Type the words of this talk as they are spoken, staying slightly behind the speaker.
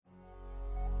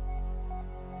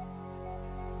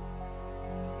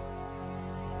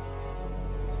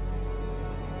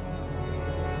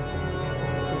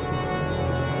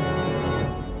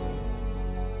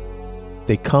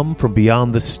They come from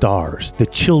beyond the stars, the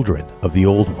children of the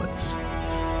Old Ones.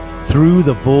 Through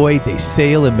the void they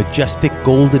sail in majestic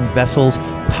golden vessels,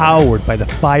 powered by the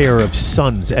fire of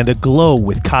suns and aglow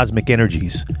with cosmic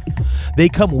energies. They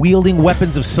come wielding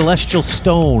weapons of celestial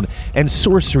stone and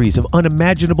sorceries of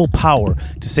unimaginable power,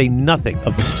 to say nothing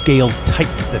of the scaled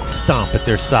titans that stomp at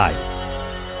their side.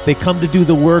 They come to do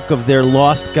the work of their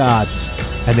lost gods,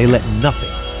 and they let nothing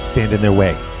stand in their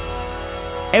way.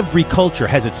 Every culture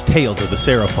has its tales of the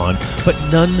Seraphon, but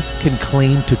none can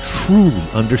claim to truly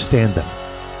understand them.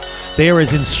 They are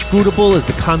as inscrutable as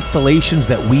the constellations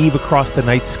that weave across the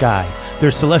night sky,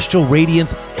 their celestial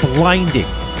radiance blinding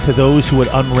to those who would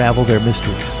unravel their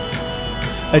mysteries.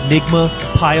 Enigma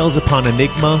piles upon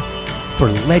enigma,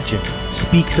 for legend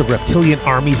speaks of reptilian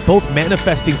armies both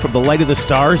manifesting from the light of the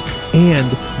stars and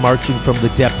marching from the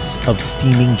depths of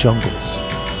steaming jungles.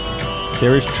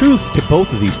 There is truth to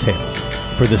both of these tales,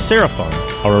 for the Seraphon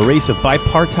are a race of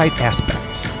bipartite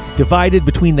aspects, divided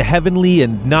between the heavenly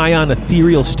and nigh-on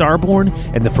ethereal starborn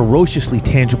and the ferociously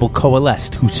tangible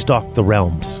coalesced who stalk the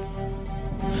realms.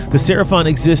 The Seraphon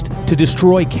exist to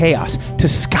destroy chaos, to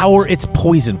scour its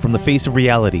poison from the face of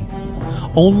reality.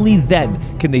 Only then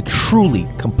can they truly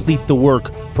complete the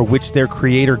work for which their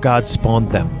creator God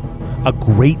spawned them. A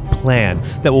great plan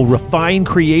that will refine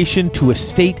creation to a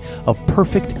state of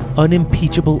perfect,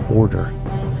 unimpeachable order.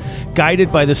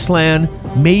 Guided by the Slan,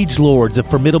 mage lords of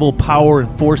formidable power and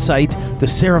foresight, the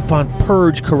Seraphon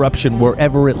purge corruption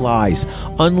wherever it lies,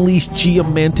 unleash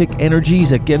geomantic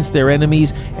energies against their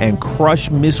enemies, and crush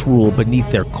misrule beneath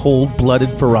their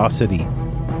cold-blooded ferocity.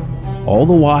 All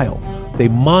the while, they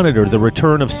monitor the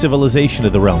return of civilization to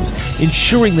the realms,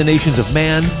 ensuring the nations of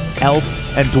man, elf,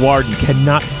 and dwarden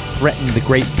cannot threaten the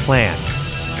great plan,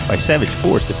 by savage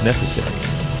force if necessary.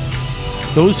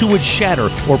 Those who would shatter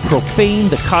or profane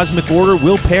the cosmic order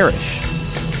will perish.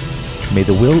 May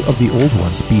the will of the Old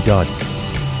Ones be done.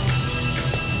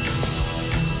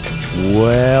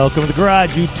 Welcome to the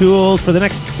Garage, you tools. For the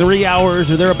next 3 hours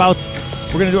or thereabouts,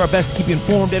 we're going to do our best to keep you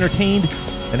informed, entertained,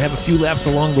 and have a few laughs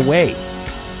along the way.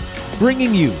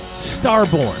 Bringing you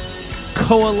Starborn,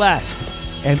 Coalesced,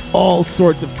 and all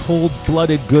sorts of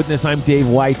cold-blooded goodness. I'm Dave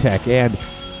Witek, and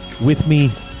with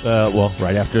me,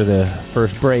 right after the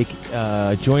first break,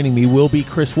 joining me will be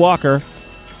Chris Walker.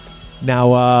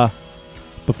 Now,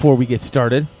 before we get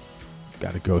started,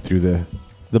 got to go through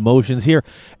the motions here,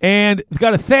 and got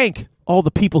to thank all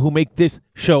the people who make this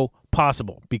show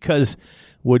possible, because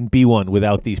wouldn't be one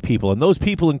without these people, and those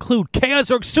people include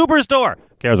Chaos Orc Superstore,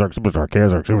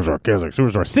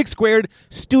 Six Squared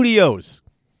Studios,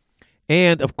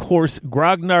 and of course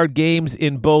Grognard Games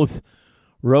in both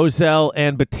Roselle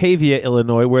and Batavia,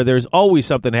 Illinois, where there's always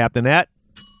something happening at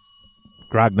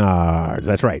Grognard's.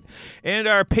 That's right. And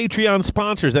our Patreon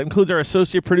sponsors, that includes our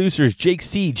associate producers, Jake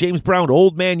C., James Brown,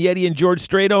 Old Man Yeti, and George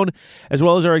Stradone, as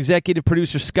well as our executive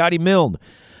producer, Scotty Milne.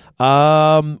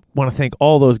 Want to thank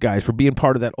all those guys for being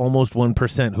part of that almost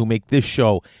 1% who make this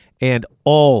show and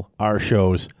all our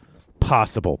shows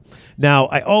possible. Now,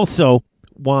 I also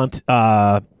want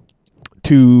to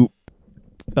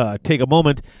take a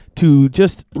moment to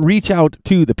just reach out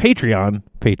to the Patreon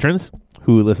patrons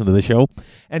who listen to the show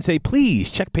and say, please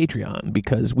check Patreon,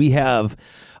 because we have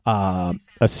a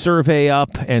survey up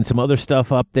and some other stuff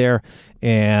up there,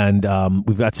 and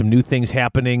we've got some new things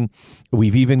happening.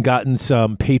 We've even gotten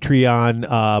some Patreon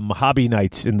hobby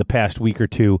nights in the past week or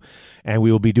two, and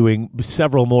we will be doing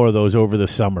several more of those over the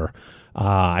summer.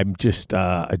 I'm just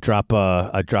I drop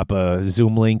a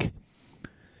Zoom link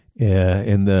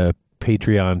in the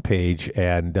Patreon page,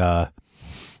 and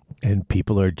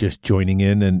people are just joining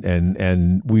in,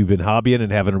 and we've been hobbying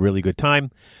and having a really good time.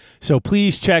 So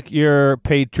please check your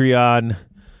Patreon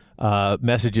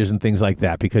messages and things like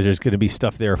that, because there's going to be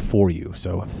stuff there for you.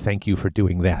 So thank you for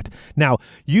doing that. Now,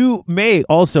 you may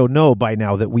also know by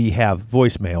now that we have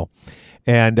voicemail,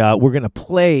 and we're going to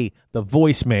play the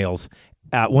voicemails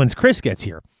once Chris gets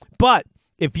here. But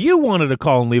if you wanted to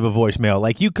call and leave a voicemail,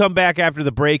 like you come back after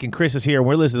the break and Chris is here and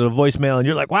we're listening to a voicemail and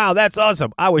you're like, wow, that's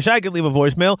awesome. I wish I could leave a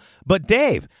voicemail. But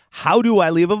Dave, how do I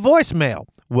leave a voicemail?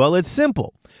 Well, it's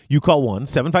simple. You call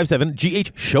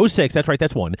 1-757-GH-SHOW-6. That's right,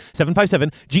 that's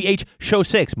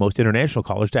 1-757-GH-SHOW-6. Most international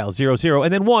callers dial 00.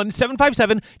 And then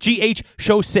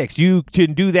 1-757-GH-SHOW-6. You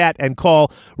can do that and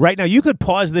call right now. You could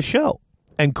pause the show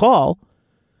and call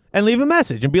and leave a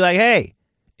message and be like, hey,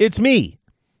 it's me.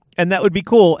 And that would be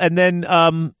cool. And then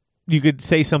you could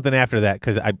say something after that,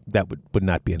 because that would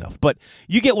not be enough. But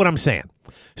you get what I'm saying.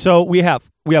 So we have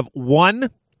one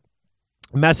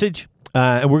message,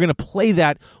 and we're going to play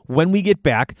that when we get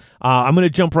back. I'm going to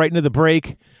jump right into the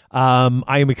break.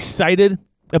 I am excited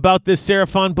about this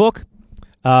Seraphon book.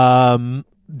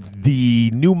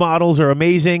 The new models are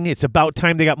amazing. It's about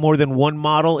time they got more than one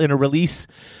model in a release.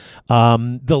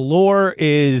 The lore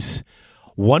is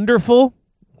wonderful.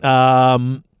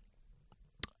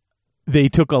 They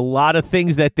took a lot of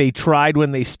things that they tried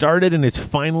when they started, and it's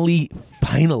finally,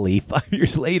 5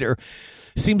 years later,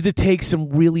 seems to take some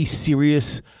really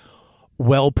serious,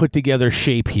 well put together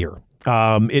shape here.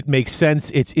 It makes sense.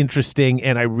 It's interesting,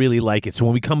 and I really like it. So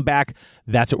when we come back,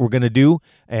 that's what we're going to do,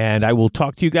 and I will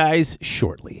talk to you guys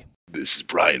shortly. This is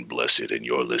Brian Blessed, and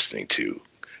you're listening to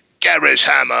Garage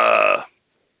Hammer.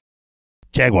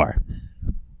 Jaguar.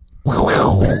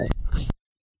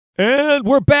 And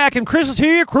we're back, and Chris is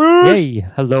here. Chris! Hey,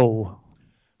 hello.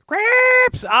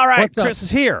 Crips! All right, What's Chris up?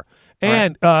 is here.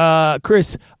 And,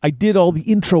 Chris, I did all the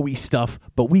intro-y stuff,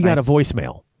 but we got a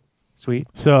voicemail. Sweet.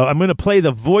 So I'm going to play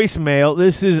the voicemail.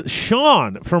 This is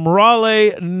Sean from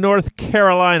Raleigh, North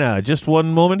Carolina. Just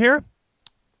one moment here.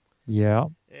 Yeah.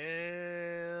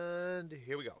 And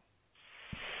here we go.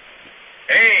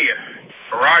 Hey,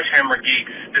 Garage Hammer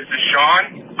Geeks. This is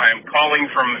Sean. I am calling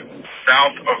from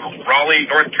south of Raleigh,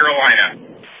 North Carolina.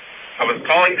 I was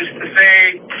calling just to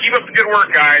say, keep up the good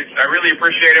work, guys. I really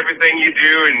appreciate everything you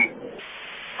do and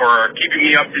for keeping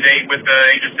me up to date with the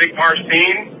Age of Sigmar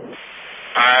scene.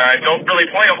 I don't really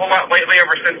play a whole lot lately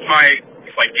ever since my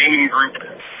gaming group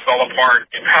fell apart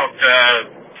about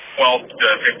 12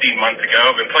 to 15 months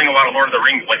ago. I've been playing a lot of Lord of the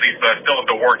Rings lately, so I'm still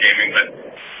into wargaming, but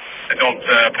I don't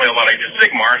play a lot of Age of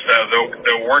Sigmar. So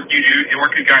the work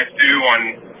you guys do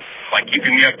on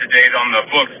keeping me up to date on the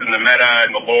books and the meta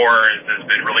and the lore has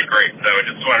been really great. So I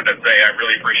just wanted to say I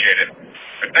really appreciate it.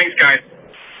 But thanks, guys.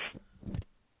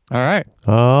 All right.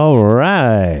 All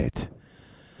right.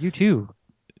 You too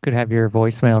could have your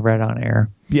voicemail read on air.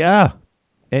 Yeah.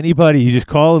 Anybody, you just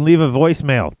call and leave a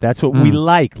voicemail. That's what we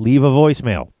like. Leave a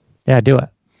voicemail. Yeah, do it.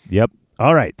 Yep.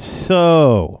 All right.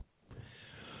 So,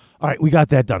 all right, we got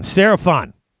that done.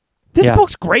 Seraphon. This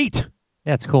book's great.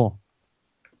 Yeah, it's cool.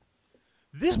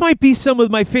 This might be some of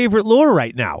my favorite lore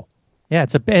right now. Yeah,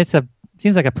 it's a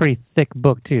seems like a pretty thick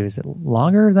book too. Is it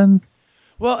longer than?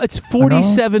 Well, it's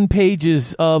 47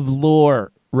 pages of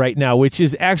lore right now, which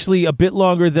is actually a bit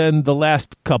longer than the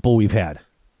last couple we've had.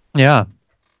 Yeah.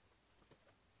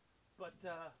 But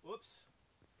whoops.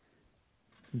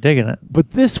 Digging it.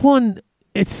 But this one,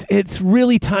 it's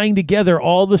really tying together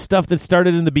all the stuff that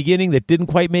started in the beginning that didn't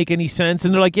quite make any sense.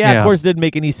 And they're like, of course it didn't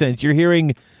make any sense. You're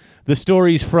hearing the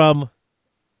stories from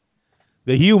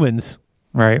the humans.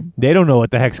 Right. They don't know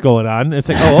what the heck's going on. It's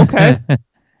like, oh, okay.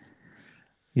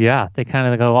 Yeah, they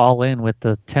kind of go all in with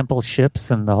the temple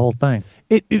ships and the whole thing.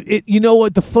 It you know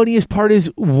what the funniest part is,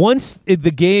 once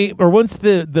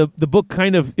the book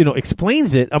kind of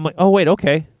explains it, I'm like, oh wait,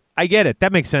 okay, I get it.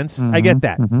 That makes sense. I get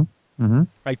that.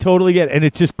 I totally get it. And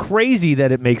it's just crazy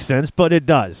that it makes sense, but it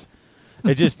does.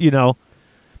 It just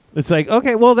it's like,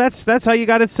 okay, well that's how you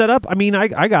got it set up. I mean,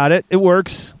 I got it. It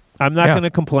works. I'm not going to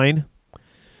complain.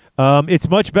 It's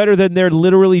much better than they're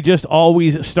literally just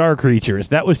always star creatures.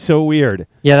 That was so weird.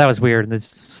 Yeah, that was weird. The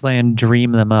Slan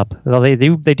dream them up. Well, they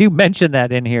do mention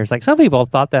that in here. It's like some people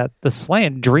thought that the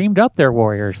Slan dreamed up their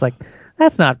warriors. Like,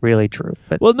 that's not really true.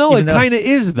 But well, no, it kind of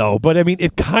is though. But I mean,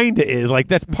 it kind of is. Like,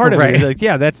 that's part of it. It's like,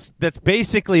 yeah, that's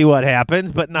basically what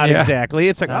happens, but not exactly.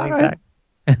 It's like, all right.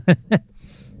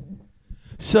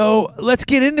 So let's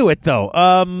get into it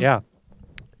though.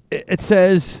 It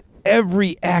says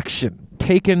every action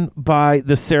taken by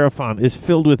the Seraphon is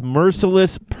filled with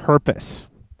merciless purpose.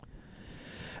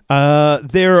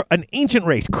 They're an ancient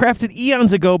race crafted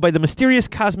eons ago by the mysterious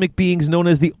cosmic beings known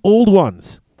as the Old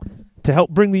Ones to help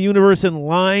bring the universe in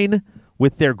line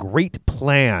with their great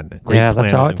plan.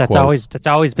 That's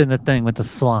always been the thing with the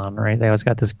Slan, right? They always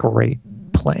got this great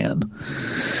plan.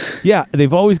 Yeah,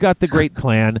 they've always got the great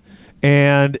plan,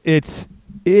 and it's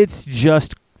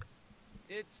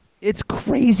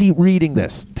crazy reading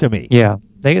this to me. Yeah,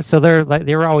 they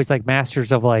were always like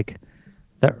masters of like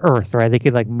the earth, right? They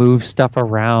could like move stuff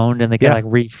around and they could like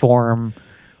reform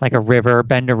like a river,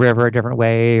 bend a river a different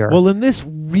way. Well, and this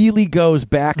really goes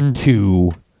back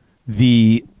to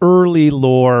the early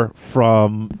lore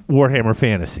from Warhammer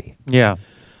Fantasy. Yeah.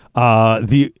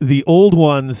 The old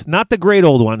ones, not the great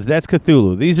old ones, that's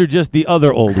Cthulhu. These are just the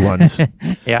other old ones.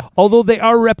 Yeah. Although they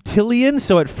are reptilian,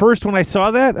 so at first when I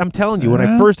saw that, I'm telling you, when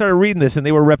I first started reading this and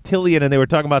they were reptilian and they were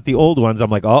talking about the old ones,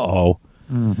 I'm like, uh-oh.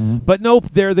 But nope,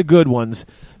 they're the good ones.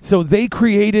 So they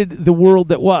created the world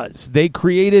that was. They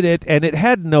created it, and it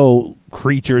had no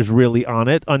creatures really on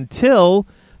it until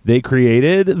they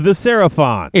created the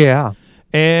Seraphon. Yeah.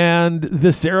 And the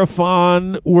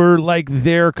Seraphon were like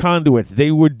their conduits.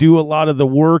 They would do a lot of the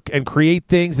work and create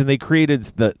things, and they created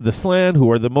the Slan,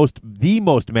 who are the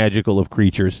most magical of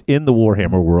creatures in the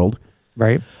Warhammer world.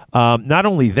 Right. Not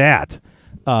only that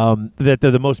they're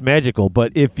the most magical,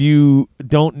 but if you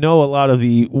don't know a lot of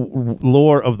the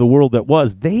lore of the world that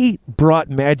was, they brought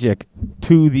magic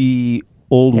to the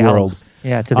old world. Elves.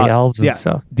 Yeah, to the elves and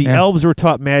stuff. The elves were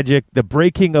taught magic. The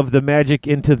breaking of the magic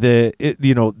into the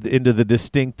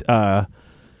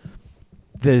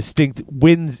distinct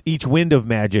winds, each wind of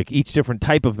magic, each different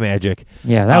type of magic.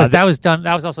 Yeah, that was done.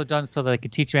 That was also done so that they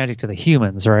could teach magic to the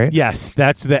humans, right? Yes,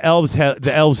 that's the elves.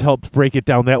 The elves helped break it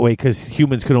down that way because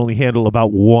humans could only handle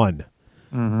about one.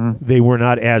 Mm-hmm. They were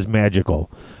not as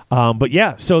magical. But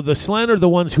yeah, so the Slan are the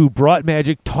ones who brought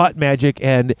magic, taught magic,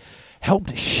 and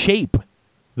helped shape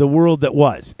the world that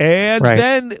was. And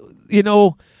then,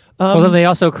 well, then they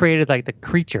also created like the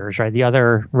creatures, right? The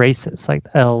other races, like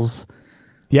the elves,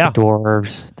 the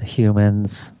dwarves, the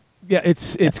humans. Yeah,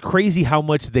 it's crazy how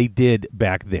much they did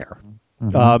back there.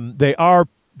 Mm-hmm. They are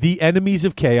the enemies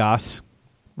of chaos.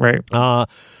 Right.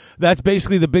 That's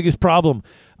basically the biggest problem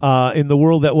in the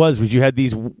world that was you had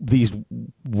these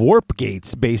warp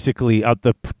gates basically at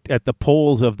the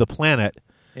poles of the planet.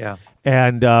 Yeah.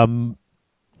 And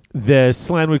the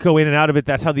Slan would go in and out of it.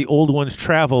 That's how the old ones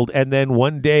traveled. And then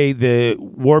one day, the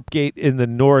warp gate in the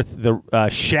north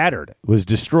shattered, was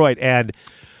destroyed, and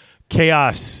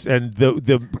chaos and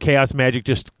the chaos magic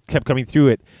just kept coming through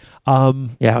it.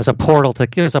 It was a portal to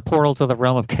the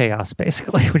realm of chaos,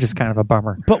 basically, which is kind of a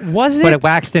bummer. But was it? But it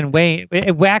waxed and waned.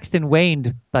 It waxed and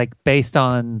waned, like based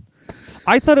on.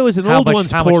 I thought it was an old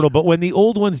one's portal, but when the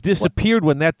old ones disappeared,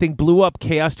 when that thing blew up,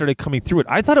 chaos started coming through it.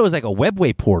 I thought it was like a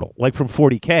webway portal, like from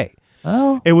 40K.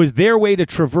 Oh, it was their way to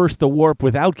traverse the warp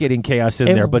without getting chaos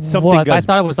in there, but something got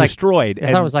destroyed.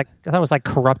 I thought it was like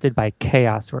corrupted by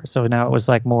chaos, so now it was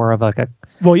like more of like a.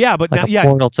 Well, yeah, but like now,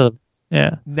 portal to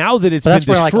now that it's been that's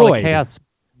where destroyed, like all the chaos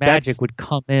magic would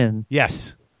come in.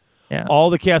 Yes, yeah, all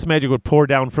the chaos magic would pour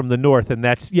down from the north, and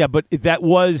but that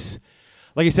was.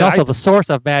 Like I said, it's also the source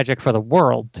of magic for the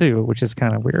world too, which is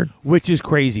kind of weird. Which is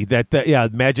crazy that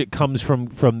magic comes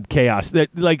from chaos.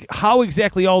 That like how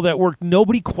exactly all that worked,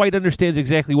 nobody quite understands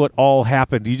exactly what all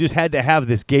happened. You just had to have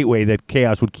this gateway that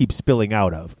chaos would keep spilling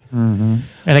out of, and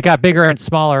it got bigger and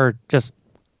smaller just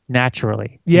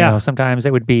naturally. Yeah, sometimes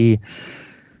it would be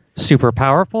super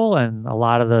powerful, and a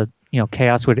lot of the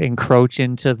chaos would encroach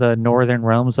into the northern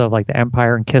realms of like the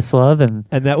Empire and Kislev, and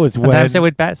that was sometimes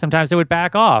when sometimes it would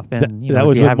back off, and that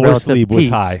was when Morrsleeb was peace.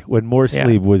 High. When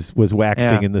Morrsleeb was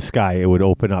waxing in the sky, it would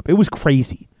open up. It was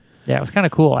crazy. Yeah, it was kind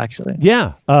of cool actually.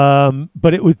 Yeah,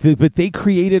 but they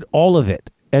created all of it,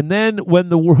 and then when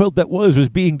the world that was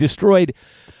being destroyed.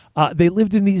 They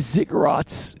lived in these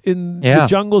ziggurats in the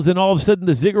jungles, and all of a sudden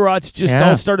the ziggurats just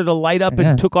all started to light up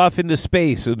and took off into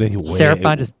space. And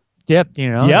Seraphon just dipped,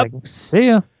 Yep. Like, see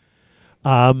ya.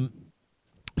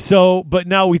 So, but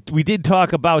now we did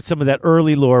talk about some of that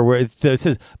early lore where it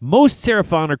says most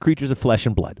Seraphon are creatures of flesh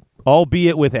and blood,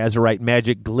 albeit with Azerite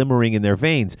magic glimmering in their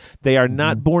veins. They are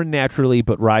not born naturally,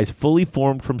 but rise fully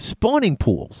formed from spawning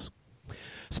pools.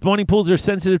 Spawning pools are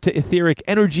sensitive to etheric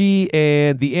energy,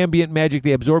 and the ambient magic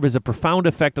they absorb has a profound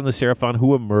effect on the Seraphon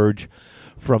who emerge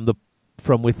from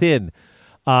within.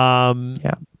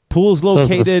 Pools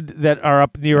located that are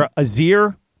up near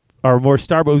Azir are more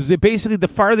starborn. Basically, the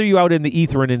farther you out in the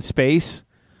ether and in space,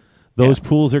 those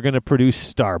pools are going to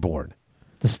produce starborn.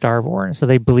 The starborn. So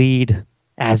they bleed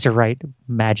Azerite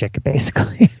magic,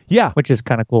 basically. Yeah. Which is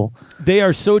kind of cool. They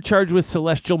are so charged with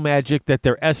celestial magic that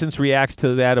their essence reacts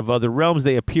to that of other realms.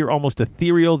 They appear almost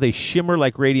ethereal. They shimmer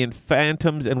like radiant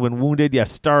phantoms, and when wounded,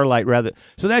 starlight rather.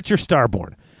 So that's your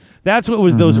starborn. That's what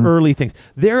was those early things.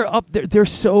 They're up there.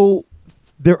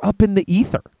 They're up in the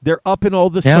ether. They're up in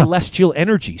all the celestial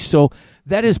energy. So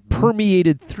that is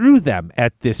permeated through them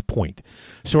at this point.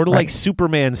 Sort of like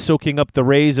Superman soaking up the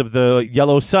rays of the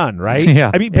yellow sun, right? Yeah.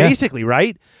 I mean, basically,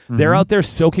 right? They're out there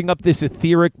soaking up this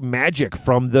etheric magic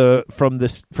from the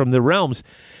realms,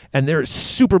 and they're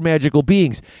super magical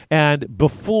beings. And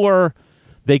before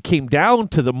they came down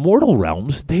to the mortal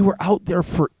realms, they were out there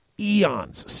for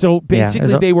eons. So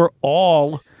basically, they were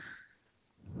all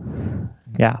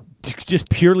just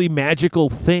purely magical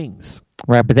things.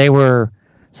 Right, but they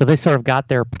sort of got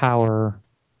their power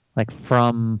like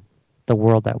from the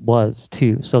world that was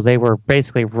too. So they were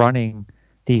basically running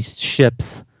these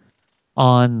ships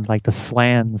on like the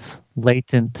Slan's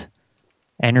latent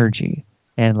energy,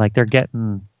 and like they're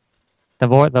getting the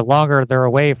longer they're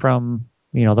away from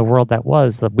the world that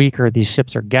was, the weaker these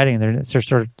ships are getting. They're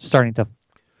sort of starting to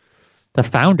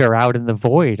founder out in the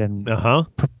void and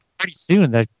pretty soon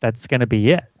that's going to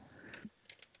be it.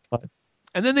 But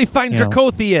And then they find You know.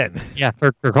 Dracothian. yeah,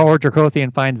 or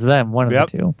Dracothian finds them, one of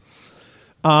Yep. the two.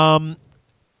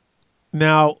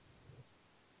 Now,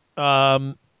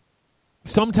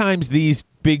 sometimes these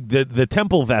the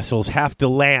temple vessels have to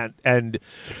land, and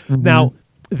now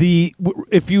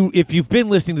if you've been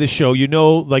listening to the show, you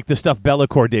know, like the stuff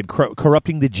Bellicor did,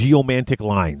 corrupting the geomantic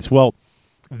lines. Well,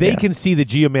 they can see the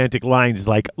geomantic lines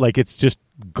like it's just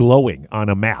glowing on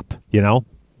a map, you know.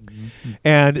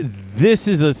 And this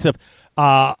is a stuff.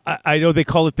 I know they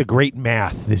call it the great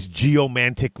math, this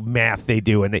geomantic math they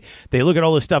do, and they look at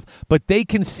all this stuff, but they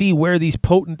can see where these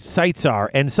potent sites are,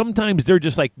 and sometimes they're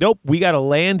just like, nope, we got to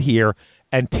land here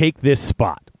and take this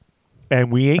spot,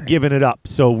 and we ain't giving it up,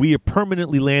 so we are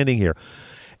permanently landing here.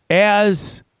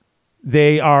 As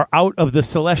they are out of the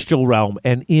celestial realm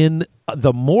and in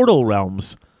the mortal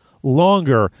realms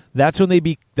longer, that's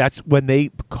when they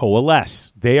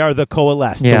coalesce. They are the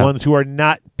coalesced, the ones who are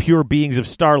not pure beings of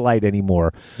starlight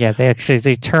anymore. Yeah, they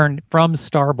turn from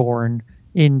Starborn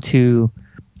into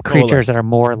creatures that are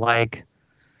more like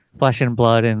flesh and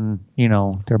blood, and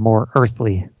they're more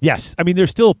earthly. Yes, I mean they're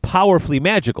still powerfully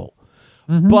magical,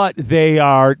 but they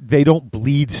don't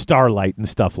bleed starlight and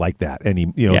stuff like that.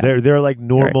 They're like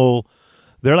normal. Right.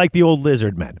 They're like the old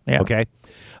lizard men. Yeah. Okay.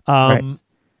 Right.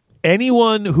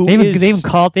 Anyone who they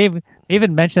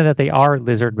even mentioned that they are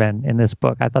lizard men in this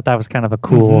book. I thought that was kind of a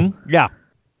cool. Yeah,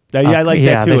 I like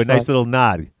that too. A nice little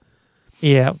nod.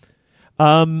 Yeah.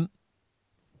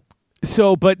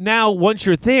 So, but now once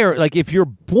you're there, like if you're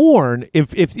born,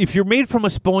 if you're made from a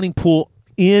spawning pool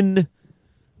in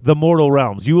the mortal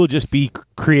realms, you will just be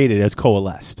created as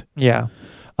coalesced. Yeah.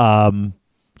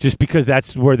 Just because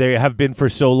that's where they have been for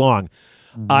so long.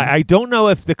 I don't know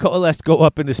if the coalesced go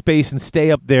up into space and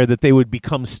stay up there, that they would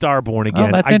become starborn again.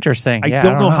 Oh, that's interesting. I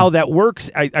don't know how that works.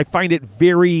 I find it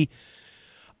very,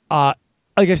 like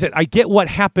I said, I get what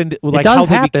happened. Like it does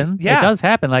happen. It does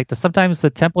happen. Like sometimes the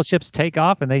temple ships take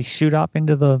off and they shoot off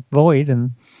into the void,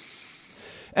 and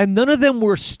none of them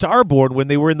were starborn when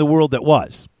they were in the world that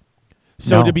was.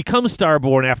 So to become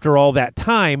starborn after all that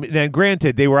time, then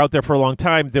granted they were out there for a long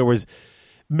time. There was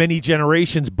many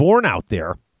generations born out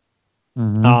there.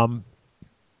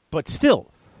 But still,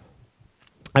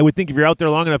 I would think if you're out there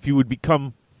long enough, you would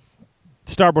become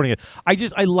starborn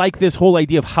again. I like this whole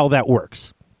idea of how that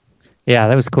works. Yeah,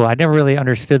 that was cool. I never really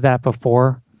understood that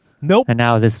before. Nope. And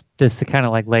now this kind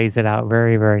of like lays it out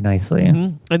very, very nicely.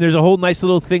 And there's a whole nice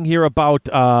little thing here about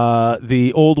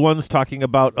the old ones talking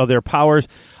about their powers.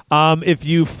 If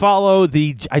you follow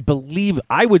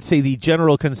I would say the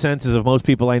general consensus of most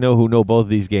people I know who know both of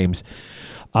these games,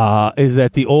 is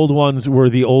that the old ones were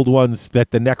the old ones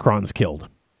that the Necrons killed.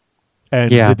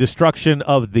 And the destruction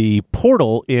of the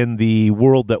portal in the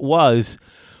world that was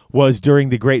during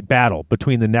the great battle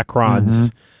between the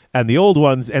Necrons and the old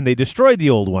ones, and they destroyed the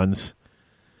old ones.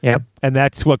 Yep. And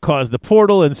that's what caused the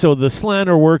portal. And so the Slann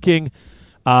are working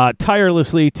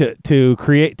tirelessly to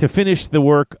finish the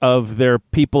work of their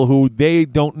people who they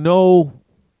don't know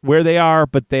where they are,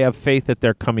 but they have faith that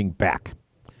they're coming back.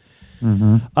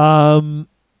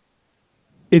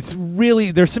 It's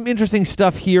really, there's some interesting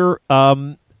stuff here.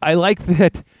 I like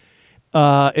that,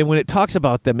 and when it talks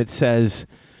about them, it says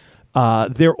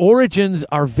their origins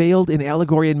are veiled in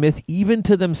allegory and myth, even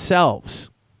to themselves.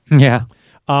 Yeah.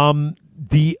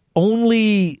 The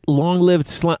only the long-lived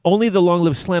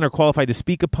Slann are qualified to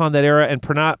speak upon that era, and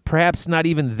perhaps not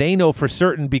even they know for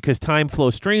certain, because time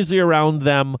flows strangely around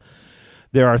them.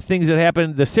 There are things that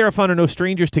happen. The Seraphon are no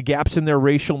strangers to gaps in their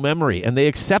racial memory, and they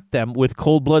accept them with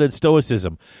cold-blooded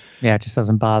stoicism. Yeah, it just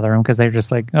doesn't bother them because they're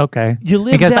just like, okay. You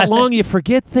live that long, you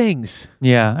forget things.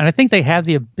 Yeah, and I think they have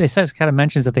it kind of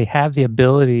mentions that they have the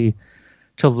ability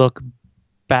to look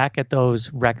back at those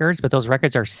records, but those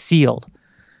records are sealed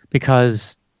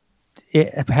because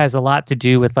it has a lot to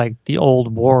do with like the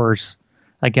old wars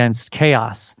against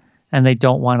chaos, and they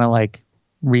don't want to like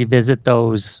revisit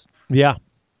those. Yeah.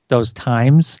 Those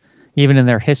times, even in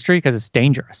their history, because it's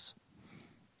dangerous.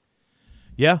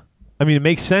 Yeah, I mean, it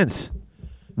makes sense.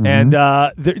 And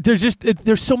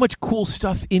there's so much cool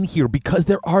stuff in here because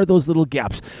there are those little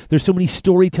gaps. There's so many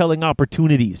storytelling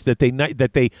opportunities that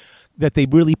they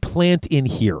really plant in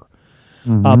here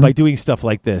by doing stuff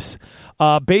like this.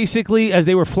 Basically, as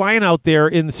they were flying out there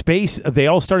in space, they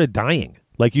all started dying,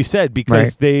 like you said,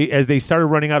 because as they started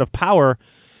running out of power.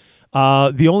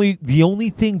 The only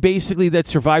thing basically that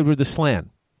survived were the Slann.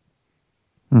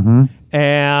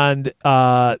 And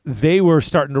they were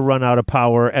starting to run out of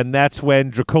power, and that's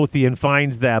when Dracothian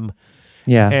finds them.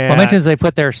 Yeah. Well, it mentions they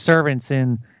put their servants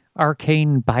in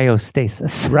arcane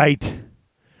biostasis. Right.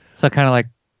 So kind of like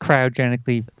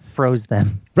cryogenically froze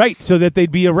them. Right, so that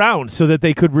they'd be around, so that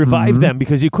they could revive them,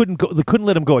 because they couldn't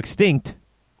let them go extinct.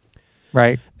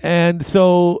 Right. And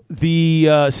so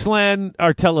the Slan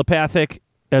are telepathic,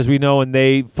 as we know, and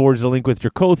they forge a link with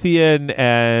Dracothian,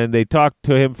 and they talk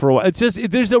to him for a while. It's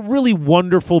just, there's a really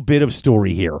wonderful bit of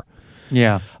story here.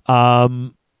 Yeah.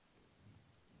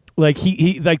 Like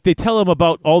he like they tell him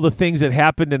about all the things that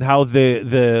happened and how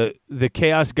the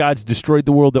chaos gods destroyed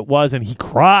the world that was, and he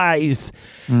cries,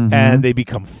 and they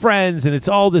become friends, and it's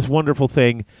all this wonderful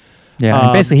thing. Yeah,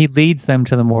 and basically he leads them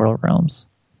to the mortal realms.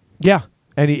 Yeah,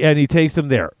 and he takes them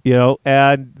there,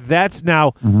 and that's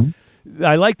now.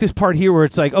 I like this part here where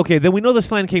it's like, okay, then we know the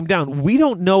Slan came down. We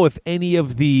don't know if any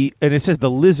of and it says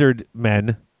the lizard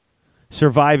men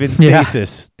survive in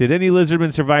stasis. Yeah. Did any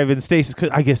lizardmen survive in stasis? 'Cause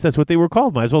I guess that's what they were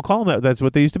called. Might as well call them that. That's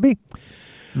what they used to be.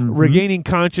 Regaining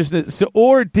consciousness. So,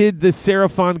 or did the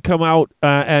Seraphon come out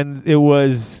and it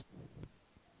was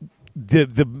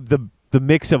the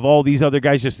mix of all these other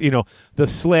guys, just, the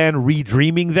Slan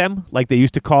redreaming them, like they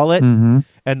used to call it, and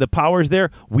the powers there?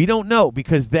 We don't know,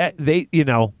 because that they're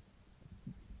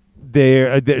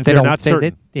not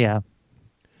certain. Yeah.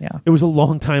 It was a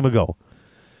long time ago.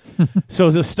 So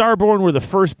the Starborn were the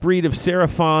first breed of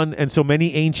Seraphon, and so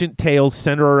many ancient tales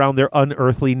center around their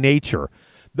unearthly nature.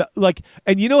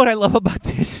 And you know what I love about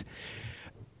this?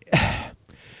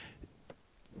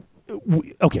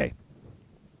 Okay.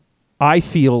 I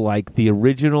feel like the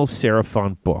original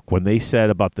Seraphon book, when they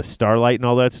said about the starlight and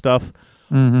all that stuff,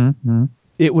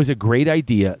 it was a great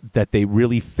idea that they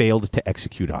really failed to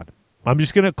execute on. I'm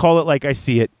just going to call it like I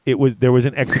see it. There was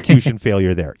an execution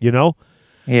failure there,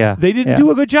 Yeah. They didn't do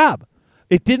a good job.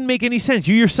 It didn't make any sense.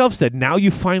 You yourself said, now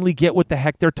you finally get what the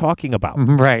heck they're talking about.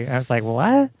 Right. I was like,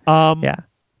 what? Yeah.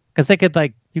 Because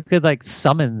you could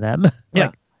summon them. Yeah.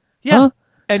 Huh?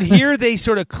 And here they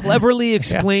sort of cleverly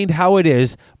explained how it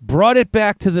is, brought it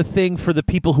back to the thing for the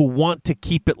people who want to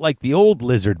keep it like the old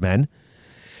lizard men.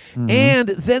 And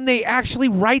then they actually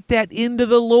write that into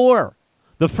the lore.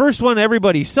 The first one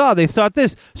everybody saw, they thought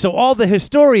this. So all the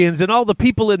historians and all the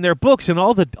people in their books and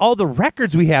all the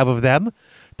records we have of them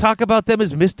talk about them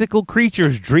as mystical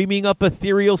creatures dreaming up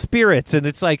ethereal spirits. And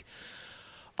it's like,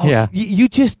 you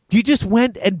just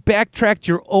went and backtracked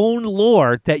your own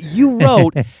lore that you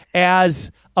wrote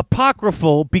as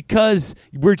apocryphal because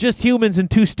we're just humans and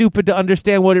too stupid to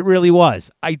understand what it really was.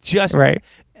 I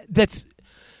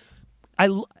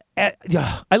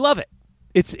love it.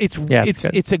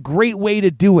 It's a great way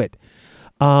to do it.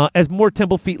 As more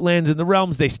Temple Feet lands in the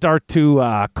realms, they start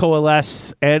to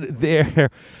coalesce, and the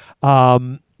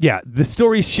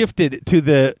story shifted to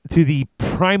the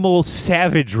primal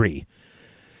savagery,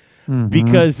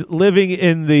 because living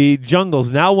in the jungles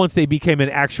now, once they became an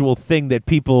actual thing that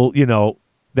people,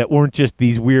 that weren't just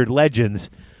these weird legends,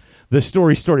 the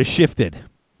story sort of shifted.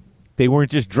 They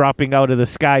weren't just dropping out of the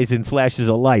skies in flashes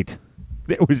of light.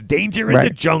 There was danger in the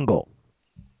jungle.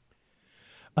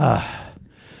 So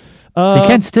you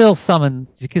can still summon.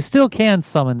 You still can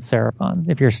summon Seraphon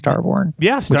if you're Starborn.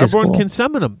 Yeah, Starborn can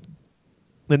summon them,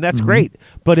 and that's great.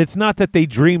 But it's not that they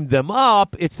dreamed them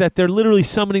up; it's that they're literally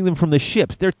summoning them from the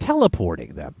ships. They're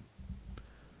teleporting them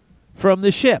from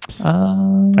the ships.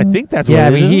 I think that's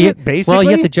what it is. Basically, well,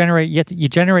 you have to generate. You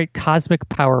generate cosmic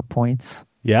power points.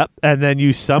 Yep, and then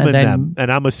you summon them,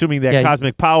 and I'm assuming that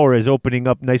cosmic power is opening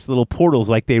up nice little portals,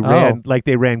 like they ran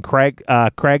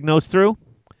Kragnos through.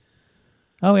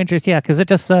 Oh, interesting. Yeah, because it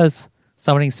just says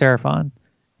summoning Seraphon.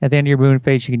 At the end of your moon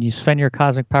phase, you can spend your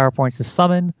cosmic power points to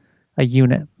summon a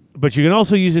unit. But you can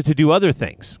also use it to do other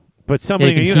things. But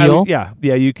summoning a unit, you can.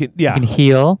 Yeah, you can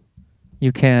heal.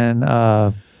 You can.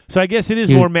 So I guess it is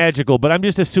more magical, but I'm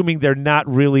just assuming they're not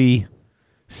really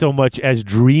so much as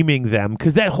dreaming them,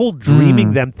 because that whole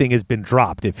dreaming them thing has been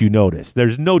dropped. If you notice,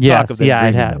 there's no talk of them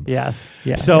dreaming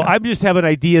them. So I just have an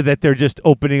idea that they're just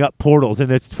opening up portals, and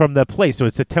it's from the place. So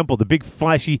it's the temple, the big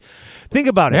flashy. Think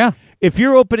about it. Yeah. If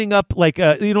you're opening up like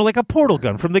a portal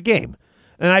gun from the game,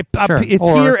 and it's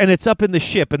here and it's up in the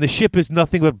ship, and the ship is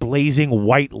nothing but blazing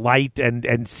white light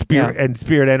and spirit and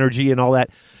spirit energy and all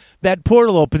that. That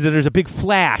portal opens and there's a big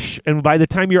flash, and by the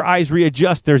time your eyes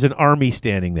readjust, there's an army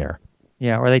standing there.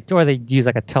 Yeah, or they use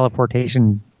like a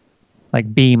teleportation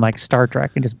beam like Star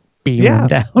Trek and just beam them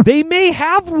down. They may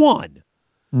have one.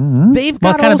 They've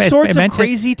got all sorts of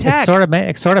crazy tech.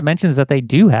 It sort of mentions that they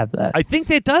do have that. I think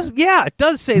it does. Yeah, it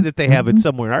does say that they have it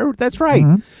somewhere. That's right.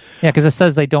 Yeah, because it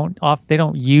says they don't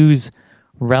use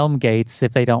realm gates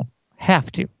if they don't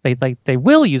have to. They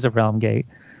will use a realm gate,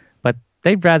 but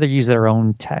they'd rather use their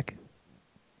own tech.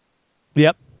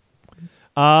 Yep.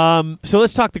 So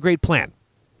let's talk the Great Plan.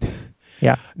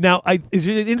 Yeah. Now, there's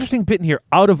an interesting bit in here.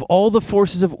 Out of all the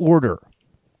forces of order,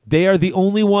 they are the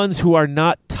only ones who are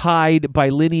not tied by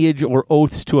lineage or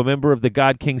oaths to a member of the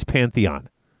God King's pantheon.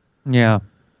 Yeah.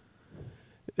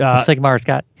 So Sigmar's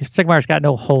got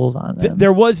no hold on them.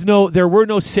 There were no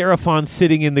Seraphon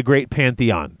sitting in the great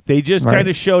pantheon. They just kind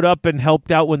of showed up and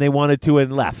helped out when they wanted to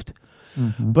and left.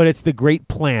 Mm-hmm. But it's the great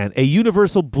plan, a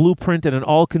universal blueprint and an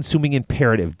all-consuming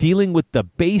imperative, dealing with the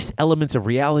base elements of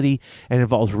reality and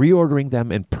involves reordering them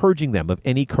and purging them of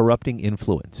any corrupting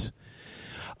influence.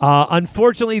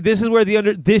 Unfortunately, this is where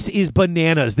this is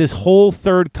bananas. This whole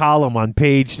third column on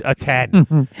page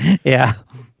 10. Yeah,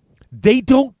 they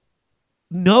don't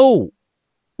know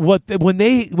when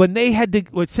they had to.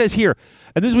 What it says here,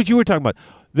 and this is what you were talking about.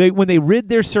 When they rid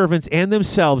their servants and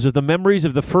themselves of the memories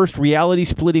of the first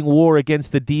reality-splitting war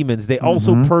against the demons, they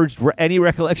also purged any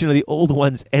recollection of the old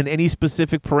ones and any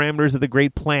specific parameters of the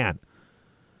great plan.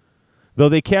 Though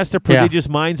they cast their prodigious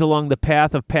minds along the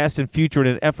path of past and future in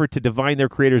an effort to divine their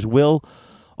Creator's will,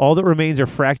 all that remains are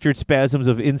fractured spasms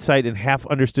of insight and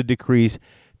half-understood decrees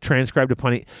transcribed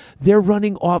upon it. They're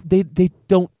running off. They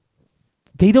don't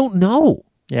know.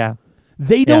 Yeah.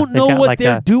 They don't know what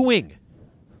they're doing.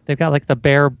 They've got like the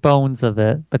bare bones of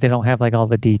it, but they don't have like all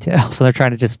the details. So they're trying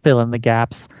to just fill in the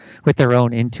gaps with their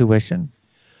own intuition.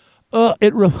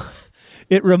 It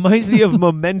reminds me of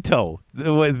Memento,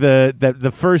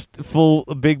 the first full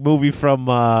big movie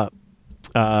from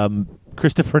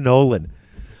Christopher Nolan,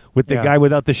 with the guy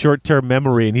without the short-term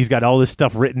memory, and he's got all this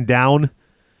stuff written down,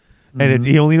 and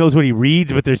he only knows what he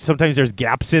reads, but sometimes there's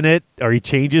gaps in it, or he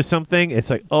changes something. It's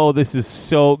like, oh, this is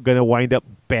so going to wind up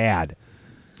bad.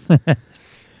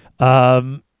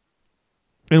 And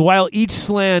while each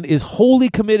Slan is wholly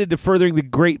committed to furthering the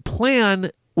great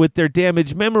plan with their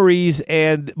damaged memories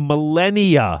and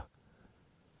millennia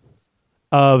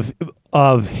of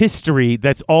history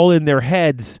that's all in their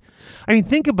heads. I mean,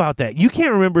 think about that. You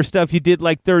can't remember stuff you did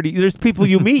like 30. There's people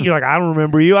you meet, you're like, I don't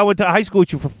remember you. I went to high school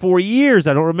with you for 4 years.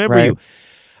 I don't remember you.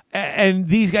 And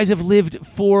these guys have lived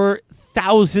for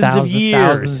thousands of years.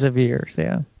 Thousands of years,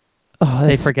 yeah. Oh,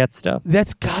 they forget stuff.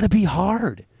 That's got to be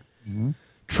hard. Mm-hmm.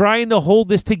 Trying to hold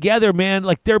this together, man,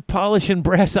 like they're polishing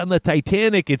brass on the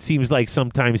Titanic, it seems like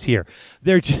sometimes here.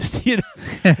 They're just,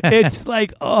 it's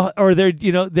like, or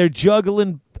they're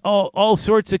juggling all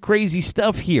sorts of crazy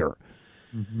stuff here.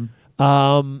 Mm-hmm.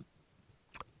 I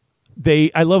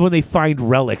love when they find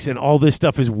relics and all this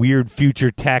stuff is weird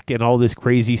future tech and all this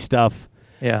crazy stuff.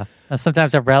 Yeah. And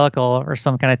sometimes a relic or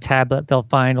some kind of tablet they'll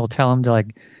find will tell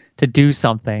them to do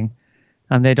something,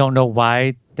 and they don't know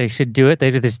why they should do it.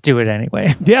 They just do it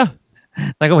anyway. Yeah.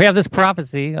 It's like, we have this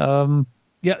prophecy. I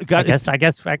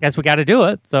guess we got to do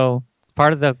it. So it's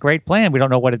part of the great plan. We don't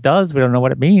know what it does. We don't know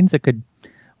what it means. It could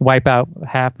wipe out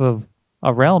half of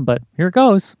a realm, but here it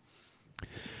goes.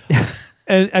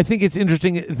 And I think it's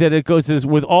interesting that it goes this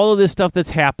with all of this stuff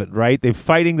that's happened, right? They're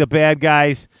fighting the bad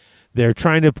guys. They're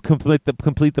trying to complete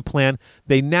the plan.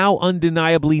 They now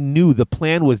undeniably knew the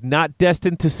plan was not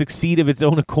destined to succeed of its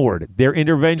own accord. Their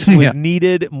intervention was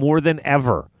needed more than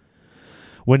ever.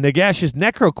 When Nagash's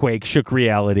necroquake shook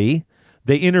reality,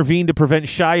 they intervened to prevent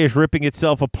Shia's ripping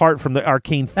itself apart from the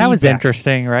arcane feedback. That was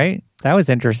interesting, right? That was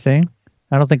interesting.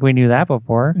 I don't think we knew that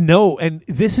before. No, and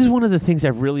this is one of the things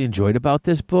I've really enjoyed about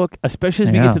this book, especially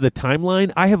as we get to the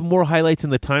timeline. I have more highlights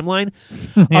in the timeline.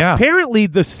 Apparently,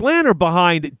 the Slan are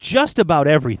behind just about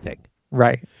everything.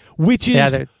 Right. Which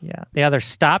is... They either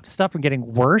stopped stuff from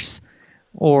getting worse,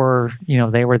 or,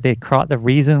 the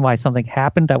reason why something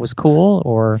happened that was cool,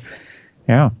 or...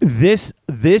 Yeah. This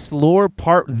lore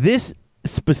part... This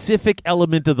specific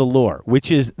element of the lore,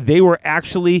 which is they were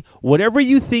actually whatever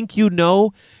you think you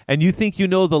know, and you think you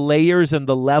know the layers and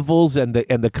the levels and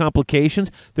the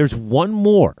complications. There's one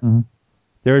more. Mm-hmm.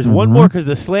 There's one more because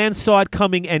the Slan saw it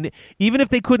coming, and even if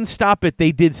they couldn't stop it,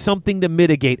 they did something to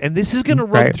mitigate. And this is going to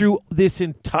run through this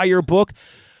entire book.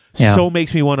 Yeah. So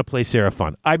makes me want to play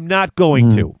Seraphon. I'm not going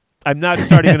to. I'm not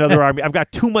starting another army. I've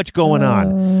got too much going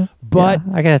on. But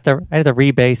I have to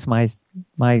rebase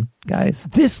my guys.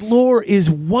 This lore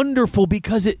is wonderful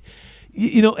because it,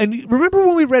 and remember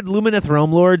when we read Lumineth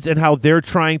Realm Lords and how they're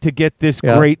trying to get this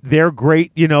great,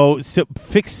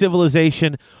 fixed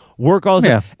civilization, work all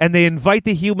this, and they invite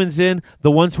the humans in,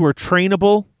 the ones who are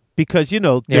trainable because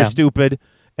they're stupid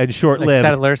and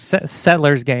short-lived. Like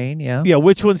settlers gain, Yeah,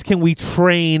 which ones can we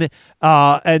train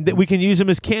and that we can use them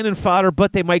as cannon fodder,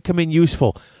 but they might come in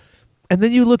useful. And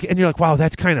then you look and you're like, wow,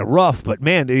 that's kind of rough, but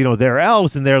man, they're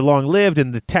elves and they're long-lived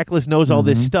and the Teclis knows all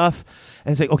this stuff.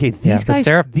 And it's like, okay, these guys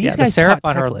taught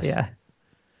Teclis.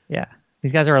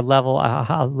 These guys are a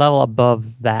level above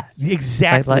that.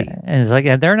 Exactly. And it's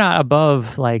like they're not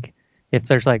above if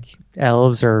there's like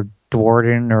elves or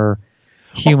dwarven or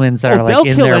humans that are like they'll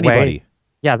in kill their anybody. way.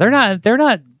 Yeah, they're not they're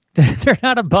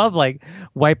not above like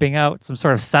wiping out some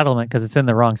sort of settlement because it's in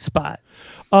the wrong spot.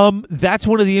 That's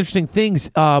one of the interesting things.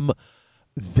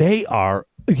 They are,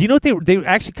 you know, what they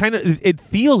actually kind of, it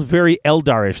feels very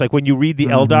Eldarish, like when you read the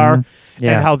Eldar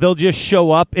and how they'll just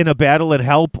show up in a battle and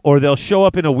help, or they'll show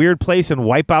up in a weird place and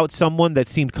wipe out someone that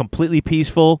seemed completely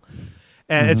peaceful.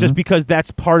 And it's just because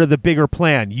that's part of the bigger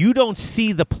plan. You don't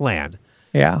see the plan.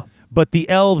 Yeah. But the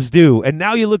elves do. And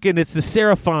now you're looking, it's the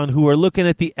Seraphon who are looking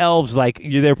at the elves like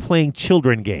they're playing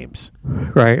children games.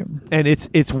 Right. And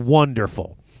it's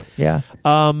wonderful. Yeah.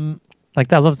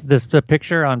 Like I love the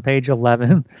picture on page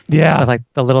 11. Yeah. With like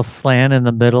the little slant in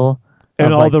the middle.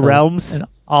 And all like the realms. And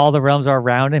all the realms are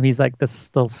around him. He's like this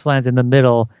little slant in the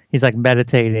middle. He's like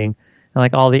meditating. And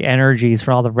like all the energies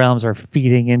from all the realms are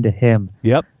feeding into him.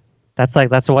 Yep. That's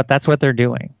what they're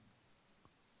doing.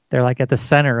 They're like at the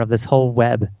center of this whole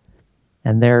web.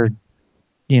 And they're,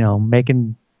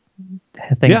 making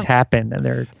things happen, and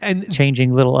they're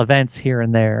changing little events here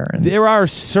and there. And there are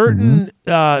certain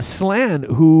Slan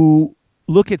who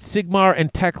look at Sigmar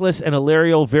and Teclis and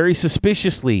Alariel very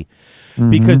suspiciously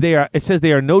because it says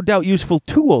they are no doubt useful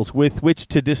tools with which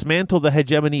to dismantle the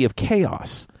hegemony of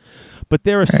chaos. But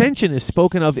their ascension is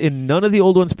spoken of in none of the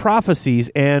Old One's prophecies,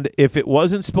 and if it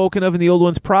wasn't spoken of in the Old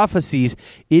One's prophecies,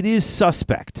 it is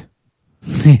suspect.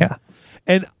 Yeah.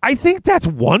 And I think that's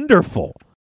wonderful.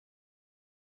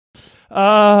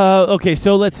 Okay,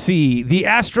 so let's see. The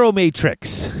Astro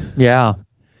Matrix. Yeah.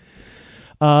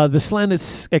 The Slan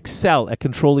excel at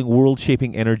controlling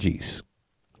world-shaping energies.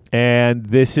 And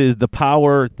this is the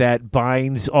power that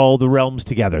binds all the realms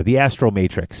together, the Astro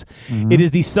Matrix. It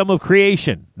is the sum of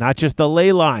creation, not just the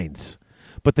ley lines,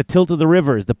 but the tilt of the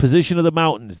rivers, the position of the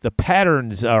mountains, the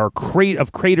patterns of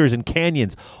craters and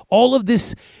canyons. All of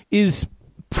this is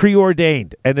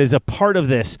preordained and is a part of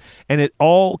this, and it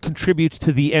all contributes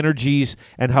to the energies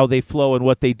and how they flow and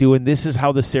what they do. And this is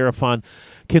how the Seraphon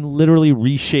can literally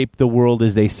reshape the world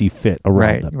as they see fit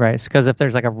around them. Right. Because if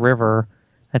there's like a river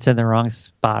that's in the wrong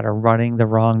spot or running the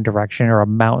wrong direction, or a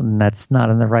mountain that's not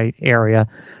in the right area,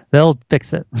 they'll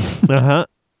fix it. They'll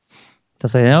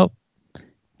say, nope,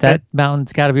 that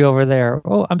mountain's got to be over there.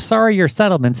 Oh, I'm sorry, your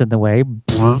settlement's in the way.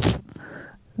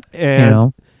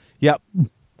 And yep.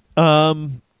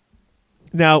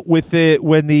 Now, when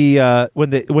the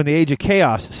Age of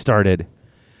Chaos started,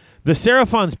 the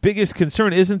Seraphon's biggest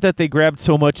concern isn't that they grabbed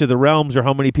so much of the realms or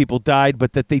how many people died,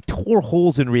 but that they tore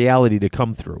holes in reality to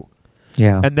come through.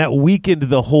 Yeah, and that weakened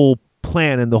the whole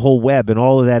plan and the whole web, and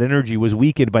all of that energy was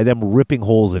weakened by them ripping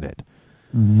holes in it.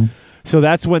 So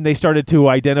that's when they started to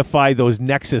identify those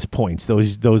nexus points,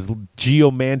 those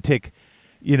geomantic,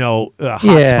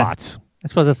 hotspots. I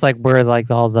suppose it's like where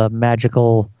like all the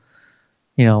magical,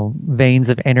 veins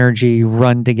of energy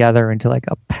run together into like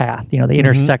a path. They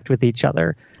intersect with each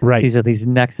other. Right. So these are these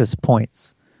nexus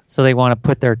points. So they want to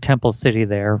put their temple city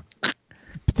there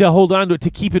to hold on to it, to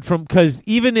keep it from, because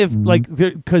even if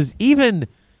even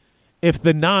if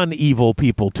the non-evil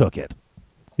people took it,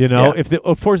 if the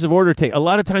force of order take, a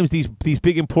lot of times these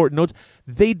big important nodes,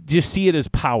 they just see it as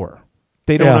power.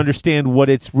 They don't understand what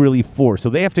it's really for. So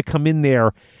they have to come in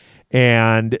there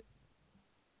and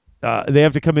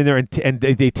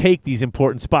they take these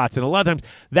important spots, and a lot of times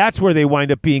that's where they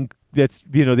wind up being.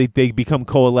 They become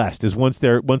coalesced, is once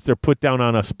they're put down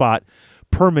on a spot,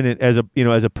 permanent as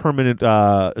a permanent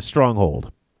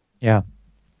stronghold. Yeah.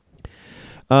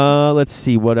 Let's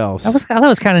see what else. I thought it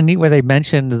was kind of neat where they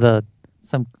mentioned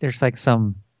there's like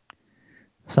some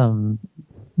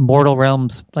mortal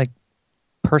realms like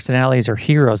personalities or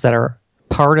heroes that are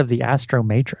part of the Astro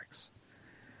Matrix.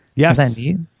 Yes. Isn't that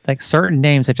neat? Like certain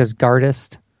names such as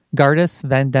Gardus,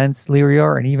 Vendence,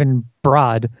 Lyrior, and even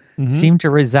Broad seem to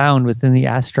resound within the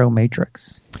Astro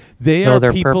Matrix. Though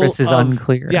their purpose is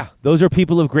unclear. Yeah, those are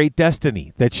people of great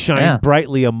destiny that shine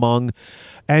brightly among.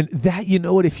 And that,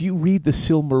 if you read the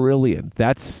Silmarillion,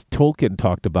 that's Tolkien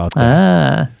talked about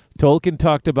that. Tolkien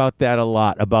talked about that a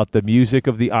lot, about the music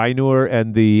of the Ainur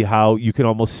and how you can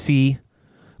almost see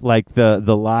like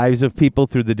the lives of people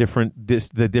through the different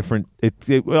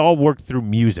it all worked through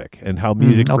music and how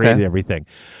music created everything.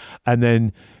 And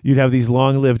then you'd have these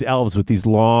long-lived elves with these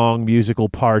long musical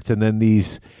parts, and then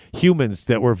these humans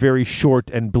that were very short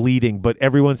and bleeding, but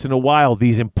every once in a while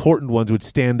these important ones would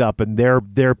stand up and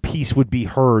their piece would be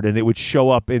heard, and it would show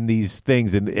up in these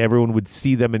things, and everyone would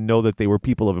see them and know that they were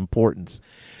people of importance.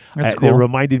 That's cool. It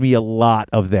reminded me a lot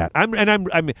of that. I'm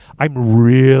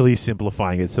really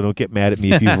simplifying it, so don't get mad at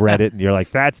me if you've read it and you're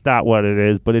like, that's not what it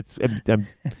is. But I'm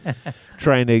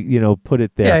trying to put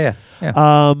it there.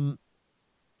 Yeah.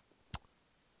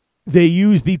 they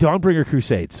use the Dawnbringer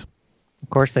Crusades. Of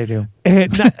course they do.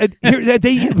 And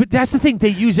but that's the thing. They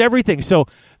use everything. So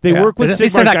they work with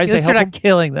Sigmar guys. They're not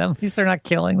killing them. At least they're not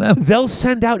killing them. They'll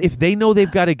send out if they know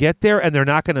they've got to get there and they're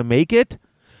not going to make it.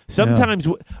 Sometimes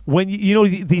when you know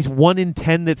these 1 in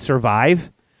 10 that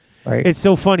survive, right. It's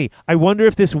so funny. I wonder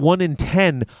if this 1 in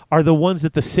 10 are the ones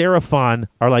that the Seraphon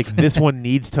are like, this one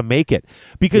needs to make it.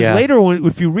 Because later,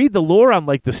 if you read the lore on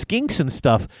like the skinks and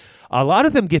stuff, a lot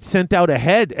of them get sent out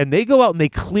ahead and they go out and they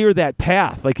clear that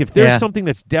path. Like if there's something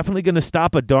that's definitely going to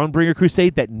stop a Dawnbringer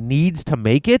Crusade that needs to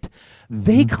make it,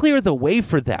 they clear the way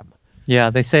for them. Yeah,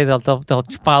 they say they'll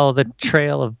follow the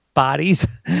trail of bodies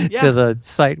to the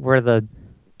site where the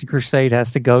Crusade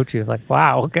has to go to. Like,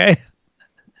 wow, okay.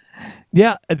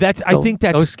 Yeah, I think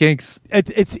that's those skinks.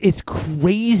 It's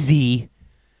crazy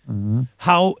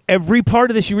how every part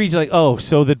of this you read, you're like, oh,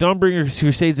 so the Dawnbringer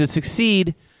Crusades that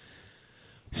succeed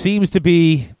seems to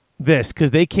be this, because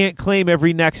they can't claim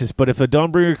every nexus. But if a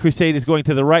Dawnbringer Crusade is going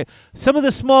to the right, some of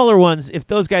the smaller ones, if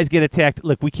those guys get attacked,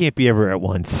 look, we can't be everywhere at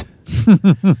once.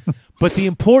 But the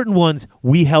important ones,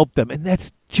 we help them, and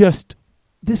that's just.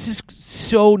 This is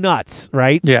so nuts,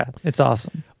 right? Yeah, it's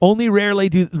awesome. Only rarely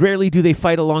do they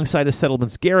fight alongside a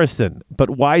settlement's garrison, but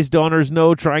wise Dawners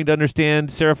know trying to understand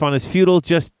Seraphon is futile.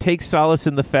 Just take solace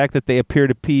in the fact that they appear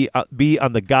to be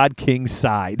on the God King's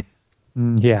side.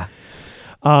 Yeah.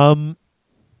 Now,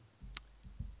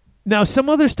 some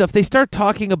other stuff, they start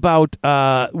talking about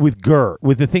with Gur,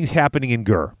 with the things happening in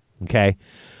Gur. Okay?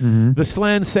 The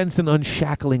Slann sensed an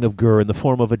unshackling of Gur in the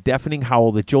form of a deafening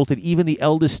howl that jolted even the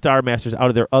eldest Star Masters out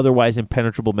of their otherwise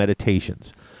impenetrable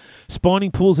meditations.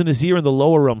 Spawning pools in Azir and the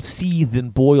lower realm seethed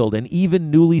and boiled, and even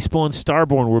newly spawned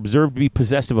Starborn were observed to be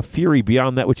possessed of a fury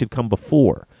beyond that which had come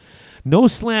before. No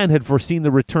Slann had foreseen the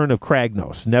return of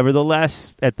Kragnos.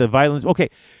 Nevertheless, at the violence... Okay,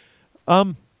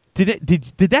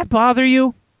 did that bother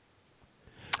you?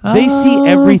 They see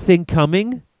everything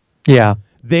coming. Yeah.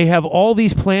 They have all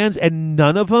these plans, and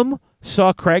none of them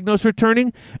saw Kragnos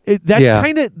returning.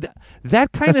 That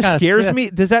kind of scares me.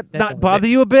 Does that not bother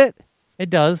you a bit? It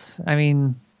does. I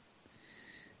mean,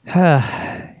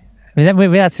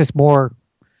 maybe that's just more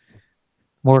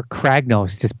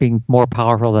Kragnos just being more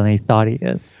powerful than they thought he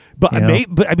is. But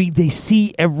they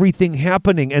see everything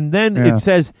happening, and then it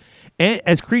says,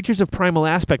 as creatures of primal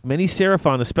aspect, many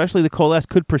Seraphon, especially the Coalesced,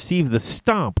 could perceive the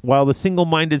stomp, while the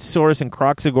single-minded Saurus and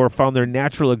Kroxigor found their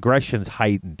natural aggressions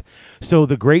heightened. So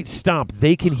the great stomp,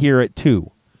 they can hear it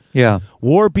too. Yeah.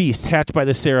 War beasts hatched by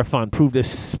the Seraphon proved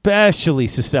especially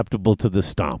susceptible to the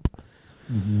stomp.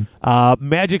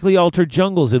 Magically altered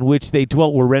jungles in which they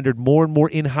dwelt were rendered more and more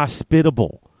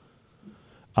inhospitable.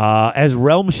 As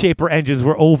Realm Shaper engines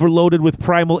were overloaded with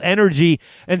primal energy,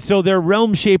 and so their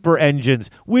Realm Shaper engines,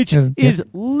 which is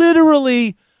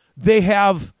literally, they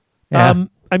have,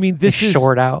 this is...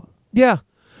 short out. Yeah.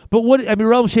 But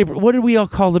Realm Shaper, what did we all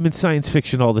call them in science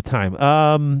fiction all the time?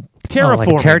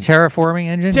 Terraforming. Terraforming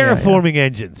engines? Terraforming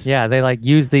engines. Yeah, they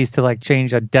use these to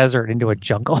change a desert into a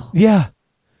jungle. Yeah.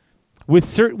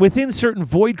 Within certain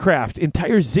Voidcraft,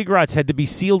 entire ziggurats had to be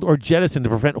sealed or jettisoned to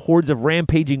prevent hordes of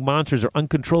rampaging monsters or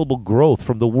uncontrollable growth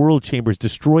from the world chambers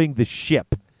destroying the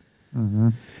ship.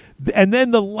 And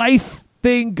then the life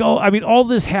thing all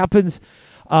this happens.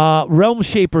 Realm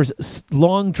Shapers,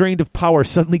 long drained of power,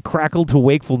 suddenly crackled to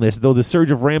wakefulness, though the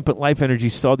surge of rampant life energy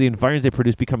saw the environments they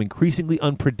produced become increasingly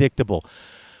unpredictable.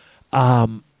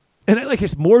 And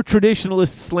it's more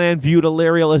traditionalist Slann viewed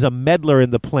Alariel as a meddler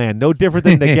in the plan, no different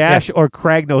than Nagash or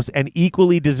Kragnos, and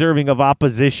equally deserving of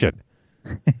opposition.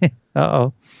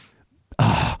 Uh-oh.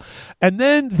 And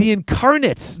then the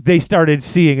Incarnates they started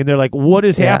seeing, and they're like, what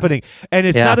is happening? And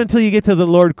it's not until you get to the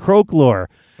Lord Croak lore.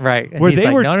 Right. And where they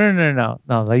were...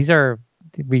 No, these are...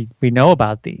 We know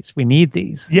about these. We need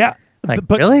these. Yeah.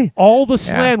 But really? All the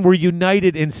Slann were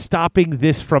united in stopping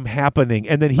this from happening.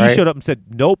 And then he showed up and said,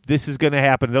 nope, this is going to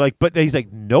happen. They're like, but he's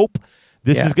like, nope,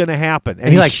 this is going to happen.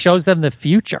 And he shows them the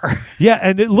future. Yeah,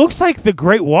 and it looks like the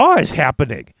Great War is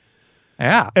happening.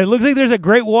 Yeah. It looks like there's a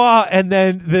Great War, and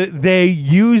then they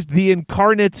used the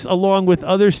Incarnates along with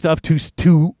other stuff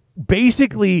to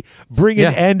basically bring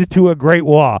an end to a Great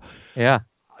War. Yeah.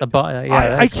 I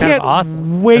can't kind of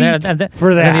awesome. wait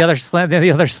for that. And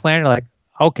the other Slann are like,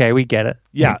 okay, we get it.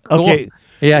 Yeah. Cool. Okay.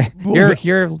 Yeah.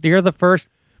 You're the first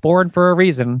born for a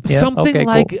reason. Yeah. Something okay,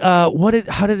 like cool.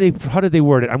 how did they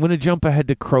word it? I'm going to jump ahead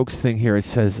to Croak's thing here. It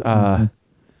says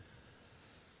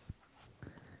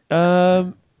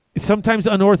sometimes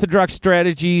unorthodox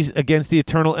strategies against the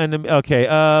eternal enemy. Okay.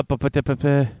 I don't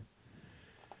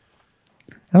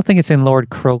think it's in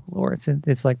Lord Croak lore.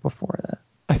 It's like before that.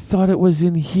 I thought it was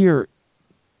in here.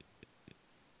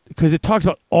 because it talks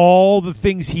about all the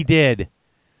things he did.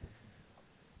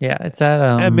 Yeah, it's at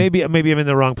And maybe I'm in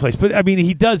the wrong place, but I mean,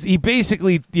 he does. He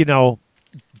basically,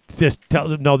 just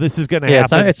tells him, no, this is going to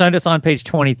happen. It's on page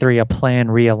 23. A plan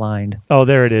realigned. Oh,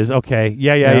 there it is. Okay,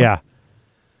 yeah.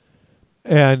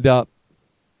 And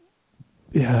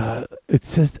it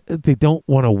says they don't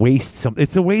want to waste something.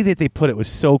 It's the way that they put it was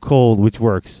so cold, which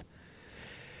works.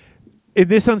 In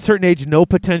this uncertain age, no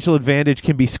potential advantage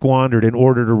can be squandered in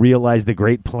order to realize the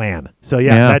great plan. So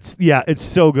it's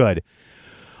so good.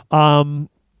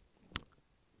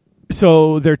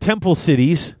 So their temple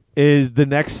cities is the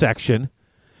next section,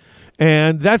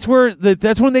 and that's where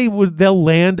they'll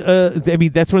land.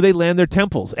 That's where they land their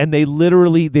temples, and they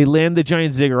land the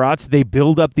giant ziggurats. They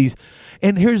build up these,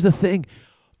 and here's the thing: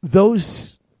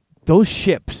 those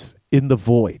ships in the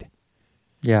void.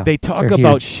 Yeah, they talk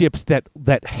about ships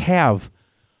that have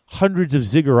hundreds of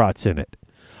ziggurats in it.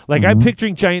 Like I'm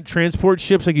picturing giant transport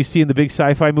ships like you see in the big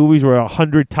sci-fi movies where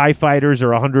 100 TIE fighters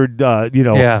or 100,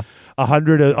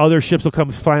 100 other ships will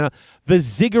come flying out. The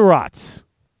ziggurats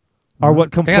are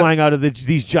what come flying out of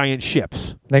these giant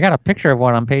ships. They got a picture of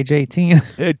one on page 18.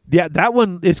 That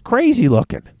one is crazy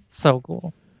looking. So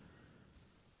cool.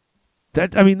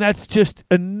 That's just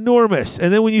enormous.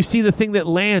 And then when you see the thing that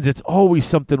lands, it's always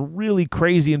something really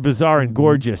crazy and bizarre and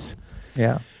gorgeous.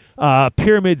 Yeah.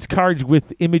 Pyramids carved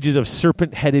with images of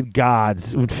serpent-headed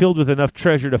gods, filled with enough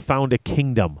treasure to found a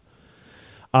kingdom.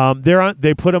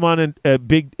 They put them on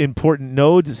big important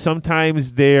nodes.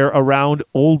 Sometimes they're around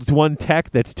old one tech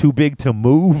that's too big to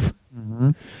move.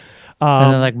 Mm-hmm.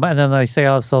 And then they say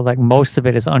also like most of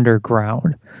it is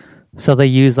underground, so they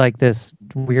use like this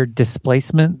weird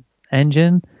displacement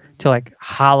engine to like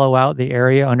hollow out the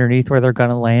area underneath where they're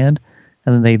going to land,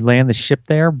 and then they land the ship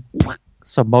there.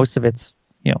 So most of it's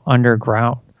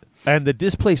underground. And the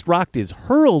displaced rock is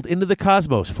hurled into the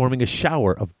cosmos, forming a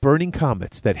shower of burning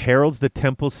comets that heralds the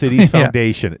temple city's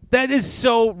foundation. That is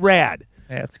so rad.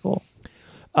 Yeah, it's cool.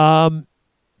 But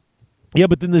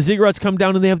then the ziggurats come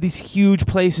down and they have these huge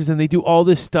places and they do all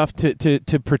this stuff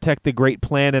to protect the great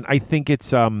plan. And I think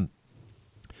it's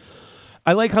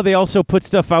I like how they also put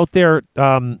stuff out there,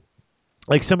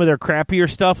 like some of their crappier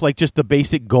stuff, like just the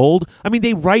basic gold. I mean,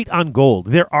 they write on gold.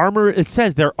 Their armor, it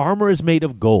says their armor is made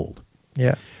of gold.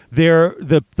 Yeah.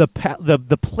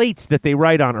 The plates that they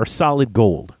write on are solid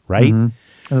gold, right?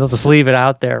 Mm-hmm. And they'll just leave it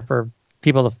out there for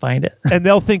people to find it. And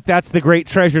they'll think that's the great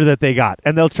treasure that they got.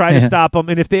 And they'll try to stop them.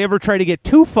 And if they ever try to get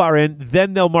too far in,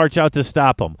 then they'll march out to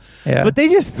stop them. Yeah. But they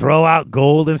just throw out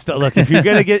gold and stuff. Look, if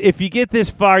you get this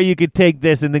far, you could take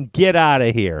this and then get out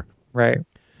of here. Right.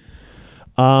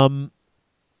 I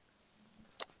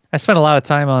spent a lot of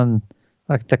time on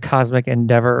like the Cosmic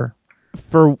Endeavor.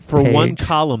 For one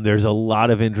column, there's a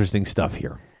lot of interesting stuff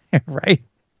here. Right.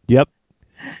 Yep.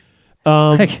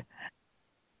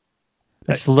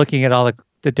 Just looking at all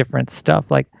the different stuff,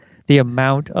 like the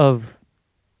amount of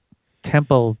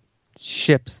temple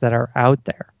ships that are out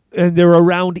there. And they're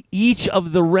around each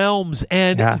of the realms,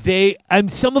 and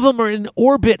some of them are in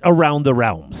orbit around the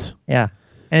realms. Yeah.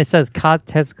 And it says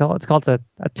it's called a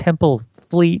temple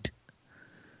fleet.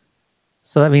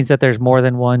 So that means that there's more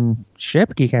than one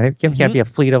ship. You can't be a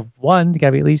fleet of one. You got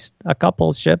to be at least a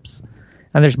couple ships.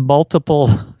 And there's multiple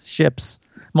ships,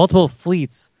 multiple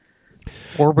fleets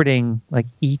orbiting like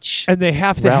each. And they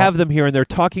have to have them here, and they're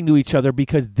talking to each other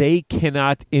because they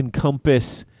cannot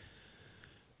encompass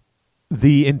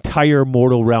the entire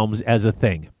mortal realms as a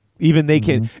thing. Even they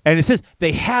can. And it says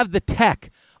they have the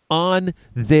tech on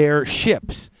their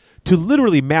ships to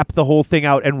literally map the whole thing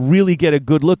out and really get a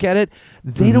good look at it.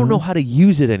 They don't know how to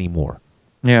use it anymore.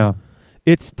 Yeah.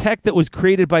 It's tech that was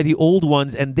created by the old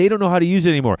ones, and they don't know how to use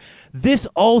it anymore. This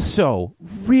also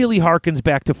really harkens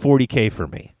back to 40K for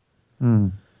me.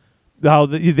 How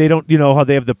they don't, how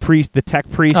they have the tech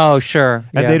priests. Oh, sure.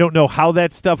 And they don't know how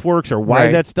that stuff works or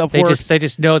why that stuff works. They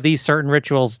just know these certain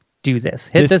rituals do this.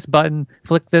 Hit this button,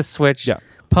 flick this switch,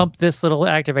 pump this little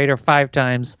activator 5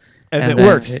 times. And it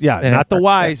works. Not the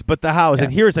whys, but the hows. Yeah.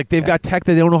 And here it's like they've got tech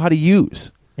that they don't know how to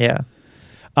use. Yeah.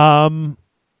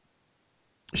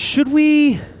 Should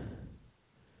we...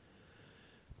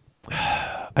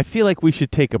 I feel like we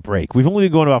should take a break. We've only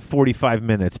been going about 45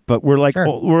 minutes, but we're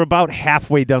we're about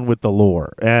halfway done with the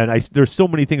lore. And there's so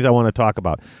many things I want to talk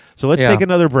about. So let's take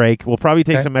another break. We'll probably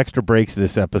take some extra breaks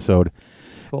this episode.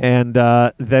 Cool. And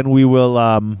then we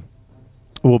will...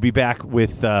 we'll be back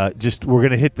with we're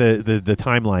going to hit the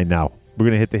timeline now. We're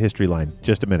going to hit the history line.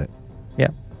 Just a minute. Yeah.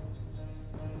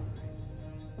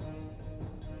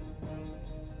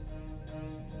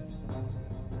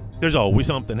 There's always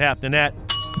something happening at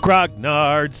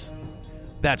Grognard's.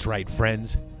 That's right,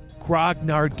 friends.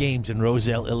 Grognard Games in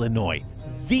Roselle, Illinois,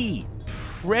 the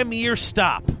premier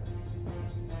stop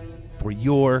for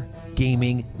your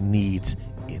gaming needs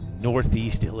in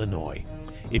Northeast Illinois.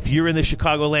 If you're in the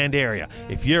Chicagoland area,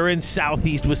 if you're in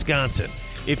Southeast Wisconsin,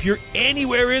 if you're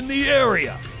anywhere in the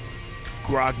area,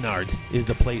 Grognard's is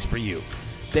the place for you.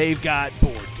 They've got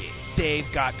board games,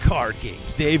 they've got card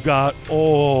games, they've got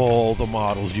all the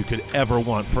models you could ever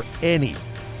want for any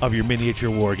of your miniature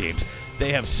war games.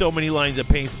 They have so many lines of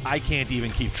paints, I can't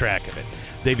even keep track of it.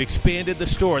 They've expanded the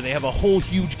store. They have a whole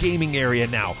huge gaming area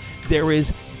now. There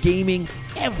is gaming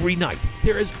every night.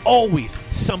 There is always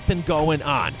something going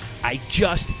on. I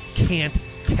just can't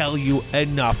tell you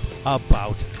enough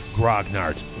about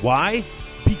Grognard's. Why?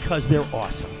 Because they're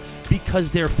awesome.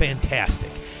 Because they're fantastic.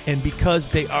 And because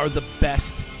they are the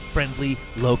best friendly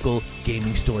local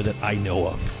gaming store that I know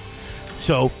of.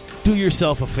 So do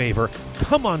yourself a favor.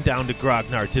 Come on down to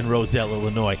Grognard's in Roselle,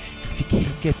 Illinois. If you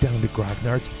can't get down to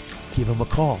Grognard's, give them a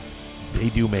call. They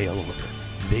do mail order.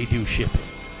 They do shipping.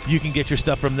 You can get your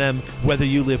stuff from them whether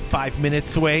you live 5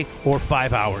 minutes away or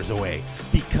 5 hours away,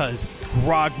 because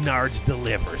Grognard's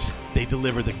delivers. They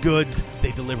deliver the goods.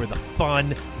 They deliver the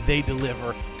fun. They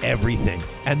deliver everything.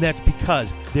 And that's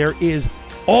because there is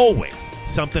always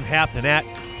something happening at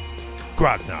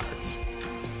Grognard's.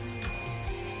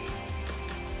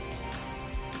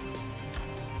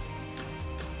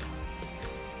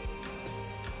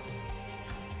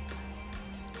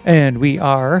 And we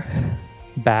are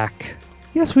back.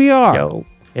 Yes, we are. Yo.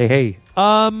 Hey.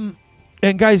 And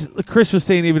guys, Chris was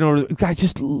saying even over, guys,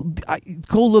 just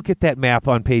go look at that map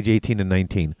on page 18 and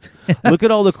 19. Look at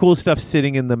all the cool stuff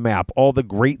sitting in the map, all the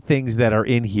great things that are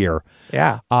in here.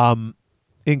 Yeah.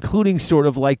 Including sort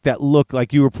of like that look,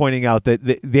 like you were pointing out,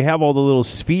 that they have all the little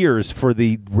spheres for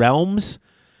the realms,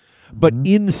 but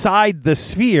inside the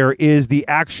sphere is the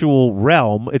actual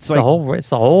realm. It's like it's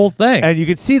the whole thing. And you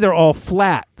can see they're all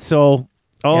flat. So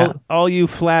all you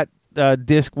flat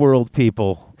disc world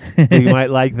people, you might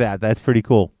like that. That's pretty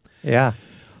cool. Yeah.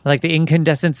 Like the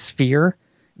incandescent sphere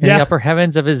in the upper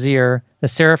heavens of Azir, the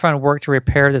Seraphon worked to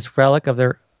repair this relic of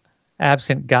their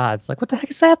absent gods. Like, what the heck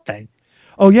is that thing?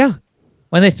 Oh, yeah.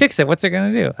 When they fix it, what's it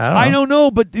going to do? I don't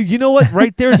know, but you know what?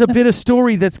 Right there's a bit of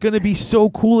story that's going to be so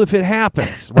cool if it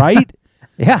happens, right?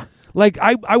 Yeah. Like,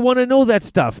 I want to know that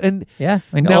stuff. And yeah.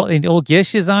 I mean, old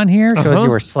Gish is on here, shows you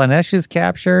where Slanesh is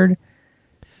captured.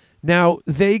 Now,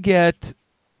 they get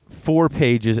 4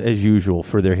 pages as usual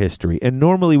for their history, and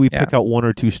normally we pick out 1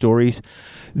 or 2 stories.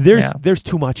 There's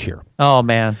too much here. Oh,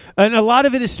 man. And a lot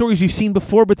of it is stories we've seen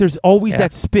before, but there's always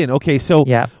that spin. Okay, so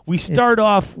we start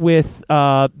off with,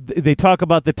 they talk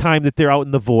about the time that they're out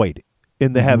in the void,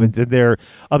 in the heavens, and they're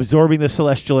absorbing the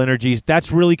celestial energies.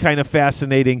 That's really kind of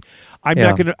fascinating.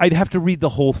 I'd have to read the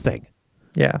whole thing.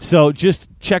 Yeah. So just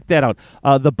check that out.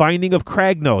 The Binding of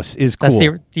Kragnos is cool.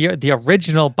 That's the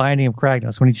original Binding of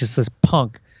Kragnos, when he's just this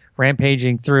punk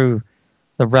rampaging through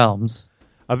the realms.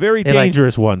 A very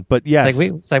dangerous one, but yes.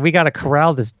 It's like we got to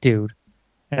corral this dude.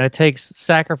 And it takes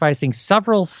sacrificing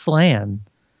several slan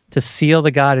to seal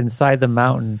the god inside the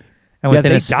mountain and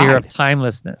within a sphere of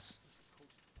timelessness.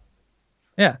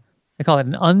 Yeah. They call it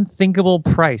an unthinkable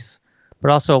price, but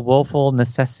also a woeful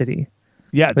necessity.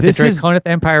 Yeah, with the Draconith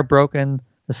Empire broken,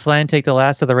 the Slan take the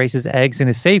last of the race's eggs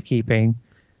into safekeeping.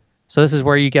 So this is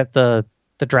where you get the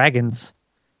dragons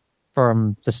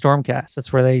from the Stormcast.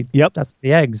 That's where that's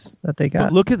the eggs that they got.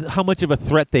 But look at how much of a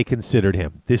threat they considered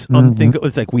him. This unthinkable.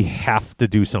 It's like we have to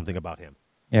do something about him.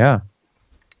 Yeah.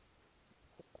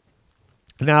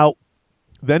 Now,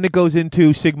 then it goes into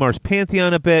Sigmar's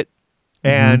pantheon a bit,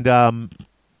 and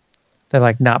they're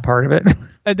like not part of it.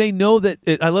 And they know that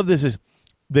I love this.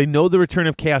 They know the return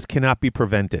of chaos cannot be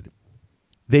prevented.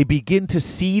 They begin to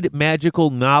seed magical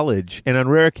knowledge, and on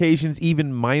rare occasions,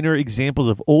 even minor examples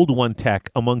of Old One tech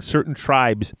among certain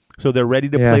tribes, so they're ready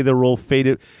to play the role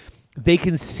fated. They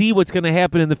can see what's going to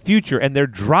happen in the future, and they're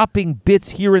dropping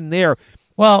bits here and there.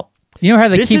 Well, you know how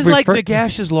this is like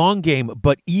Nagash's long game,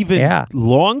 but even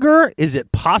longer? Is it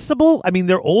possible? I mean,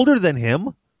 they're older than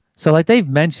him. So, like, they've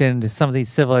mentioned some of these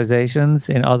civilizations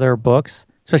in other books,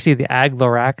 especially the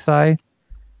Agloraxi.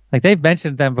 Like, they've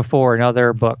mentioned them before in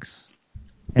other books.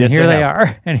 And here they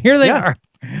are. And here they are.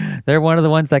 They're one of the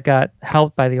ones that got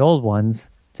helped by the old ones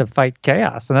to fight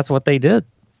chaos. And that's what they did.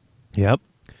 Yep.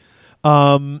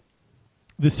 The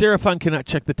Seraphon cannot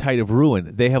check the tide of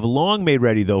ruin. They have long made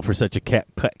ready, though, for such a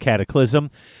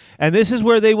cataclysm. And this is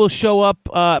where they will show up,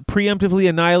 preemptively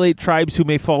annihilate tribes who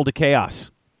may fall to chaos.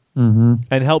 And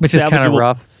help Which is kind of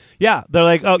rough. Yeah, they're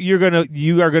like, oh,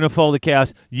 you are gonna fall to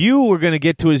chaos. You are gonna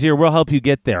get to Azir. We'll help you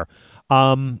get there.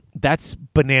 That's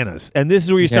bananas. And this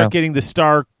is where you start getting the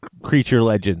star creature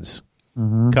legends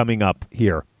coming up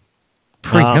here.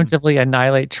 Preemptively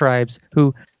annihilate tribes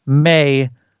who may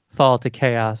fall to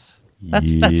chaos.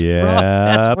 That's rough.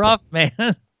 That's rough,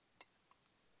 man.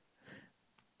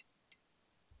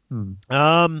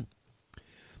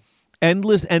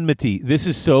 Endless enmity. This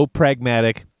is so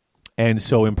pragmatic and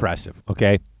so impressive.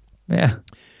 Okay. Yeah.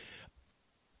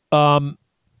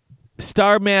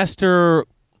 Star Master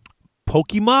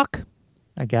Pokemok,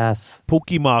 I guess.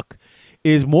 Pokemok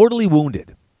is mortally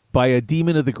wounded by a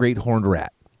demon of the Great Horned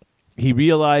Rat. He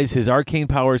realized his arcane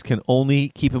powers can only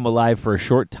keep him alive for a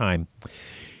short time.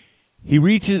 He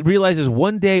realizes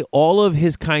one day all of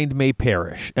his kind may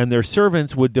perish, and their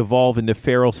servants would devolve into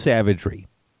feral savagery.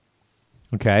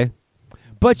 Okay?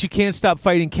 But you can't stop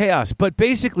fighting chaos. But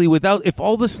basically, if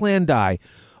all the Slan die,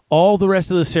 all the rest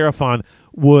of the Seraphon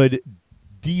would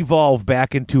devolve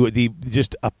back into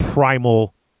just a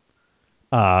primal,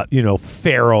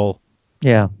 feral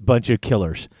bunch of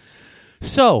killers.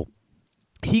 So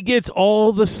he gets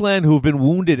all the Slan who've been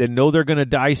wounded and know they're going to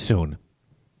die soon.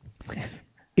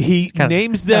 He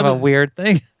names them a weird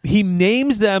thing. He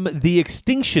names them the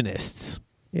Extinctionists.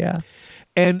 Yeah.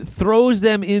 And throws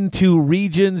them into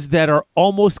regions that are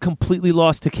almost completely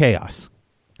lost to chaos.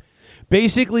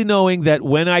 Basically knowing that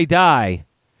when I die,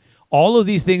 all of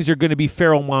these things are going to be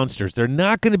feral monsters. They're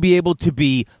not going to be able to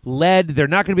be led. They're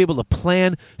not going to be able to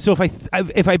plan. So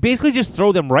if I basically just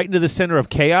throw them right into the center of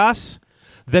chaos,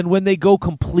 then when they go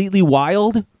completely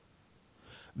wild,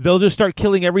 they'll just start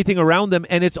killing everything around them,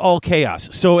 and it's all chaos.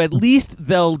 So at least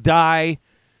they'll die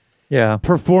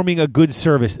performing a good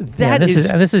service.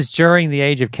 This is during the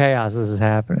age of chaos this is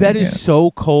happening. That is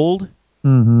so cold.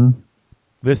 Mm-hmm.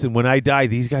 Listen, when I die,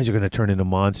 these guys are going to turn into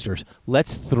monsters.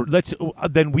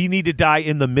 Then we need to die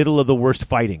in the middle of the worst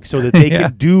fighting so that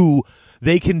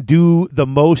they can do the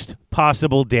most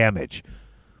possible damage.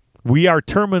 We are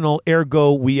terminal,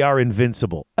 ergo we are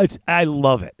invincible. I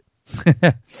love it.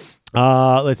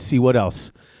 Let's see what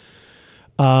else.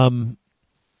 And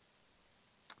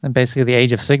basically, the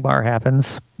Age of Sigmar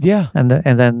happens. Yeah, and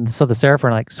then so the Seraphon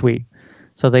are like, sweet.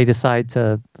 So they decide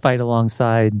to fight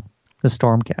alongside the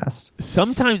Stormcast.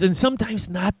 Sometimes, and sometimes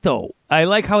not, though. I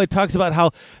like how it talks about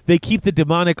how they keep the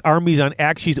demonic armies on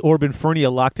Akshi's Orb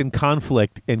Infernia locked in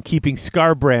conflict and keeping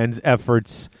Scarbrand's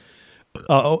efforts.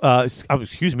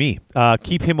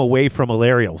 Keep him away from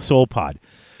Alariel Soul Pod.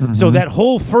 Mm-hmm. So that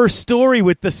whole first story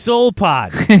with the Soul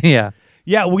Pod.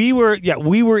 Yeah, we were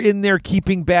in there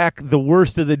keeping back the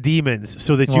worst of the demons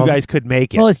so that you guys could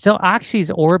make it. Well, it's still Akshi's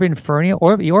Orb Infernia.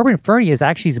 The Orb Infernia is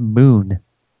Akshi's moon.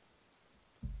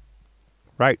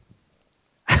 Right.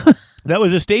 That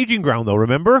was a staging ground, though,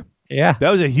 remember? Yeah.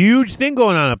 That was a huge thing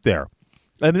going on up there.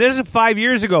 I mean, this is 5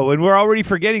 years ago, and we're already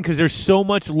forgetting because there's so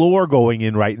much lore going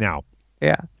in right now.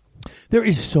 Yeah. There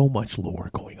is so much lore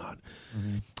going on.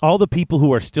 Mm-hmm. All the people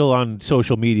who are still on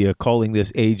social media calling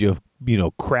this age of,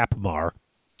 crapmar.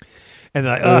 And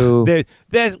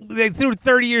they threw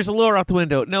 30 years of lore out the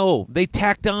window. No, they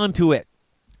tacked on to it.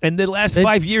 And the last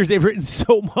 5 years, they've written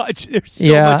so much. There's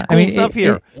so much cool stuff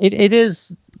here. It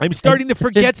is. I'm starting to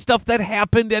forget stuff that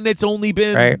happened, and it's only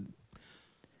been right.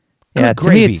 Yeah, to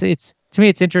me,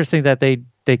 it's interesting that they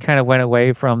kind of went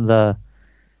away from the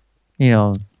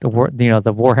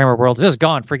Warhammer world. It's just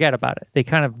gone. Forget about it. They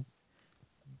kind of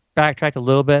backtracked a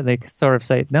little bit. And they sort of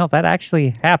say, no, that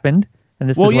actually happened. And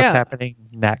this is what's happening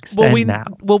next now.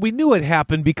 Well, we knew it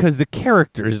happened because the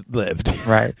characters lived.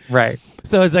 Right.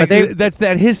 So it's like, that's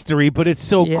that history, but it's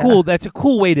so cool. That's a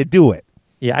cool way to do it.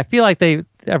 Yeah, I feel like their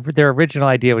original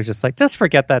idea was just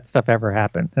forget that stuff ever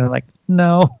happened. And I'm like,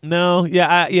 no, maybe.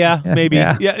 Yeah,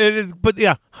 it is. But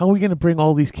how are we going to bring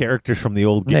all these characters from the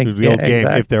old game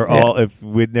if they're if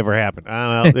it never happened?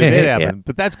 I don't know. It did happen,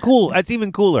 but that's cool. That's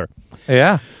even cooler.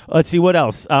 Yeah. Let's see what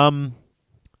else.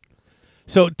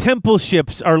 So temple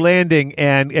ships are landing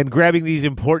and grabbing these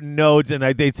important nodes, and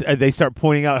they start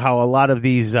pointing out how a lot of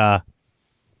these. You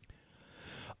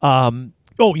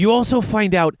also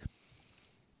find out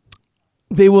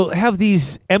they will have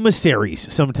these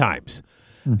emissaries sometimes,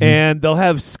 and they'll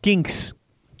have skinks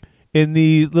in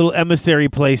these little emissary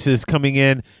places coming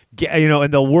in,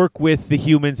 and they'll work with the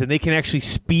humans, and they can actually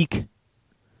speak.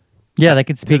 Yeah, they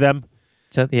can speak to them.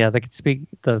 So they can speak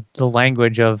the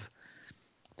language of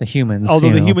the humans.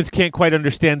 Although the humans can't quite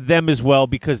understand them as well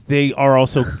because they are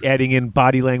also adding in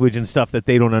body language and stuff that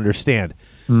they don't understand.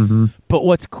 Mm-hmm. But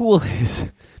what's cool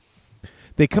is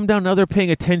they come down, now they're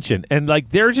paying attention, and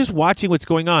they're just watching what's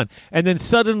going on. And then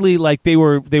suddenly they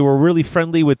were really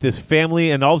friendly with this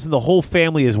family, and all of a sudden the whole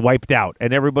family is wiped out,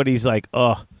 and everybody's like,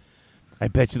 oh. I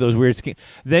bet you those weird skinks.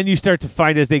 Then you start to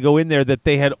find as they go in there that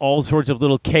they had all sorts of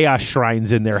little chaos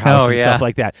shrines in their house and stuff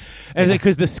like that. And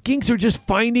because the skinks are just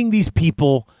finding these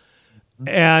people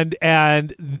and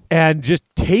just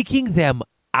taking them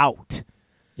out.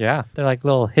 Yeah, they're like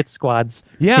little hit squads.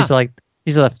 Yeah.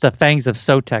 These are the Fangs of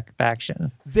Sotek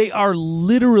faction. They are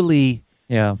literally...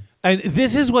 Yeah. And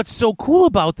this is what's so cool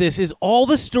about this is all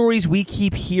the stories we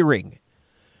keep hearing.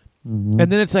 Mm-hmm.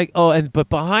 And then it's like, but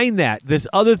behind that, this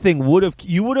other thing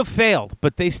you would have failed,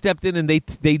 but they stepped in and they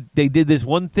did this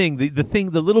one thing,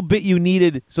 the little bit you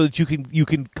needed so that you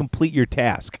can complete your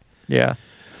task. Yeah.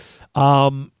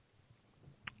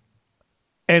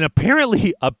 And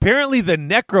apparently the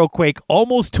necroquake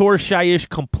almost tore Shyish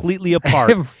completely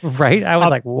apart. Right? I was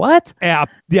like, what? Yeah.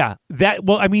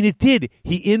 It did.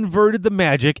 He inverted the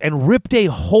magic and ripped a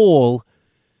hole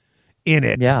in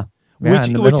it. Yeah. Which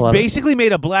basically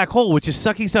made a black hole, which is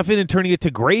sucking stuff in and turning it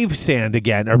to grave sand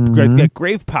again, or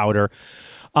grave powder.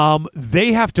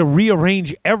 They have to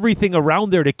rearrange everything around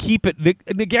there to keep it.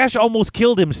 Nagash almost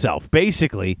killed himself,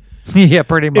 basically. Yeah,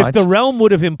 pretty much. If the realm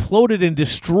would have imploded and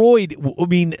destroyed,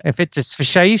 if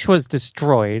Shyish was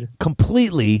destroyed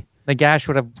completely, Nagash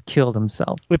would have killed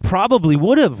himself. It probably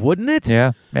would have, wouldn't it?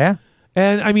 Yeah, yeah.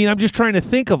 And I'm just trying to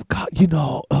think of, God,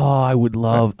 I would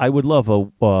love a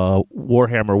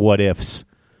Warhammer What Ifs.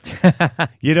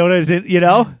 You know what I'm saying?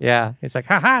 Yeah. It's like,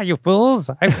 haha, you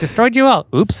fools! I've destroyed you all.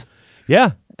 Oops.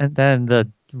 Yeah. And then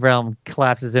the realm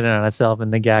collapses in on itself,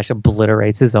 and Nagash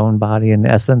obliterates his own body in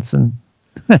essence, and.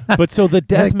 But so the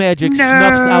death magic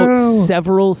snuffs out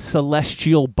several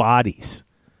celestial bodies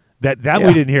that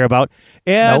we didn't hear about,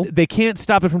 and they can't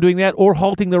stop it from doing that or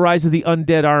halting the rise of the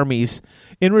undead armies.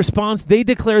 In response, they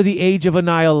declare the age of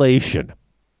annihilation,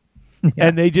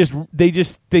 and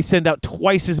they send out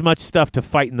twice as much stuff to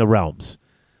fight in the realms.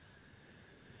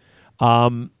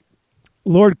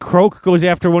 Lord Croak goes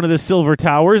after one of the silver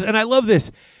towers, and I love this.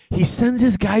 He sends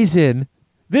his guys in.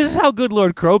 This is how good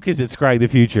Lord Croak is at scrying the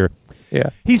future. Yeah.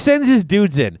 He sends his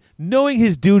dudes in, knowing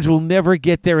his dudes will never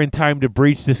get there in time to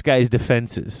breach this guy's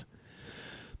defenses.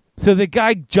 So the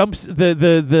guy jumps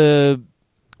the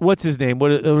what's his name?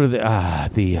 What are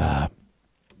the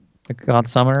Gaunt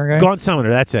Summoner guy? Gaunt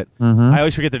Summoner, that's it. Mm-hmm. I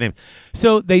always forget their name.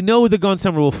 So they know the Gaunt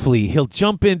Summoner will flee. He'll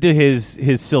jump into his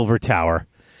silver tower.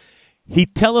 He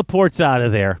teleports out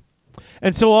of there.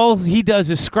 And so all he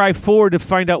does is scry forward to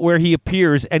find out where he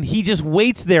appears, and he just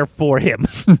waits there for him.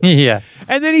 Yeah.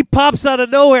 And then he pops out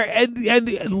of nowhere,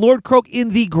 and Lord Croak,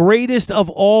 in the greatest of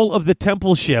all of the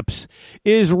temple ships,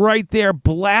 is right there,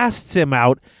 blasts him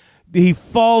out. He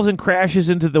falls and crashes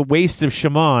into the wastes of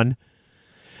Shaman.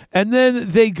 And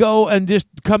then they go and just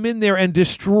come in there and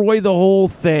destroy the whole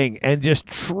thing and just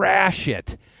trash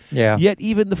it. Yeah. Yet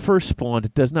even the first spawn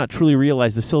does not truly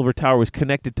realize the Silver Tower was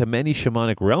connected to many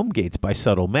shamanic realm gates by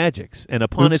subtle magics. And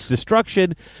upon its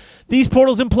destruction, these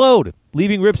portals implode,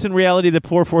 leaving rips in reality that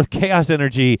pour forth chaos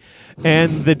energy.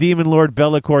 And the demon lord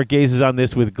Bellicor gazes on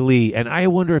this with glee. And I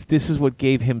wonder if this is what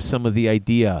gave him some of the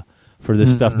idea for the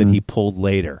stuff that he pulled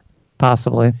later.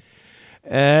 Possibly.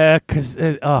 Because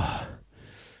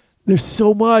there's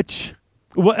so much.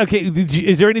 Well, okay,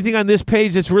 is there anything on this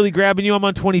page that's really grabbing you? I'm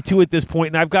on 22 at this point,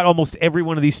 and I've got almost every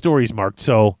one of these stories marked.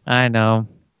 So I know.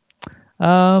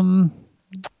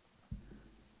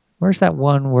 Where's that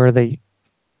one where they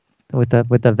with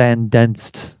the Van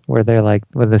Denst where they're like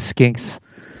where the skinks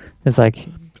is like?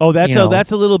 Oh, that's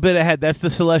a little bit ahead. That's the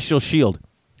Celestial Shield.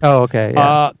 Oh, okay.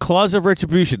 Yeah. Claws of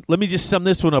Retribution. Let me just sum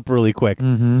this one up really quick.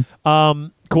 Mm-hmm.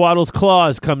 Coatl's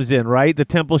Claws comes in, right? The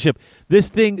temple ship. This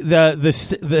thing, the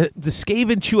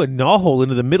Skaven chew a gnawhole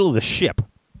into the middle of the ship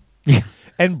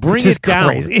and bring it down.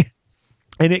 Crazy.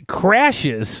 And it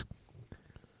crashes,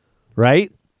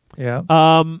 right? Yeah.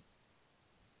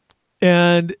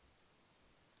 And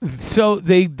so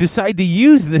they decide to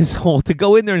use this hole to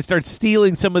go in there and start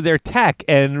stealing some of their tech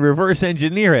and reverse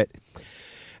engineer it.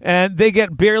 And they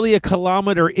get barely a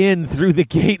kilometer in through the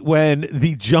gate when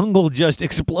the jungle just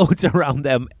explodes around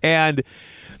them. And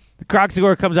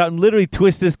Kroxigor comes out and literally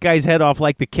twists this guy's head off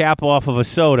like the cap off of a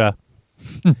soda.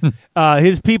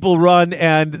 His people run,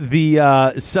 and the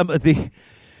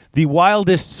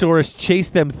wildest Saurus chase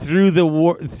them through the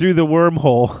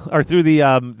wormhole or through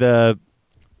the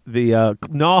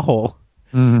gnaw hole.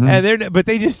 Mm-hmm. And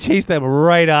they just chase them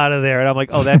right out of there. And I'm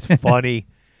like, oh, that's funny.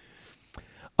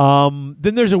 Then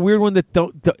there's a weird one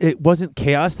that it wasn't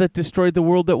Chaos that destroyed the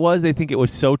world that was. They think it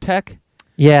was Sotek.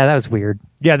 Yeah, that was weird.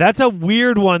 Yeah, that's a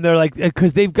weird one. They're like,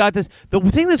 because they've got this. The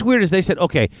thing that's weird is they said,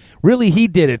 okay, really he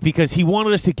did it because he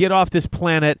wanted us to get off this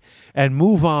planet and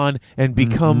move on and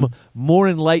become more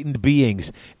enlightened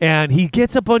beings. And he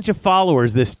gets a bunch of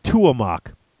followers, this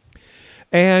Tuamok.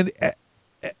 And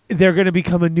they're going to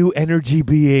become a new energy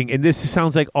being. And this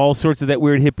sounds like all sorts of that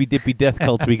weird hippy-dippy death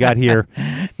cults we got here.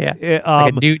 Yeah.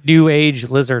 Like a new age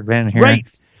lizard man here. Right.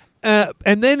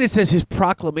 And then it says his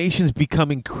proclamations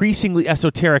become increasingly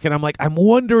esoteric, and I'm like, I'm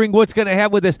wondering what's going to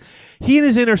happen with this. He and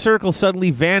his inner circle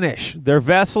suddenly vanish. Their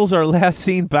vessels are last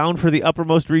seen bound for the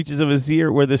uppermost reaches of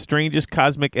Azir, where the strangest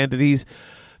cosmic entities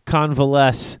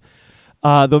convalesce.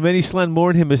 Though many Slen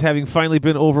mourn him as having finally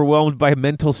been overwhelmed by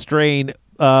mental strain,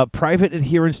 private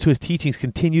adherents to his teachings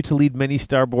continue to lead many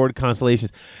starboard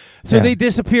constellations. So they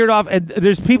disappeared off, and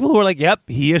there's people who are like, yep,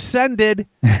 he ascended.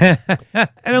 And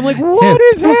I'm like, what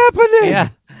is happening?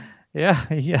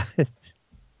 Yeah,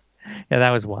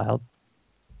 that was wild.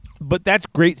 But that's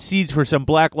great seeds for some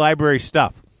Black Library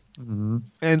stuff. Mm-hmm.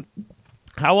 And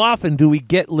how often do we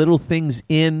get little things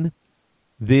in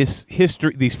this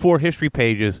history, these 4 history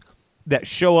pages that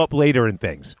show up later in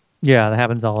things? Yeah, that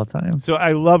happens all the time. So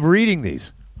I love reading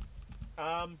these.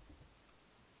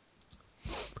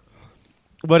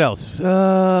 What else?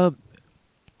 So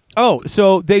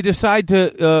they decide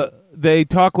to they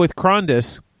talk with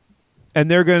Krondus, and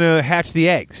they're going to hatch the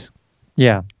eggs.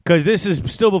 Yeah, because this is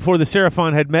still before the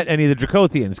Seraphon had met any of the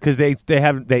Dracothians, because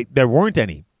there weren't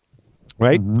any,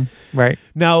 right? Mm-hmm. Right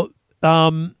now,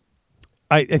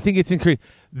 I think it's incredible.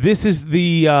 This is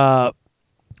the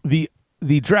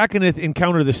Draconith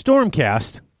encounter the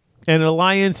Stormcast, and an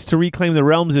alliance to reclaim the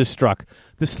realms is struck.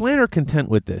 The Slan are content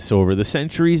with this. Over the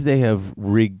centuries, they have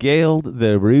regaled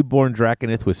the reborn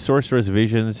Draconith with sorcerous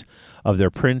visions of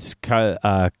their prince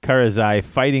Karazai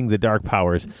fighting the dark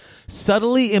powers,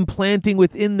 subtly implanting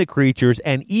within the creatures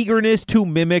an eagerness to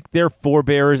mimic their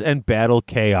forebears and battle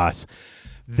chaos.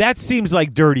 That seems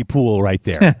like dirty pool right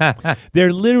there.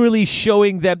 They're literally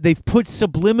showing that they've put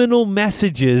subliminal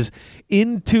messages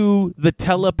into the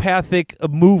telepathic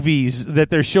movies that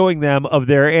they're showing them of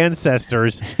their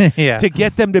ancestors to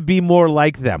get them to be more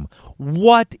like them.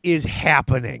 What is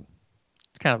happening?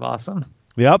 It's kind of awesome.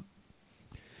 Yep.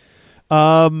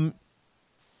 I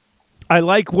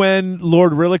like when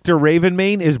Lord Relictor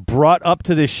Ravenmane is brought up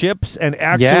to the ships and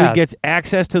actually gets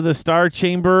access to the Star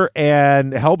Chamber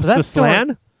and helps the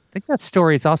Slan. I think that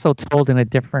story is also told in a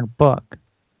different book.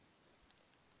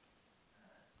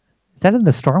 Is that in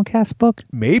the Stormcast book?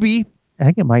 Maybe. I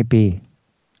think it might be.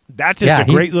 That's just a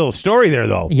great little story there,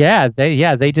 though. Yeah,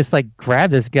 they just like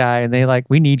grab this guy and they like,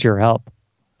 we need your help.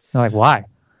 They're like, why?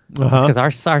 Because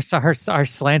our Slan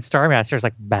Starmaster is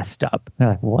like messed up. They're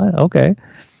like, what? Okay.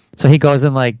 So he goes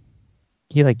and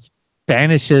he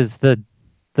banishes the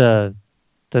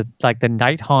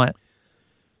night haunt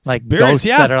spirits, ghosts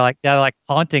that are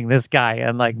haunting this guy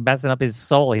and like messing up his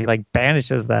soul. He like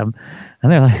banishes them,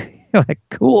 and they're like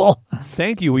cool.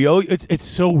 Thank you. It's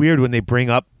so weird when they bring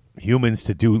up humans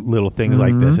to do little things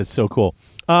like this. It's so cool.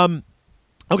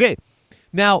 Okay,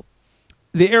 now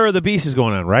the Era of the Beast is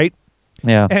going on, right?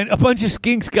 Yeah, and a bunch of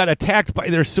skinks got attacked by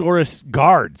their Saurus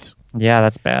guards. Yeah,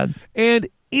 that's bad. And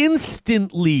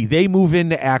instantly they move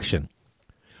into action.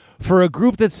 For a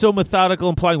group that's so methodical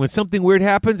and plotting, when something weird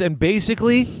happens, and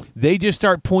basically they just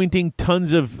start pointing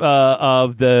tons of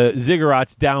the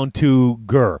ziggurats down to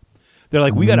Gur. They're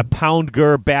like, we got to pound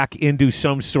Gur back into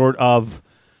some sort of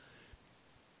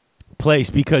place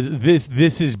because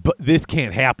this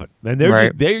can't happen. And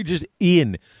they're just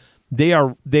in. They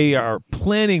are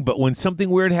planning, but when something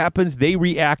weird happens, they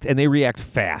react, and they react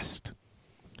fast.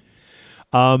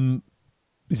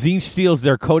 Tzeentch steals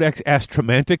their Codex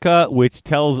Astromantica, which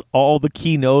tells all the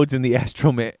key nodes in the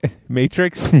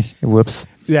Astromatrix. Whoops.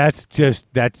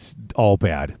 That's all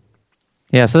bad.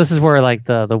 Yeah, so this is where like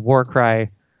the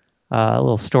Warcry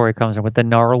little story comes in with the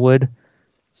Gnarlwood.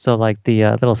 So like the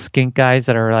little skink guys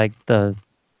that are like the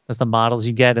models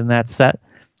you get in that set.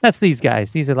 That's these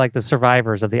guys. These are like the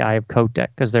survivors of the Eye of Kotek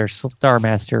because their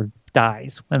Starmaster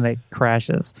dies when they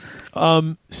crashes.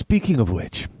 Speaking of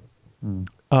which,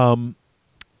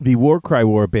 the Warcry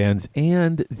warbands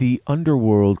and the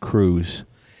Underworld crews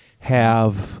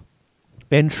have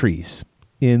entries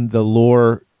in the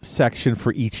lore section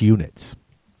for each units.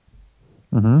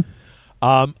 Mm-hmm.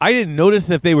 I didn't notice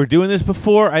that they were doing this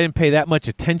before. I didn't pay that much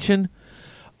attention.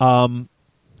 I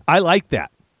like that.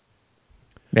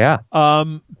 Yeah.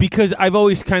 Because I've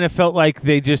always kind of felt like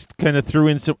they just kind of threw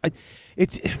in some...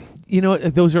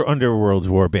 those are Underworld's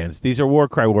warbands. These are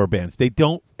Warcry warbands. They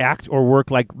don't act or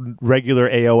work like regular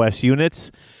AOS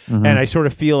units. Mm-hmm. And I sort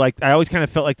of feel like... I always kind of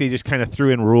felt like they just kind of threw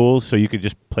in rules so you could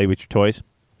just play with your toys.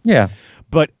 Yeah.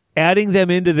 But adding them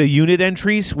into the unit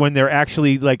entries when they're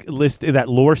actually like listed, that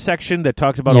lore section that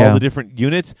talks about all the different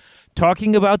units,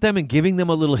 talking about them and giving them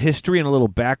a little history and a little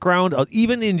background,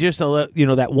 even in just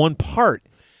that one part,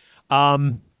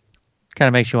 Kind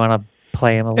of makes you want to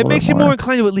play him a little It makes bit you more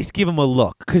inclined to at least give them a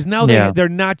look, because now they're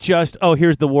not just, oh,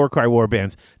 here's the Warcry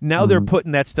warbands. Now they're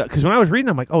putting that stuff. Because when I was reading,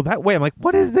 I'm like, oh, that way. I'm like,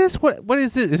 what is this? What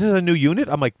is this? Is this a new unit?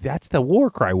 I'm like, that's the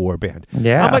Warcry warband.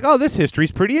 Yeah. I'm like, oh, this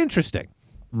history's pretty interesting.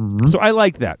 So I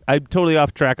like that. I'm totally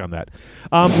off track on that.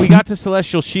 We got to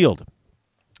Celestial Shield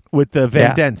with the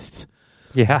Van Densts.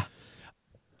 Yeah.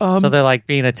 So they're like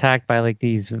being attacked by like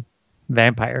these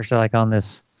vampires. They're like on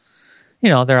this,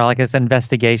 they're like this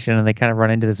investigation, and they kind of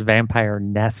run into this vampire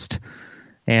nest.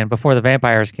 And before the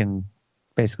vampires can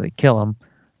basically kill them,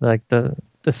 like the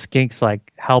skinks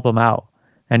like help them out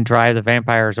and drive the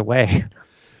vampires away.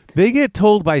 They get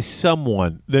told by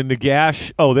someone, the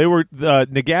Nagash. Oh, they were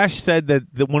Nagash said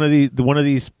that one of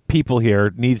these people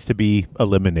here needs to be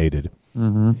eliminated.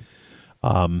 And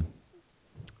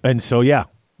so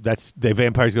that's the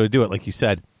vampires go to do it, like you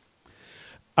said.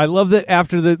 I love that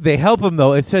after they help him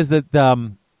though. It says that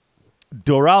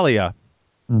Doralia,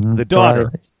 the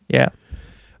daughter,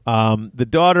 the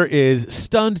daughter is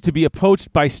stunned to be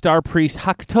approached by Star Priest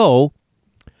Hakto,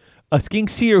 a skink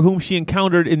seer whom she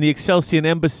encountered in the Excelsior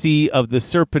embassy of the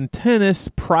Serpentinus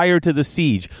prior to the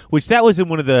siege, which that was in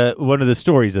one of the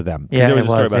stories of them. Yeah, there was a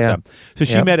story about them. So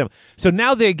she Yep. met him. So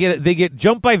now they get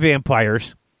jumped by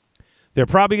vampires. They're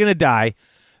probably going to die.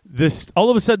 All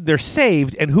of a sudden they're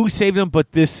saved, and who saved them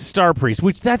but this Star Priest?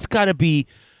 Which that's got to be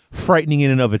frightening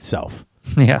in and of itself.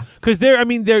 Yeah, Because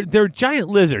they're giant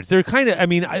lizards. They're kind of,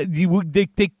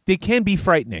 they can be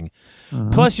frightening.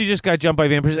 Plus, you just got jumped by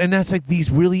vampires, and that's like these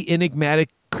really enigmatic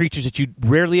creatures that you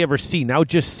rarely ever see. Now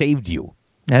just saved you.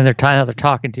 and they're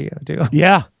talking to you too.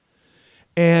 Yeah.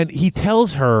 And he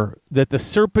tells her that the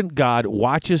serpent god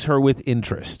watches her with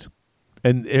interest.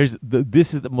 And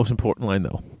this is the most important line,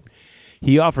 though.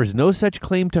 He offers no such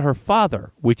claim to her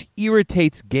father, which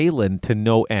irritates Galen to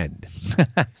no end.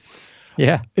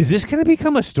 Yeah, Is this going to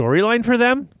become a storyline for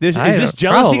them? Is I this don't-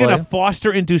 jealousy going to probably.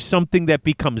 foster into something that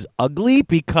becomes ugly?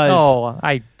 Because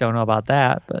I don't know about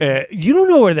that, but you don't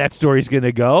know where that story's going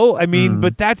to go. I mean,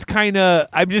 but that's kind of...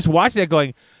 I'm just watching that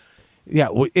going, yeah,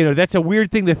 that's a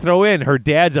weird thing to throw in. Her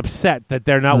dad's upset that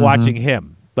they're not watching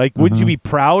him. Like, wouldn't you be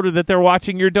proud that they're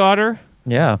watching your daughter?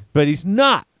 yeah, But he's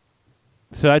not.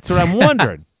 So that's what I'm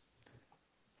wondering.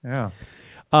 yeah,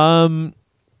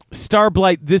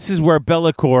 Starblight, this is where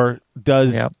Bellicor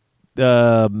does Yep.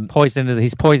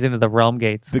 He's poisoned to the realm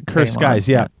gates. the cursed skies,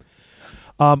 yeah.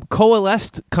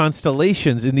 Coalesced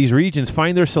constellations in these regions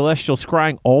find their celestial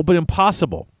scrying all but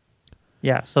impossible.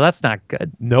 Yeah, so that's not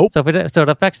good. Nope. So it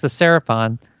affects the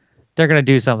Seraphon, they're going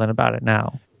to do something about it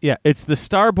now. Yeah, it's the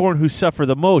Starborn who suffer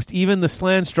the most. Even the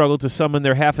Slan struggle to summon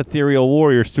their half-ethereal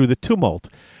warriors through the tumult.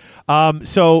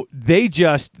 So they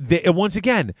once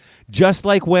again, just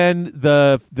like when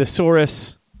the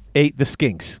Saurus ate the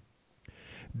skinks,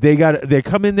 they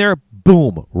come in there,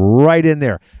 boom, right in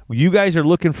there. You guys are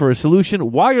looking for a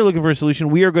solution. While you're looking for a solution,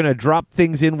 we are going to drop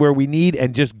things in where we need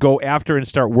and just go after and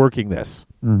start working this.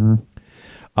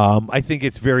 I think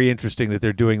it's very interesting that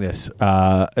they're doing this,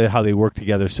 how they work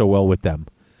together so well with them.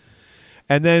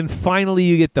 And then finally,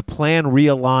 you get the plan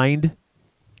realigned.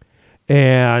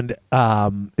 And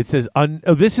it says,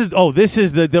 this is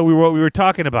what we were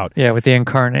talking about. Yeah, with the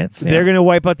incarnates. They're going to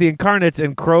wipe out the incarnates,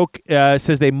 and Croak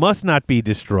says they must not be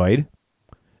destroyed.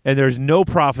 And there's no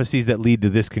prophecies that lead to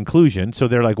this conclusion. So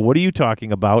they're like, what are you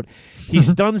talking about? He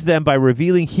stuns them by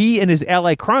revealing he and his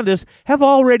ally Krondus have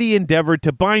already endeavored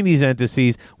to bind these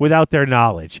entities without their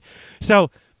knowledge.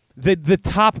 So the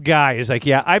top guy is like,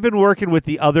 yeah, I've been working with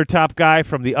the other top guy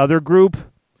from the other group.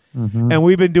 And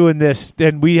we've been doing this,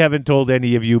 and we haven't told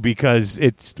any of you because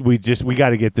we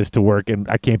got to get this to work, and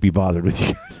I can't be bothered with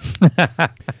you guys.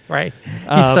 Right.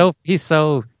 He's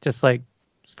so just like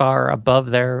far above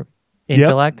their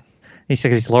intellect.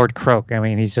 He's Lord Croak. I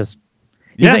mean, he's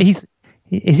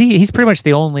pretty much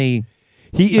the only.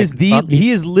 He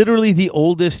is literally the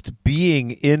oldest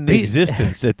being in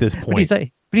existence at this point.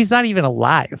 But he's not even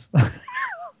alive,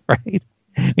 right?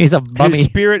 He's a mummy. His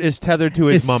spirit is tethered to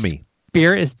his mummy.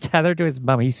 Spirit is tethered to his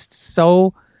mummy. He's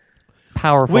so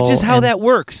powerful, which is how that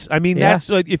works. I mean, that's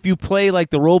like if you play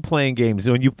like the role playing games,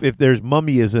 if there's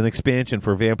Mummy as an expansion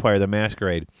for Vampire the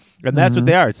Masquerade, and that's what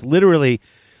they are. It's literally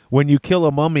when you kill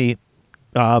a mummy,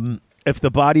 if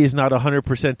the body is not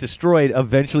 100% destroyed,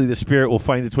 eventually the spirit will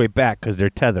find its way back because they're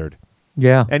tethered.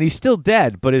 Yeah, and he's still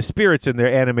dead, but his spirit's in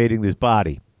there animating this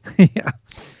body. Yeah,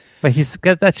 but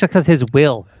that's just because his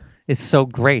will is so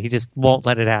great. He just won't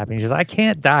let it happen. He's just, I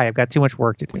can't die. I've got too much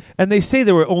work to do. And they say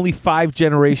there were only 5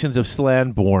 generations of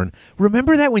Slan born.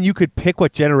 Remember that when you could pick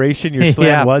what generation your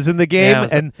Slan was in the game?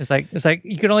 Yeah, it's like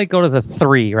you could only go to the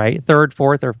 3, right? 3rd,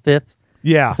 4th, or 5th.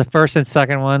 Yeah. The first and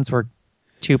second ones were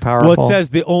too powerful. Well, it says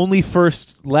the only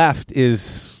first left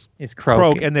is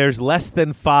Croak, and there's less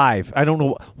than 5. I don't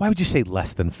know. Why would you say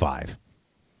less than 5?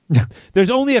 There's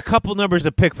only a couple numbers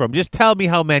to pick from. Just tell me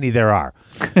how many there are.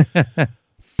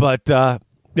 But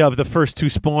of the first 2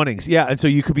 spawnings. Yeah, and so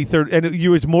you could be third. And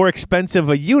you was more expensive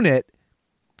a unit,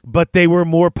 but they were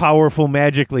more powerful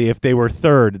magically if they were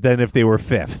third than if they were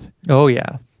 5th. Oh,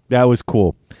 yeah. That was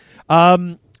cool.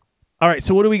 All right,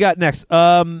 so what do we got next?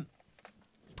 The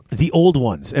old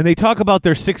ones. And they talk about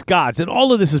their 6 gods, and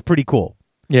all of this is pretty cool.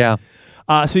 Yeah.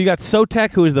 So you got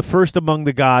Sotek, who is the first among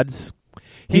the gods.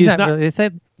 He's not really, they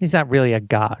said he's not really a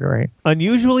god, right?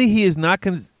 Unusually, he is not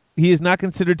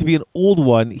considered to be an old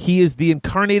one. He is the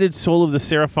incarnated soul of the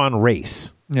Seraphon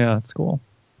race. Yeah, that's cool.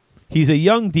 He's a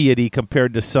young deity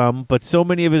compared to some, but so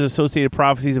many of his associated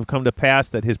prophecies have come to pass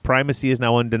that his primacy is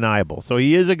now undeniable. So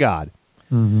he is a god.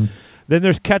 Mm-hmm. Then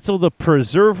there's Quetzal the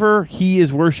Preserver. He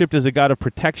is worshipped as a god of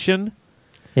protection.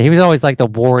 Yeah, he was always like the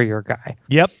warrior guy.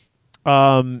 Yep.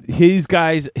 His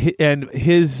guys and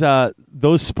his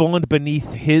those spawned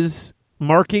beneath his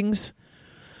markings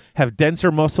have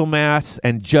denser muscle mass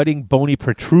and jutting bony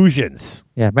protrusions.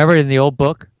 Yeah, remember in the old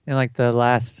book, in like the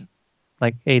last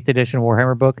 8th edition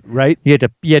Warhammer book, right? You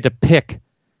had to pick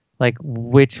like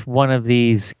which one of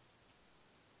these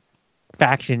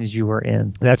factions you were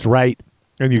in. That's right.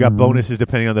 And you got bonuses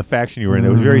depending on the faction you were in. It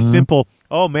was very simple.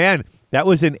 Oh man, that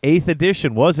was in 8th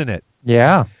edition, wasn't it?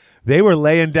 Yeah. They were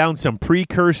laying down some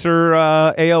precursor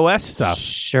AOS stuff.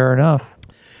 Sure enough.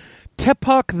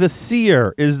 Tepak the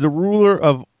Seer is the ruler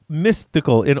of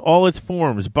mystical in all its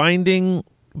forms, blind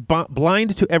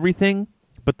to everything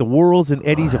but the whirls and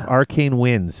eddies of arcane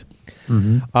winds.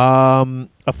 Mm-hmm.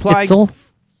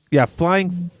 A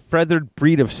flying feathered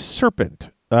breed of serpent.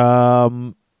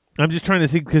 I'm just trying to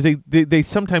see because they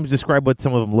sometimes describe what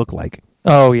some of them look like.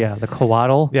 Oh yeah, the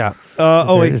coatl. Yeah.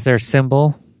 Is there a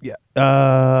symbol? Yeah.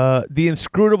 The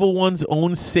inscrutable ones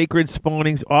own sacred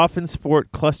spawnings, often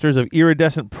sport clusters of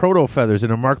iridescent proto-feathers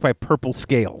and are marked by purple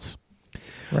scales.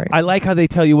 Right. I like how they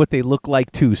tell you what they look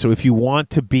like, too. So if you want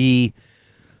to be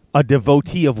a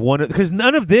devotee of one... Because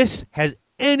none of this has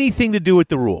anything to do with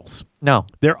the rules. No.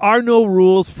 There are no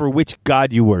rules for which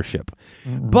god you worship.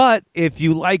 Mm-hmm. But if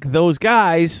you like those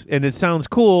guys, and it sounds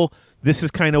cool, this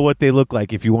is kind of what they look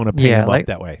like if you want to paint them up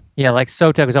that way. Yeah, like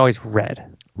Sotek was always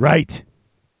red. Right.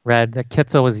 Red. The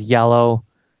Quetzal was yellow.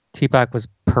 Tepak was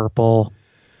purple.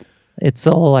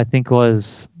 Itzel, I think,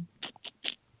 was...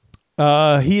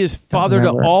 he is father to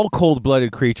all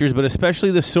cold-blooded creatures, but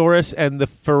especially the Saurus and the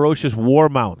ferocious war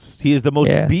mounts. He is the most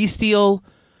bestial,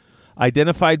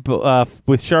 identified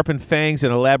with sharpened fangs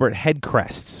and elaborate head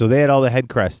crests. So they had all the head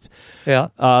crests. Yeah.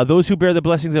 Those who bear the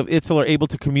blessings of Itzel are able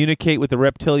to communicate with the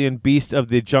reptilian beast of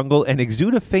the jungle and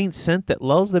exude a faint scent that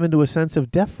lulls them into a sense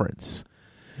of deference.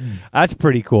 That's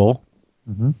pretty cool.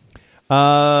 Mm-hmm.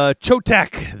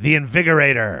 Chotek, the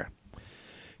Invigorator.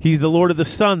 He's the Lord of the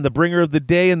Sun, the bringer of the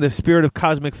day, and the spirit of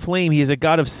cosmic flame. He is a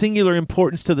god of singular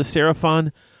importance to the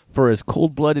Seraphon. For as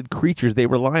cold-blooded creatures, they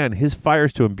rely on his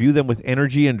fires to imbue them with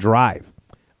energy and drive.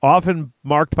 Often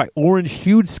marked by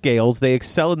orange-hued scales, they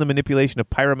excel in the manipulation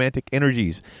of pyromantic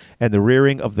energies and the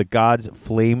rearing of the god's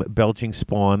flame-belching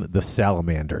spawn, the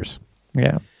salamanders.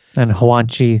 Yeah, and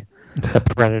Huanchi, the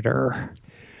predator.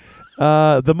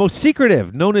 The most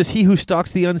secretive, known as he who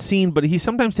stalks the unseen, but he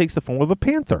sometimes takes the form of a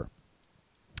panther.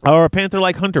 Or a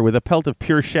panther-like hunter with a pelt of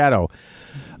pure shadow.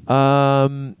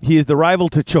 He is the rival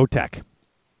to Chotek.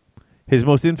 His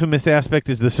most infamous aspect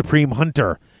is the Supreme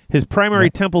Hunter. His primary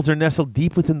temples are nestled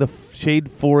deep within the shade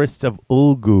forests of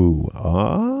Ulgu.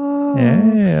 Oh.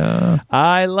 Yeah.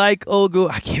 I like Ulgu.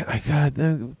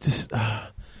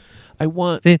 I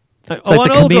want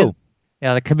Ulgu.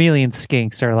 Yeah, the chameleon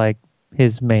skinks are like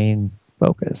his main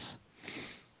focus.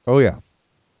 Oh, yeah.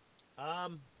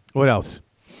 What else?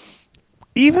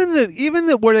 Even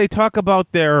the where they talk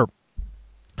about their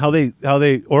how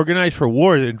they organize for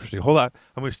war is interesting. Hold on,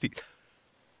 I'm going to sneeze.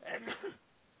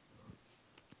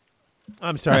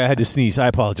 I'm sorry, I had to sneeze. I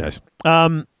apologize.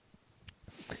 Because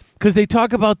they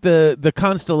talk about the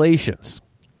constellations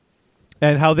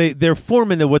and how they're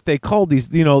formed into what they call these.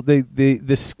 You know,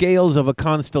 the scales of a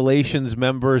constellation's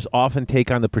members often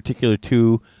take on the particular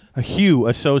hue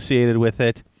associated with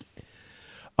it.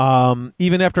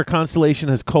 Even after constellation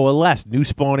has coalesced, new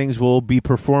spawnings will be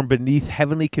performed beneath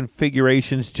heavenly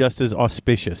configurations just as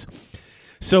auspicious.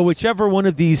 So whichever one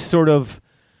of these sort of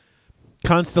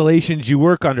constellations you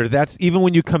work under, that's even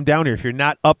when you come down here, if you're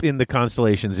not up in the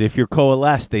constellations, if you're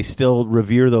coalesced, they still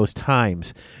revere those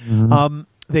times. Mm-hmm.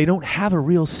 They don't have a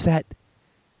real set.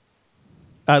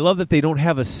 I love that they don't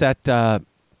have a set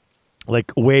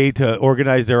like way to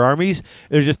organize their armies.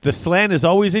 There's just the Slan is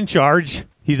always in charge.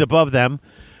 He's above them,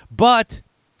 but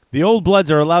the Old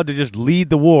Bloods are allowed to just lead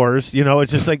the wars. You know,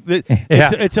 it's just like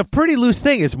it's a pretty loose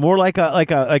thing. It's more like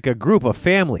a group, a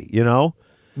family. You know,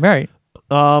 right?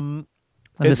 And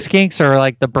the Skinks are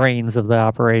like the brains of the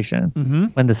operation. Mm-hmm.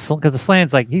 Because the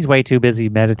Slan's like he's way too busy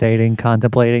meditating,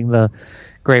 contemplating the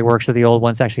great works of the Old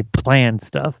Ones, to actually plan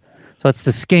stuff. So it's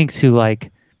the Skinks who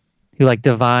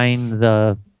divine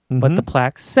the what the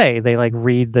plaques say. They like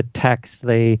read the text.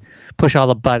 They push all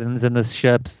the buttons in the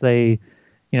ships. They,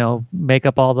 make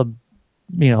up all the,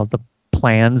 the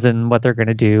plans and what they're going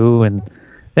to do. And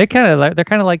they're kind of like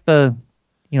the,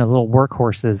 little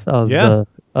workhorses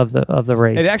of the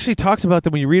race. It actually talks about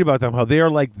them when you read about them, how they are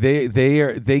like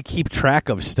they keep track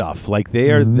of stuff. Like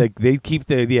they are they keep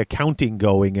the accounting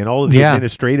going and all of the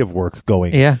administrative work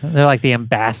going. Yeah, they're like the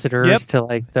ambassadors to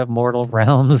like the mortal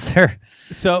realms.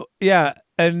 So yeah,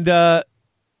 and but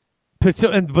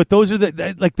those are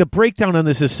the breakdown on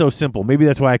this is so simple. Maybe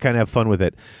that's why I kind of have fun with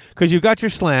it, because you've got your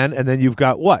Slan, and then you've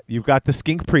got what? You've got the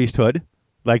Skink priesthood,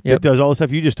 that does all the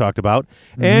stuff you just talked about,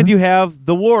 and you have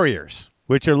the warriors,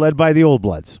 which are led by the Old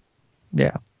Bloods.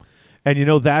 Yeah.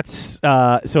 And that's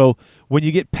so when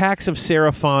you get packs of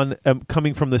Seraphon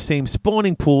coming from the same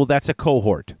spawning pool, that's a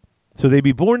cohort. So they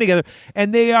be born together,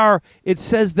 and they are. It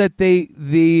says that they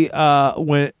have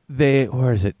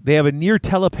a near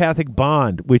telepathic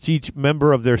bond with each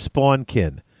member of their spawn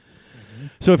kin.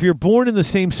 So if you're born in the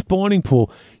same spawning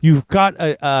pool, you've got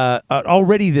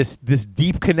already this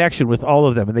deep connection with all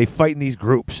of them, and they fight in these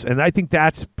groups, and I think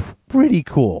that's pretty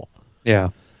cool. Yeah.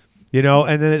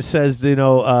 And then it says,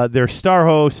 their star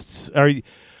hosts are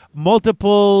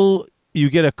multiple. You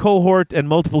get a cohort, and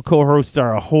multiple cohorts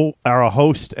are a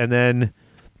host, and then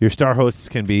your star hosts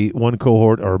can be one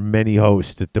cohort or many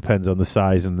hosts. It depends on the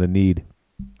size and the need.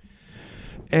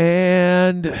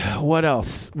 And what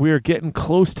else? We're getting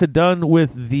close to done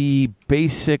with the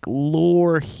basic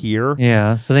lore here.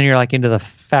 Yeah, so then you're like into the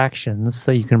factions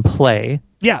that you can play.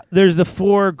 Yeah, there's the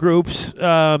 4 groups, 2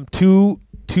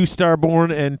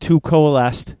 Starborn and 2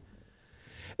 Coalesced.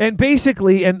 And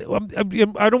basically, and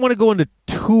I don't want to go into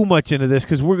too much into this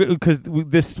because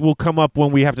this will come up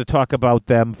when we have to talk about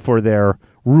them for their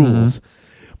rules.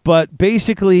 But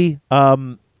basically,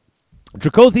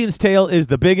 Dracothian's Tale is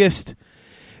the biggest,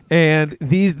 and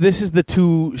this is the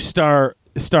 2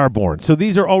 Starborn. So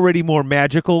these are already more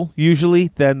magical usually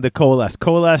than the Coalesced.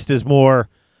 Coalesced is more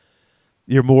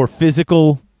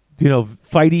physical,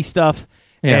 fighty stuff.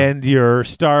 Yeah. And your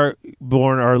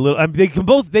Starborn are a little.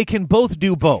 They can both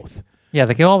do both. Yeah,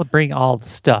 they can all bring all the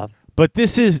stuff. But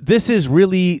this is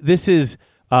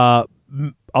a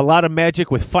lot of magic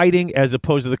with fighting, as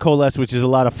opposed to the Coalesced, which is a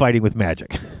lot of fighting with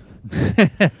magic.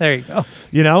 There you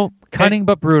go. Cunning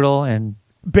but brutal, and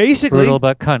basically brutal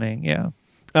but cunning. Yeah.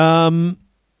 And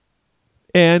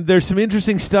there's some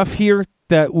interesting stuff here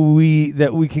that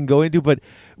we can go into. But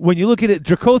when you look at it,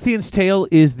 Dracothian's Tale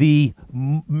is the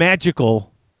more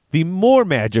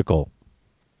magical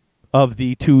of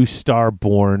the 2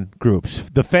 Starborn groups.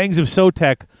 The Fangs of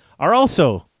Sotek are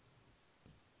also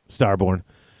Starborn.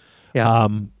 Yeah.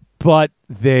 But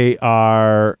they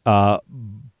are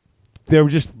they're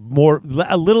just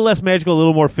a little less magical, a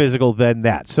little more physical than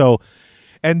that. So,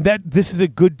 and this is a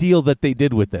good deal that they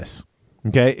did with this.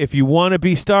 Okay, if you want to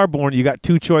be Starborn, you got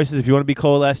 2 choices. If you want to be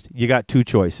Coalesced, you got 2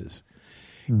 choices.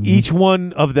 Each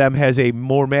one of them has a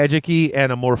more magic-y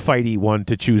and a more fighty one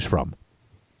to choose from.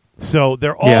 So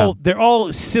they're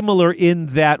all similar in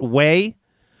that way.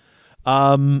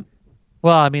 Well,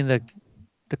 I mean the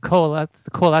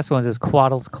Coalesced ones is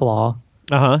Quaddle's Claw.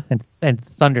 And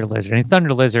Thunder Lizard. And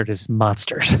Thunder Lizard is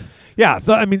monsters. Yeah,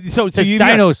 so you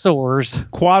dinosaurs.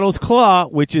 Quaddle's Claw,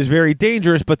 which is very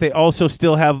dangerous, but they also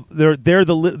still have they're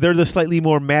the slightly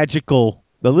more magical,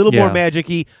 more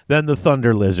magic-y than the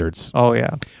Thunder Lizards. Oh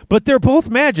yeah. But they're both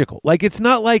magical. Like it's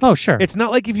not like it's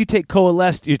not like if you take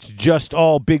Coalesced, it's just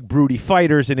all big broody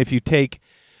fighters, and if you take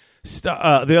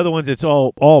the other ones, it's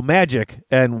all magic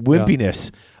and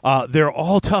wimpiness. They're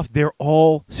all tough. They're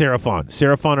all Seraphon.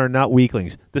 Seraphon are not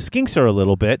weaklings. The Skinks are a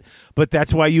little bit, but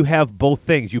that's why you have both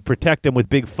things. You protect them with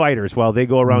big fighters while they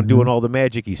go around doing all the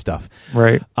magic-y stuff.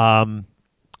 Right. Like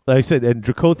I said, and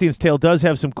Dracothian's Tale does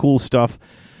have some cool stuff.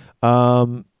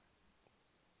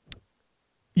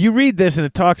 You read this and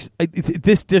it talks.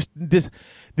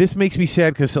 This makes me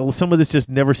sad because some of this just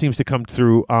never seems to come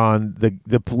through on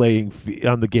the playing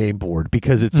on the game board,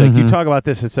 because it's like you talk about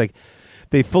this. It's like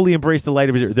they fully embrace the light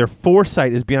of Azure. Their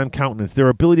foresight is beyond countenance. Their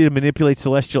ability to manipulate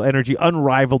celestial energy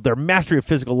unrivaled. Their mastery of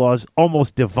physical laws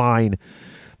almost divine.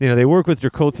 they work with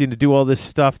Dracothian to do all this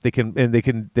stuff. They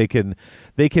can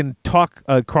talk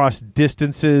across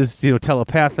distances,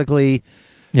 telepathically.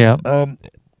 Yeah.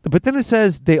 But then it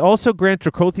says they also grant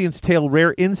Dracothian's tale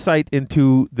rare insight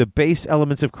into the base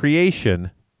elements of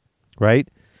creation, right?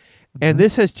 And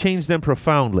this has changed them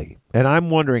profoundly. And I'm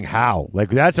wondering how. Like,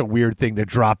 that's a weird thing to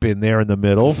drop in there in the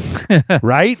middle,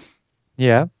 right?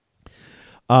 Yeah.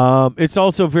 It's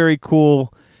also very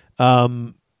cool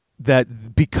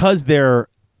that because they're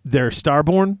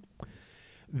starborn,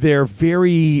 they're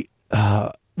very,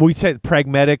 we said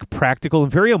pragmatic, practical,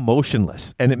 and very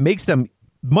emotionless. And it makes them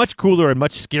much cooler and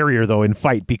much scarier, though, in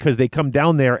fight, because they come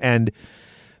down there and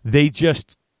they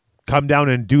just come down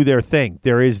and do their thing.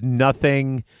 There is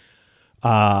nothing.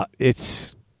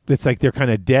 It's like they're kind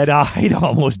of dead-eyed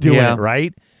almost doing it,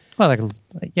 right? Well,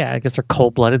 I guess they're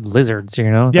cold-blooded lizards,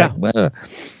 It's yeah. like,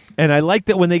 and I like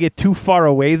that when they get too far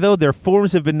away, though, their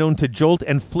forms have been known to jolt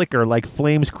and flicker like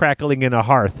flames crackling in a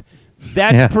hearth.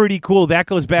 That's pretty cool. That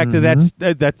goes back to that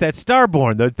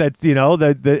Starborn, that's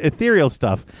the ethereal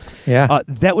stuff. Yeah.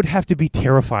 That would have to be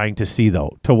terrifying to see,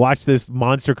 though, to watch this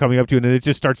monster coming up to you and it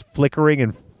just starts flickering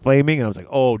and flaming, and I was like,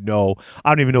 oh no, I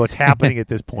don't even know what's happening at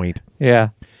this point. Yeah.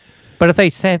 But if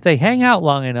they hang out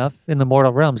long enough in the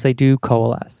mortal realms, they do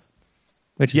coalesce,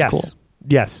 which is cool.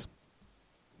 Yes.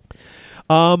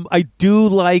 I do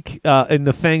like in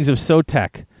the Fangs of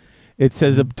Sotek, it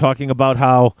says talking about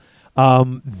how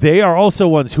they are also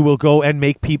ones who will go and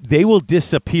make people. They will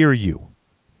disappear you.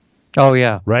 Oh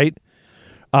yeah, right.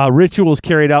 Rituals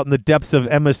carried out in the depths of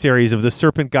emissaries of the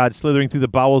serpent god slithering through the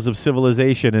bowels of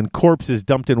civilization, and corpses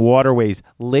dumped in waterways,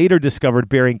 later discovered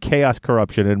bearing chaos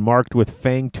corruption and marked with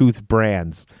fang-toothed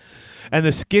brands. And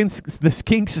the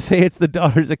skinks say it's the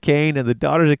daughters of Cain, and the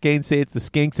daughters of Cain say it's the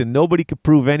skinks, and nobody could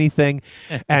prove anything.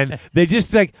 And they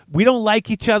just like, we don't like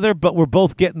each other, but we're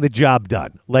both getting the job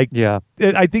done. Like, yeah.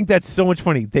 I think that's so much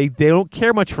funny. They don't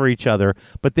care much for each other,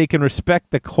 but they can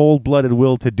respect the cold-blooded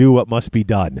will to do what must be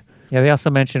done. Yeah, they also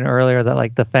mentioned earlier that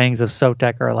like the Fangs of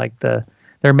Sotek are like their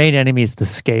main enemy is the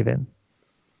Skaven.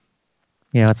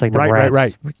 It's like the rats.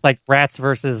 Right. It's like rats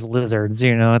versus lizards.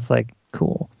 It's like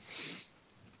cool.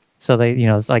 So they,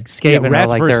 like Skaven rats are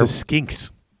like versus skinks.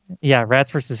 Yeah,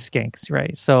 rats versus skinks,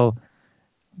 right? So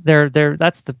they're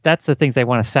that's the things they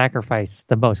want to sacrifice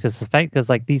the most, because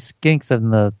like these skinks in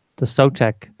the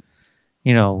Sotek,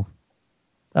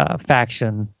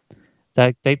 faction,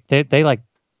 that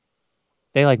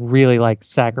they really like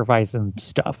sacrificing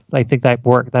stuff. I think that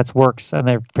works, and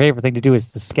their favorite thing to do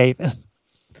is the Skaven.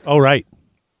 Oh, right.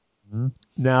 Mm-hmm.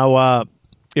 Now,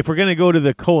 if we're going to go to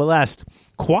the coalesced,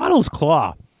 Quaddle's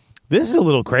Claw, this is a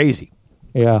little crazy.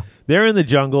 Yeah. They're in the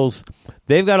jungles.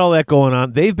 They've got all that going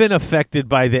on. They've been affected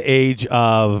by the age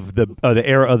of the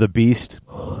era of the beast.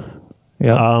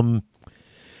 Yeah.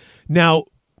 Now,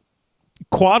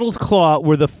 Quaddle's Claw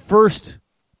were the first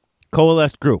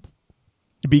coalesced group,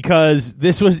 because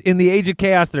this was in the Age of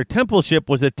Chaos. Their temple ship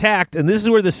was attacked, and this is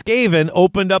where the Skaven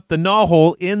opened up the gnaw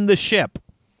hole in the ship.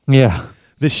 Yeah.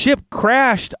 The ship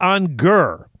crashed on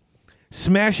Gur,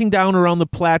 smashing down around the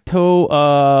plateau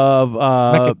of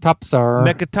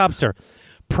Mekatopsar.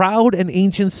 Proud and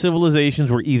ancient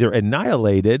civilizations were either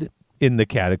annihilated in the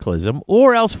cataclysm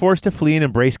or else forced to flee and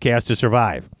embrace chaos to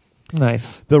survive.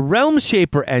 Nice. The Realm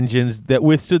Shaper engines that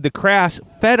withstood the crash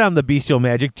fed on the bestial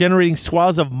magic, generating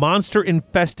swaths of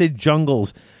monster-infested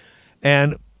jungles.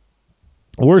 And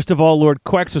worst of all, Lord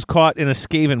Quex was caught in a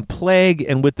Skaven plague,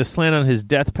 and with the slant on his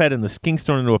deathbed and the skinks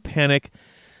thrown into a panic,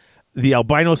 the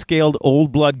albino-scaled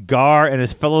Old Blood Gar and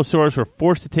his fellow Saurus were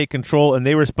forced to take control, and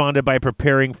they responded by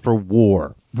preparing for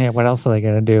war. Yeah, what else are they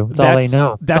going to do? That's all they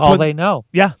know. That's all they know.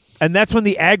 Yeah, and that's when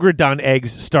the Agrodon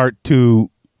eggs start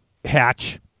to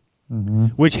hatch,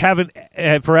 which haven't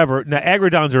forever. Now,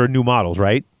 Agrodons are new models,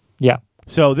 right? Yeah.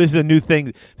 So this is a new thing.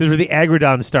 This is where the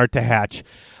Agrodons start to hatch.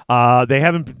 They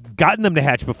haven't gotten them to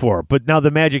hatch before, but now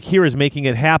the magic here is making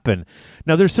it happen.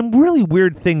 Now, there's some really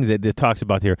weird thing that it talks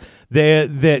about here.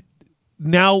 That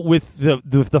now with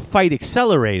the fight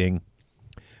accelerating,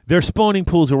 their spawning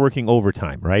pools are working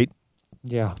overtime, right?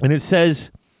 Yeah. And it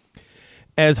says,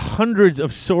 as hundreds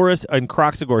of Saurus and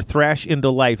Kroxigor thrash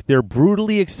into life, their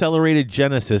brutally accelerated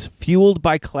genesis, fueled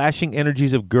by clashing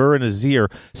energies of Gur and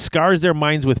Azir, scars their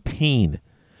minds with pain.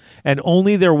 And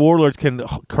only their warlords can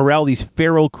corral these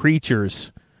feral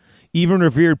creatures. Even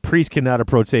revered priests cannot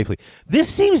approach safely. This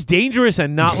seems dangerous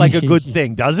and not like a good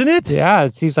thing, doesn't it? Yeah,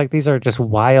 it seems like these are just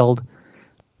wild.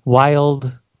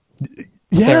 Seraphon.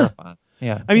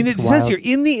 Yeah. I mean, it says here,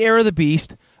 in the era of the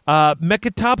beast,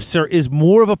 Mekatopsar is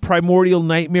more of a primordial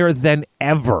nightmare than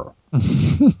ever.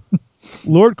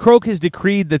 Lord Croak has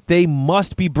decreed that they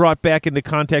must be brought back into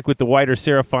contact with the wider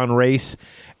Seraphon race,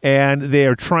 and they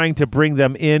are trying to bring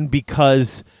them in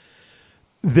because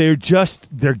they're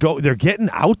getting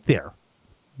out there.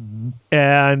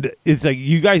 And it's like,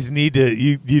 you guys need to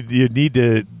you need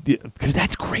to, because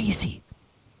that's crazy.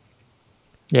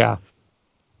 Yeah.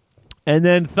 And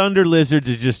then Thunder Lizards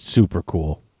are just super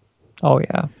cool. Oh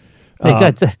yeah.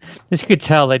 As you could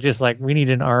tell, they just like, we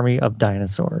need an army of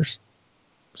dinosaurs.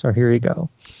 So here you go.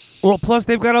 Well, plus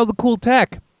they've got all the cool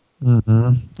tech.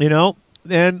 Mm-hmm. You know,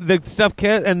 and the stuff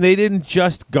and they didn't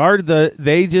just guard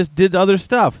they just did other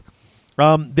stuff.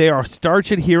 They are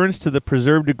starch adherents to the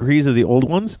preserved degrees of the old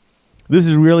ones. This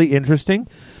is really interesting.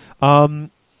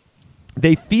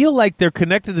 They feel like they're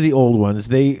connected to the old ones.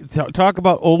 They talk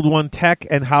about old one tech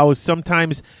and how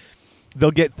sometimes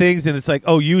they'll get things and it's like,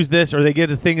 oh, use this, or they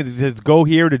get a thing to go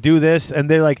here to do this, and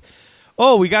they're like,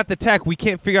 oh, we got the tech. We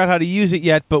can't figure out how to use it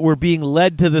yet, but we're being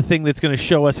led to the thing that's going to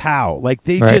show us how. Like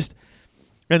they just,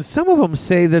 and some of them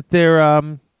say that they're,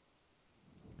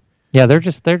 yeah,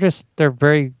 they're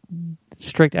very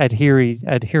strict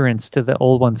adherents to the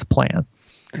old one's plan.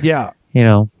 Yeah. You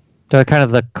know, they're kind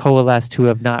of the coalesced who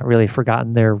have not really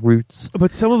forgotten their roots.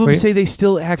 But some of them say they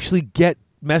still actually get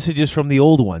messages from the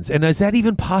old ones. And is that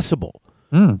even possible?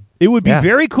 It would be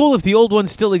very cool if the old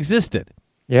ones still existed.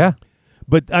 Yeah.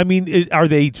 But, I mean, are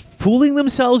they fooling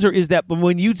themselves, or is that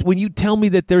when you tell me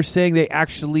that they're saying they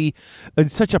actually, in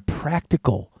such a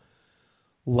practical,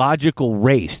 logical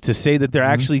race, to say that they're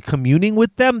actually communing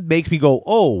with them makes me go,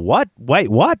 oh, what? Wait,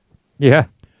 what? Yeah.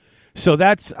 So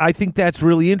I think that's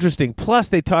really interesting. Plus,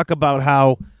 they talk about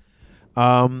how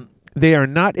they are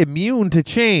not immune to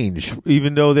change,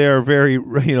 even though they are very,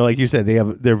 like you said,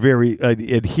 they're very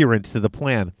adherent to the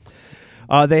plan.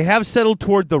 They have settled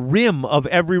toward the rim of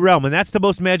every realm, and that's the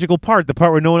most magical part, the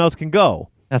part where no one else can go.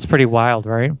 That's pretty wild,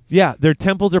 right? Yeah, their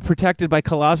temples are protected by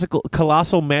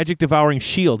colossal magic-devouring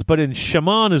shields, but in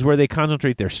Shaman is where they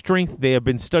concentrate their strength. They have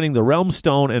been studying the Realm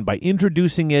Stone, and by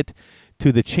introducing it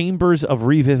to the chambers of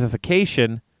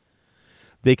revivification,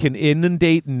 they can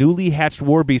inundate newly hatched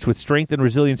war beasts with strength and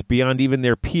resilience beyond even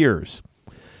their peers.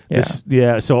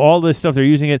 Yeah. So all this stuff, they're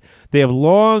using it. They have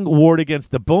long warred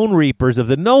against the Bone Reapers of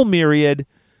the Null Myriad.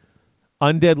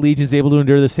 Undead legions able to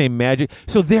endure the same magic.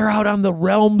 So they're out on the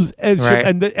realms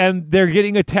and they're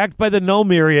getting attacked by the Null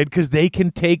Myriad because they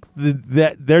can take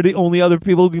they're the only other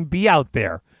people who can be out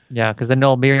there. Yeah, because the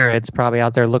Null Myriad's probably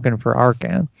out there looking for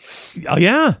Arcan. Oh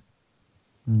yeah.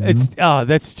 It's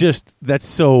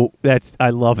I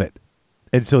love it.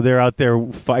 And so they're out there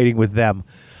fighting with them.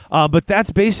 But that's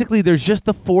basically, there's just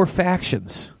the four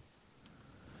factions.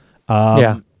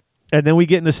 And then we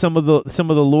get into some of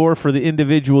the lore for the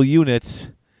individual units.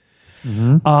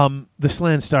 Mm-hmm. The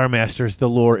Slan Star Masters, the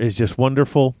lore is just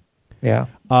wonderful. Yeah.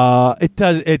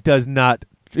 It does not.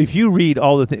 If you read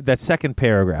all that second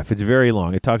paragraph, it's very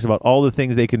long. It talks about all the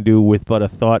things they can do with but a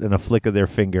thought and a flick of their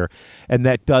finger, and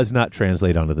that does not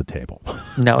translate onto the table.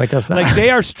 No, it does not. Like, they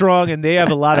are strong and they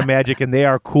have a lot of magic and they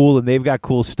are cool and they've got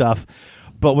cool stuff.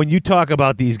 But when you talk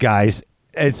about these guys,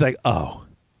 it's like, oh.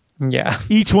 Yeah.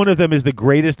 Each one of them is the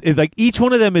greatest. It's like each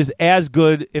one of them is as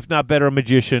good, if not better, a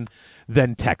magician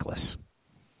than Techless.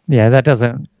 Yeah, that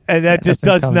doesn't. And that just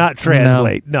does not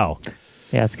translate. No.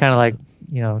 Yeah, it's kind of like,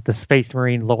 the Space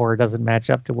Marine lore doesn't match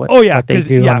up to what they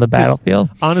do on the battlefield.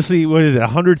 Honestly, what is it?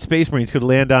 100 Space Marines could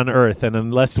land on Earth, and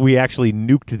unless we actually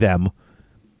nuked them,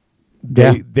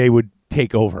 they would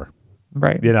take over.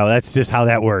 Right. That's just how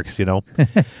that works, you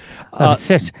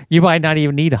might not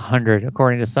even need 100,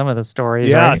 according to some of the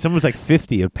stories. Yeah, right? Someone's like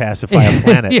 50 would pacify a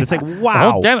planet. It's like,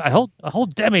 wow. A whole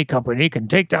demi company can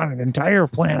take down an entire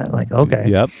planet. Like, okay.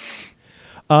 Yep.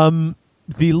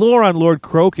 The lore on Lord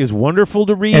Croak is wonderful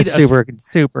to read. It's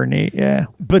super neat, yeah.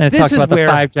 But and this is where...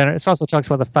 it also talks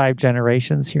about the 5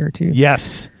 generations here, too.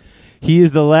 Yes. He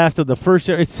is the last of the first...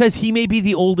 It says he may be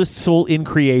the oldest soul in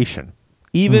creation.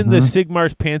 Even the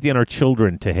Sigmar's pantheon are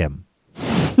children to him.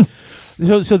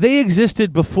 So they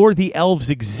existed before the elves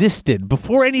existed,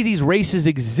 before any of these races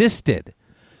existed.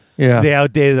 Yeah, they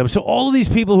outdated them. So all of these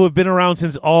people who have been around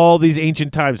since all these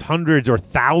ancient times, hundreds or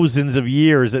thousands of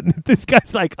years, and this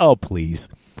guy's like, oh, please.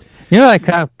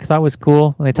 Because that was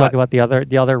cool when they talk about the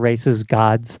other races'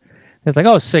 gods. It's like,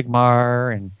 oh,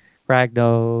 Sigmar and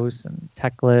Ragnos and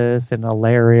Teclis and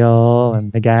Alariel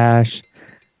and Nagash.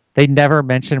 They never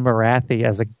mention Marathi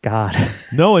as a god.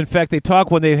 No, in fact, they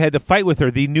talk when they had to fight with her,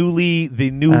 the newly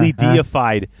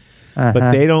deified,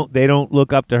 but they don't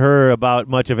look up to her about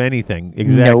much of anything.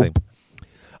 Exactly.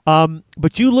 Nope.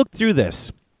 But you look through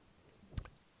this,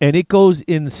 and it goes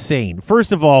insane.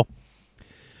 First of all,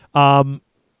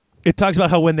 it talks about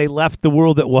how when they left the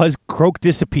world that was, Croak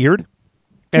disappeared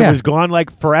and was gone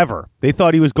like forever. They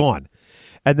thought he was gone.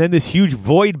 And then this huge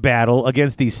void battle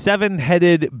against the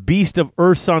 7-headed beast of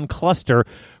Urson cluster.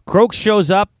 Croak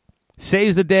shows up,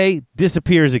 saves the day,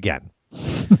 disappears again.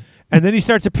 And then he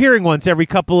starts appearing once every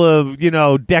couple of,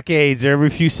 decades or every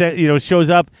few, shows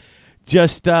up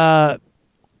just, trying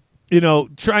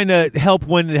to help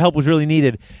when help was really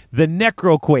needed. The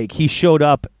Necroquake, he showed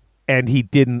up and he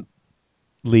didn't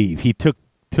leave. He took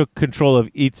control of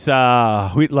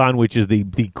Huitlan, which is the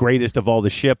greatest of all the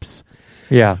ships.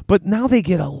 Yeah. But now they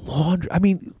get a laundry. I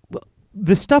mean,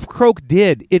 the stuff Croak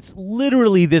did, it's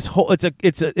literally this whole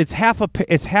it's half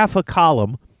a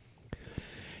column.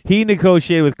 He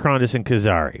negotiated with Krondas and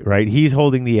Kazari, right? He's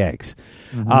holding the eggs.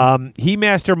 Mm-hmm. He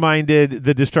masterminded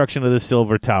the destruction of the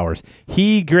Silver Towers.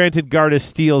 He granted Gardas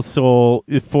Steel's soul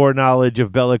foreknowledge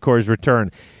of Bellacor's return.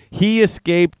 He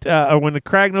escaped when the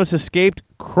Kragnos escaped.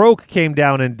 Croak came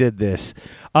down and did this.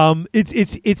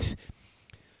 It's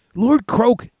Lord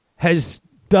Croak has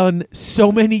done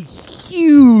so many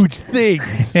huge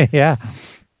things. Yeah.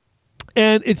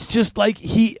 And it's just like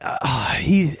he's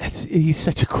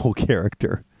such a cool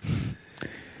character.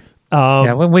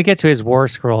 When we get to his war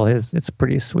scroll, it's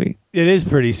pretty sweet. It is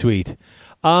pretty sweet.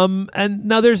 And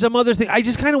now there's some other thing. I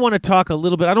just kind of want to talk a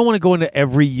little bit. I don't want to go into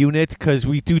every unit because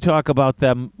we do talk about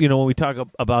them, when we talk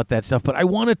about that stuff. But I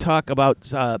want to talk about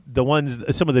some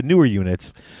of the newer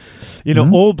units.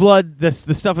 Old Blood, the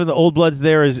stuff in the Old Bloods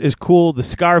there is cool. The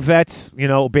Scar Vets,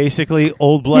 basically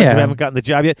Old Bloods who haven't gotten the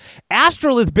job yet.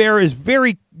 Astrolith Bear is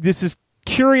this is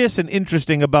curious and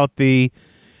interesting about the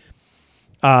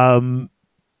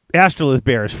Astrolith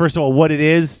Bears. First of all, what it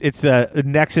is, it's a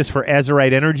nexus for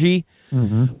Azerite energy.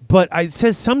 Mm-hmm. But it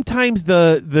says sometimes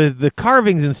the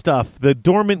carvings and stuff, the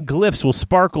dormant glyphs will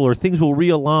sparkle or things will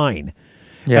realign.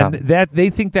 Yeah. And that they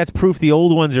think that's proof the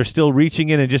old ones are still reaching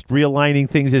in and just realigning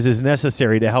things as is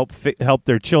necessary to help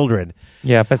their children.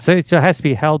 Yeah, but so it has to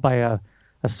be held by a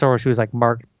source who's like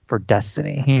marked for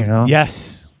destiny,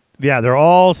 Yes. Yeah, they're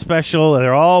all special.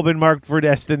 They're all been marked for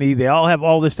destiny. They all have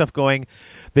all this stuff going.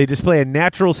 They display a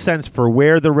natural sense for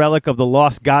where the relic of the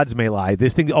lost gods may lie.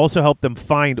 This thing also helped them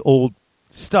find old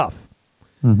stuff.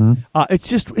 Mm-hmm. It's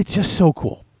just so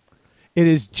cool. It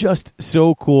is just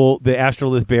so cool. The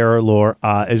Astrolith Bearer lore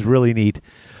is really neat.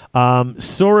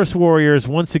 Saurus Warriors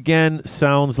once again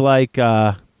sounds like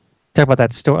talk about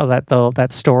that story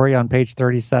that story on page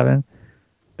 37.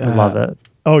 I love it.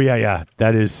 Oh yeah,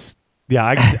 that is. Yeah,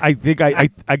 I think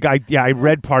I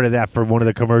read part of that for one of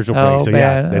the commercial breaks. So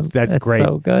man, that's great.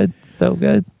 So good.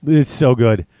 It's so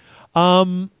good.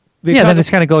 Then this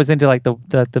kind of goes into like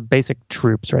the basic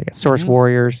troops, right? Source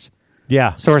Warriors.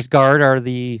 Yeah. Source Guard are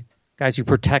the guys who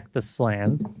protect this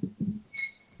land.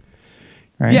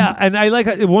 Right? Yeah, and I like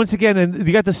once again, and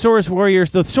you got the Source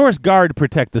Warriors. The Source Guard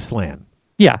protect this land.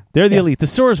 Yeah, they're the elite. The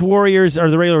Source Warriors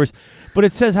are the regulars. But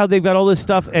it says how they've got all this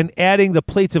stuff, and adding the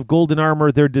plates of golden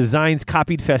armor, their designs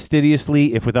copied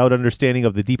fastidiously, if without understanding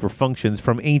of the deeper functions,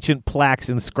 from ancient plaques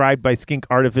inscribed by skink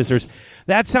artificers.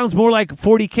 That sounds more like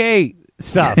 40K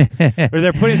stuff.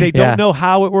 Or they don't know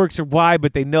how it works or why,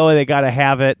 but they know they got to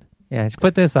have it. Yeah, just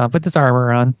put this on. Put this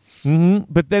armor on.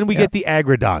 Mm-hmm. But then we get the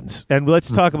Agrodons, and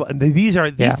let's talk about these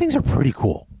things are pretty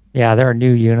cool. Yeah, they're a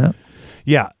new unit.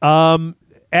 Yeah.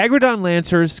 Agrodon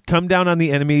Lancers come down on the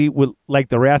enemy with like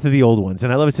the wrath of the old ones.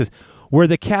 And I love it says, where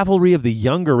the cavalry of the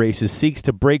younger races seeks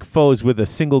to break foes with a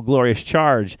single glorious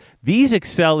charge, these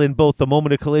excel in both the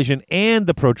moment of collision and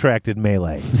the protracted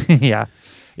melee. Yeah.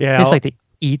 They just like to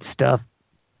eat stuff.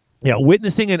 Yeah,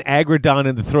 witnessing an Agrodon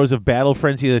in the throes of battle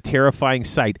frenzy is a terrifying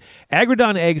sight.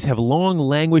 Agrodon eggs have long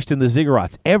languished in the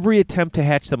ziggurats, every attempt to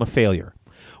hatch them a failure.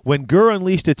 When Gur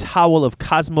unleashed its howl of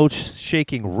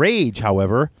cosmos-shaking rage,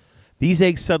 however, these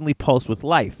eggs suddenly pulsed with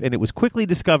life, and it was quickly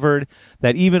discovered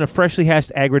that even a freshly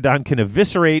hatched Agrodon can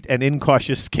eviscerate an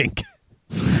incautious skink.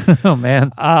 Oh,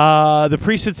 man. The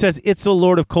priesthood says Itzel,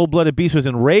 Lord of Cold-Blooded Beasts, was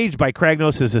enraged by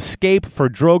Kragnos' escape, for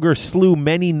Droger slew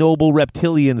many noble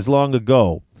reptilians long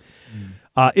ago.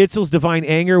 Itzel's divine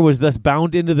anger was thus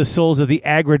bound into the souls of the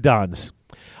Agrodons.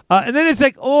 And then it's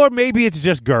like, or maybe it's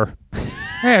just Gur.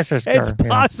 Yeah, it's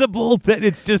possible that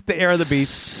it's just the heir of the beast.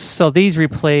 So these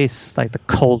replace like the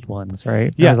cold ones,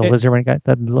 right? Yeah, the lizard one guy,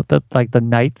 like the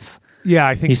knights. Yeah,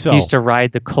 I think so. Used to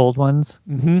ride the cold ones.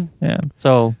 Mm-hmm. Yeah.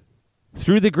 So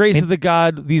through the grace of the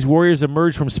god, these warriors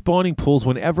emerge from spawning pools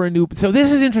whenever a new. So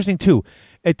this is interesting too.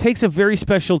 It takes a very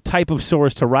special type of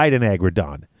Saurus to ride an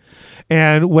Agrodon,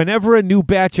 and whenever a new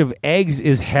batch of eggs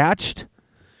is hatched,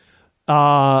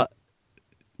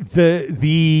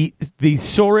 the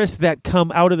Saurus that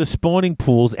come out of the spawning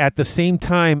pools at the same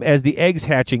time as the eggs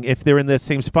hatching, if they're in the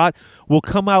same spot, will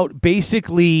come out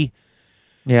basically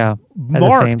at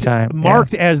the same time.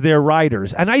 Marked as their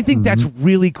riders. And I think that's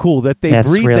really cool that they That's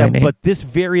breed really them, neat. but this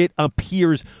variant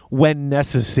appears when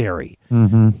necessary.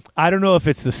 I don't know if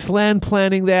it's the Slan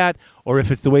planning that or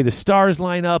if it's the way the stars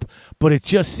line up, but it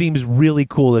just seems really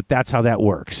cool that that's how that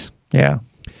works. Yeah.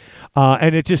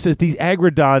 And it just says these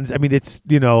agrodons, I mean, it's,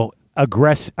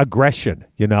 aggression,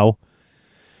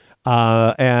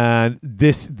 and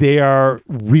they are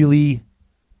really,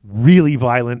 really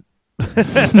violent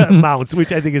mounts,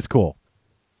 which I think is cool.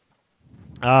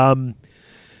 Then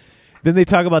they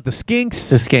talk about the skinks.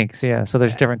 The skinks, yeah. So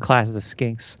there's different classes of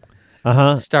skinks.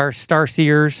 Star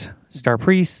seers, star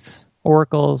priests,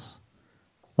 oracles.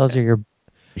 Those are your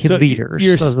leaders.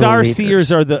 Your Those star are the leaders.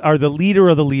 seers are the leader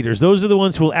of the leaders. Those are the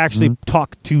ones who will actually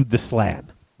talk to the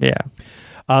Slan. Yeah.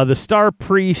 The star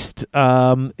priest,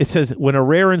 it says, when a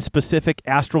rare and specific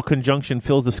astral conjunction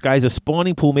fills the skies, a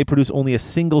spawning pool may produce only a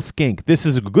single skink. This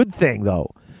is a good thing,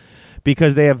 though,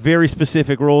 because they have very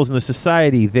specific roles in the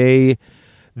society. They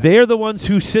are the ones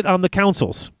who sit on the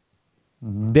councils.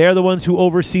 They're the ones who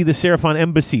oversee the Seraphon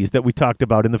embassies that we talked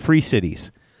about in the free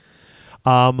cities.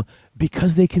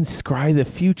 Because they can scry the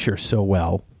future so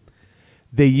well,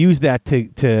 they use that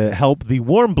to help the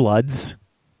warm bloods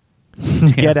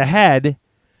get ahead,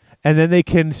 and then they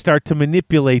can start to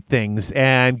manipulate things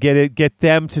and get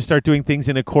them to start doing things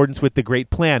in accordance with the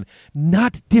great plan.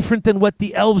 Not different than what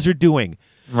the elves are doing.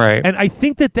 Right. And I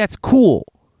think that's cool.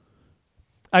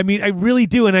 I mean, I really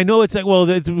do. And I know it's like, well,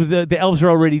 the elves are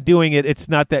already doing it. It's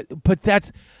not that. But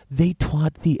they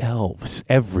taught the elves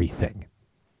everything.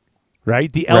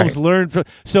 Right? The elves learned from.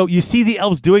 So you see the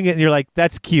elves doing it, and you're like,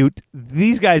 that's cute.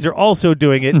 These guys are also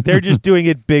doing it. They're just doing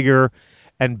it bigger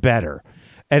and better.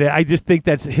 And I just think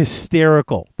that's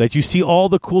hysterical that you see all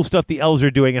the cool stuff the elves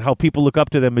are doing and how people look up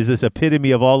to them as this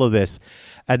epitome of all of this.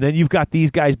 And then you've got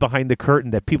these guys behind the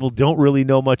curtain that people don't really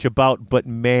know much about, but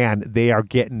man, they are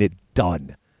getting it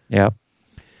done. Yep.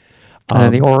 And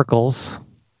then the oracles.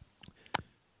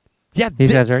 Yeah,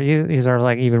 these are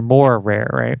like even more rare,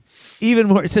 right? Even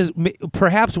more. It says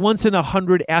perhaps once in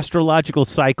 100 astrological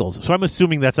cycles. So I'm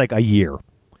assuming that's like a year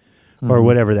or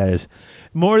whatever that is.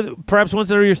 Perhaps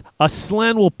once in 100 years, a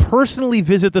Slan will personally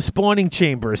visit the spawning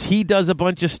chambers. He does a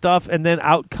bunch of stuff, and then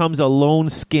out comes a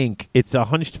lone skink. It's a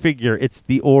hunched figure. It's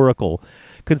the Oracle.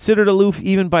 Considered aloof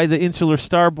even by the insular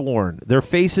starborn. Their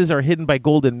faces are hidden by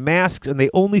golden masks, and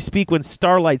they only speak when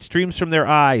starlight streams from their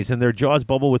eyes and their jaws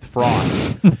bubble with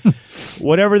froth.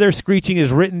 Whatever they're screeching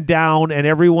is written down, and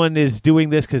everyone is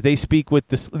doing this because they speak with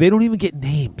this. They don't even get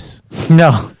names.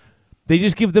 No. They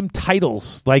just give them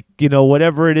titles, like,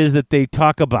 whatever it is that they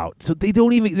talk about. So they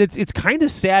don't even. It's kind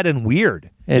of sad and weird,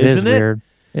 isn't it? Weird.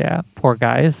 Yeah, poor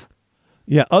guys.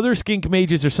 Yeah, other skink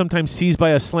mages are sometimes seized by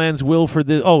a Slan's will for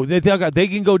the. Oh, they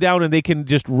can go down and they can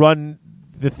just run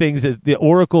the things. As the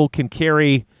Oracle can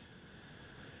carry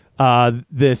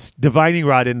this divining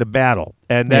rod into battle,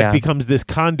 and that becomes this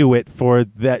conduit for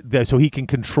that so he can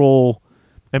control.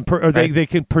 They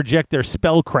can project their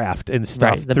spellcraft and stuff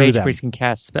Right. The through mage them. priest can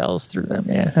cast spells through them,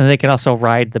 yeah. And they can also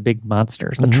ride the big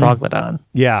monsters, the Troglodon.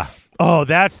 Yeah. Oh,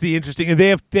 that's the interesting. And they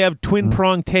have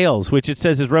twin-pronged tails, which it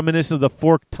says is reminiscent of the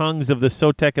forked tongues of the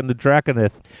Sotek and the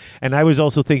Draconith. And I was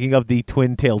also thinking of the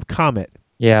twin-tailed comet.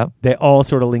 Yeah. They all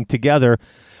sort of link together.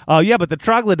 Yeah, but the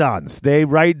Troglodons, they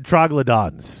ride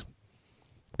Troglodons.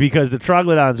 Because the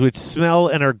Troglodons, which smell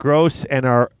and are gross and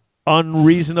are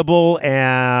unreasonable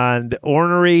and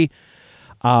ornery.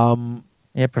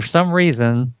 Yeah, for some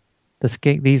reason,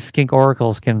 these skink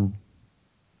oracles can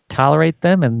tolerate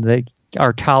them, and they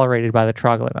are tolerated by the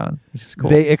Troglodon, which is cool.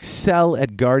 They excel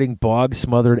at guarding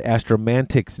bog-smothered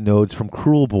astromantics nodes from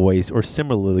cruel boys or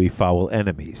similarly foul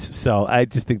enemies. So I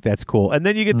just think that's cool. And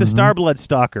then you get the Starblood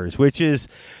Stalkers, which is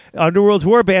Underworld's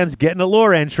warbands getting a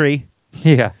lore entry.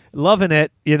 Yeah. Loving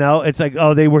it, It's like,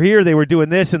 oh, they were here, they were doing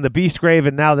this in the Beastgrave,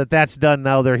 and now that's done,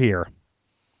 now they're here.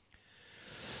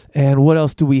 And what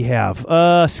else do we have?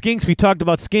 Skinks, we talked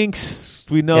about skinks.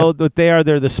 We know that they're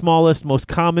the smallest, most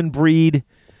common breed.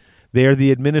 They're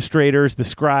the administrators, the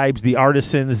scribes, the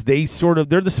artisans. They're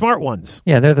the smart ones.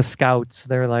 Yeah, they're the scouts.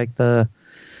 They're like the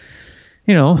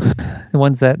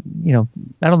ones that,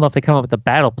 I don't know if they come up with the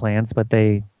battle plans, but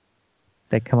they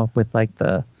come up with like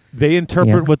the... They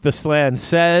interpret what the Slan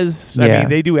says. I mean,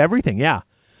 they do everything, yeah.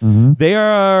 Mm-hmm. They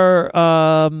are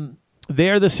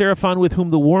the Seraphon with whom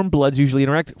the warm bloods usually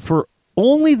interact, for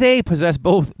only they possess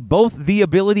both the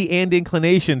ability and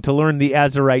inclination to learn the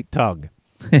Azurite tongue.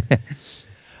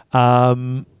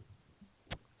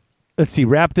 let's see,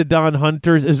 Raptidon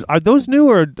Hunters. Are those new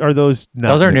or are those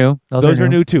not? Those are new. Those are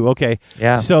new too. Okay.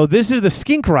 Yeah. So this is the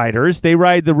Skink Riders. They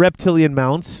ride the reptilian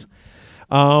mounts.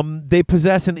 They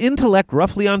possess an intellect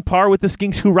roughly on par with the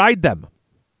skinks who ride them.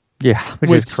 Yeah,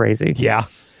 which is crazy. Yeah.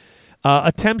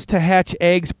 Attempts to hatch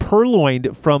eggs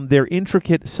purloined from their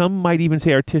intricate, some might even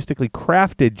say artistically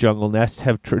crafted jungle nests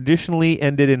have traditionally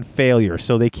ended in failure.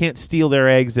 So they can't steal their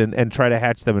eggs and try to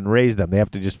hatch them and raise them. They have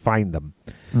to just find them.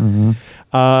 Mm-hmm.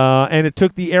 And it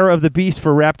took the era of the beast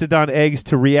for Raptidon eggs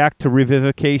to react to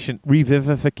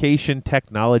revivification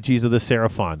technologies of the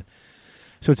Seraphon.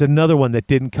 So it's another one that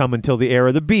didn't come until the era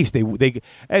of the beast.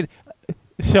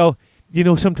 So,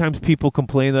 sometimes people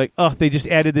complain like, oh, they just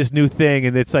added this new thing,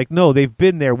 and it's like, no, they've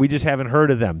been there. We just haven't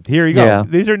heard of them. Here you go. Yeah.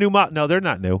 These are new. No, they're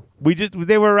not new.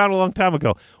 They were around a long time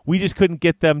ago. We just couldn't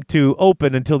get them to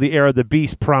open until the era of the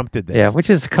beast prompted this. Yeah, which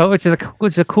is a cool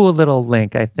little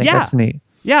link. I think that's neat.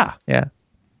 Yeah. Yeah.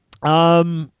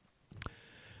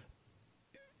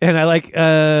 And I like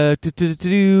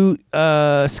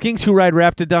skinks who ride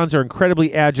raptidons are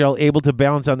incredibly agile, able to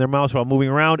balance on their mouse while moving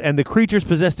around, and the creatures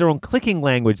possess their own clicking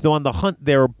language, though on the hunt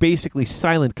they're basically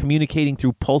silent, communicating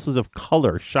through pulses of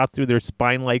color shot through their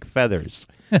spine-like feathers.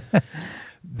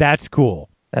 That's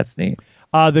cool. That's neat.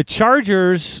 The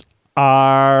Chargers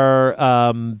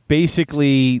are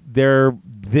basically they're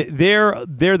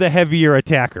the heavier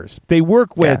attackers. They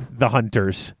work with the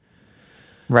hunters.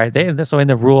 Right. So in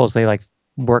the rules they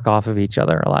work off of each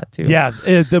other a lot too. Yeah,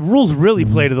 the rules really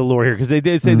play to the lore here because they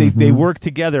did say they work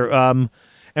together. And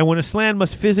when a Slan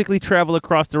must physically travel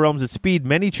across the realms at speed,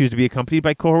 many choose to be accompanied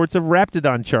by cohorts of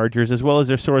Raptidon Chargers as well as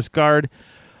their Source Guard.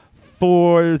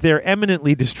 For their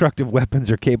eminently destructive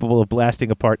weapons are capable of blasting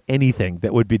apart anything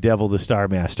that would bedevil the Star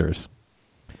Masters.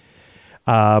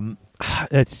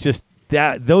 It's just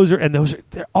that those are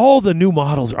all the new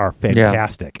models are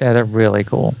fantastic. Yeah, they're really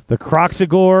cool. The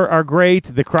Croxagore are great.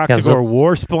 The Croxagore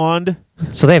War Spawned.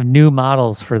 So they have new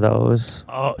models for those.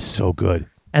 Oh, so good.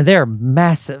 And they're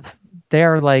massive.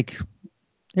 They're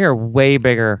way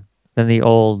bigger than the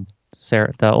old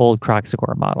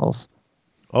Croxagore models.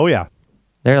 Oh yeah.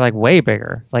 They're way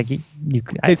bigger.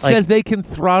 It says they can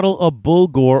throttle a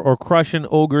bullgore or crush an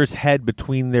ogre's head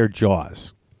between their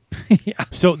jaws. Yeah.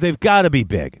 So they've got to be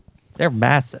big. They're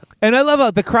massive. And I love how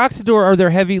the Croxador are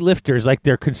their heavy lifters, like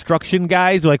they're construction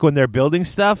guys, like when they're building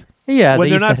stuff. Yeah, when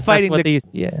they're not fighting.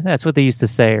 That's what they used to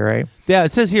say, right? Yeah,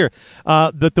 it says here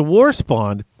that the War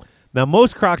Spawned. Now,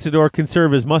 most Croxador can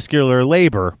serve as muscular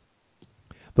labor.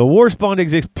 The War Spawned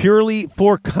exists purely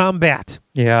for combat.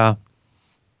 Yeah.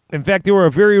 In fact, they were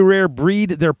a very rare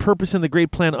breed. Their purpose in the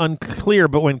Great Plan unclear.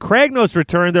 But when Kragnos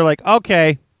returned, they're like,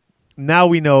 okay, now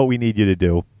we know what we need you to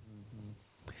do.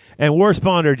 And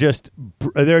Warspawn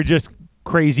they're just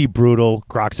crazy, brutal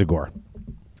Croxagore.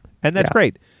 And that's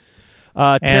great.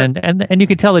 And you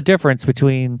can tell the difference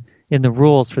between in the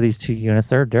rules for these two units.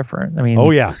 They're different. I mean,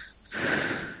 oh yeah.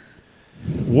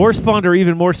 Warspawn are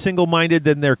even more single-minded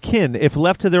than their kin. If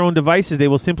left to their own devices, they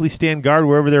will simply stand guard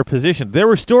wherever they're positioned. There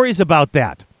were stories about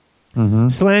that. Mm-hmm.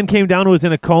 Slan came down and was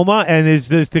in a coma, and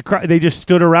they just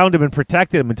stood around him and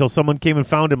protected him until someone came and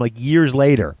found him years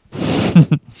later.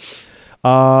 It's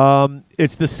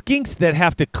the skinks that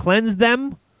have to cleanse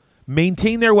them,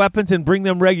 maintain their weapons, and bring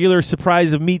them regular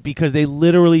supplies of meat because they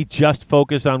literally just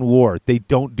focus on war. They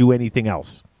don't do anything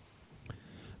else.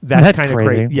 That's kind of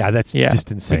crazy. Yeah, that's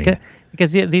just insane.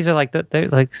 Because these are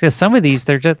because some of these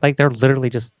they're literally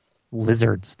just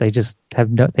lizards. They just have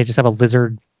a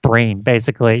lizard brain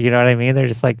basically. You know what I mean? They're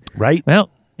just right. Well,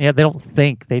 yeah, they don't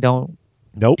think. They don't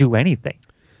do anything.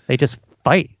 They just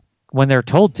fight when they're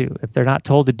told to. If they're not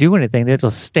told to do anything, they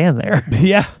just stand there.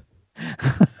 Yeah.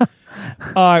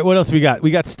 All right, what else we got?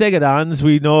 We got Stegodons.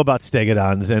 We know about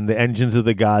Stegodons and the engines of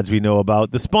the gods we know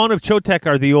about. The spawn of Chotek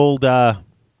are the old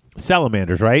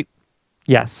salamanders, right?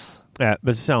 Yes. Yeah,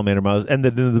 but salamander models. And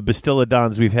the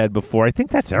Bastillodons we've had before. I think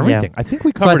that's everything. Yeah. I think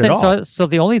we covered it all. So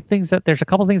the only things there's a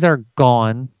couple things that are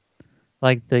gone,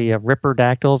 like the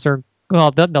Ripperdactyls are...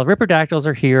 Well, the Ripperdactyls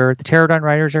are here. The Pterodon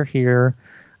Riders are here.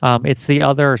 It's the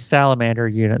other salamander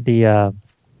unit, the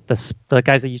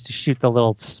guys that used to shoot the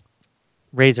little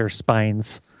razor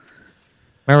spines.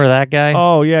 Remember that guy?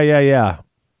 Oh, yeah.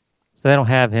 So they don't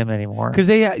have him anymore. Because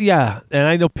and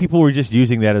I know people were just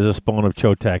using that as a spawn of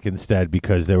Chotek instead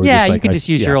because they were you can just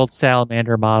use your old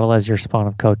salamander model as your spawn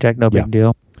of Chotek, no big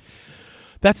deal.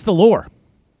 That's the lore.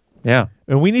 Yeah.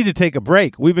 And we need to take a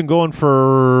break. We've been going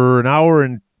for an hour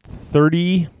and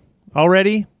 30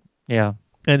 already. Yeah.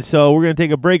 And so we're going to take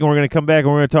a break and we're going to come back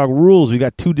and we're going to talk rules. We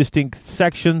got two distinct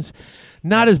sections.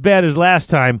 Not as bad as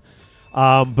last time.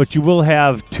 But you will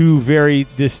have two very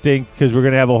distinct, because we're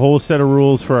going to have a whole set of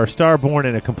rules for our Starborn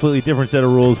and a completely different set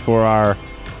of rules for our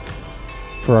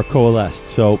Coalesced.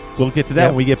 So we'll get to that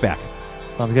when we get back.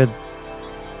 Sounds good.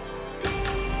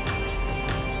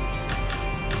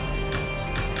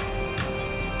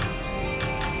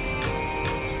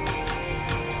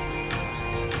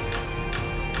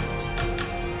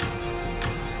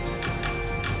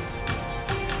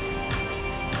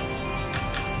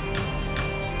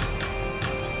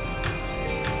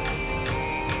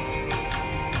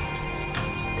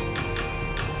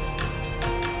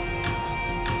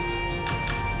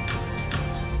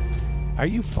 Are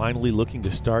you finally looking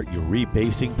to start your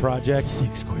rebasing project?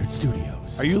 6 Squared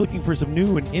Studios. Are you looking for some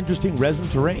new and interesting resin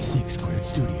terrain? 6 Squared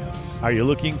Studios. Are you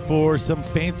looking for some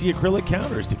fancy acrylic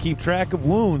counters to keep track of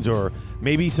wounds or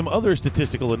maybe some other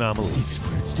statistical anomalies? 6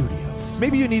 Squared Studios.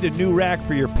 Maybe you need a new rack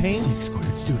for your paints? 6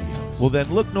 Squared Studios. Well,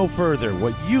 then look no further.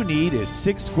 What you need is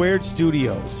 6 Squared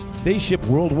Studios. They ship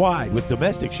worldwide with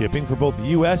domestic shipping for both the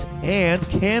U.S. and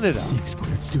Canada. 6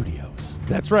 Squared Studios.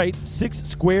 That's right, 6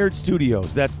 Squared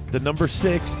Studios. That's the number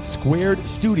 6,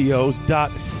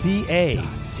 squaredstudios.ca.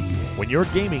 When your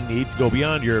gaming needs go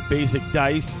beyond your basic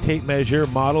dice, tape measure,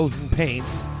 models, and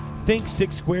paints, think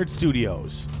 6 Squared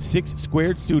Studios. 6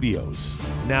 Squared Studios.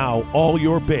 Now all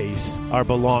your base are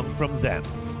belong from them.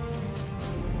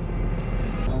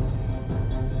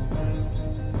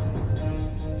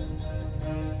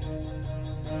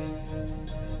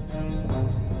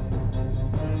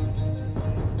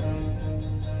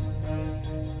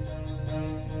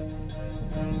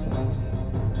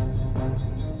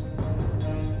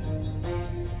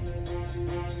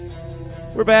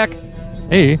 We're back.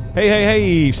 Hey.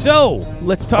 Hey. So,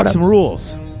 let's talk some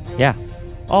rules. Yeah.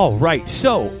 All right.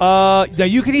 So, now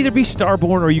you can either be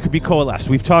Starborn or you could be Coalesced.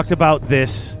 We've talked about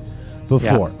this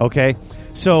before, okay?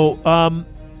 So,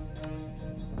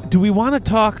 do we want to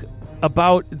talk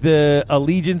about the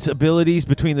allegiance abilities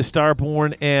between the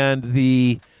Starborn and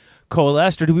the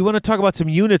Coalesced, or do we want to talk about some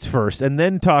units first and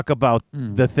then talk about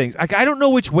the things? I don't know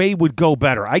which way would go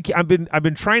better. I've been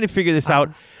trying to figure this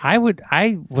out. I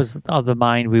was of the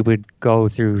mind we would go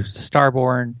through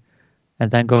Starborn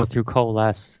and then go through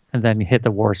Coalesce and then hit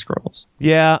the War Scrolls.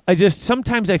 Yeah,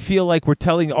 sometimes I feel like we're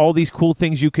telling all these cool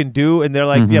things you can do, and they're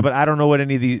like, yeah, but I don't know what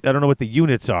any of these. I don't know what the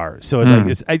units are. So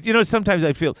sometimes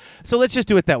I feel. So let's just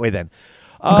do it that way then.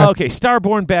 Okay,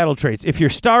 Starborn battle traits. If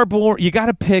you're Starborn, you got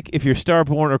to pick if you're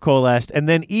Starborn or Coalesced, and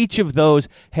then each of those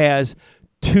has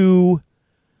 2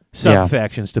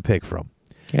 sub-factions to pick from.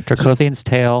 Yeah, Dracothian's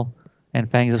Tail and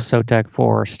Fangs of Sotek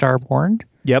for Starborn.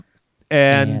 Yep.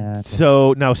 And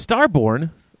so now Starborn,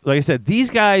 like I said,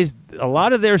 these guys, a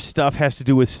lot of their stuff has to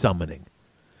do with summoning.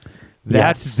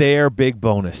 That's their big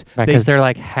bonus. Because they're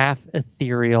like half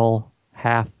ethereal,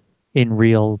 half in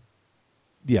real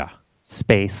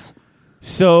space.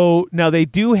 So now they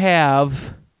do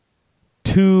have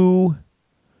 2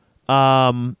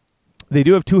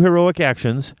 heroic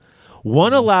actions.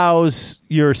 One allows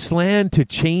your Slan to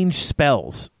change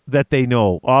spells that they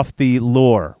know off the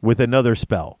lore with another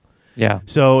spell. Yeah.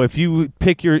 So if you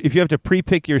have to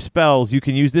pre-pick your spells, you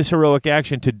can use this heroic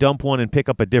action to dump one and pick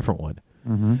up a different one.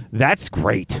 Mm-hmm. That's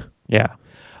great. Yeah.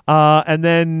 And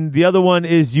then the other one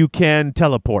is you can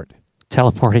teleport.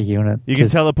 Teleport a unit. You can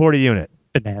teleport a unit.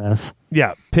 Bananas.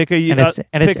 Yeah, pick a You unit.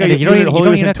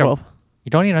 don't even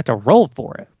have to roll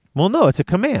for it. Well, no, it's a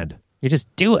command. You just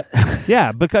do it.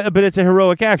 Yeah, but it's a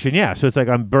heroic action. Yeah, so it's like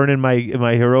I'm burning my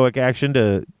heroic action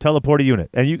to teleport a unit,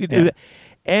 and you can do that.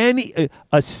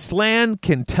 A Slan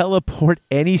can teleport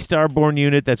any Starborn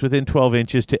unit that's within 12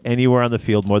 inches to anywhere on the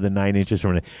field more than 9 inches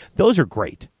from it. Those are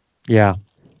great. Yeah,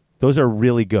 those are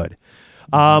really good.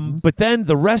 But then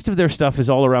the rest of their stuff is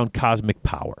all around cosmic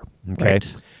power. Okay.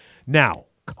 Right. Now,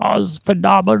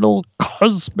 phenomenal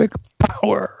cosmic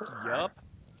power. Yep.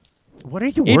 What are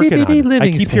you working on?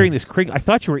 I keep hearing this crinkle. I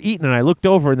thought you were eating, and I looked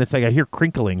over, and it's like I hear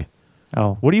crinkling.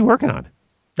 Oh. What are you working on?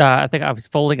 I think I was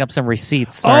folding up some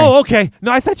receipts. Sorry. Oh, okay.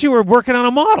 No, I thought you were working on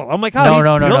a model. I'm like,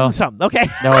 no. Something. Okay.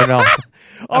 No.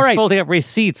 All right. Folding up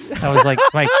receipts. I was like,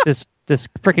 Mike, this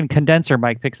freaking condenser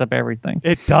mic picks up everything.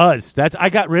 It does. I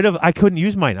got rid of. I couldn't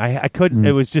use mine. I couldn't.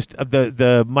 It was just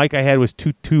the mic I had was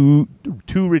too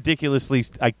ridiculously.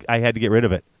 I had to get rid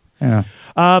of it. Yeah.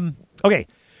 Okay.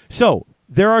 So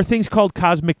there are things called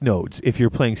cosmic nodes if you're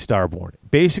playing Starborn.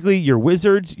 Basically, your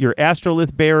wizards, your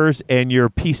astrolith bearers, and your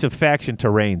piece of faction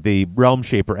terrain, the Realm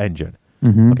Shaper engine.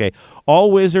 Mm-hmm. Okay.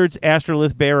 All wizards,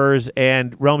 astrolith bearers,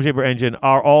 and Realm Shaper engine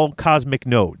are all cosmic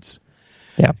nodes.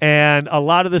 Yeah. And a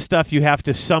lot of the stuff you have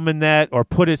to summon that or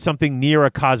put it something near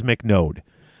a cosmic node.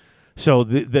 So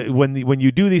when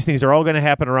you do these things, they're all going to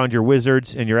happen around your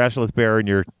wizards and your Astrolith Bearer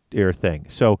and your thing.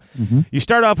 So you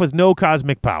start off with no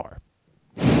cosmic power.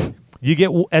 You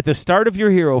get at the start of your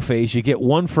hero phase, you get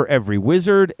one for every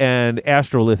wizard and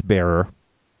Astrolith Bearer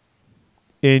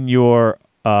in your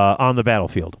on the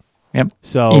battlefield. Yep.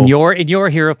 So in your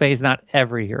hero phase, not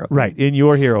every hero phase. Right, in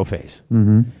your hero phase.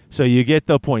 So you get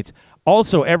the points.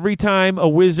 Also, every time a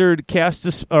wizard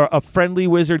casts or a friendly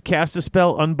wizard casts a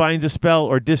spell, unbinds a spell,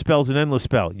 or dispels an endless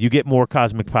spell, you get more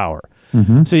cosmic power.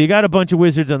 So you got a bunch of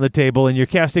wizards on the table, and you're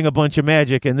casting a bunch of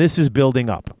magic, and this is building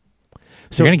up.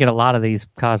 So you're going to get a lot of these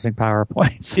cosmic power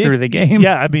points through the game.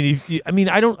 Yeah, I mean,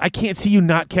 I can't see you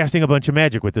not casting a bunch of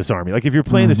magic with this army. Like if you're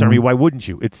playing this army, why wouldn't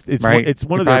you? It's right. It's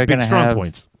one of their big strong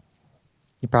points.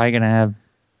 You're probably going to have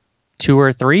 2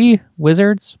 or 3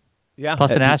 wizards,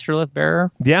 plus an Astrolith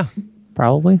Bearer. Yeah,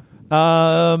 probably.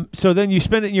 So then you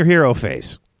spend it in your hero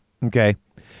phase. Okay.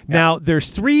 Now there's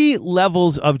 3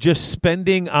 levels of just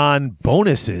spending on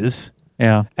bonuses.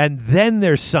 Yeah, and then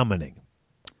there's summoning.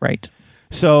 Right.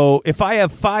 So if I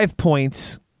have 5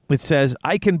 points, it says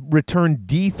I can return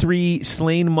D3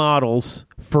 slain models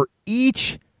for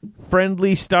each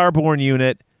friendly Starborn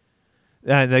unit.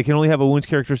 And they can only have a wounds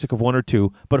characteristic of 1 or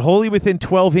 2, but wholly within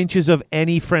 12 inches of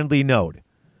any friendly node.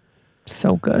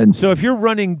 So good. So if you're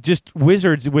running just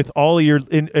wizards with all your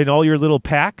in all your little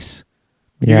packs,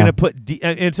 you're going to put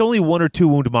and it's only 1 or 2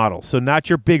 wound models, so not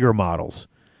your bigger models.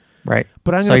 Right.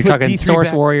 But I'm so going to you're put talking D3 Source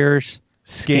back. Warriors,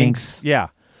 Skinks. Yeah.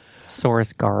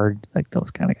 Source Guard, like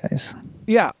those kind of guys.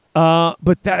 Yeah.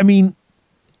 But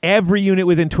every unit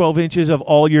within 12 inches of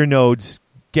all your nodes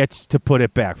gets to put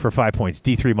it back for 5 points.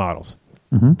 D3 models.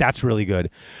 That's really good.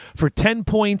 For 10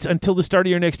 points until the start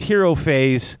of your next hero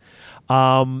phase,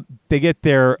 they get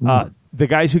their the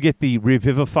guys who get the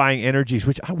revivifying energies.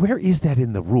 Which where is that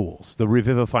in the rules? The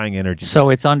revivifying energies. So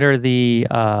it's under the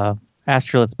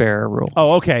Astrolith Bearer rules.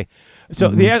 Oh, okay. So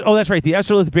that's right. The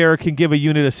Astrolith Bearer can give a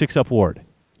unit a 6-up ward.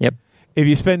 Yep. If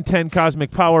you spend 10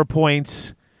 cosmic power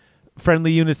points,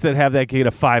 friendly units that have that get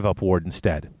a 5-up ward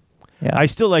instead. Yeah. I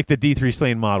still like the D3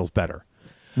 slain models better.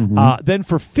 Then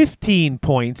for 15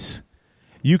 points,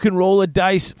 you can roll a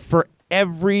dice for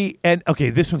every... And okay,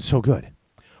 this one's so good.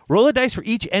 Roll a dice for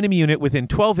each enemy unit within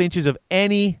 12 inches of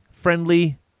any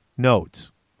friendly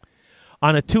nodes.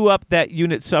 On a 2-up, that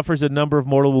unit suffers a number of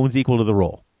mortal wounds equal to the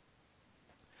roll.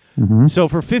 So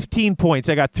for 15 points,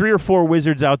 I got 3 or 4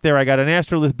 wizards out there. I got an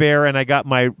Astrolith Bear, and I got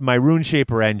my Rune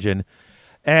Shaper engine.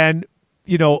 And,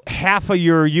 half of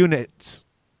your units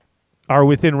are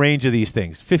within range of these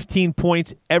things. 15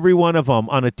 points, every one of them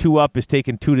on a 2-up is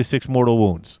taking 2 to 6 mortal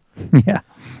wounds. Yeah.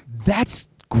 That's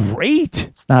great.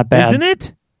 It's not bad. Isn't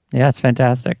it? Yeah, it's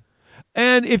fantastic.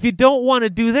 And if you don't want to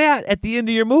do that, at the end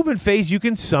of your movement phase, you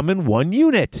can summon 1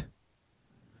 unit.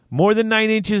 More than 9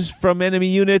 inches from enemy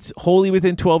units, wholly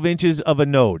within 12 inches of a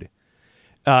node.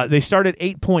 They start at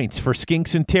 8 points. For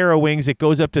Skinks and Terra Wings, it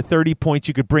goes up to 30 points.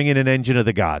 You could bring in an Engine of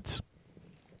the Gods.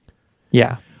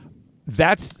 Yeah.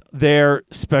 That's their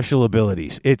special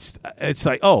abilities. It's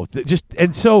like,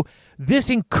 and so this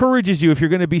encourages you, if you're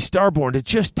going to be Starborn, to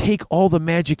just take all the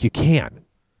magic you can.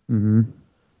 Now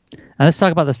let's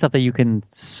talk about the stuff that you can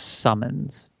summon,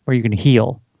 or you can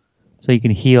heal. So you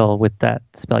can heal with that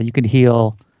spell. You can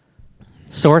heal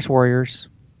Source Warriors,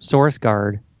 Source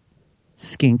Guard,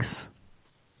 Skinks.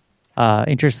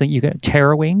 Interesting, you get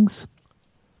Terra Wings,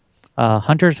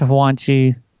 Hunters of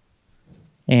Hawanchi,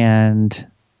 and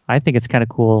I think it's kind of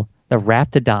cool, the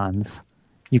Raptidons.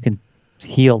 You can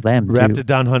heal them too.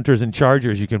 Raptidon Hunters and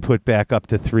Chargers you can put back up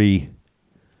to 3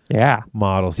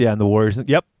 models. Yeah, and the Warriors.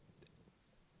 Yep.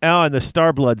 Oh, and the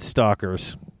Starblood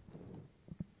Stalkers.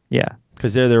 Yeah.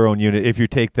 Because they're their own unit. If you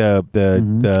take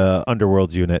the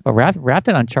Underworld's unit. But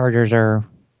Raptidon Chargers are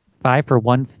 5 for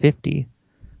 150.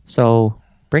 So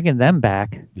bringing them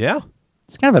back. Yeah.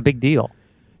 It's kind of a big deal.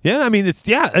 Yeah, I mean it's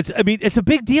a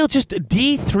big deal. Just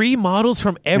D3 models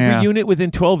from every unit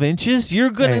within 12 inches. You're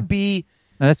gonna be.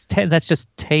 That's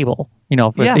just table. You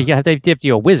have to give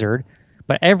you a wizard,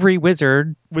 but every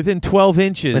wizard within 12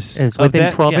 inches is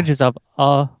within 12 inches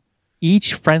of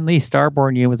each friendly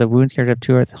Starborn unit with a wounds character of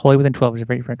 2. It's wholly within 12 inches of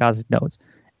different cosmic nodes.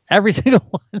 Every single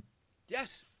one.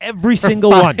 Yes, every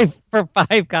single one for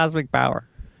 5 cosmic power.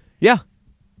 Yeah,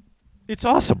 it's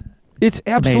awesome. It's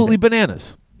absolutely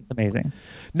bananas. It's amazing.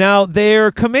 Now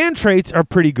their command traits are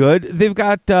pretty good. They've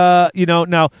got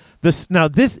this.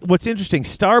 What's interesting?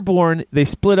 Starborn, they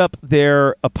split up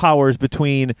their powers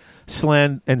between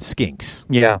Slan and Skinks.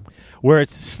 Yeah, where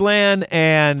it's Slan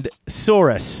and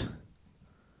Saurus.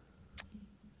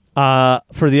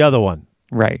 For the other one,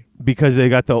 right? because they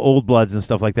got the old bloods and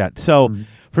stuff like that. So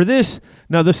for this,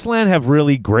 now the Slan have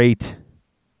really great.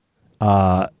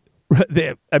 I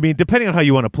mean, depending on how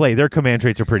you want to play, their command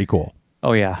traits are pretty cool.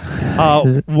 Oh yeah.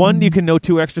 One, you can know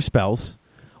 2 extra spells.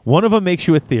 One of them makes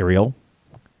you ethereal.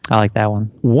 I like that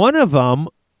one. One of them,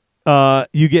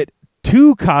 you get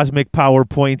 2 cosmic power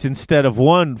points instead of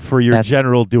 1 for your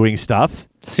general doing stuff.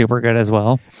 Super good as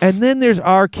well. And then there's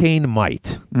Arcane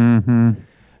Might. Mm-hmm.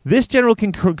 This general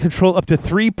can control up to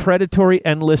 3 predatory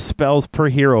endless spells per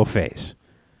hero phase.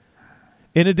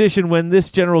 In addition, when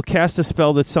this general casts a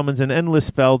spell that summons an endless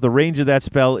spell, the range of that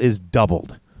spell is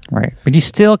doubled. Right. But you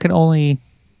still can only...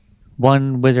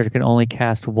 One wizard can only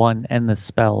cast 1 endless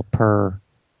spell per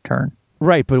turn.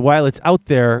 Right, but while it's out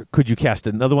there, could you cast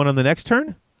another one on the next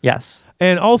turn? Yes.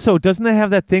 And also, doesn't it have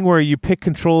that thing where you pick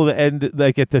control of the end,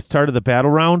 like at the start of the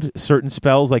battle round, certain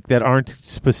spells like that aren't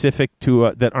specific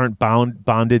to that aren't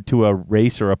bonded to a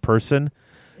race or a person?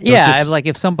 Yeah, like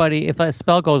if a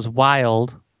spell goes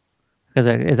wild because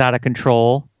it is out of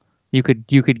control, you could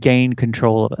gain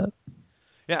control of it.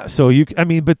 Yeah, so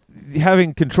but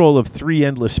having control of 3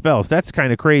 endless spells, that's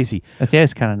kind of crazy.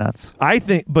 It's kind of nuts. I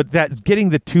think, but that getting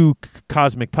the 2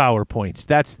 cosmic power points,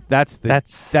 that's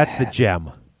the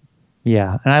gem.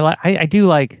 Yeah, and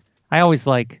I always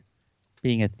like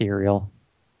being ethereal.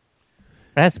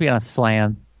 It has to be on a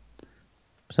Slan.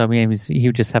 So I mean, he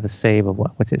would just have a save of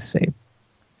what's his save?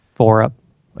 4 up.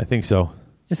 I think so.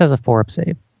 Just has a 4 up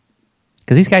save.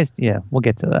 Because these guys, we'll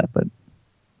get to that, but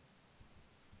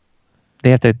they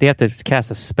have to just cast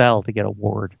a spell to get a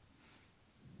ward.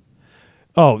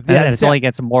 Oh, and it's only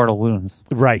against mortal wounds.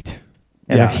 Right.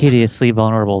 And they're hideously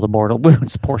vulnerable to mortal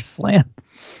wounds. Poor Slan.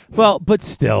 Well, but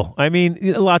still, I mean,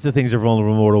 lots of things are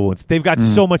vulnerable to mortal wounds. They've got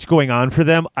so much going on for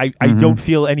them. I don't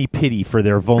feel any pity for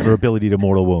their vulnerability to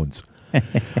mortal wounds.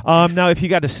 Now, if you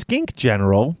got a skink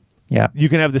general, you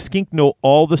can have the skink know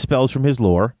all the spells from his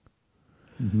lore.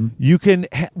 Mm-hmm. You can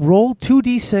roll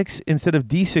 2d6 instead of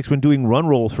d6 when doing run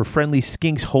rolls for friendly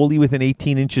skinks wholly within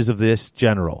 18 inches of this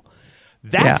general.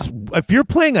 If you're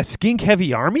playing a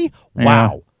skink-heavy army,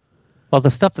 wow. Well,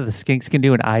 the stuff that the skinks can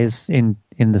do in eyes in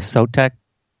the Sotek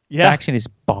faction is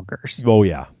bonkers. Oh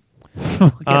yeah.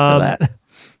 We'll get to that.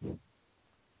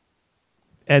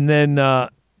 And then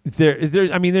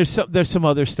there's some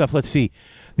other stuff. Let's see,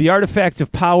 the artifacts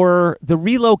of power, the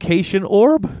relocation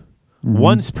orb,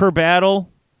 once per battle.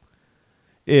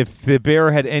 If the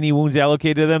bearer had any wounds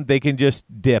allocated to them, they can just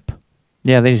dip.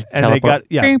 Yeah, they just teleport.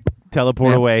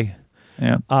 Teleport away.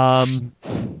 Yeah. I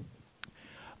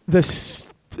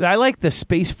like the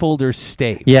Space Folder's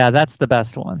stave. Yeah, that's the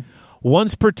best one.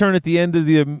 Once per turn at the end of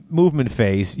the movement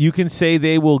phase, you can say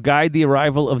they will guide the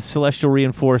arrival of celestial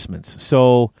reinforcements.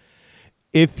 So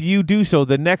if you do so,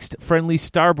 the next friendly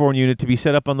Starborn unit to be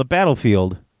set up on the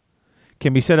battlefield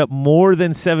can be set up more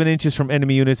than 7 inches from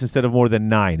enemy units instead of more than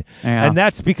 9. Yeah. And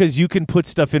that's because you can put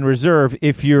stuff in reserve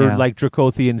if you're like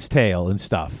Dracothian's Tail and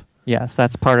stuff. Yes,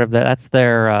 that's part of that.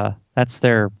 That's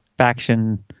their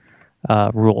faction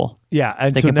rule. Yeah,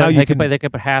 and they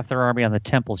could put half their army on the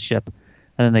temple ship,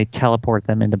 and then they teleport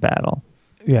them into battle.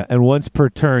 Yeah, and once per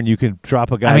turn, you can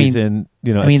drop a guys in.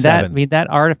 That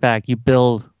artifact you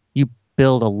build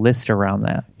a list around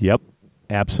that. Yep,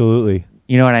 absolutely.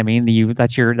 You know what I mean? You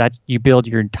build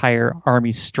your entire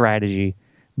army strategy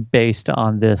based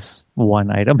on this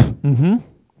one item. Mm-hmm.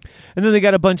 And then they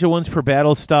got a bunch of ones per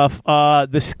battle stuff.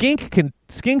 The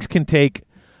skinks can take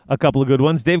a couple of good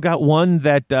ones. They've got one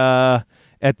that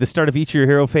at the start of each of your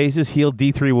hero phases heal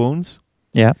D3 wounds.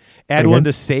 Yeah. Add one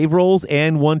to save rolls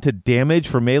and one to damage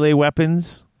for melee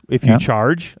weapons if you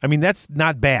charge. I mean, that's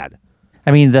not bad.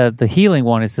 I mean, the healing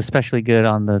one is especially good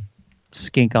on the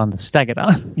skink on the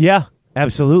Stegodon. Yeah,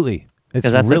 absolutely. It's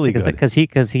really good. Because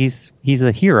he's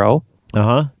a hero.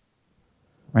 Uh-huh.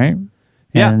 Right?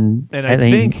 Yeah. And I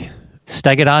think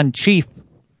Stegodon Chief,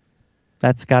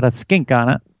 that's got a skink on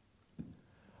it.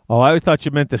 Oh, I thought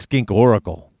you meant the skink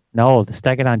Oracle. No, the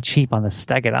Stegodon Chief on the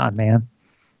Stegodon, man.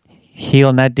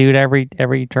 Healing that dude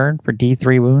every turn for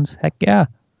D3 wounds. Heck yeah.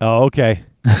 Oh, okay.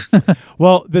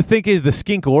 Well, the thing is, the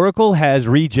skink Oracle has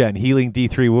regen, healing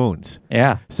D3 wounds.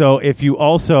 Yeah. So if you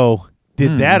also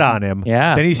did that on him,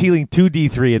 then he's healing 2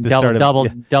 D3 at the start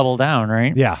of double down,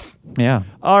 right? Yeah. Yeah.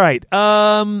 All right.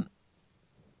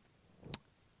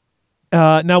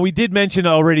 Now, we did mention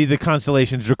already the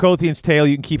constellations. Dracothian's Tail,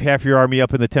 you can keep half your army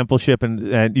up in the temple ship,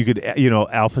 and you could,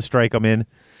 alpha strike them in.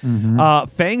 Mm-hmm.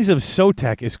 Fangs of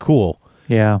Sotek is cool.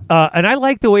 Yeah. And I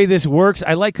like the way this works.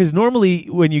 Because normally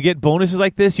when you get bonuses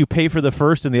like this, you pay for the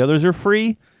first and the others are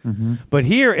free. Mm-hmm. But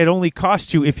here, it only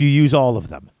costs you if you use all of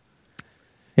them.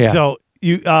 Yeah. So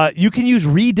you can use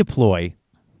redeploy,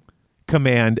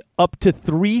 command up to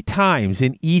 3 times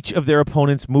in each of their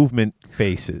opponent's movement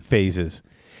phases.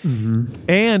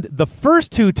 And the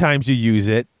first 2 times you use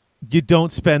it, you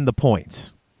don't spend the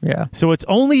points. Yeah. So it's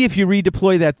only if you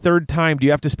redeploy that 3rd time do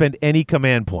you have to spend any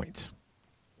command points.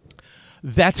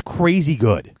 That's crazy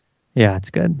good. Yeah, it's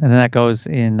good. And then that goes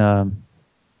in, what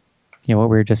we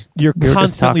were just... You're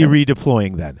constantly just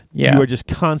redeploying then. Yeah. You are just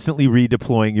constantly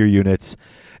redeploying your units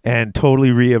and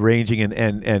totally rearranging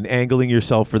and angling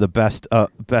yourself for the best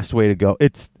way to go.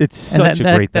 It's such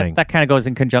a great thing. That kind of goes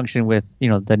in conjunction with,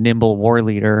 the nimble war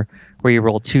leader where you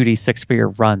roll 2d6 for your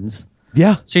runs.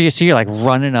 Yeah. So you're like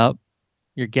running up,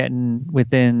 you're getting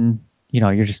within,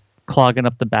 you're just clogging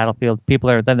up the battlefield.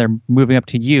 They're moving up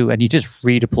to you, and you just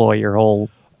redeploy your whole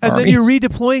and army. then you're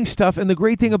redeploying stuff, and the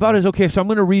great thing about it is, okay, so I'm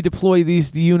going to redeploy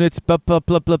these units, blah, blah,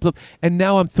 blah, blah, blah, and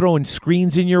now I'm throwing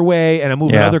screens in your way, and I'm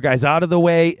moving other guys out of the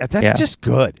way. That's just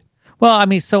good. Well, I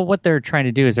mean, so what they're trying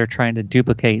to do is they're trying to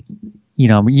duplicate,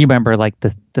 you remember like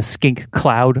the skink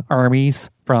cloud armies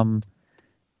from,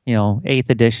 8th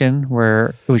edition,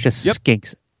 where it was just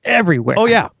skinks everywhere. Oh,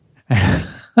 yeah. I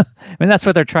mean, that's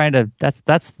what they're trying to.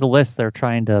 That's the list they're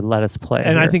trying to let us play.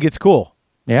 And here. I think it's cool.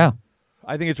 Yeah,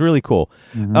 I think it's really cool.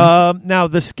 Now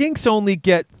the skinks only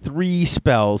get 3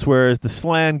 spells, whereas the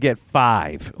slan get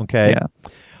 5. Okay.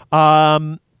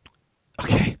 Yeah.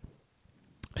 Okay.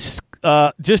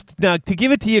 Just now to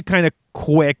give it to you kind of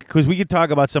quick, because we could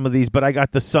talk about some of these, but I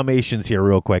got the summations here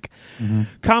real quick.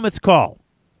 Comet's Call.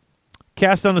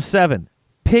 Cast on a 7.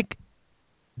 Pick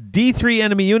D3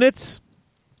 enemy units.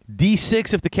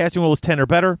 D6 if the casting roll is 10 or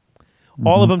better.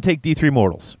 All of them take D3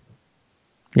 mortals.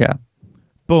 Yeah.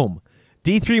 Boom.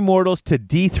 D3 mortals to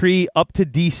D3 up to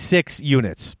D6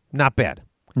 units. Not bad.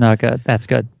 No, good. That's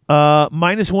good.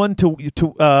 -1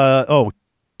 to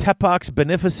Tepok's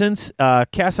Beneficence.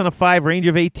 Cast on a 5, range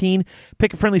of 18.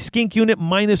 Pick a friendly skink unit.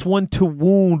 -1 to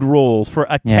wound rolls for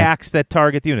attacks that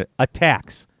target the unit.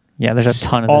 Attacks. Yeah, there's a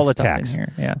ton of all this attacks. stuff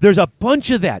in here. Yeah. There's a bunch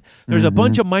of that. There's a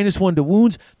bunch of -1 to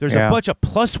wounds. There's a bunch of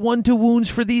 +1 to wounds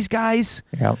for these guys.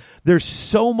 Yeah. There's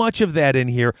so much of that in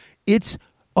here. It's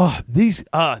this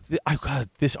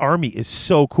army is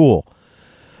so cool.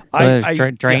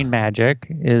 So drain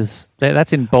magic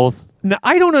that's in both. Now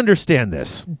I don't understand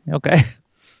this. Okay.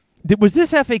 Was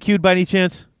this FAQ'd by any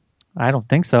chance? I don't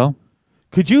think so.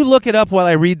 Could you look it up while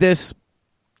I read this?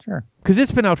 Sure. Because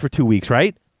it's been out for 2 weeks,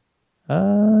 right?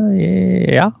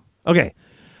 Yeah. Okay.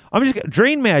 I'm just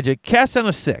drain magic. Cast on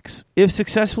a 6. If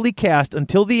successfully cast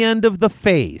until the end of the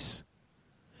phase,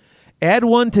 add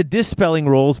 1 to dispelling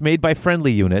rolls made by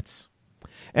friendly units,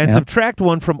 and subtract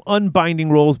 1 from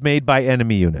unbinding rolls made by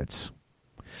enemy units.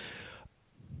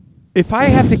 If I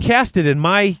have to cast it in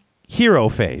my hero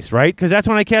phase, right? Because that's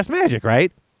when I cast magic,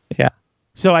 right? Yeah.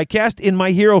 So I cast in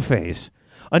my hero phase.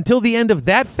 Until the end of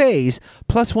that phase,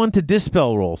 +1 to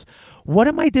dispel rolls. What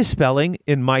am I dispelling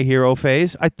in my hero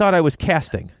phase? I thought I was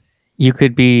casting. You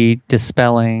could be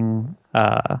dispelling.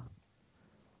 I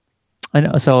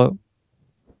know. So,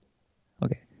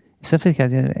 okay. Simply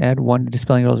add 1 to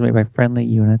dispelling rolls made by friendly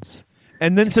units.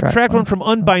 And then subtract 1 from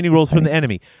unbinding rolls from the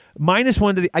enemy.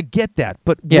 -1 to the... I get that,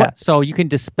 but... Yeah, what? So you can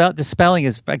dispel... Dispelling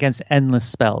is against endless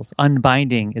spells.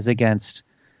 Unbinding is against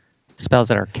spells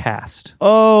that are cast.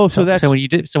 Oh, so that's... So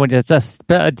when it's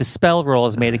a dispel roll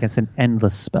is made against an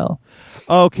endless spell.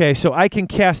 Okay, so I can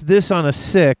cast this on a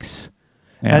 6,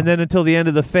 and then until the end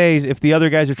of the phase, if the other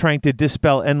guys are trying to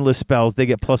dispel endless spells, they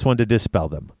get +1 to dispel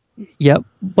them. Yep.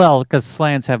 Well, because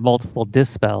slans have multiple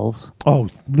dispels. Oh,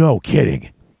 no kidding.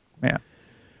 Yeah.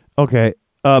 Okay.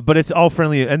 But it's all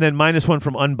friendly, and then -1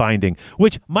 from unbinding.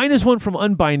 Which -1 from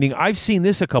unbinding, I've seen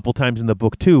this a couple times in the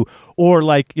book too. Or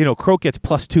like Croak gets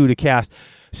 +2 to cast.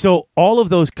 So all of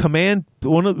those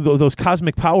those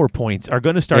cosmic power points are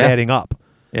going to start adding up.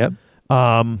 Yep.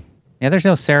 There's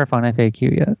no Seraphon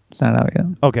FAQ yet. It's not out yet.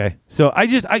 Okay, so I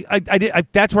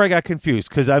that's where I got confused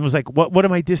because I was like, what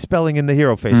am I dispelling in the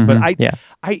hero phase? But I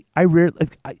rarely.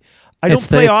 I don't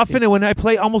play often, and when I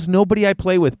play, almost nobody I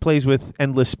play with plays with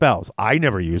endless spells. I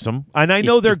never use them, and I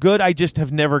know they're good. I just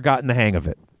have never gotten the hang of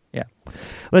it. Yeah.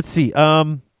 Let's see.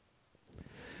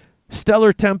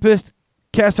 Stellar Tempest,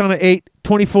 cast on an 8,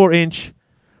 24-inch.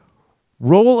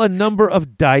 Roll a number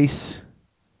of dice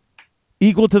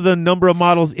equal to the number of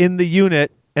models in the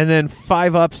unit, and then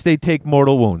 5 ups, they take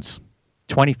mortal wounds.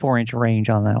 24-inch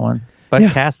range on that one, but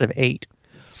cast of 8.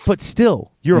 But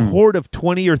still, you're a horde of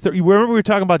 20 or 30. Remember we were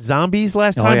talking about zombies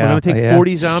last time? We're going to take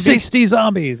 40 zombies? 60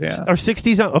 zombies, yeah. Or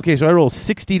 60 zombies. Okay, so I roll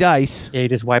 60 dice. Yeah, you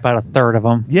just wipe out a third of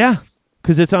them. Yeah,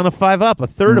 because it's on a 5 up, a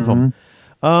third of them.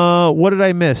 What did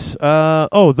I miss? The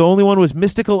only one was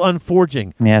Mystical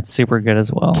Unforging. Yeah, it's super good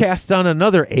as well. Cast on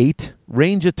another 8,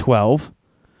 range of 12.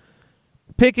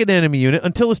 Pick an enemy unit.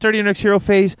 Until the start of your next hero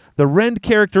phase, the rend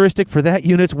characteristic for that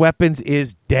unit's weapons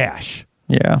is dash.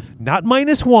 Yeah. Not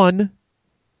 -1,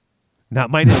 not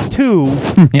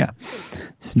 -2. Yeah.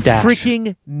 It's dash.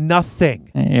 Freaking nothing.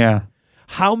 Yeah.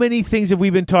 How many things have we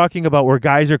been talking about where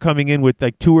guys are coming in with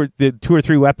like two or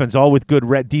three weapons, all with good,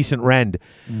 decent rend?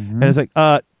 And it's like,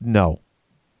 no.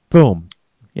 Boom.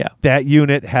 Yeah. That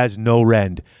unit has no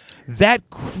rend. That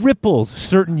cripples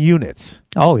certain units.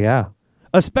 Oh, yeah.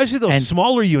 Especially those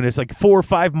smaller units, like 4 or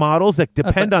 5 models that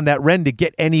depend on that rend to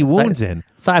get any wounds in.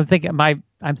 So I'm thinking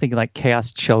like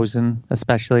Chaos Chosen,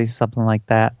 especially something like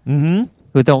that. Mm-hmm.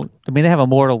 Who don't? I mean, they have a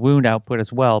mortal wound output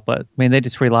as well, but I mean, they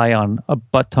just rely on a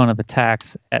butt ton of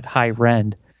attacks at high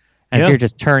rend. And if you're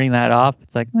just turning that off,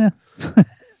 it's like,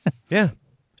 Yeah.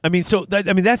 I mean,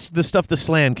 that's the stuff the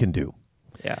Slan can do.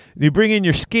 Yeah. You bring in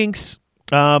your skinks.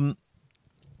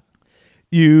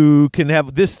 You can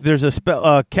have this. There's a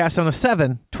spell cast on a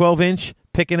 7, 12-inch.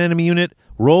 Pick an enemy unit.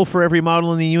 Roll for every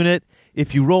model in the unit.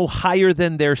 If you roll higher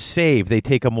than their save, they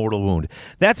take a mortal wound.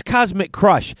 That's Cosmic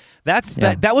Crush. That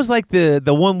was like the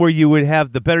one where you would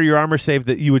have the better your armor save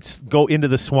that you would go into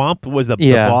the swamp was the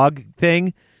bog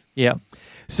thing. Yeah.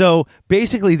 So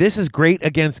basically, this is great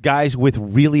against guys with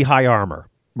really high armor.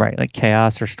 Right, like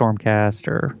Chaos or Stormcast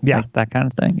or like that kind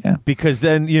of thing. Yeah. Because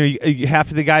then half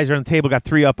of the guys are on the table got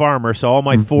 3-up armor, so all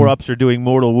my 4-ups are doing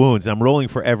mortal wounds. I'm rolling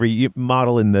for every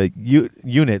model in the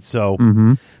unit, so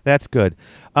that's good.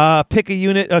 Pick a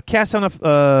unit. Cast on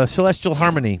a Celestial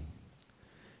Harmony.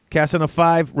 Cast on a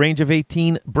 5, range of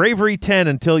 18, bravery 10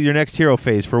 until your next hero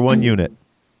phase for 1 unit.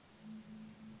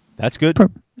 That's good.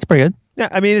 It's pretty good. Yeah,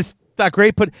 I mean it's not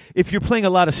great, but if you're playing a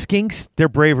lot of skinks, their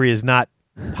bravery is not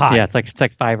high. Yeah, it's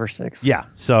like 5 or 6. Yeah.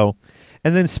 So,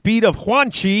 and then Speed of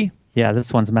Huanchi. Yeah,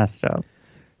 this one's messed up.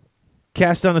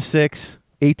 Cast on a 6,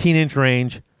 18-inch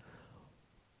range.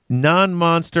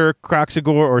 Non-monster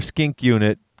Croxagore or skink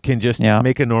unit can just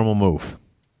make a normal move.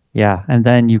 Yeah, and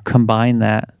then you combine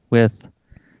that with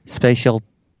spatial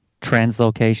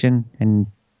translocation, and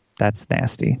that's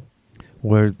nasty.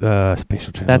 Where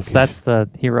spatial translocation? That's the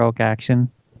heroic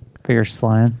action for your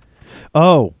Slan.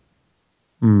 Oh.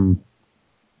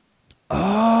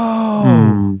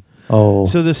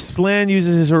 So the Slan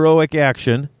uses his heroic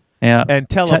action and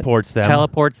teleports them.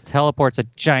 Teleports a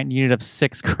giant unit of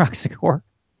 6 Croxagore.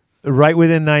 Right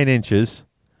within 9 inches.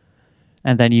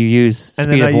 And then you use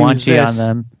Speed of Wanchi on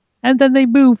them. And then they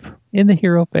move in the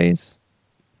hero phase.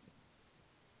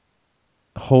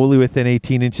 Wholly within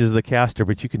 18 inches of the caster,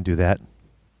 but you can do that.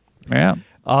 Yeah.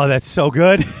 Oh, that's so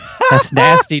good. That's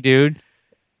nasty, dude.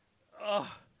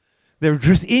 They're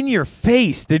just in your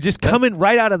face. They're just coming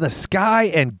right out of the sky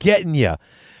and getting you.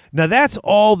 Now, that's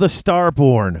all the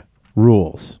Starborn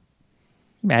rules.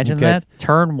 Imagine that.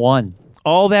 Turn 1.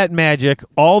 All that magic,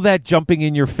 all that jumping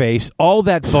in your face, all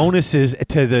that bonuses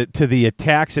to the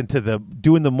attacks and to the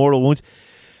doing the mortal wounds.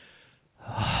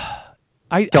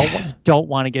 I don't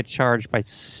want to get charged by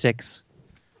 6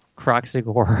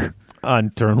 Croxagore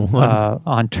on turn 1.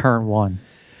 On turn 1.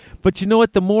 But you know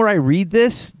what? The more I read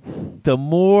this, the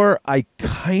more I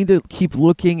kind of keep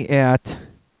looking at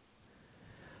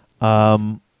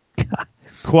Quaddle's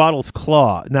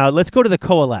Claw. Now, let's go to the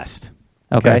Coalesced.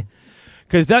 Okay?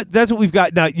 Because that's what we've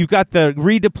got. Now, you've got the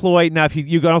redeploy. Now, if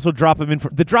you can also drop them in.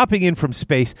 The dropping in from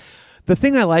space. The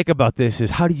thing I like about this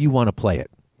is how do you want to play it?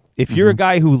 If you're a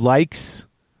guy who likes,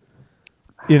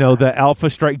 the Alpha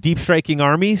Strike, Deep Striking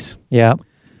armies. Yeah.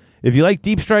 If you like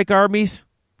Deep Strike armies,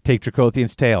 take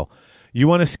Dracothian's Tail. You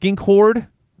want a skink horde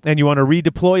and you want to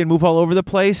redeploy and move all over the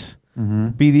place?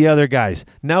 Be the other guys.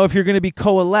 Now, if you're going to be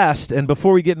coalesced, and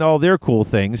before we get into all their cool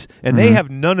things, and they have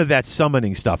none of that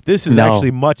summoning stuff. This is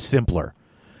actually much simpler.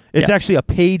 It's actually a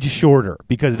page shorter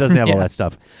because it doesn't have all that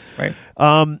stuff. Right.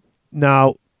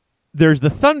 Now, there's the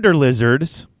Thunder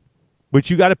Lizards,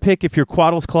 which you got to pick if you're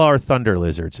Quaddle's Claw or Thunder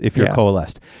Lizards, if you're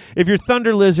coalesced. If you're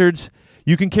Thunder Lizards,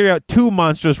 you can carry out 2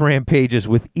 monstrous rampages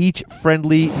with each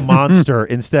friendly monster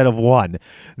instead of 1.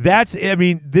 This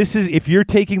is, if you're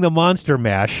taking the monster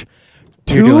mash,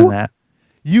 you're doing that.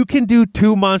 You can do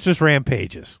 2 monstrous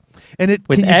rampages. And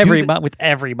with every monster.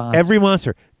 Every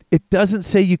monster. It doesn't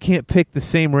say you can't pick the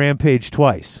same rampage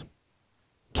twice.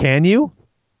 Can you?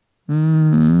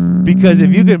 Because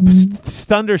if you can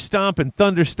Thunder Stomp and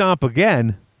Thunder Stomp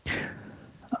again,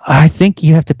 I think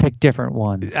you have to pick different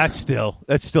ones. That's still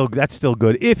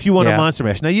good if you want a monster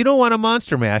mash. Now you don't want a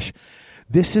monster mash.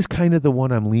 This is kind of the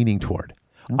one I'm leaning toward.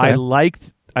 Okay.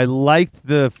 I liked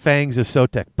the Fangs of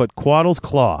Sotek, but Quaddle's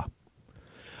Claw.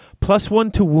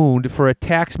 +1 to wound for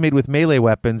attacks made with melee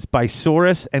weapons by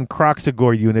Saurus and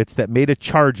Kroxigor units that made a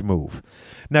charge move.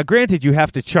 Now, granted, you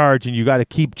have to charge and you got to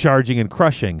keep charging and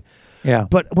crushing. Yeah.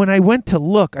 But when I went to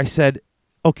look, I said,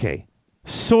 okay,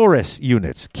 Saurus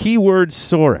units, keyword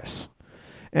Saurus.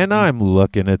 And I'm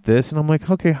looking at this and I'm like,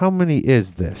 okay, how many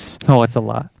is this? Oh, it's a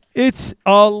lot. It's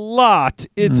a lot.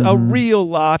 It's a real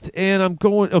lot. And I'm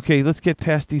going, okay, let's get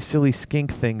past these silly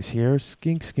skink things here.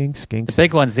 Skinks. The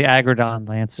big one's the Agrodon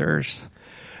Lancers.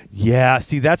 Yeah,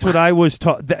 see, that's what I was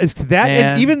taught. That Man.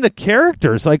 and even the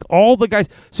characters, like all the guys.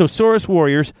 So Saurus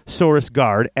Warriors, Saurus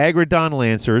Guard, Agrodon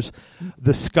Lancers,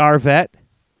 the Scarvet.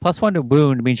 +1 to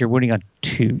wound means you're wounding on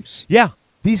 2s. Yeah,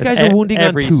 these guys are wounding on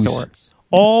every 2s. Saurus.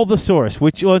 All the Saurus,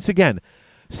 which, once again,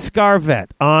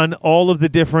 Scarvet on all of the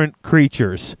different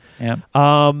creatures. Yeah.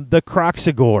 The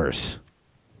Kroxigors.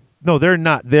 No, they're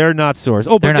not. They're not Saurus.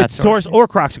 Oh, but it's Saurus or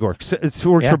Kroxigor. It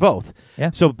works for both. Yeah.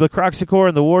 So the Kroxigor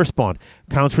and the Warspawn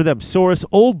counts for them. Saurus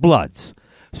Old Bloods,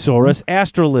 Saurus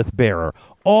Astrolith Bearer.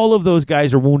 All of those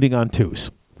guys are wounding on 2s.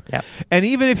 Yeah. And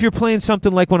even if you're playing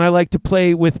something like when I like to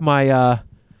play with my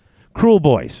Cruel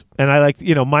Boys, and I like,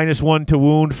 -1 to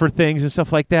wound for things and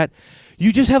stuff like that,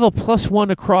 you just have a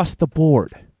 +1 across the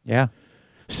board. Yeah.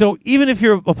 So even if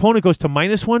your opponent goes to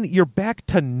 -1, you're back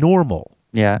to normal.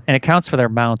 Yeah. And it counts for their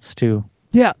mounts, too.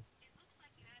 Yeah.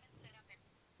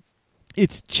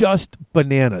 It's just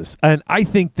bananas. And I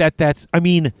think that's, I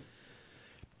mean,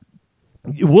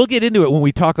 we'll get into it when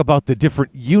we talk about the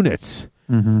different units.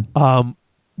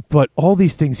 But all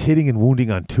these things hitting and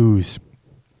wounding on 2s.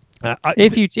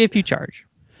 If you charge.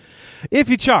 If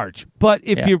you charge, but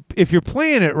if you're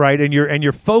playing it right and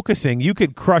you're focusing, you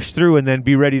could crush through and then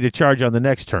be ready to charge on the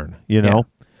next turn. Yeah.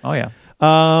 Oh yeah.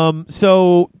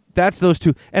 So that's those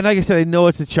two. And like I said, I know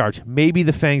it's a charge. Maybe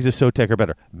the Fangs of Sotek are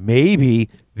better. Maybe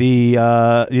the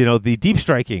the deep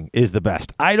striking is the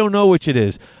best. I don't know which it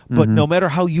is, but no matter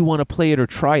how you want to play it or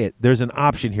try it, there's an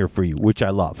option here for you, which I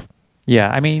love. Yeah.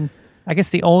 I mean, I guess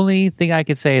the only thing I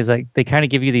could say is like they kind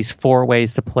of give you these 4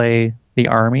 ways to play the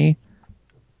army.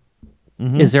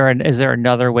 Is there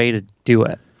another way to do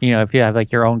it? If you have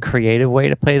like your own creative way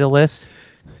to play the list,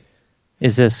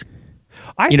 is this?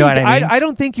 I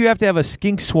don't think you have to have a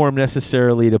skink swarm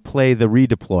necessarily to play the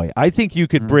redeploy. I think you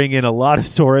could bring in a lot of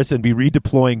Saurus and be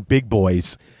redeploying big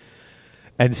boys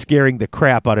and scaring the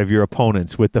crap out of your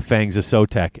opponents with the Fangs of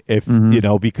Sotek. If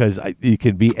because you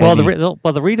can be the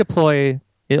redeploy,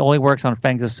 it only works on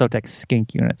Fangs of Sotek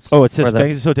skink units. Oh, it says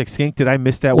Fangs of Sotek skink. Did I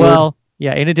miss that word? Well,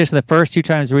 yeah. In addition, the first 2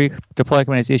 times redeploy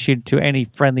command is issued to any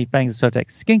friendly Fangs of Sotek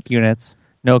skink units,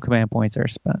 no command points are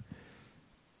spent.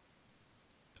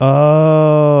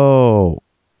 Oh.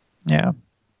 Yeah.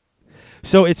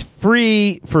 So it's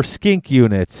free for skink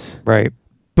units. Right.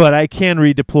 But I can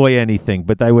redeploy anything,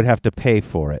 but I would have to pay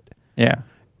for it. Yeah.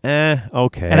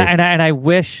 Okay. And I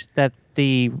wish that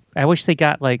they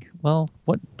got like, well,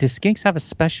 what do skinks have a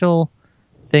special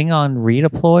thing on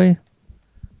redeploy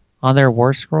on their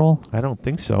war scroll? I don't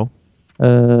think so.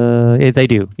 They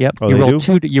do. Yep. Oh,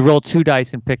 you roll 2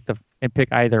 dice and pick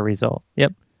either result.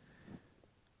 Yep.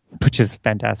 Which is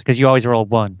fantastic because you always roll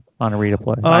 1 on a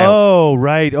redeploy. Oh,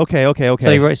 right. Okay.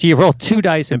 So you roll 2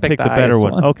 dice and pick the better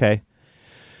one. one. Okay.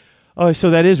 Oh,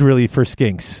 so that is really for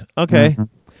skinks. Okay.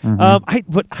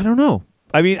 But I don't know.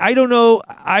 I mean, I don't know.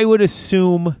 I would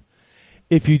assume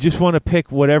if you just want to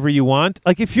pick whatever you want,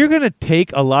 like if you're going to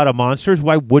take a lot of monsters,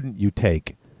 why wouldn't you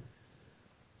take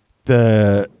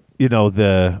the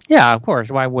Yeah, of course.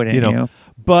 Why wouldn't you?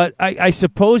 But I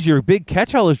suppose your big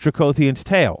catch-all is Dracothian's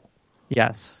Tail.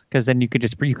 Yes, because then you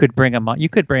could bring a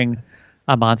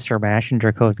monster mash in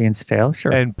Dracothian's Tail,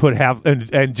 sure, and put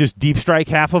and just deep strike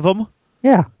half of them.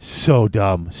 Yeah, so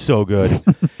dumb, so good.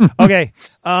 Okay,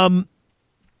 now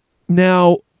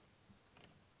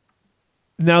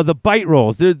the bite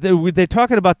rolls. They're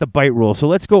talking about the bite roll, so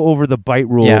let's go over the bite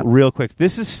roll real quick.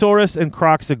 This is Saurus and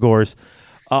Kroxigors.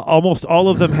 Almost all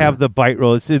of them have the bite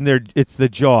roll. It's in there. It's the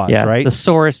jaws, right? The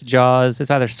Saurus jaws.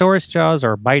 It's either Saurus jaws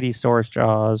or mighty Saurus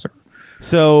jaws.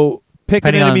 So pick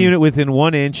an enemy unit within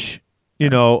 1 inch.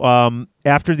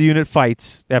 After the unit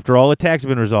fights, after all attacks have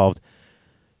been resolved,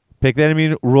 pick that enemy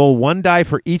unit. Roll 1 die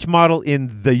for each model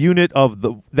in the unit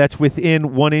that's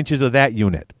within 1 inch of that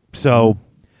unit. So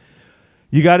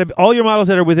you got to all your models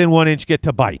that are within 1 inch get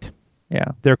to bite.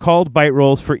 Yeah, they're called bite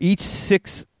rolls. For each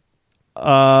 6.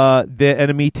 The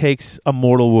enemy takes a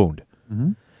mortal wound.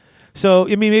 So,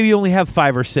 I mean, maybe you only have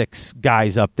 5 or 6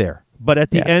 guys up there. But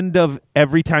at the end of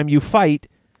every time you fight,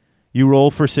 you roll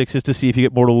for 6s to see if you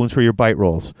get mortal wounds for your bite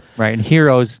rolls. Right, and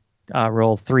heroes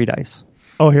roll 3 dice.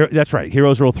 Oh, that's right.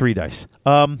 Heroes roll 3 dice.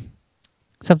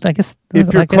 Something, I guess.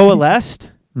 If you're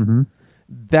coalesced,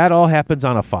 that all happens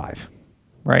on a 5.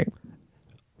 Right.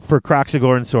 For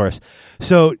Kroxigor and Saurus.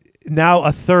 So now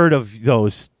a third of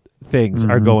those things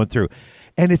are going through.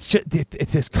 And it's just,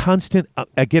 it's this constant,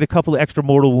 I get a couple of extra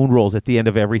mortal wound rolls at the end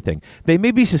of everything. They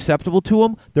may be susceptible to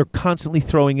them. They're constantly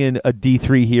throwing in a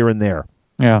D3 here and there.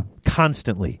 Yeah.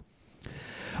 Constantly.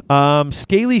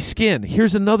 Scaly skin.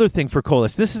 Here's another thing for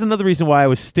Colas. This is another reason why I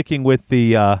was sticking with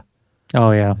the...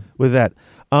 with that.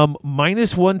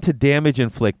 -1 to damage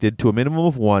inflicted to a minimum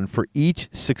of 1 for each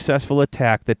successful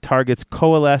attack that targets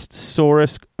coalesced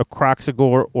Saurus,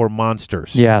 Kroxigor, or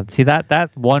monsters. Yeah. See,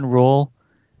 that one rule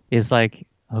is like,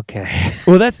 okay.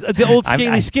 Well, that's the old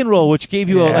Scaly Skin roll, which gave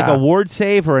you like a ward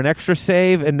save or an extra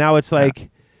save, and now it's like,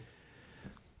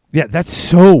 yeah, that's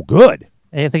so good.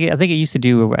 I think it used to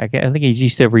do. I think it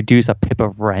used to reduce a pip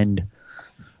of rend.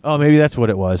 Oh, maybe that's what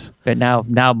it was. But now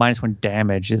 -1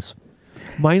 damage is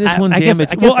 -1 damage.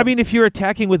 Well, I mean, if you're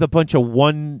attacking with a bunch of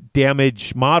 1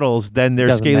 damage models, then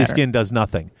their Scaly Skin does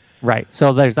nothing. Right.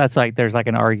 So there's like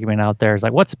an argument out there. It's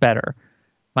like, what's better,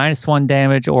 -1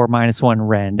 damage or -1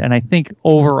 rend? And I think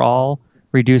overall,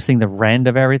 reducing the rend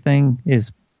of everything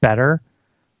is better.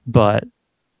 But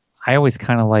I always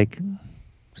kind of like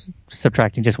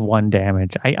subtracting just 1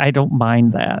 damage. I don't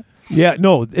mind that. Yeah,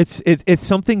 no, it's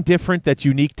something different that's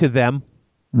unique to them,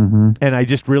 and I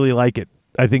just really like it.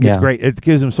 I think it's great. It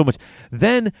gives them so much.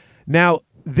 Then now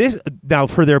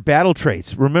for their battle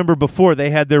traits. Remember before they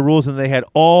had their rules and they had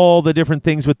all the different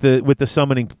things with the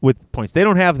summoning with points. They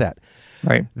don't have that.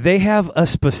 Right. They have a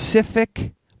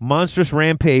specific monstrous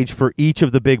rampage for each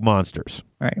of the big monsters.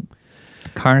 Right.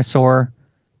 Carnosaur,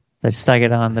 the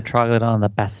Stegodon, the Troglodon, the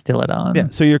Bastillodon. Yeah.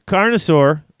 So your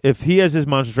Carnosaur, if he has his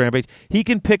monstrous rampage, he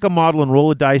can pick a model and roll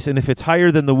a dice, and if it's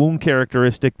higher than the wound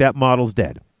characteristic, that model's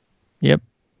dead. Yep.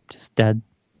 Just dead.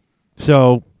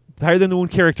 So higher than the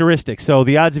wound characteristic. So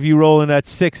the odds of you rolling that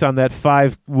 6 on that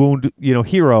 5 wound,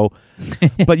 hero,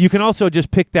 but you can also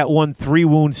just pick that 1 3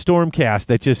 wound Stormcast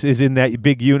that just is in that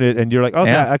big unit, and you're like,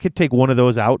 okay, I could take one of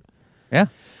those out. Yeah.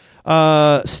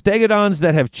 Stegodons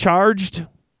that have charged,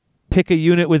 pick a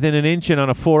unit within an inch, and on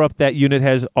a 4-up, that unit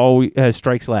has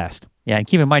strikes last. Yeah, and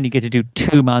keep in mind you get to do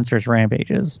 2 monstrous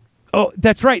rampages. Oh,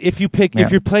 that's right. If you're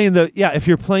playing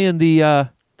the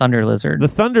Thunder Lizard. The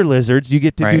Thunder Lizards, you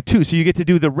get to do 2. So you get to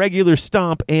do the regular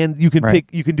stomp, and you can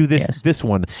do this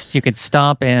one. You can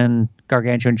stomp in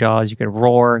Gargantuan Jaws. You can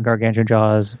roar in Gargantuan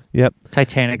Jaws. Yep.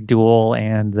 Titanic Duel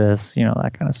and this,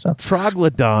 that kind of stuff.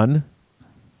 Troglodon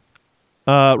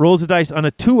rolls a dice on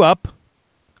a 2-up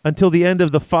until the end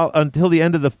of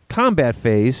the combat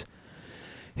phase.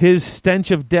 His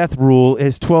Stench of Death rule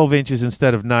is 12 inches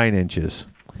instead of 9 inches.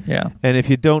 Yeah. And if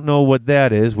you don't know what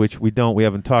that is, which we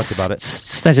haven't talked about it.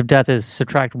 Stench of Death is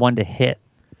subtract 1 to hit,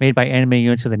 made by enemy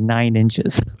units within 9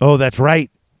 inches. Oh, that's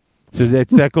right. So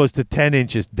that goes to 10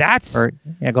 inches.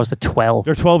 It goes to 12.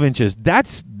 Or 12 inches.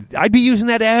 I'd be using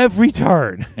that every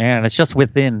turn. And it's just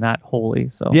within, not wholly.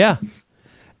 So yeah.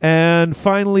 And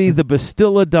finally, the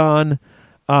Bastillodon.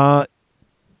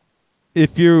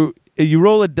 If you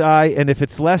roll a die, and if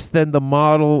it's less than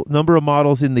the number of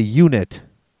models in the unit,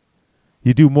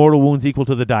 you do mortal wounds equal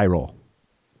to the die roll.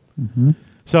 Mm-hmm.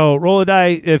 So roll a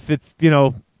die if it's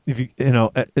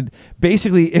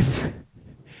basically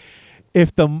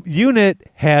if the unit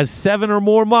has 7 or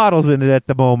more models in it at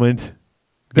the moment,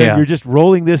 then you're just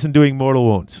rolling this and doing mortal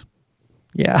wounds.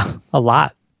 Yeah, a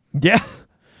lot. Yeah.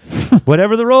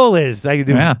 Whatever the roll is, I can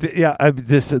do.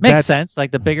 Makes sense.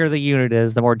 Like the bigger the unit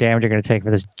is, the more damage you're going to take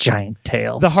for this giant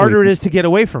tail. The harder it is to get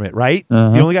away from it, right? You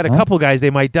only got a couple guys, they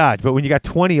might dodge, but when you got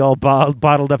 20 all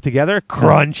bottled up together,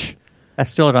 crunch.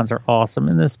 Bastillodons are awesome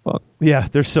in this book. Yeah,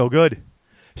 they're so good.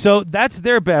 So that's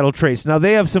their battle traits. Now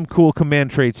they have some cool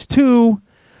command traits too.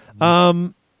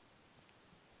 I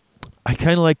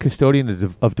kind of like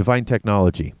Custodian of Divine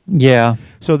Technology. Yeah.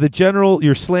 So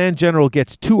your Slan General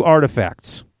gets 2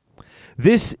 artifacts.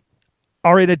 This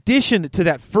are in addition to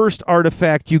that first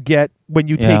artifact you get when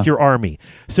you take your army.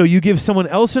 So you give someone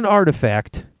else an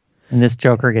artifact. And this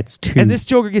Joker gets 2. And this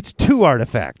Joker gets 2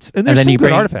 artifacts. And there's some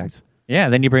good artifacts. Yeah,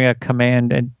 then you bring a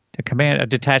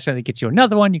detachment that gets you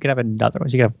another one. You could have another one.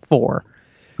 So you could have 4.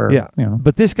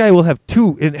 But this guy will have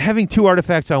 2, and having 2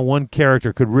 artifacts on one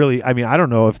character could really, I don't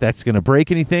know if that's going to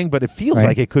break anything, but it feels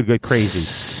like it could get crazy.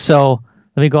 So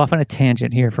let me go off on a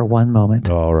tangent here for one moment.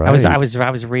 All right. I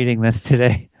was reading this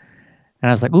today, and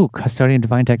I was like, "Ooh, Custodian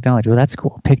Divine Technology. Well, that's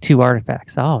cool. Pick 2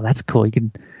 artifacts. Oh, that's cool.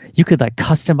 You could like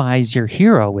customize your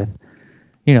hero with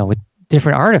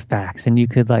different artifacts, and you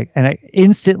could and it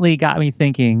instantly got me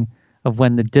thinking of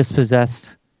when the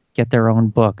Dispossessed get their own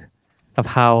book of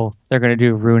how they're going to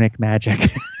do runic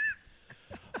magic.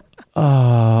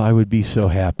 Oh, I would be so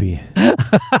happy.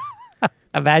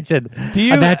 Imagine. Do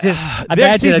you imagine?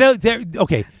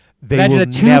 okay. Imagine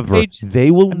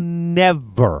They will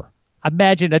never.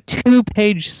 Imagine a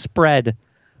 2-page spread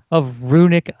of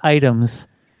runic items,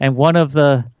 and one of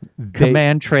the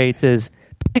command traits is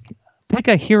pick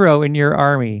a hero in your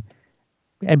army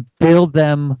and build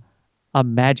them a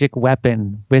magic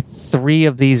weapon with 3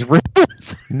 of these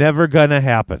runes. Never gonna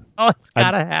happen. Oh, it's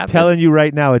gotta happen. I'm telling you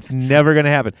right now, it's never gonna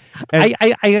happen. And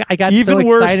I got even so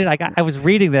excited. worse, I was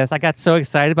reading this. I got so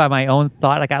excited by my own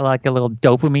thought. I got like a little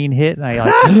dopamine hit, and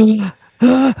I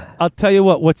like. I'll tell you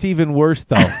what's even worse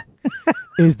though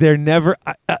is they're never.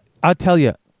 I'll tell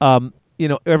you.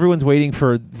 Everyone's waiting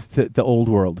for the old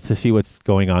world to see what's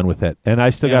going on with it, and I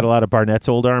still got a lot of Barnett's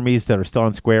old armies that are still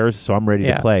on squares, so I'm ready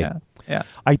to play. Yeah.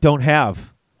 I don't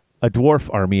have a dwarf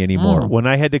army anymore. When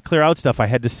I had to clear out stuff, I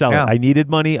had to sell it. I needed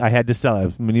money. I had to sell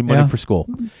it. I needed money for school.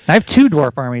 I have 2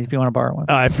 dwarf armies if you want to borrow one.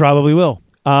 I probably will.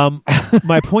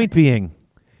 My point being,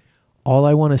 all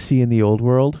I want to see in the old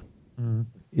world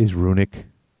is runic.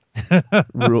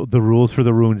 The rules for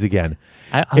the runes again.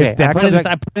 I'm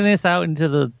putting this out into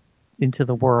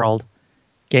the world.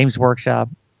 Games Workshop,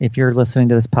 if you're listening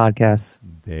to this podcast,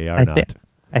 they are not.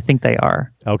 I think they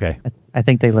are. Okay. I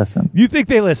think they listen. You think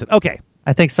they listen? Okay.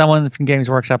 I think someone from Games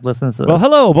Workshop listens to this. Well,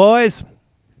 hello, boys.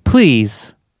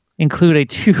 Please include a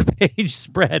 2-page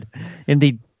spread in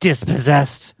the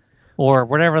Dispossessed, or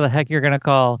whatever the heck you're going to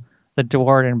call the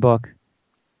Dwarden book.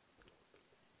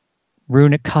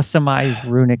 Customized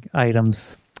runic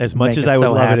items. As much as I would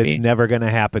love it, it's never going to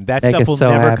happen. That stuff will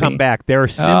never come back. They're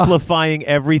simplifying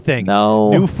everything. No.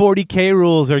 New 40K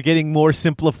rules are getting more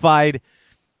simplified.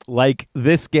 Like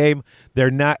this game, they're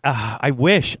not. I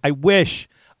wish.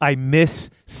 I miss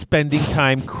spending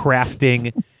time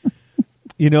crafting.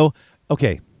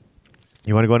 Okay.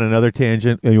 You want to go on another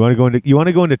tangent? You want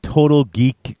to go into total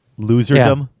geek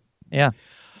loserdom? Yeah.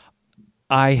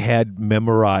 I had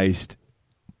memorized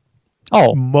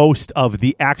most of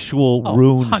the actual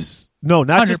runes. No,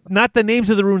 not the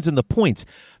names of the runes and the points.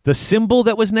 The symbol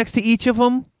that was next to each of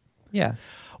them. Yeah.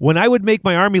 When I would make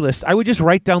my army list, I would just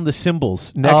write down the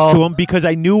symbols next to them because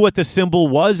I knew what the symbol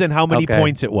was and how many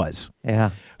points it was.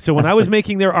 Yeah. So when I was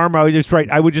making their armor, I would just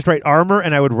write armor,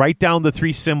 and I would write down the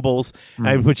 3 symbols. And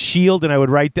I would put shield, and I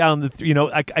would write down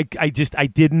I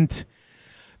didn't.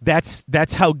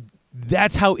 That's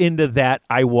how into that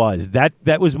I was.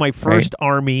 That was my first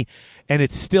army, and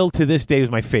it's still to this day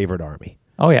is my favorite army.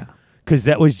 Oh yeah, because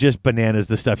that was just bananas.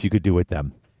 The stuff you could do with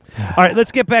them. All right,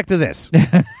 let's get back to this.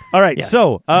 All right,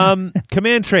 so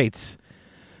command traits.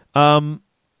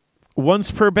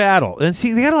 Once per battle. And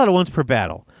see, they got a lot of once per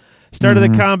battle. Start of the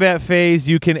combat phase,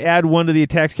 you can add 1 to the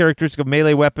attack characteristic of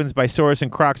melee weapons by Saurus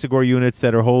and Kroxigor units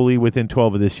that are wholly within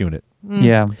 12 of this unit.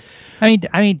 Yeah. I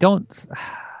mean, don't...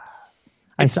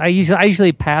 I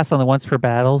usually pass on the once per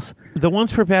battles. The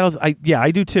once per battles, I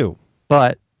do too.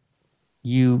 But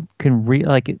you can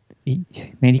you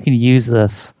can use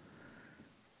this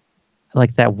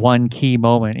like that one key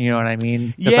moment, you know what I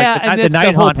mean? Yeah, and that's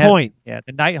the whole point. The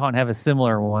Nighthaunt have a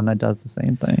similar one that does the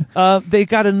same thing. They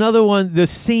got another one, the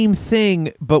same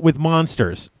thing, but with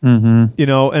monsters.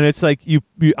 Mm-hmm. And it's like you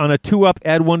on a 2-up,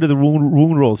 add 1 to the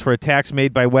wound rolls for attacks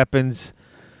made by weapons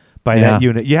by that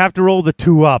unit. You have to roll the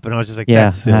 2-up, and I was just like,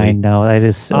 that's silly. I know, that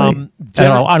is silly.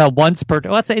 On a once per...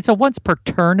 it's a once per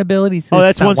turn ability. So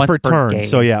that's once per turn. game.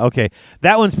 So, okay.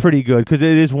 That one's pretty good, because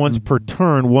it is once per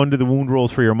turn, 1 to the wound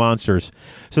rolls for your monsters.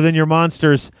 So then your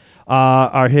monsters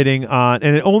are hitting on...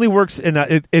 And it only works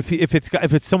if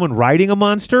it's someone riding a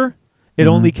monster, it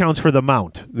only counts for the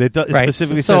mount. It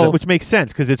specifically says that, which makes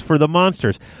sense, because it's for the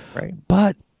monsters. Right.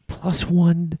 But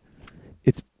 +1...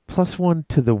 +1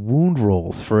 to the wound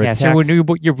rolls for attacks. Yeah,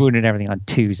 so you're wounding everything on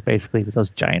 2s, basically, with those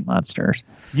giant monsters.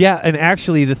 Yeah, and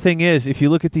actually, the thing is, if you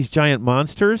look at these giant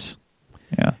monsters,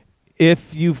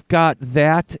 if you've got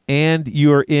that and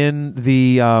you're in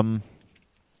the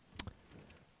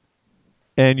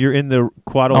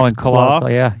Quaddle's Claw,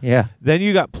 yeah. then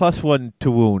you got +1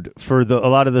 to wound for a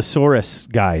lot of the Saurus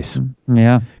guys.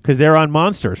 Yeah. Because they're on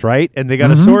monsters, right? And they got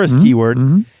a Saurus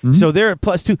keyword. So they're at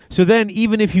 +2. So then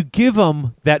even if you give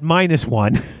them that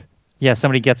 -1... Yeah,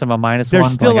 somebody gets them a -1. They're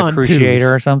still like on a Cruciator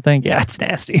 2s. or something. Yeah, it's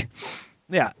nasty.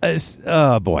 Yeah.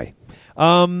 Oh, boy.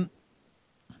 And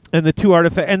the 2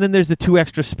 artifacts. And then there's the 2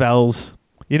 extra spells.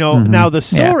 Now the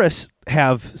Saurus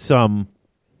have some...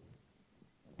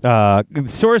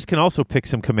 Saurus can also pick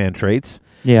some command traits.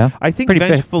 Yeah. I think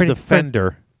Vengeful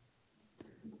Defender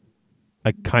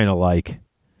I kind of like.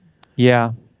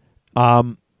 Yeah.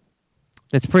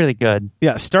 It's pretty good.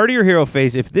 Yeah, start of your hero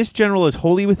phase. If this general is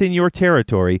wholly within your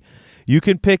territory, You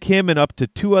can pick him and up to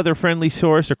 2 other friendly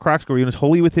Saurus or Kroxgor units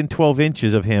wholly within 12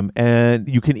 inches of him, and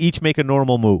you can each make a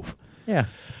normal move. Yeah.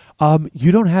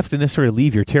 You don't have to necessarily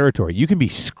leave your territory. You can be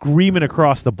screaming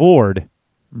across the board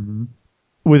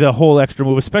with a whole extra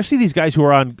move, especially these guys who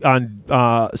are on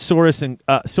Saurus and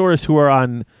Saurus who are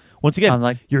on, once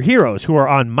again, your heroes who are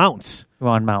on mounts.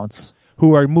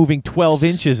 Who are moving 12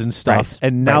 inches and stuff. Right.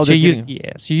 And now so they're you're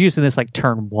using this like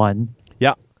turn 1.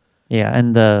 Yeah. Yeah,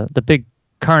 and the big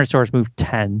Carnosaurs move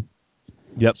 10.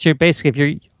 Yep. So you're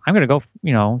basically, I'm going to go,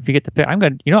 if you get to pick, I'm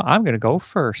going to go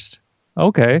first.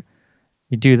 Okay.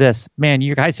 You do this. Man,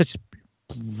 you guys just,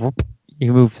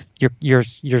 you move your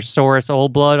Saurus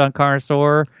Old Blood on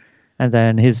Carnosaur, and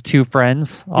then his 2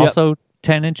 friends also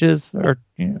 10 inches,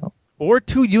 or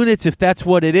 2 units if that's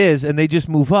what it is, and they just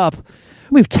move up.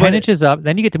 Move 10 inches up,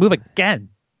 then you get to move again.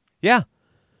 Yeah.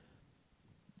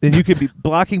 Then you could be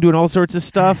blocking, doing all sorts of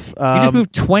stuff. You just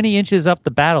move 20 inches up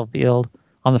the battlefield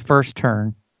on the first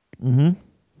turn. Mm-hmm.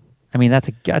 I mean,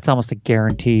 that's almost a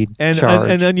guaranteed charge.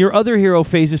 And on your other hero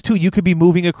phases, too, you could be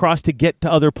moving across to get to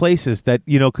other places that,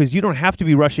 because you don't have to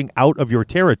be rushing out of your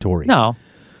territory. No.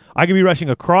 I could be rushing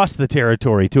across the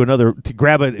territory to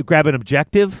grab an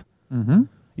objective. Mm-hmm.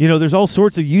 There's all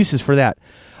sorts of uses for that.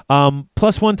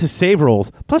 +1 to save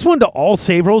rolls. +1 to all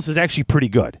save rolls is actually pretty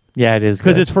good. Yeah, it is.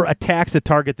 Because it's for attacks that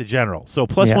target the general. So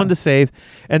 +1 to save.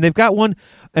 And they've got one,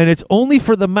 and it's only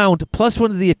for the mount, +1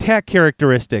 to the attack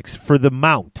characteristics for the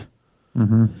mount.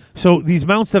 Mm-hmm. So these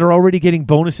mounts that are already getting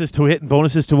bonuses to hit and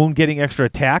bonuses to wound, getting extra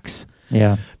attacks.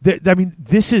 Yeah. I mean,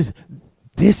 this is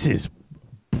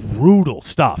brutal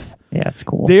stuff. Yeah, it's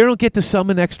cool. They don't get to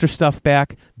summon extra stuff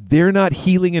back. They're not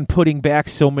healing and putting back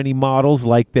so many models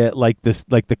like the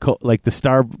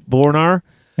Starborn are.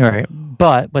 All right,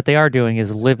 but what they are doing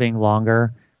is living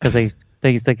longer because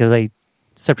they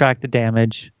subtract the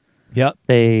damage. Yep.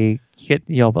 They hit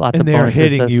lots of bonuses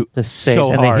hitting you to save,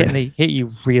 so hard. And they hit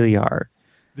you really hard.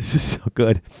 This is so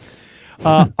good.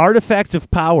 Artifacts of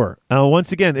power.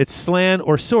 Once again, it's Slan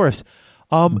or Saurus.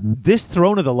 This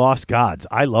Throne of the Lost Gods.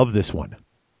 I love this one.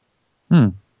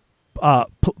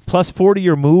 +4 to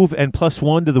your move and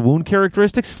 +1 to the wound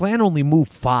characteristics. Slan only move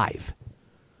 5.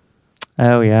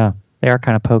 Oh yeah, they are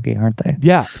kind of pokey, aren't they?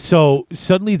 Yeah. So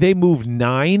suddenly they move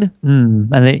 9. And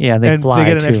they fly. They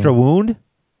get an too. extra wound.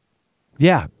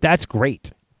 Yeah, that's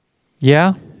great.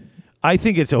 Yeah, I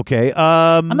think it's okay.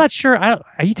 I'm not sure.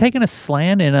 Are you taking a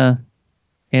Slan in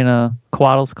a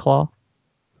Quaddle's Claw?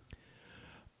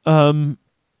 I'm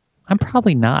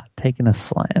probably not taking a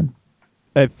Slan.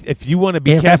 If you want to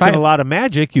be casting a lot of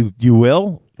magic, you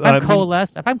will. If I'm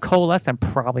coalesced, I'm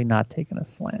probably not taking a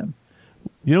Slan.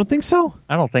 You don't think so?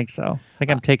 I don't think so. I think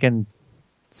I'm taking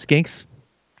Skinks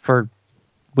for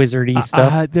wizardy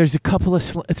stuff. There's a couple of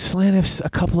Slan have a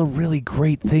couple of really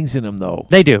great things in them, though.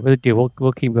 They do.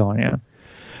 We'll keep going. Yeah.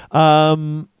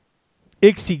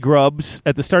 Ixie Grubs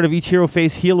at the start of each hero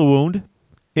phase heal a wound.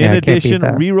 In addition,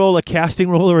 reroll a casting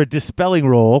roll or a dispelling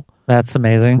roll. That's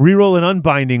amazing. Reroll an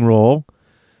unbinding roll.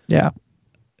 Yeah.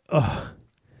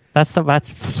 That's so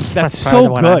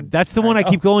good. That's the one I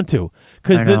keep going to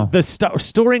because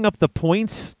storing up the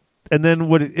points and then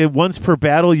once per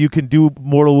battle you can do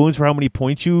mortal wounds for how many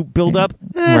points you build up.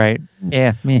 Right.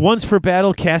 Yeah. Once per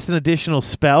battle, cast an additional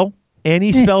spell.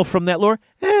 Any spell from that lore.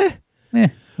 Right.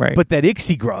 But that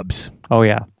Ixie Grubs. Oh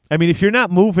yeah. I mean, if you're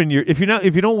not moving, if you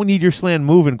don't need your Slan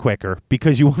moving quicker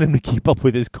because you want him to keep up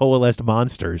with his coalesced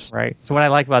monsters. Right. So what I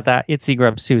like about that Ixie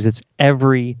Grubs too is it's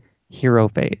every hero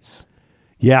phase.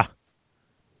 Yeah.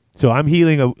 So I'm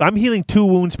healing 2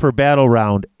 wounds per battle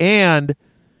round, and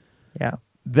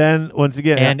then once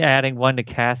again, and adding 1 to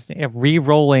casting,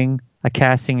 re-rolling a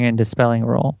casting and dispelling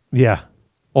roll. Yeah.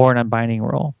 Or an unbinding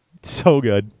roll. So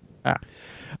good.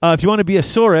 If you want to be a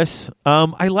Saurus,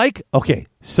 I like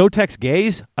Sotek's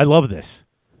Gaze. I love this.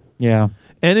 Yeah.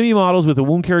 Enemy models with a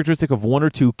wound characteristic of 1 or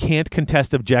 2 can't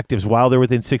contest objectives while they're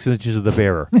within 6 inches of the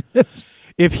bearer.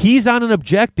 If he's on an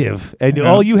objective and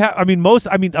all you have,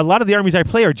 a lot of the armies I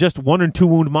play are just 1 and 2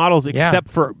 wound models except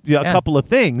for a couple of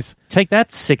things. Take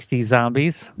that, 60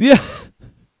 zombies. Yeah.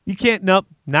 You can't, nope,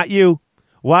 not you.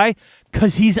 Why?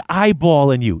 Because he's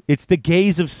eyeballing you. It's the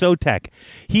gaze of Sotek.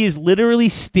 He is literally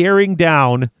staring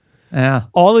down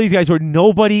all of these guys where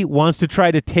nobody wants to try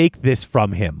to take this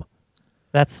from him.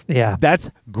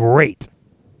 That's great.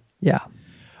 Yeah.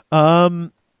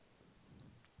 The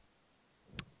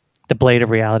Blade of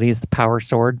Reality is the power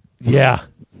sword. Yeah.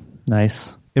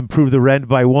 Nice. Improve the rend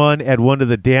by 1, add 1 to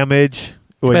the damage.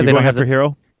 When you're going after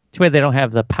hero. Too bad they don't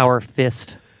have the power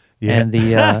fist and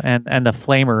the and the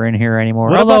flamer in here anymore.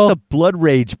 What about the Blood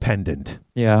Rage pendant?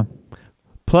 Yeah.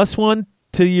 +1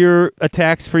 to your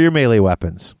attacks for your melee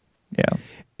weapons. Yeah.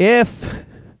 If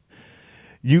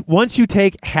once you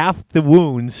take half the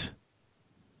wounds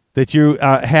that you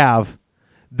have,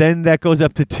 then that goes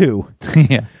up to 2.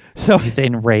 Yeah. So He's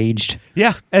enraged.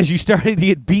 yeah, as you start to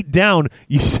get beat down,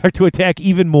 you start to attack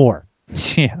even more.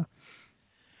 Yeah.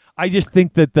 I just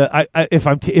think that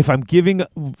if I'm giving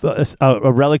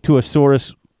a relic to a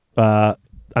Saurus,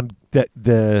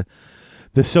 the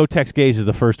Sotex Gaze is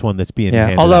the first one that's being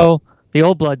handed Although out. the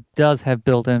Old Blood does have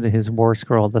built into his War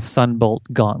Scroll the Sunbolt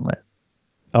Gauntlet.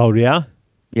 Oh yeah,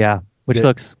 Yeah, which Yeah.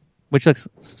 looks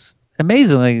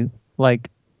amazingly like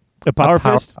a power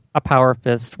fist. a power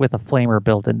fist with a flamer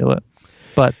built into it.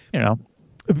 But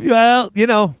Well,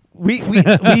 we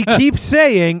keep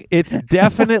saying it's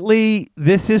definitely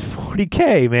this is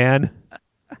 40K, man.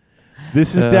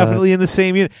 This is definitely in the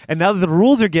same unit, and now that the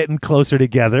rules are getting closer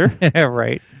together,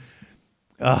 right.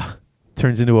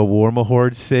 turns into a War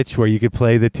Mahord sitch where you could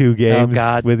play the 2 games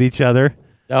with each other.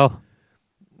 Oh,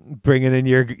 Bringing in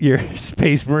your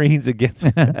Space Marines against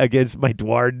my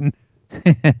Dwarden.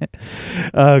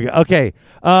 Okay.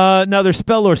 Now their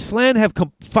spell lore. Slan have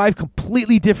 5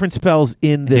 completely different spells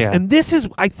in this, and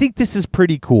I think this is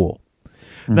pretty cool.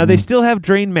 Mm-hmm. Now they still have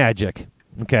Drain Magic.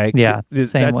 Okay. Yeah,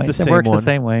 same that's way. the same It works one. the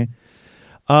same way.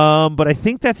 But I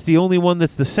think that's the only one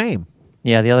that's the same.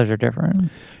 Yeah, the others are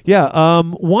different. Yeah.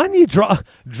 One, you draw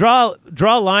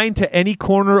a line to any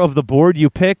corner of the board you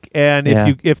pick, and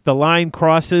if the line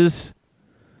crosses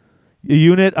a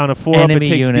unit on a 4-up,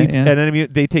 an enemy,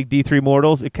 they take D3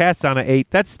 mortals. It casts on an 8.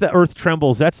 That's the Earth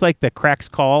Trembles. That's like the Crack's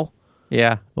Call.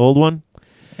 Yeah. Old one.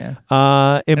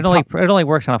 Yeah. It only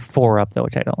works on a 4-up though,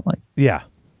 which I don't like. Yeah.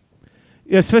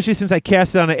 Especially since I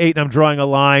cast it on an 8 and I'm drawing a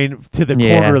line to the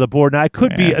corner of the board. Now it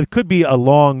could be a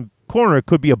long corner. It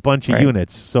could be a bunch of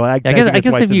units. So I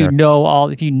guess if you know all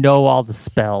the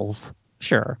spells,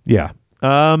 sure. Yeah.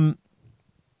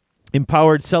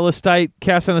 Empowered Celestite,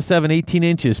 cast on a 7, 18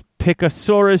 inches. Pick a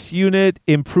Saurus unit,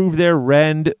 improve their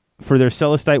rend for their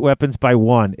Celestite weapons by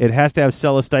 1. It has to have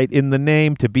Celestite in the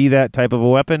name to be that type of a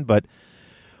weapon, but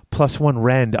 +1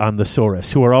 rend on the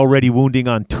Saurus, who are already wounding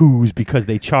on 2s because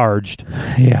they charged.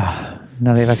 Yeah.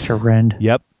 Now they have extra rend.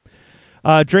 Yep.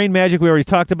 Drain Magic, we already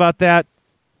talked about that.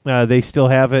 They still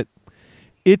have it.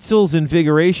 Itzel's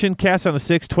Invigoration, cast on a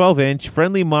 6, 12-inch,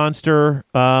 friendly monster.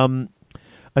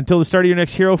 Until the start of your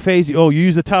next hero phase, you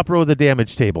use the top row of the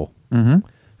damage table. Mm-hmm.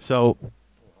 So,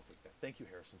 thank you,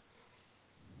 Harrison.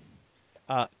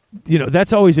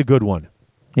 That's always a good one.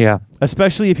 Yeah.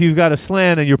 Especially if you've got a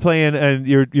Slan and you're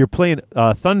playing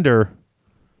Thunder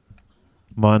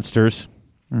monsters.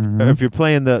 Mm-hmm. If you're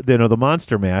playing the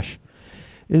Monster Mash,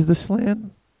 is the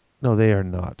Slan? No, they are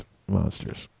not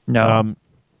monsters. No.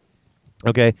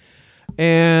 Okay.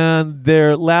 And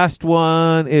their last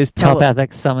one is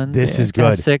Telepathic Summons. This is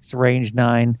good. 6, range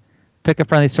 9. Pick a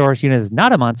friendly Saurus unit is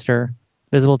not a monster,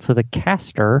 visible to the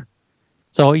caster.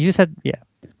 So you just had,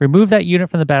 remove that unit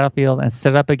from the battlefield and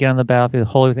set it up again on the battlefield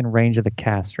wholly within range of the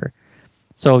caster.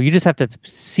 So you just have to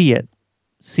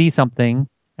see something,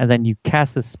 and then you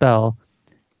cast the spell,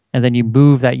 and then you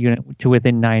move that unit to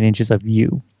within 9 inches of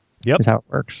you. Yep. Is how it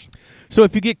works. So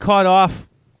if you get caught off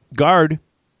guard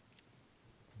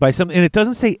by something, and it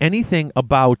doesn't say anything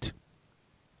about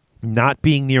not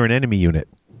being near an enemy unit.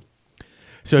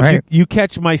 So if you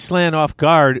catch my Slan off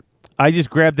guard, I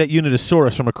just grab that unit of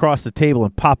Saurus from across the table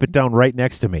and pop it down right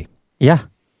next to me. Yeah.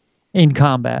 In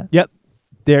combat. Yep.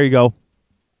 There you go.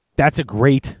 That's a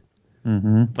great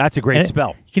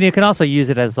spell. You can also use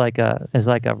it as like a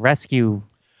rescue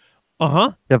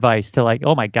device to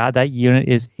oh my god, that unit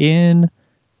is in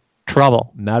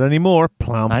trouble. Not anymore.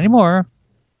 Plump. Not anymore.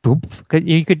 Boop.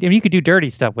 You could do dirty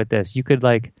stuff with this. You could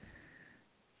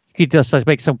just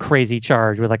make some crazy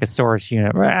charge with like a Saurus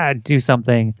unit. Do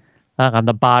something on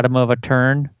the bottom of a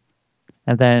turn,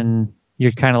 and then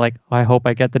you're kind of like, I hope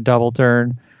I get the double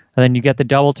turn, and then you get the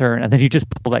double turn, and then you just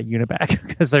pull that unit back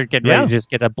because they're getting ready to just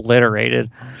get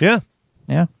obliterated. Yeah.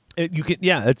 Yeah.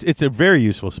 It's a very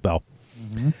useful spell.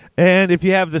 Mm-hmm. And if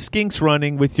you have the Skinks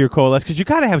running with your Coalesce, because you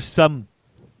gotta have some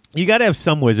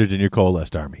wizards in your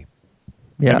Coalesced army.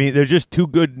 Yeah. I mean, they're just too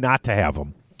good not to have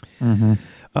them.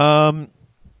 Mm-hmm.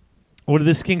 What do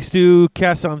the Skinks do?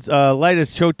 Cast on light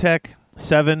as Chotek,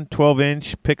 7,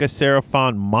 12-inch. Pick a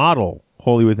Seraphon model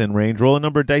wholly within range. Roll a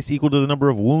number of dice equal to the number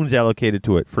of wounds allocated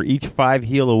to it. For each 5,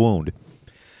 heal a wound.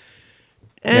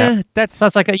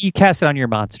 That's like you cast it on your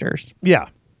monsters. Yeah.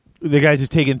 The guys have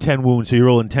taken 10 wounds, so you're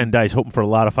rolling 10 dice, hoping for a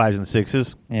lot of 5s and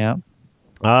 6s.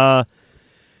 Yeah.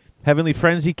 Heavenly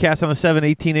Frenzy, cast on a 7,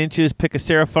 18 inches. Pick a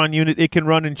Seraphon unit. It can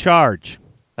run and charge.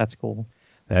 That's cool.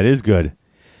 That is good.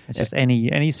 It's just any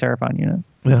Seraphon unit.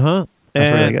 Uh-huh.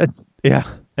 That's really good. Yeah.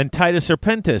 And Titus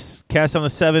Serpentis, cast on a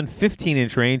 7,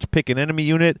 15-inch range. Pick an enemy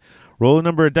unit. Roll a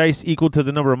number of dice equal to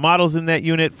the number of models in that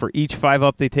unit. For each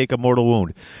 5-up, they take a mortal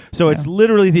wound. So it's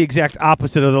literally the exact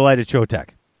opposite of the Lighted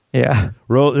Chotek. Yeah.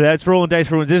 That's rolling dice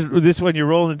for wounds. This one, you're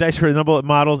rolling the dice for a number of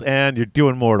models, and you're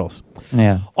doing mortals.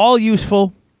 Yeah. All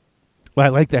useful. Well, I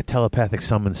like that telepathic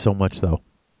summon so much, though.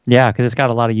 Yeah, because it's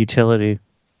got a lot of utility.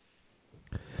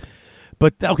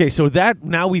 But, okay, so that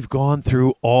now we've gone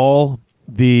through all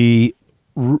the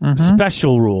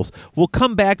special rules. We'll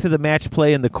come back to the match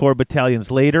play and the core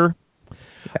battalions later.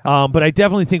 Yeah. But I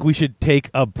definitely think we should take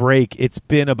a break. It's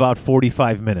been about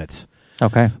 45 minutes.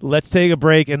 Okay. Let's take a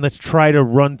break and let's try to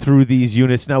run through these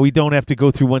units. Now, we don't have to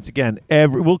go through, once again,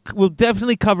 we'll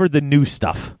definitely cover the new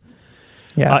stuff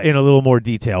in a little more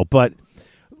detail. But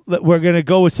we're going to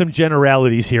go with some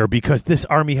generalities here because this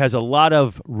army has a lot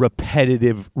of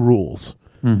repetitive rules,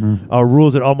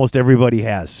 rules that almost everybody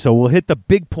has. So we'll hit the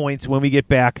big points when we get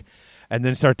back and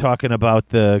then start talking about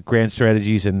the grand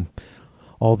strategies and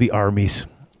all the armies.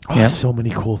 Oh, so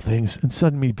many cool things and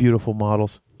suddenly beautiful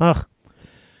models. Ugh.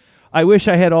 I wish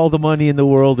I had all the money in the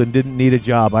world and didn't need a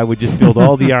job. I would just build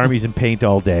all the armies and paint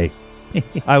all day.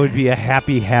 I would be a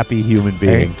happy, happy human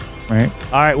being. Right.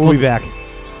 All right, we'll be back.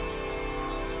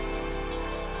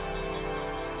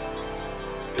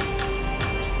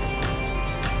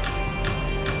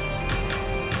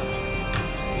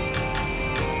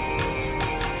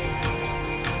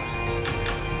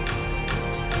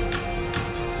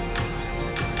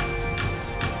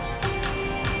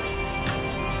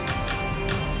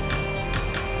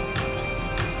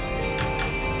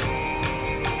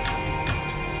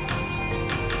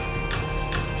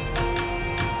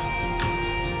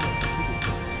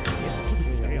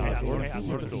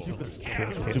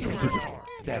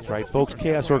 That's right, folks.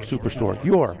 Chaos Orc Superstore,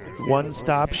 your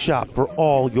one-stop shop for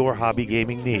all your hobby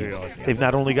gaming needs. They've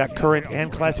not only got current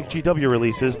and classic GW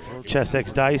releases, Chess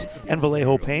X Dice, and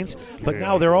Vallejo paints, but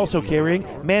now they're also carrying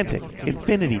Mantic,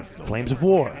 Infinity, Flames of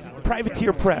War,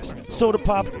 Privateer Press, Soda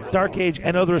Pop, Dark Age,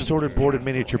 and other assorted board and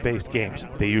miniature-based games.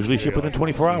 They usually ship within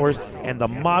 24 hours, and the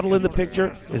model in the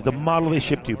picture is the model they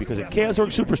ship to you, because at Chaos Orc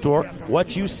Superstore,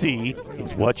 what you see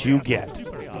is what you get.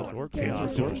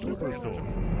 Chaos Orc Superstore.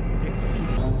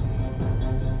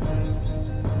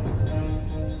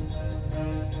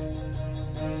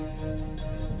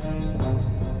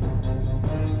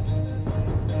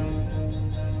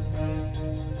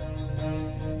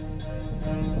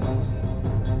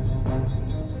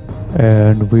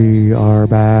 And we are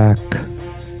back.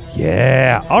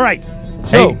 Yeah. All right.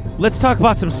 So let's talk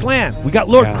about some slan. We got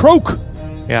Lord Croak.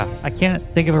 Yeah. I can't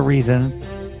think of a reason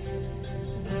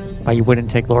why you wouldn't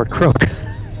take Lord Croak.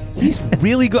 He's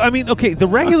really good. I mean, okay, the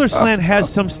regular slan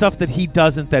has some stuff that he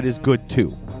doesn't that is good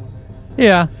too.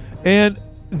 Yeah. And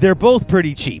they're both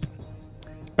pretty cheap.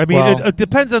 I mean, it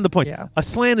depends on the point. Yeah. A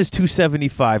slan is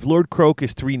 $275. Lord Croak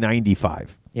is $395.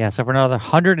 Yeah, so for another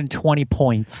 120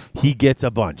 points, he gets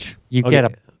a bunch. You get a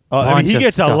bunch I mean, he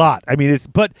gets stuff. a lot. I mean,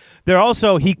 but they're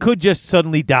also, he could just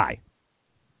suddenly die.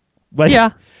 Like,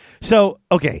 yeah. So,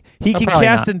 okay, he can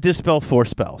cast and dispel 4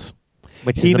 spells.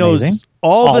 Which is he knows amazing.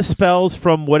 all the spells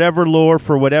from whatever lore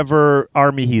for whatever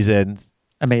army he's in.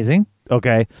 Amazing.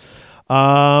 Okay.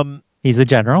 He's the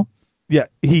general. Yeah,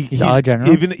 he's a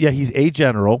general. He's a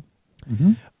general.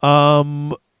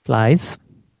 Mm-hmm. Flies.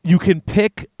 You can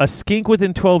pick a skink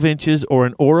within 12 inches or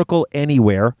an oracle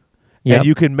anywhere, and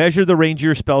you can measure the range of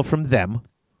your spell from them.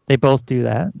 They both do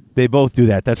that.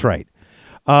 That's right.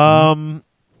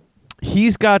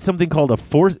 He's got something called a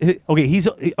 4. Okay,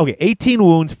 18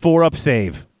 wounds, 4-up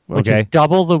save. Which is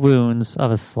double the wounds of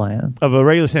a slan. Of a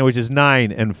regular slan, which is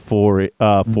 9 and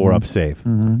 4-up save.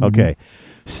 Mm-hmm. Okay.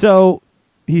 So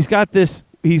he's got this.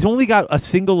 He's only got a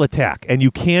single attack, and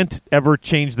you can't ever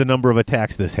change the number of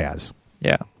attacks this has.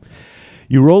 Yeah.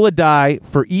 You roll a die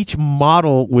for each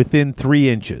model within 3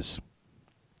 inches.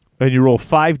 And you roll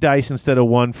 5 dice instead of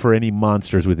 1 for any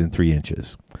monsters within 3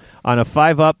 inches. On a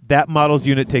 5-up, that model's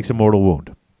unit takes a mortal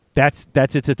wound. That's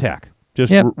its attack.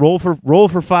 Just roll for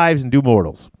 5s and do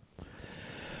mortals.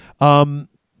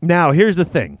 Now, here's the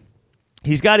thing.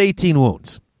 He's got 18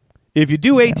 wounds. If you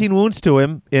do 18 wounds to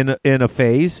him in a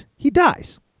phase, he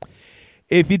dies.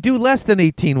 If you do less than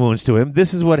 18 wounds to him,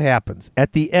 this is what happens.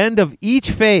 At the end of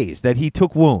each phase that he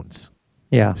took wounds,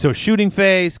 so shooting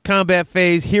phase, combat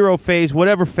phase, hero phase,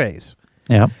 whatever phase,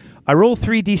 I roll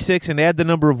 3d6 and add the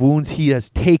number of wounds he has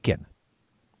taken.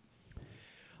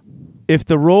 If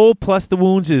the roll plus the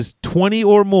wounds is 20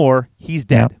 or more, he's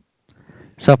dead.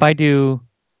 So if I do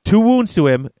 2 wounds to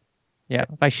him, if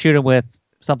I shoot him with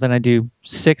something, I do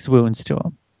 6 wounds to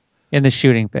him in the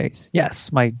shooting phase.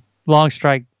 Yes, my long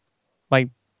strike, my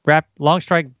long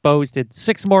strike bows did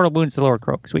 6 mortal wounds to Lord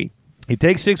Croak. Sweet. He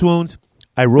takes 6 wounds.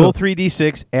 I roll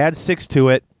 3d6, add 6 to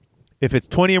it. If it's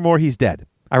 20 or more, he's dead.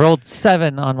 I rolled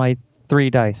 7 on my 3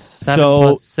 dice. 7 So-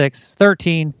 plus 6,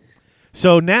 13.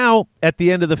 So now, at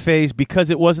the end of the phase, because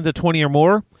it wasn't a 20 or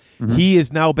more, he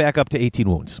is now back up to 18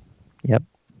 wounds. Yep.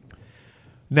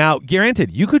 Now, granted,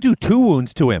 you could do 2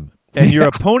 wounds to him, and your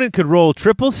opponent could roll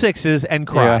triple sixes and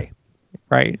cry.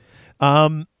 Right.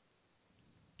 But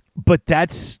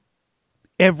that's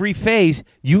every phase.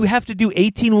 You have to do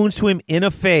 18 wounds to him in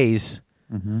a phase,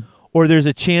 or there's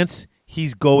a chance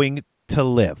he's going to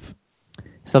live.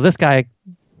 So this guy,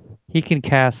 he can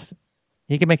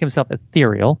make himself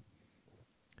ethereal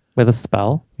with a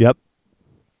spell, Yep.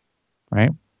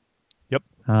 right? Yep.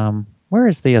 Where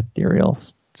is the ethereal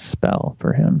spell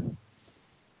for him?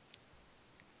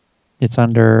 It's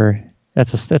under.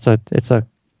 It's a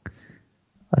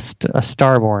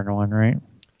Starborn one, right?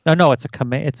 Oh no, it's a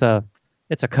command. It's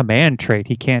a command trait.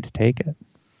 He can't take it.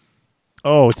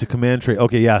 Oh, it's a command trait.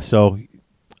 Okay, yeah. So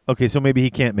maybe he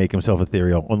can't make himself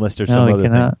ethereal unless there's some he other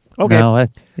cannot. thing. Okay. No,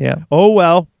 that's yeah. Oh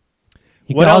well.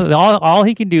 What else? All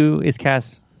he can do is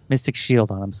cast Mystic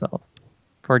Shield on himself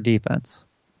for defense,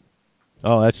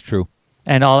 Oh, that's true.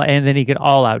 and then he could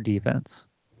all out defense.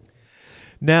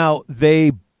 Now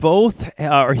they both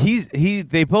are.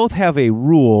 They both have a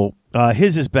rule.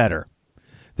 His is better.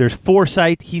 There's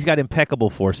foresight. He's got impeccable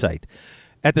foresight.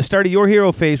 At the start of your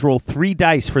hero phase, roll 3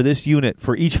 dice for this unit.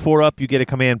 For each 4 up, you get a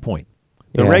command point.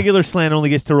 The Yeah. regular slant only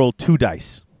gets to roll 2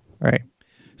 dice. Right.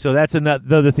 So that's the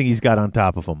other thing he's got on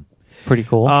top of him. Pretty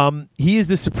cool. He is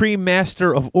the supreme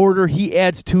master of order. He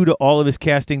adds 2 to all of his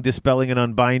casting, dispelling, and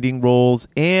unbinding rolls,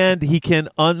 and he can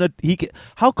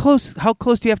How close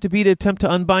do you have to be to attempt to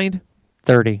unbind?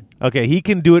 30. Okay, he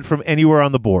can do it from anywhere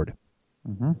on the board.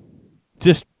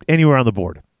 Just anywhere on the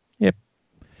board. Yep.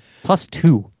 Plus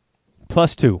 2.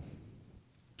 Plus 2,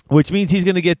 which means he's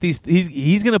going to get these.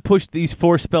 He's going to push these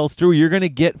 4 spells through. You're going to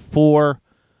get 4.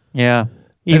 Yeah.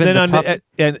 Even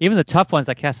Even the tough ones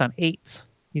that cast on 8s.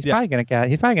 He's probably gonna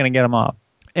get them off.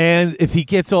 And if he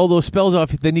gets all those spells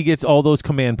off, then he gets all those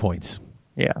command points.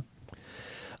 Yeah.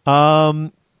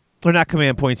 Or not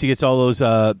command points. He gets all those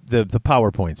the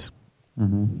power points.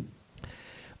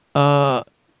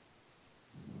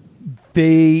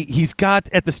 He's got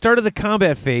at the start of the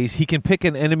combat phase, he can pick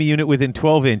an enemy unit within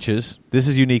 12 inches. This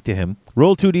is unique to him.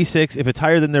 Roll 2d6. If it's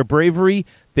higher than their bravery,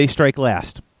 they strike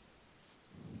last.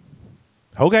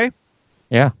 Okay.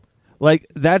 Yeah. Like,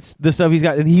 that's the stuff he's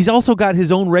got. And he's also got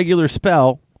his own regular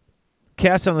spell.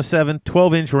 Cast on a 7,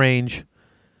 12-inch range.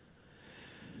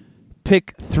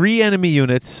 Pick 3 enemy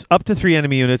units, up to 3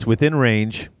 enemy units within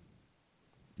range.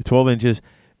 12 inches.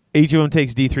 Each of them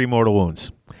takes D3 mortal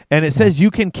wounds. And it says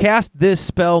you can cast this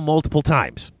spell multiple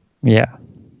times. Yeah.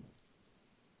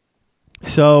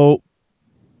 So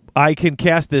I can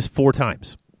cast this 4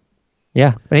 times.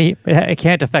 Yeah. But it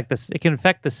can't affect this. It can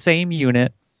affect the same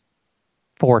unit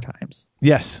 4 times.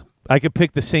 Yes. I could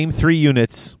pick the same 3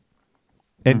 units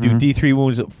and do D3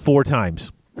 wounds 4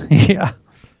 times. Yeah.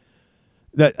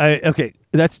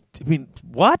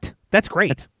 What? That's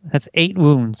great. That's 8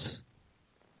 wounds.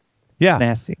 Yeah.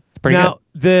 Nasty. It's pretty now,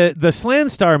 the Slan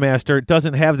Star Master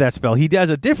doesn't have that spell. He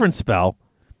does a different spell.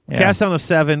 good. Cast on a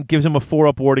 7, gives him a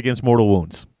 4-up ward against mortal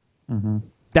wounds.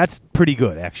 That's pretty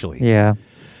good, actually. Yeah.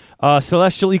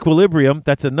 Celestial Equilibrium,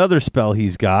 that's another spell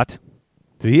he's got.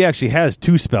 So he actually has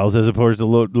 2 spells as opposed to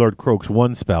Lord Croak's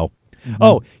 1 spell.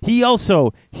 Oh,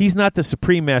 he's not the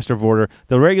Supreme Master of Order.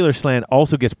 The regular Slan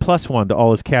also gets +1 to all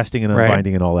his casting and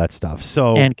unbinding and all that stuff.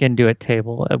 So and can do it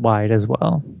table wide as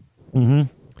well.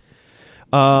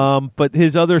 But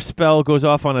his other spell goes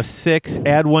off on a 6.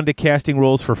 Add 1 to casting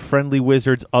rolls for friendly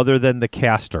wizards other than the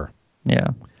caster. Yeah.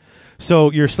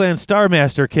 So your Slan Star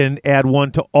Master can add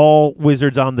 1 to all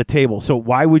wizards on the table. So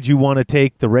why would you want to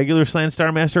take the regular Slan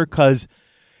Star Master? Because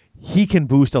he can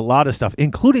boost a lot of stuff,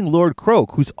 including Lord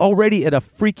Croak, who's already at a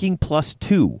freaking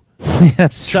 +2.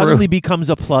 That's Suddenly true. becomes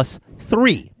a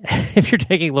 +3. If you're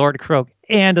taking Lord Croak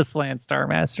and a Slan Star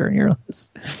Master in your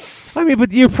list. I mean,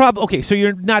 but you're probably okay. So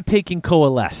you're not taking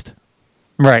Coalesced,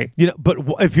 Right. But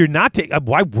if you're not taking,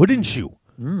 why wouldn't you?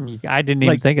 I didn't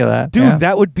even think of that. Dude, Yeah.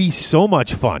 that would be so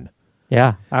much fun.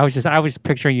 Yeah. I was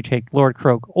picturing you take Lord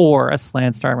Croak or a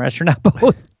Slan Star Master, not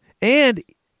both. And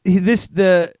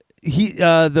the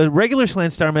regular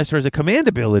Slan Star Master has a command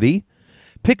ability.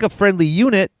 Pick a friendly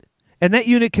unit, and that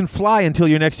unit can fly until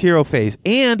your next hero phase.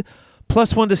 And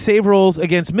 +1 to save rolls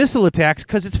against missile attacks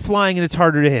because it's flying and it's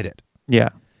harder to hit it. Yeah.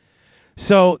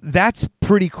 So that's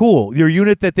pretty cool. Your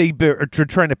unit that they are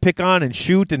trying to pick on and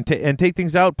shoot and take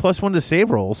things out, +1 to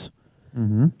save rolls.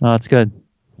 Oh, that's good.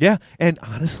 Yeah, and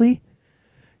honestly,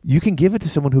 you can give it to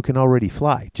someone who can already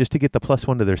fly just to get the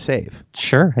 +1 to their save.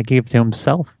 Sure, I gave it to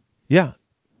himself. Yeah,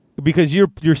 because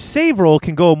your save roll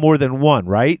can go more than 1,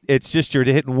 right? It's just your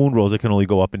hit and wound rolls that can only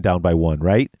go up and down by 1,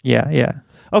 right? Yeah.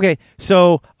 Okay,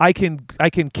 so I can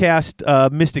cast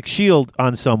Mystic Shield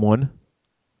on someone.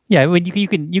 Yeah, when you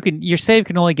can your save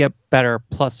can only get better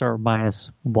plus or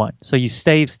minus 1. So you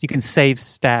can save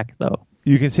stack though.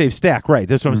 You can save stack, right?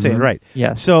 That's what I'm saying, right?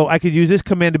 Yes. So I could use this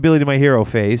command ability in my hero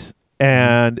phase,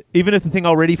 and even if the thing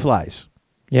already flies,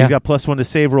 he's got +1 to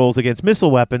save rolls against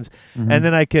missile weapons, and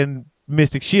then I can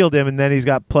Mystic Shield him, and then he's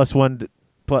got +2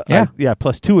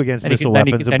 against missile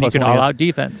weapons. Then you can all out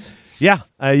defense. Yeah,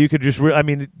 you could just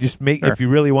make if you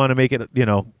really want to make it,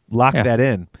 lock that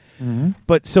in. Mm-hmm.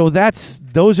 But so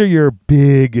those are your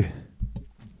big.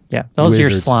 Yeah, those are your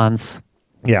wizards. swans.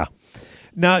 Yeah.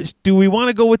 Now, do we want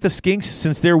to go with the skinks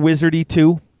since they're wizardy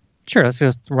too? Sure, let's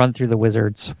just run through the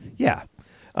wizards. Yeah.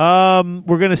 We're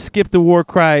going to skip the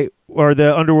Warcry or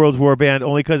the Underworld's Warband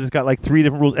only because it's got like 3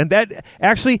 different rules. And that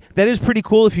is pretty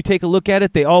cool if you take a look at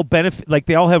it. They all benefit, like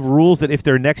they all have rules that if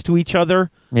they're next to each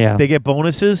other, they get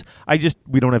bonuses.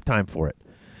 We don't have time for it.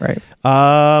 Right.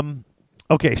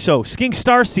 Okay, so Skink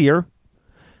Starseer.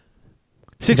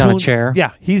 He's on a chair.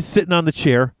 Yeah, he's sitting on the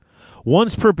chair.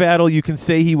 Once per battle, you can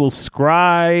say he will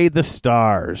scry the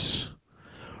stars.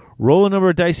 Roll a number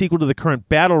of dice equal to the current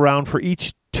battle round. For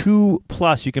each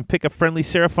 2+, you can pick a friendly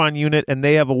Seraphon unit, and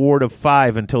they have a ward of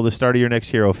 5 until the start of your next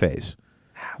hero phase.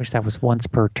 I wish that was once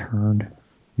per turn.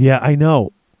 Yeah, I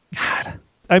know. God.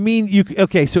 I mean,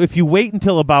 so if you wait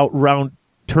until about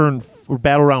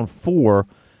battle round 4,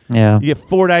 you get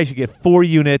 4 dice, you get 4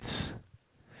 units.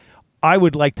 I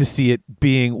would like to see it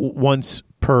being once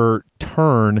per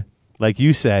turn, like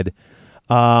you said,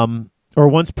 or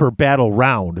once per battle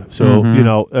round. So,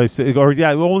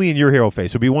 only in your hero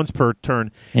phase. So it'd be once per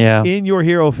turn. Yeah. In your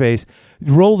hero phase,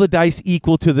 roll the dice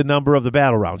equal to the number of the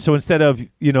battle round. So instead of,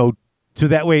 so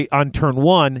that way on turn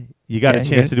 1, you got a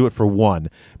chance to do it for 1.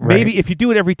 Right. Maybe if you do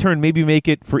it every turn, maybe make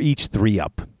it for each 3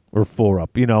 up or 4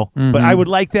 up, But I would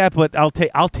like that, but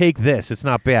I'll take this. It's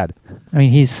not bad. I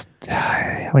mean, he's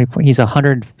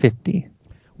 150.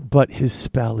 But his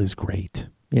spell is great.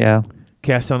 Yeah.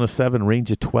 Cast on a 7,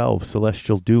 range of 12,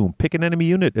 Celestial Doom. Pick an enemy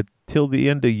unit until the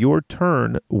end of your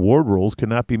turn. Ward rolls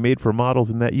cannot be made for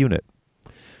models in that unit.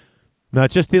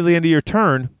 Not just till the end of your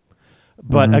turn,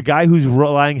 but a guy who's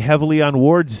relying heavily on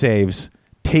ward saves,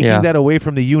 taking that away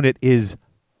from the unit is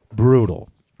brutal.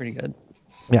 Pretty good.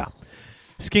 Yeah.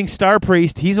 Skink Star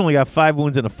Priest, he's only got 5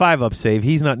 wounds and a 5-up save.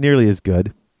 He's not nearly as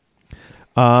good.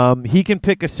 He can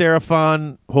pick a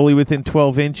Seraphon wholly within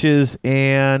 12 inches,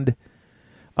 and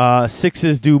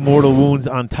 6s do mortal wounds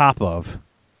on top of.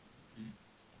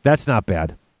 That's not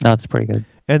bad. That's pretty good.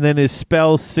 And then his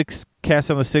spell, 6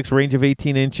 cast on a 6, range of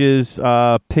 18 inches,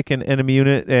 pick an enemy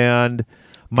unit, and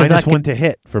 -1 to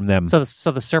hit from them. So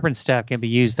the Serpent Staff can be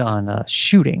used on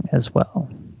shooting as well.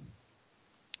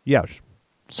 Yes.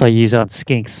 So you use it on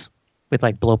skinks with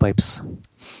like blowpipes.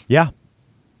 Yeah.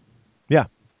 Yeah.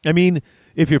 I mean,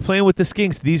 if you're playing with the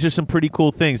skinks, these are some pretty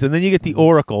cool things. And then you get the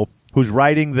Oracle, who's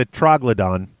riding the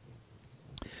Troglodyte.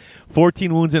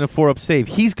 14 wounds and a 4-up save.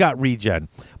 He's got regen.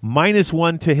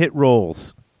 -1 to hit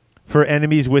rolls for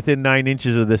enemies within 9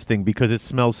 inches of this thing because it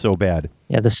smells so bad.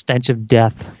 Yeah, the stench of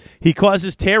death. He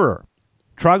causes terror.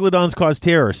 Troglodons cause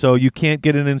terror, so you can't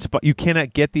get you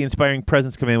cannot get the Inspiring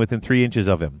Presence command within 3 inches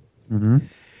of him. Mm-hmm.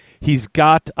 He's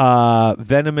got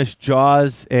venomous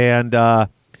jaws, and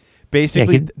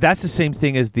basically that's the same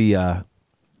thing as the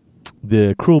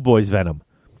Cruel Boy's venom.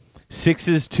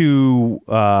 6s to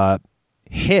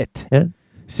hit.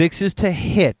 6s to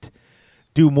hit.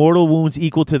 Do mortal wounds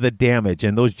equal to the damage,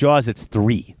 and those jaws, it's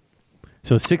 3.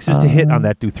 So 6s to hit on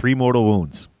that do 3 mortal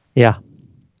wounds. Yeah.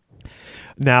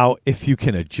 Now, if you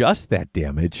can adjust that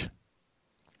damage,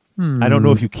 I don't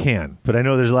know if you can, but I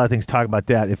know there's a lot of things to talk about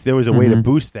that. If there was a way to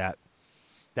boost that,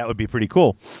 that would be pretty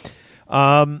cool.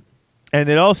 And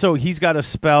it also, he's got a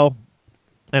spell,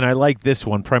 and I like this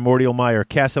one, Primordial Mire.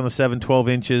 Cast on the 7, 12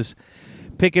 inches.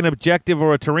 Pick an objective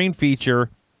or a terrain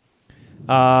feature.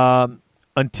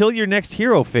 Until your next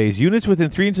hero phase, units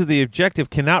within 3 inches of the objective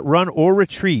cannot run or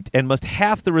retreat and must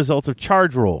half the results of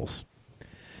charge rolls.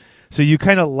 So you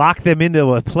kind of lock them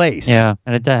into a place. Yeah,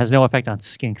 and it has no effect on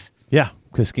skinks. Yeah,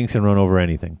 because skinks can run over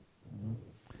anything.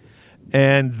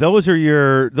 And those are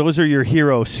your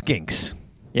hero skinks.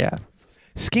 Yeah.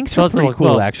 Skinks are pretty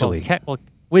cool, actually.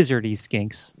 Wizardy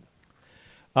skinks.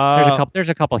 There's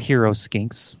a couple hero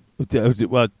skinks.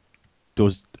 Well,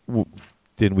 those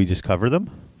didn't we just cover them?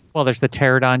 Well, there's the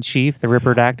Pterodon Chief, the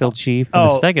Riperdactyl Chief, and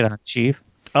the Stegodon Chief.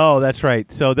 Oh, that's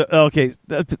right. So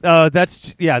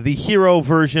that's the hero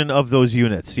version of those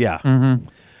units. Yeah,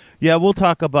 yeah. We'll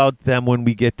talk about them when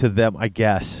we get to them, I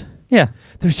guess. Yeah,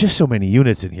 there's just so many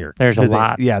units in here. There's a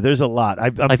lot. There's a lot.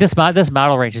 Like this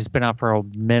model range has been out for a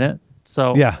minute,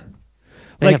 so yeah.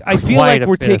 Like I feel like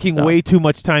we're taking way too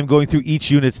much time going through each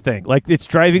unit's thing. Like it's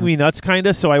driving me nuts, kind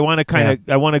of. So I want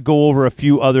to go over a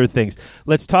few other things.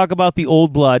 Let's talk about the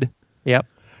Old Blood. Yep.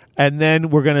 And then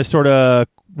we're gonna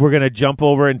jump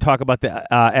over and talk about the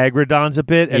Agrodons a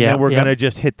bit, and then we're gonna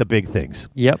just hit the big things.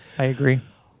 Yep, I agree.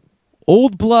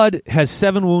 Old Blood has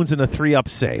 7 wounds and a 3-up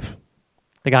save.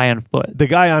 The guy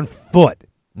on foot.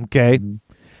 Okay.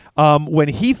 When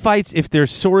he fights, if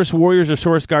there's Saurus warriors or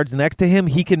Saurus guards next to him,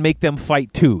 he can make them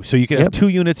fight too. So you can have 2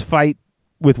 units fight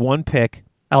with 1 pick.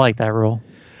 I like that rule.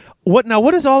 What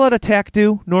does all-out attack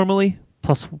do normally?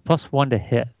 Plus 1 to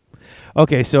hit.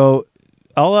 Okay, so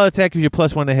all-out attack gives you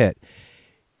 +1 to hit.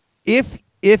 If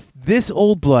this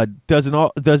Old Blood does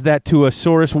that to a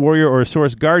Saurus warrior or a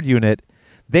Saurus guard unit,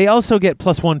 they also get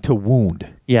 +1 to wound.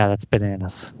 Yeah, that's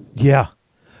bananas. Yeah.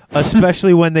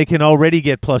 Especially when they can already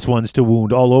get +1s to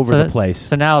wound all over the place.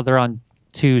 So now they're on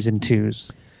 2s and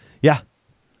 2s. Yeah.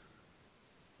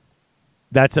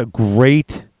 That's a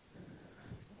great...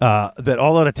 that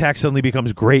all-out attack suddenly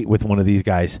becomes great with one of these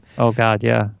guys. Oh, God,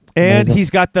 yeah. And Amazing. he's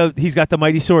got the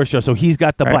Mighty Saurus Jaw, so he's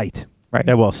got the bite. Right.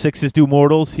 Yeah, well, 6 do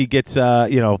mortals. He gets,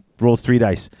 rolls 3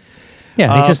 dice.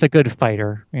 Yeah, he's just a good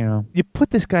fighter, You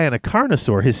put this guy on a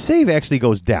Carnosaur, his save actually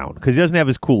goes down because he doesn't have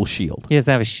his cool shield. He doesn't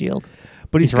have a shield.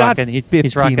 But he's got rocking,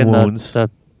 15 wounds. The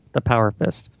power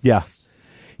fist. Yeah.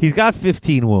 He's got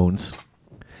 15 wounds.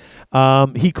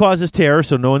 He causes terror,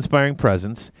 so no inspiring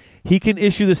presence. He can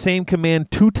issue the same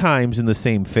command 2 times in the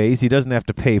same phase. He doesn't have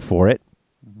to pay for it.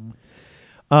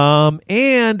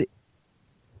 And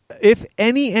if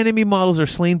any enemy models are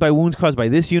slain by wounds caused by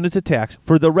this unit's attacks,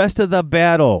 for the rest of the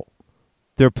battle,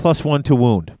 they're +1 to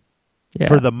wound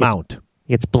for the mount.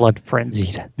 It's blood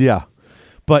frenzied. Yeah.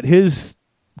 But his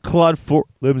clawed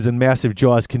forelimbs and massive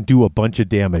jaws can do a bunch of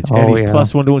damage. And he's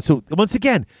 +1 to wound. So once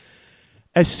again,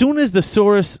 as soon as the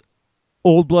Saurus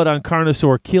Old Blood on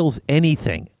Carnosaur kills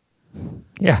anything,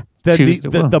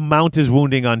 the mount is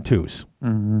wounding on 2s.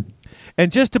 Mm-hmm.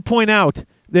 And just to point out,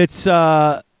 it's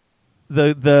the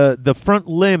front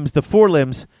limbs, the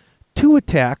forelimbs, 2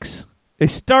 attacks. They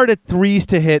start at 3s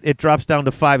to hit. It drops down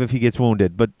to 5 if he gets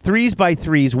wounded. But 3s by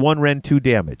 3s, 1 rend, 2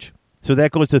 damage. So that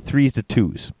goes to 3s to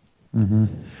 2s.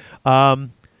 Mm-hmm.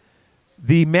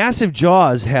 The massive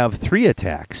jaws have 3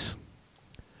 attacks.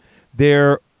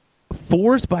 They're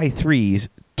 4s by 3s,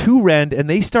 2 rend, and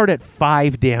they start at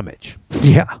 5 damage.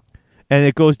 Yeah. And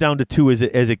it goes down to 2 as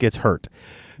it gets hurt.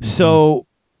 Mm-hmm. So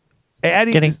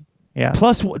adding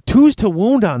 +2s to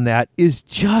wound on that is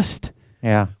just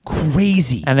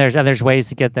crazy. And there's ways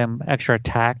to get them extra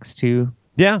attacks too.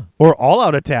 Yeah, or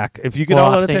all-out attack. If you get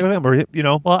all-out attack with them, or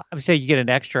Well, I'm saying you get an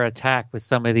extra attack with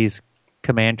some of these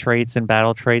command traits and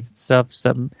battle traits and stuff.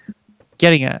 So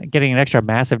getting an extra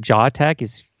massive jaw attack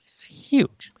is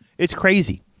huge. It's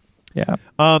crazy. Yeah.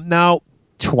 Now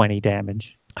 20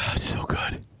 damage. Oh, it's so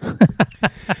good.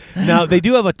 Now they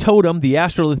do have a totem. The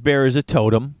Astrolith Bear is a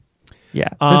totem. Yeah.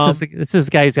 This is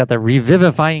the guy who's got the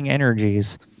revivifying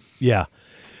energies. Yeah.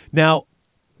 Now,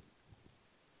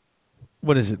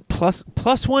 what is it?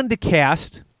 +1 to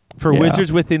cast for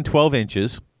wizards within 12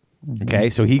 inches. Mm-hmm. Okay,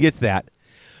 so he gets that.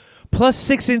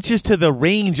 +6 inches to the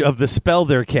range of the spell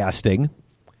they're casting.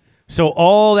 So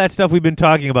all that stuff we've been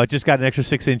talking about just got an extra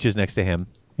 6 inches next to him.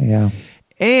 Yeah.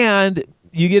 And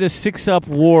you get a 6-up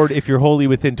ward if you're wholly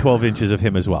within 12 inches of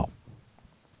him as well.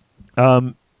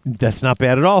 That's not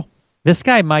bad at all. This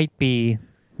guy might be,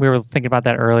 we were thinking about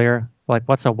that earlier, like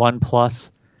what's a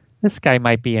 1+? This guy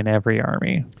might be in every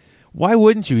army. Why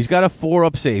wouldn't you? He's got a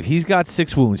 4-up save. He's got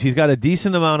 6 wounds. He's got a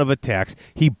decent amount of attacks.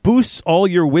 He boosts all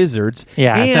your wizards.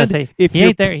 Yeah, and I was gonna say, if he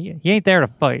ain't there to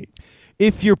fight.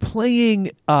 If you're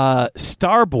playing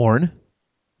Starborn,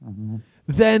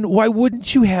 then why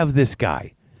wouldn't you have this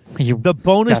guy? The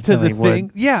bonus to the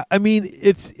thing. Yeah, I mean,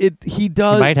 he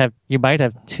does. You might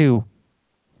have 2.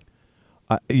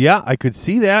 Yeah, I could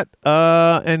see that.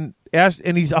 And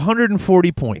he's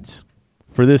 140 points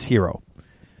for this hero.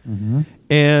 Mm-hmm.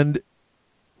 And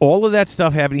all of that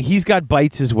stuff happening. He's got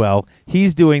bites as well.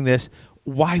 He's doing this.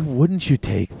 Why wouldn't you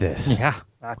take this? Yeah.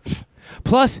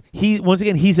 Plus,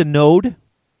 he's a node.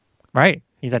 Right.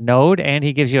 He's a node, and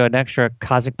he gives you an extra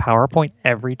cosmic power point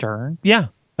every turn. Yeah.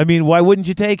 I mean, why wouldn't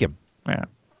you take him? Yeah.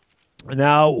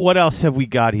 Now, what else have we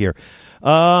got here?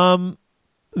 The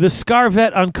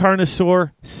Scarvet on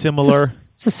Carnosaur, similar.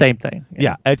 It's the same thing.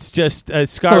 Yeah, it's just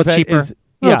Scarvet a little cheaper. is a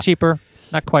little cheaper.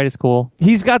 Not quite as cool.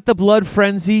 He's got the blood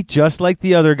frenzy, just like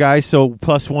the other guy, so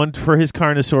 +1 for his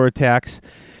Carnosaur attacks.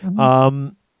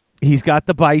 He's got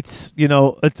the bites,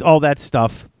 it's all that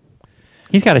stuff.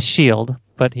 He's got a shield,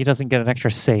 but he doesn't get an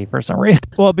extra save for some reason.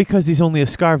 Well, because he's only a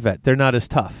Scar Vet. They're not as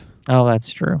tough. Oh,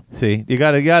 that's true. See, you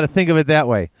gotta think of it that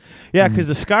way. Yeah, because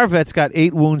the Scar Vet's got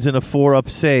 8 wounds and a 4-up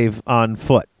save on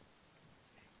foot.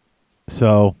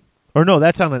 So, or no,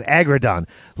 that's on an Agrodon.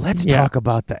 Let's talk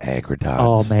about the Agrodons.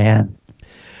 Oh, man.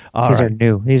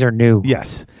 These are new.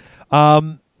 Yes.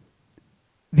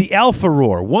 The Alpha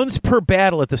Roar. Once per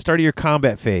battle at the start of your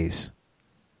combat phase,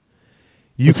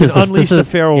 you can unleash the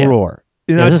Feral Roar.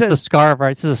 This is the Scar,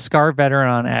 right? This is a Scar Veteran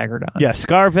on Agrodon. Yeah,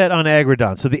 Scar Vet on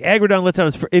Agrodon. So the Agrodon lets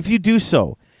out if you do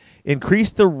so,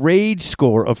 increase the rage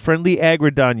score of friendly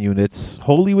Agrodon units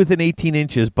wholly within 18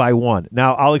 inches by 1.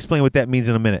 Now, I'll explain what that means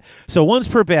in a minute. So once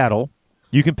per battle,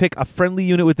 you can pick a friendly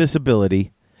unit with this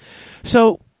ability.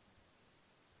 So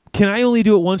can I only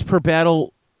do it once per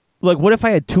battle? Like, what if I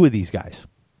had 2 of these guys?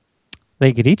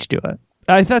 They could each do it.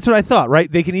 That's what I thought,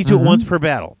 right? They can each do it once per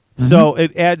battle. So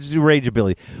it adds to rage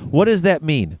ability. What does that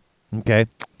mean? Okay.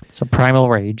 So Primal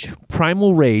Rage.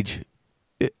 Primal Rage.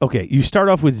 Okay, you start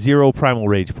off with 0 Primal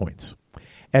Rage points.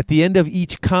 At the end of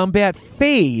each combat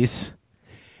phase,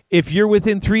 if you're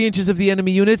within 3 inches of the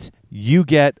enemy units, you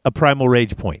get a Primal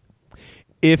Rage point.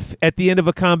 If at the end of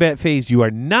a combat phase you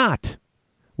are not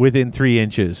within 3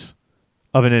 inches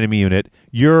of an enemy unit,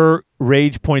 your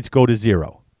rage points go to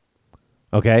 0.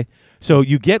 Okay? So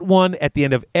you get 1 at the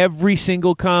end of every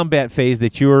single combat phase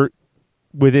that you're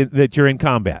in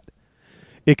combat.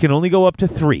 It can only go up to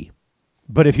 3.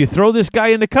 But if you throw this guy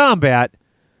into combat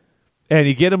and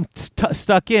you get him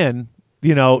stuck in,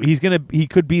 he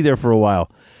could be there for a while.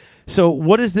 So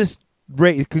what is this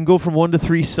rate? It can go from 1 to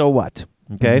 3. So what?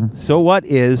 Okay. So what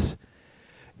is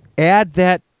add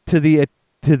that to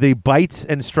the bites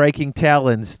and striking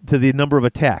talons to the number of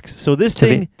attacks. So this to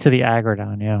the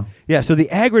Agrodon, yeah. Yeah, so the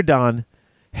Agrodon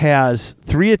has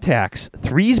 3 attacks,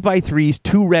 3s by 3s,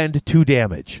 2 rend, 2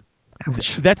 damage.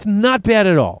 Ouch. That's not bad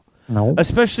at all. No.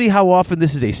 Especially how often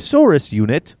this is a Saurus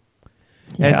unit.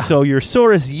 Yeah. And so your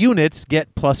Saurus units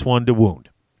get +1 to wound.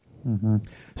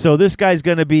 So this guy's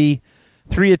going to be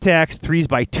 3 attacks, 3s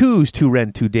by 2s, 2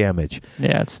 rend, 2 damage.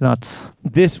 Yeah, it's nuts.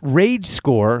 This rage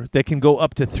score that can go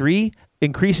up to 3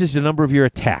 increases the number of your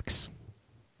attacks.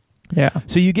 Yeah.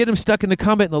 So you get him stuck into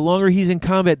combat, and the longer he's in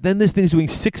combat, then this thing's doing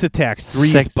 6 attacks.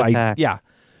 6 attacks. Yeah.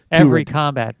 Every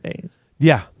combat phase.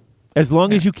 Yeah. As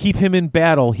long as you keep him in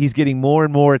battle, he's getting more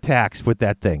and more attacks with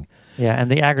that thing. Yeah,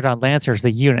 and the Agrodon Lancers,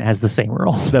 the unit has the same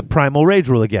rule. The Primal Rage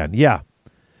rule again, yeah.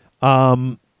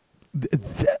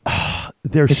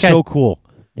 They're so cool.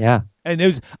 Yeah.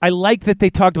 And I like that they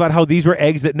talked about how these were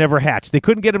eggs that never hatched. They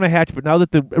couldn't get them to hatch, but now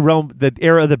that the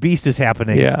era of the beast is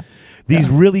happening, these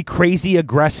really crazy,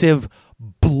 aggressive,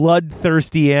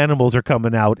 bloodthirsty animals are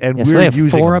coming out, and we're so they have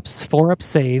using 4-up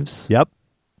saves. Yep.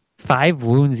 5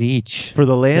 wounds each for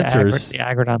the Lancers. The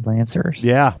Agrodon Lancers.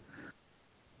 Yeah.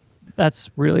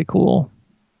 That's really cool.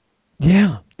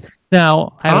 Yeah.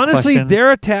 Now, honestly,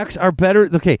 their attacks are better.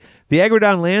 Okay, the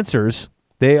Agrodon Lancers,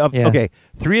 they have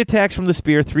 3 attacks from the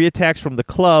spear, 3 attacks from the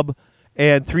club,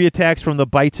 and 3 attacks from the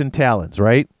bites and talons,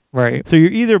 right? Right. So you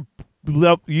either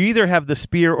have the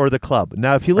spear or the club.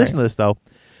 Now, if you listen to this, though,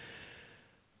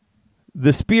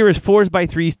 the spear is 4s by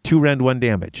 3s, 2 rend, 1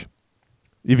 damage.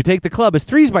 If you take the club, it's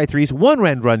 3s by 3s, 1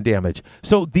 rend, 1 damage.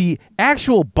 So the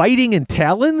actual biting and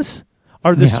talons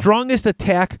are the strongest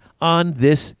attack on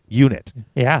this unit.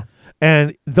 Yeah.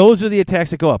 And those are the attacks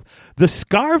that go up. The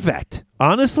Scarvet,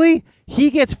 honestly,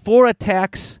 he gets 4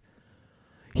 attacks.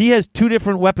 He has 2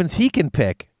 different weapons he can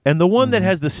pick. And the one that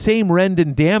has the same rend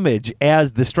and damage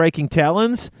as the striking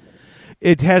talons,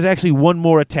 it has actually 1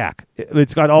 more attack.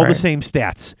 It's got all the same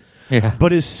stats. Yeah.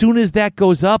 But as soon as that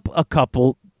goes up a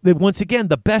couple, once again,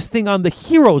 the best thing on the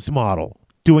Heroes model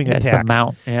doing attacks the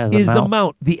mount. is the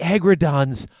mount. The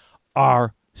Agrodons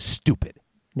are stupid.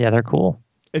 Yeah, they're cool.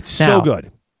 It's so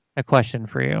good. A question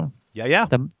for you. Yeah.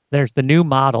 There's the new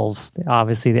models,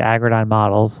 obviously the Agrodon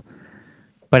models,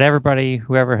 but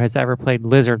whoever has ever played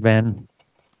Lizardmen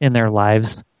in their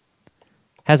lives,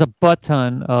 has a butt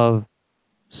ton of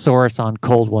Saurus on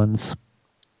cold ones.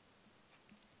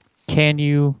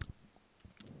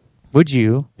 Would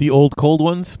you? The old cold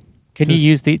ones? Can you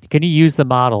use the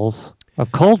models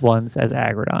of cold ones as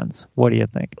Agrodons? What do you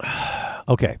think?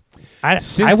 Okay. I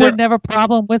wouldn't have a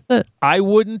problem with it. I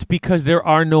wouldn't, because there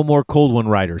are no more Cold One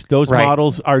Riders. Those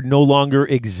models are no longer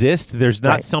exist. There's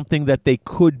not something that they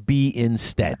could be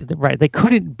instead. Right. They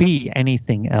couldn't be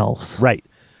anything else. Right.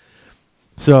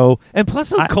 So, and plus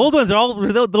those Cold Ones are all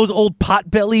those old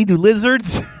pot-bellied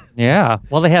lizards. Yeah.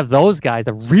 Well, they have those guys,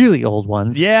 the really old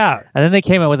ones. Yeah. And then they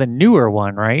came out with a newer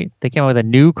one, right? They came out with a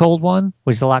new cold one,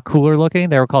 which is a lot cooler looking.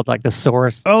 They were called like the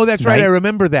Saurus. Oh, that's right. Knight. I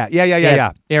remember that.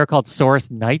 Yeah. They were called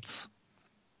Saurus Knights.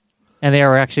 And they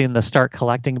are actually in the start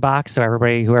collecting box, so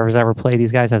whoever's ever played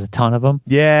these guys has a ton of them.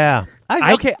 Yeah.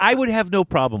 I would have no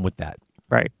problem with that.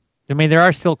 Right. I mean, there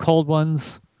are still cold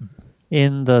ones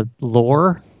in the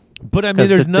lore. But I mean,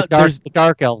 the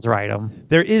dark elves ride them.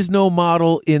 There is no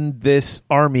model in this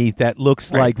army that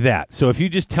looks like that. So if you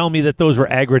just tell me that those were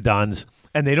Agrodons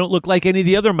and they don't look like any of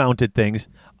the other mounted things,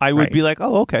 I would be like,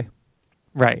 oh, okay.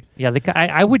 Right. Yeah.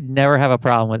 I would never have a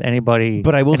problem with anybody,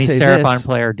 but I will any say Seraphon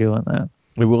player doing that.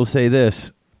 I will say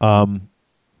this. I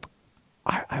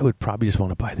would probably just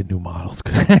want to buy the new models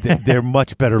because they're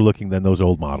much better looking than those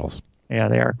old models. Yeah,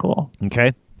 they are cool.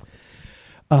 Okay.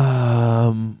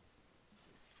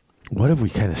 What have we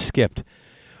kind of skipped?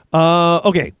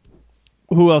 Okay.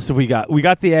 Who else have we got? We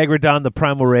got the Agrodon, the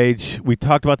Primal Rage. We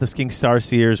talked about the Skink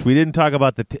Starseers. We didn't talk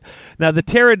about the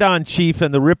Pterodon Chief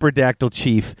and the Ripperdactyl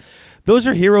Chief. Those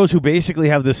are heroes who basically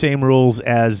have the same rules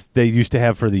as they used to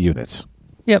have for the units.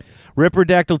 Yep.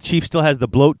 Ripperdactyl Chief still has the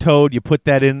Bloat Toad. You put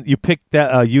that in. You pick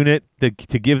that unit to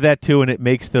give that to, and it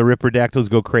makes the Ripperdactyls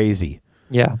go crazy.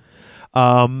 Yeah.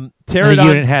 Pterodon, the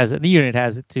unit has it. The unit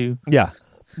has it too. Yeah.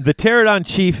 The Pterodon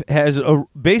Chief has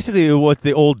basically what's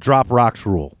the old drop rocks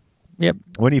rule. Yep.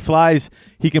 When he flies,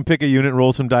 he can pick a unit,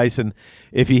 roll some dice, and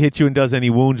if he hits you and does any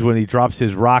wounds when he drops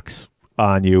his rocks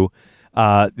on you,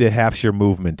 it halves your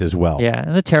movement as well. Yeah,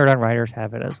 and the Pterodon Riders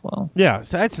have it as well. Yeah,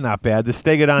 so that's not bad. The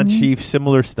Stegodon Chief,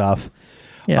 similar stuff.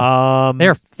 Yeah.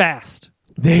 They're fast.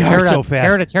 They are so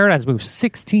fast. Pterodons move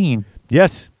 16.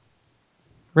 Yes.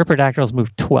 Ripperdactyls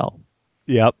move 12.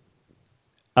 Yep.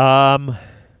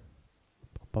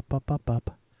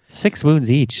 6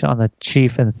 wounds each on the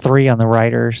Chief and 3 on the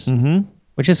Riders,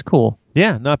 which is cool.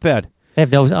 Yeah, not bad. They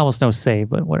have almost no save,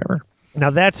 but whatever. Now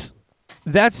that's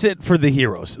it for the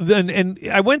heroes. And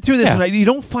I went through this, and you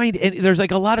don't find any. There's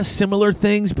like a lot of similar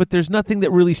things, but there's nothing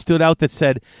that really stood out that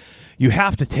said you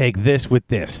have to take this with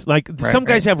this. Like some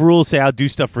guys have rules say I'll do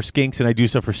stuff for skinks and I do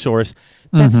stuff for Saurus.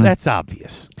 That's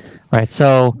obvious. Right.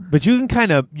 So, but you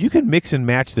can mix and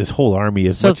match this whole army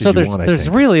as much as you want. There's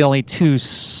really only 2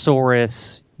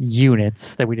 Saurus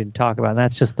units that we didn't talk about. And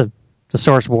that's just the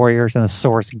Saurus Warriors and the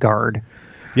Saurus Guard.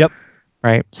 Yep.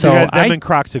 Right. So them and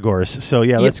Croxagors. So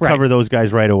let's cover those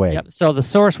guys right away. Yep. So the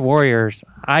Saurus Warriors,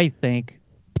 I think,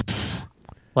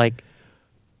 like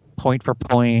point for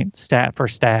point, stat for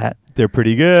stat, they're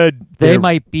pretty good. They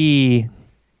might be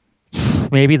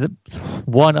maybe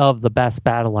one of the best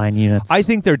battle line units. I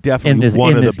think they're definitely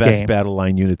one of the best game. battle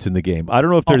line units in the game. I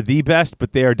don't know if they're the best,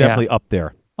 but they are definitely up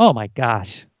there. Oh my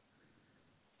gosh.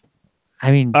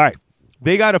 I mean, all right.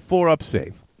 They got a 4-up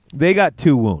save. They got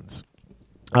 2 wounds.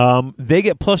 They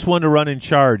get +1 to run and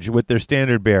charge with their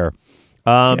standard bearer,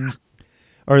 or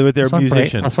with their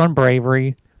musician. +1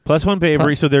 bravery. +1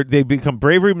 bravery, so they become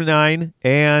bravery 9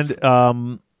 and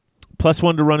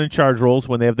 +1 to run and charge rolls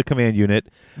when they have the command unit.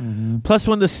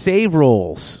 +1 to save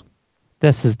rolls.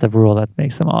 This is the rule that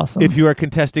makes them awesome. If you are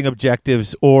contesting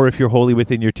objectives or if you're wholly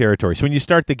within your territory. So when you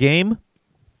start the game,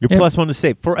 you're +1 to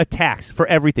save for attacks, for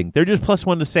everything. They're just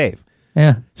 +1 to save.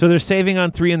 Yeah. So they're saving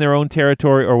on 3 in their own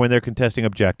territory or when they're contesting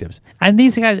objectives. And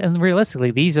these guys, and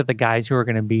realistically, these are the guys who are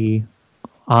going to be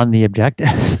on the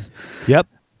objectives. Yep.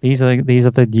 These are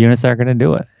the units that are going to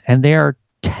do it. And they are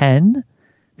 10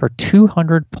 for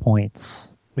 200 points.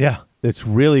 Yeah, it's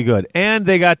really good. And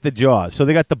they got the jaws, so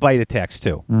they got the bite attacks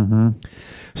too.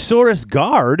 Saurus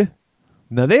Guard,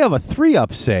 now they have a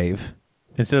 3-up save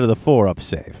instead of the 4-up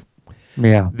save.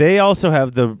 Yeah. They also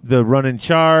have the run and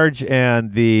charge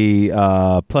and the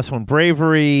 +1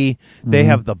 bravery. They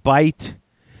have the bite.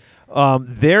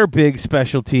 Their big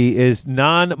specialty is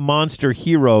non-monster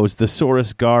heroes. The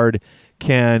Saurus Guard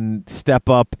can step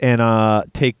up and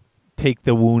take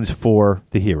the wounds for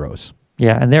the heroes.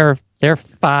 Yeah, and they're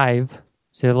 5,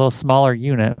 so a little smaller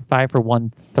unit, 5 for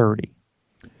 130.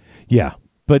 Yeah.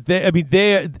 But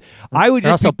they're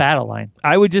also battle line.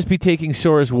 I would just be taking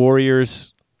Saurus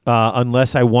Warriors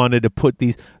unless I wanted to put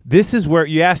these. This is where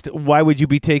you asked, why would you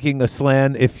be taking a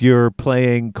Slan if you're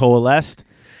playing Coalesced?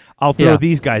 I'll throw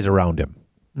these guys around him.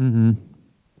 And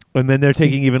then they're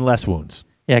taking even less wounds.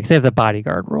 Yeah, because they have the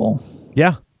bodyguard rule.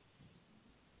 Yeah.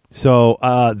 So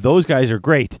those guys are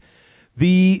great.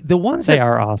 The ones they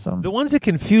are awesome. The ones that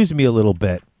confuse me a little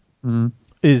bit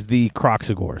is the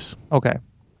Croxagors. Okay.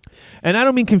 And I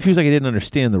don't mean confused like I didn't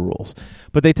understand the rules,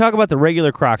 but they talk about the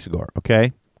regular Croxagor,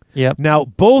 okay? Yep. Now,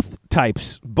 both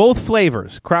types, both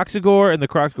flavors, Croxagor and the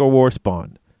Croxagor War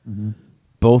Spawn,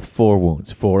 both 4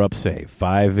 wounds, 4 up save,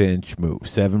 5-inch move,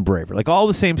 7 bravery, like all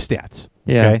the same stats.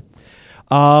 Yeah.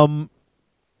 Okay.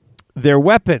 Their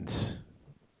weapons,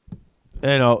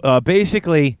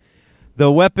 basically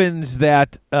the weapons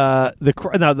that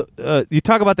you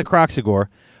talk about the Croxagore,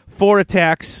 4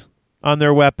 attacks on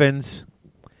their weapons,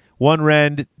 1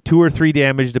 rend, 2 or 3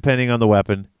 damage depending on the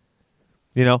weapon.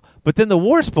 But then the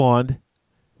Warspawn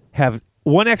have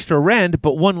 1 extra rend,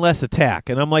 but 1 less attack.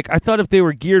 And I'm like, I thought if they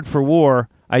were geared for war,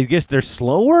 I guess they're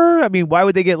slower? I mean, why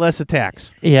would they get less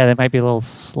attacks? Yeah, they might be a little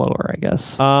slower, I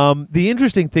guess. The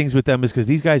interesting things with them is because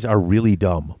these guys are really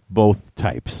dumb, both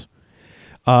types.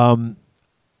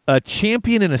 A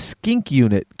champion in a skink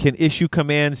unit can issue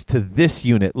commands to this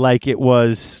unit like it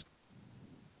was,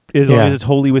 as long as it's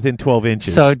wholly within 12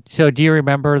 inches. So do you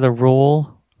remember the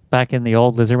rule back in the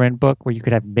old Lizardman book where you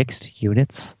could have mixed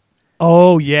units?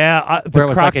 Oh, yeah. The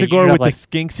Croxagore with the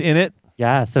skinks in it?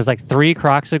 Yeah, so there's like 3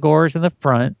 Croxagores in the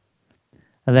front,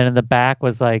 and then in the back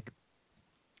was like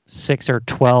 6 or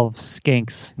 12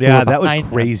 skinks. Yeah, that was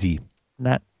crazy.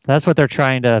 That's what they're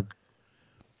trying to...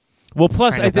 Well,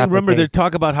 plus, I think, remember, they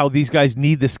talk about how these guys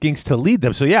need the skinks to lead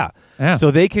them. So, yeah. So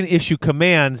they can issue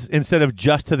commands instead of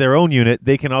just to their own unit.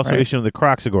 They can also issue them the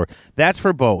Croxagore. That's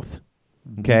for both.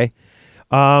 Okay?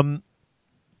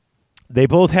 They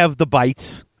both have the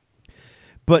bites.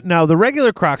 But now the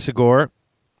regular Croxagore,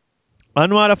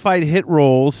 unmodified hit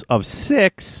rolls of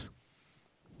 6,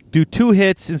 do 2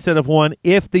 hits instead of 1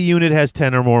 if the unit has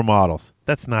 10 or more models.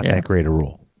 That's not that great a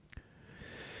rule.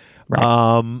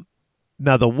 Right.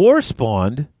 Now the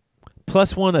Warspawn,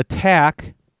 +1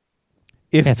 attack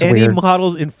if That's any weird.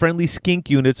 models in friendly skink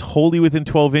units wholly within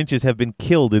 12 inches have been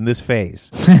killed in this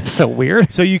phase. So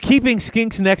weird. So you're keeping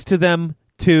skinks next to them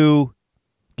to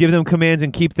give them commands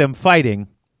and keep them fighting.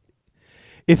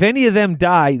 If any of them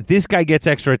die, this guy gets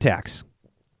extra attacks.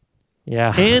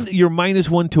 Yeah. And you're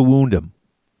 -1 to wound him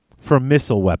from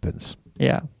missile weapons.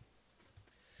 Yeah.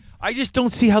 I just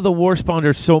don't see how the Warspawn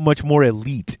are so much more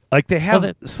elite. Like, they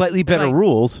have slightly better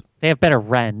rules. They have better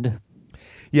rend.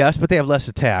 Yes, but they have less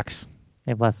attacks.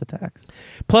 They have less attacks.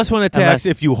 +1 attacks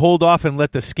if you hold off and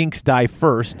let the skinks die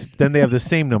first. Then they have the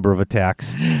same number of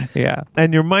attacks. Yeah.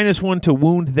 And you're -1 to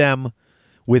wound them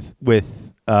with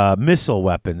missile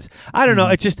weapons. I don't know.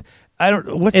 It's just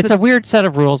It's a weird set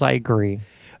of rules. I agree.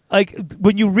 Like,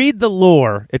 when you read the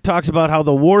lore, it talks about how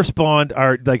the Warspawn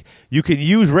are, like, you can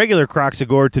use regular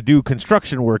Croxagore to do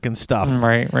construction work and stuff.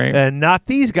 Right. And not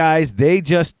these guys. They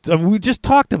just, we just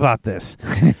talked about this.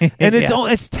 And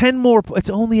it's 10 more, it's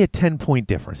only a 10-point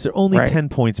difference. They're only 10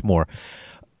 points more.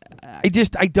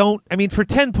 I mean, for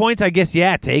 10 points, I guess,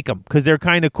 take them, because they're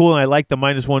kind of cool, and I like the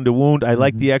 -1 to wound. I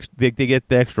like the extra, they get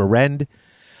the extra rend.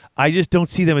 I just don't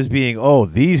see them as being,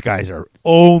 these guys are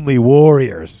only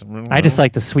warriors. I just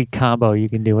like the sweet combo you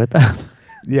can do with them.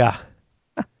 Yeah.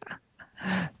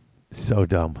 So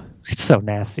dumb. It's so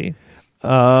nasty. You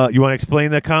want to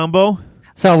explain the combo?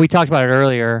 So we talked about it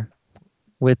earlier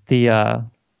with the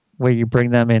where you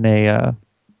bring them in a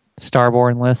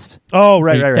Starborn list. Oh,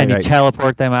 right. And you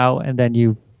teleport them out, and then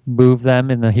you move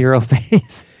them in the hero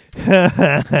phase.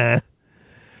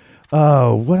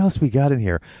 Oh, what else we got in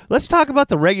here? Let's talk about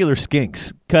the regular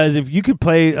skinks, because if you could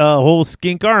play a whole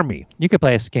skink army. You could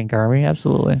play a skink army,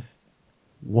 absolutely.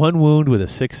 1 wound with a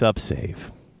 6-up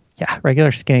save. Yeah,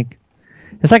 regular skink.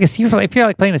 It's like if you're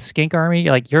like playing a skink army,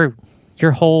 like your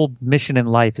whole mission in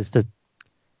life is to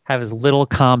have as little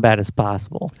combat as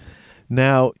possible.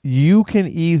 Now, you can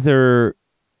either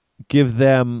give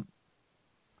them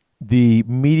the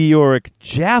meteoric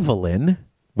javelin,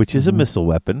 which is a missile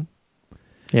weapon.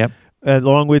 Yep.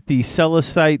 Along with the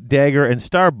Celestite dagger and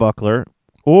star-buckler,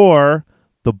 or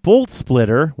the bolt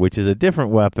splitter, which is a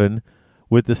different weapon,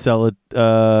 with the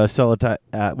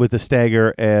with the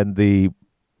stagger and the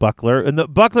buckler. And the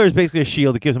buckler is basically a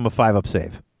shield that gives them a 5-up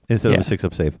save instead of a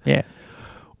 6-up save. Yeah.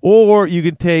 Or you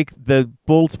can take the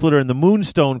bolt splitter and the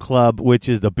moonstone club, which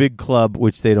is the big club,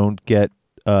 which they don't get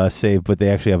saved, but they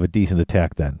actually have a decent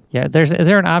attack then. Yeah. Is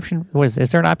there an option? Is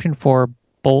there an option for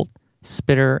bolt,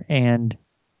 spitter, and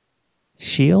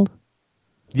shield?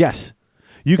 Yes.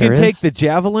 You can take the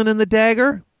javelin and the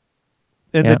dagger,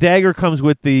 and the dagger comes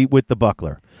with the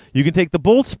buckler. You can take the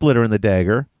bolt splitter and the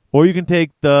dagger, or you can take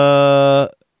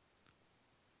the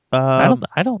I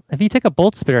don't if you take a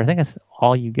bolt spitter, I think that's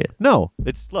all you get. No,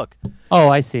 look. Oh,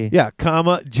 I see. Yeah,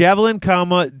 javelin,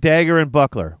 dagger and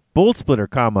buckler. Bolt splitter,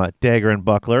 dagger and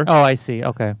buckler. Oh, I see.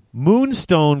 Okay.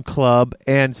 Moonstone club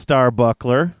and star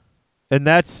buckler. And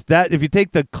that's that. If you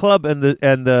take the club and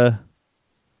the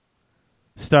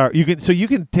star, you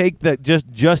can take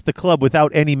just the club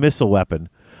without any missile weapon,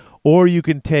 or you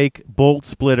can take bolt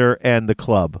splitter and the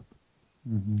club.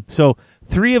 So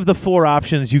 3 of the 4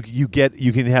 options you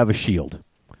can have a shield.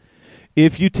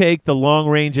 If you take the long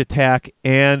range attack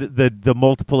and the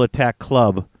multiple attack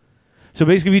club, so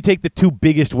basically if you take the 2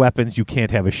 biggest weapons, you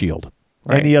can't have a shield.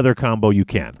 Right. Any other combo you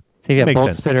can. So you have Makes bolt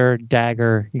sense. spitter,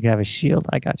 dagger. You can have a shield.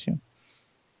 I got you.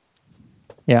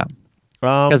 Yeah,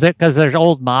 Um, because there's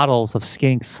old models of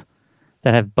skinks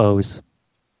that have bows.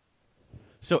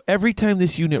 so every time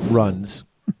this unit runs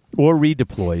or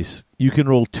redeploys, you can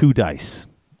roll 2 dice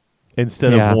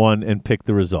instead Yeah. of 1 and pick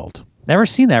the result. Never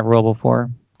seen that roll before.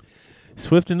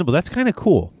 Swift and nimble. That's kind of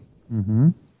cool. Mm-hmm.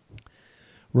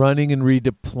 Running and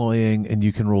redeploying, and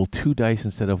you can roll 2 dice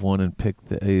instead of 1 and pick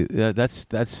the.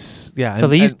 That's yeah. So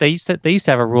and- they used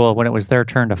to have a rule when it was their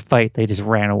turn to fight, they just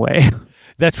ran away.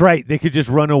 That's right. They could just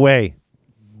run away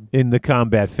in the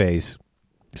combat phase,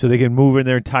 so they can move in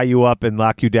there and tie you up and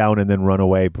lock you down, and then run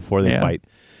away before they Yeah. fight.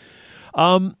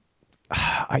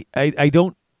 I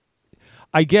don't.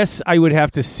 I guess I would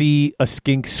have to see a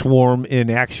skink swarm in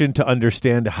action to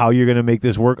understand how you're going to make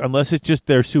this work. Unless it's just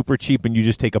they're super cheap and you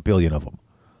just take a billion of them,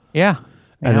 Yeah.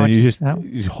 and how then much you is-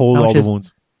 just hold how all much the is-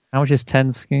 wounds. How much is 10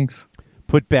 skinks?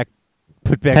 Put back.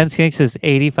 10 skinks is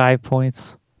 85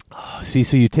 points. See,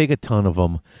 so you take a ton of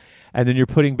them, and then you're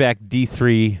putting back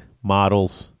D3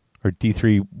 models or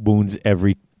D3 wounds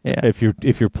every. Yeah. If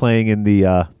you're playing in the.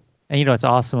 And you know what's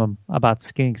awesome about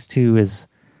skinks too is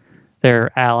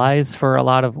they're allies for a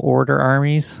lot of order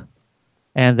armies,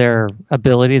 and their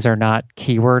abilities are not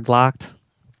keyword locked.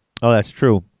 Oh, that's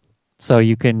true. So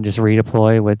you can just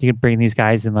redeploy with. You can bring these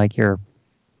guys in like your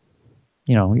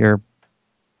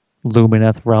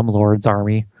Lumineth Realm Lord's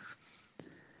army,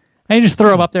 and you just throw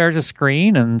them up there as a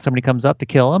screen, and somebody comes up to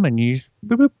kill them, and you just,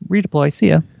 boop, boop, redeploy. See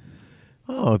ya.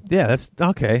 Oh, yeah, that's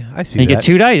okay. I see And you that.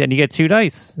 get 2 dice, and you get 2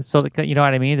 dice. So that, you know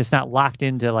what I mean. It's not locked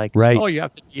into like, Right. oh, you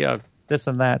have to this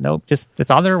and that. Nope, just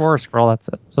it's on their war scroll. That's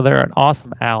it. So they're an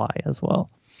awesome ally as well.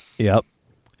 Yep.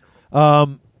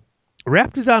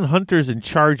 Raptidon hunters and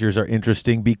chargers are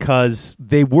interesting because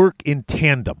they work in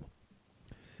tandem.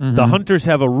 The hunters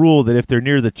have a rule that if they're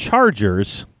near the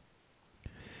chargers,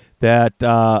 that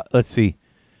let's see,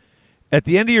 at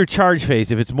the end of your charge phase,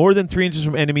 if it's more than 3 inches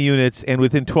from enemy units and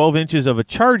within 12 inches of a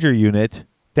charger unit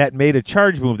that made a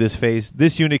charge move this phase,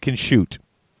 this unit can shoot.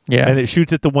 Yeah. And it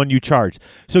shoots at the one you charge.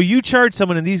 So you charge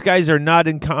someone and these guys are not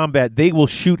in combat, they will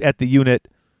shoot at the unit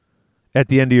at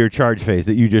the end of your charge phase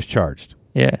that you just charged.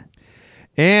 Yeah.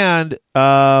 And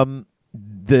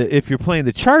if you're playing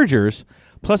the chargers,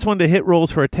 +1 to hit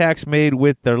rolls for attacks made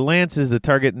with their lances that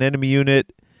target an enemy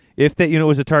unit. If that unit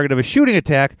was a target of a shooting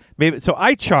attack, maybe so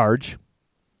I charge.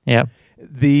 Yep.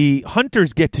 The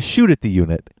hunters get to shoot at the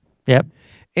unit. Yep.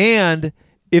 And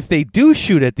if they do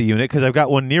shoot at the unit, because I've got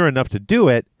one near enough to do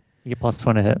it, You get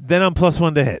 +1 to hit. then I'm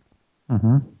 +1 to hit.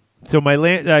 Mm-hmm. So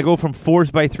I go from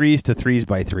 4s by 3s to 3s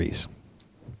by 3s.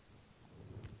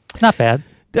 Not bad.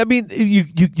 I mean,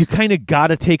 you kind of got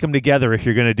to take them together if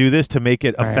you're going to do this to make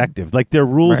it Right. effective. Like their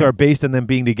rules Right. are based on them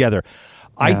being together.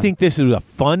 I Yeah. think this is a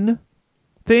fun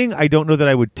thing. I don't know that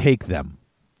I would take them.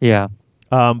 Yeah.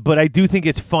 But I do think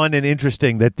it's fun and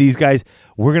interesting that these guys,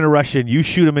 we're going to rush in, you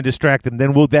shoot them and distract them,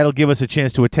 then that'll give us a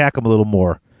chance to attack them a little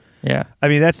more. Yeah. I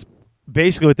mean, that's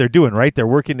basically what they're doing, right? They're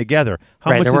working together.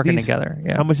 Right, they're do working these- together,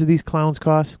 yeah. How much do these clowns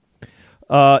cost?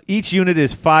 Each unit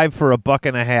is 5 for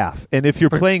 $1.50. And if you're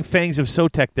playing Fangs of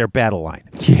Sotek, they're battle line.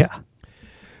 Yeah.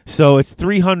 So it's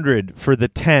 300 for the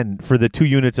 10 for the 2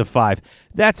 units of 5.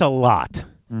 That's a lot.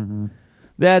 Mm-hmm.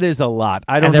 That is a lot.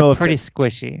 I don't And they're know if pretty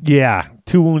squishy. yeah,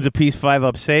 2 wounds apiece, 5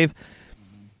 up save.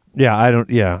 Yeah, I don't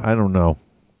know.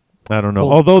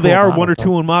 Cool- Although they cool are models, 1 or 2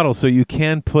 though. wound models, so you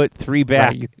can put 3 back.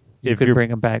 Right, you if could you're- bring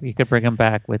them back. You could bring them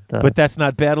back with the. But that's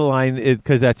not battle line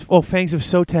because that's Fangs of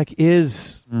Sotek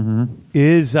is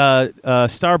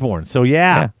Starborn. So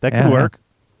yeah, that could yeah. work.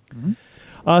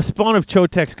 Spawn of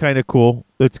Chotek's kind of cool.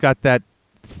 It's got that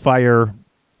fire.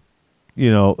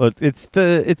 It's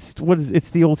a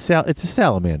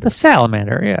salamander. The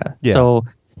salamander, yeah. Yeah. So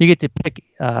you get to pick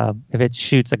if it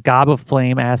shoots a gob of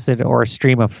flame, acid, or a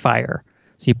stream of fire.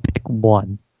 So you pick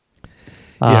one.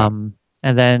 Yeah.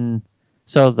 And then,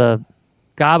 so the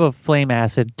gob of flame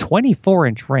acid,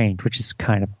 24-inch range, which is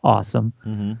kind of awesome.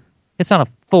 Mm-hmm. It's on a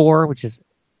 4, which is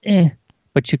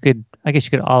but I guess you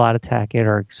could all-out attack it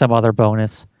or some other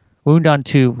bonus. Wound on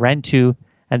 2, rend 2,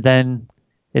 and then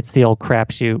it's the old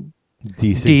crapshoot.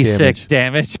 D6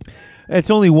 damage.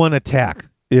 It's only 1 attack,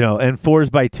 and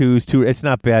 4s by 2s. 2. It's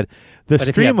not bad. The But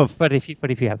stream of but if you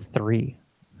have 3,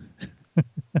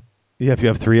 if you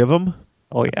have 3 of them.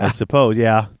 oh I yeah, suppose,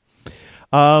 yeah.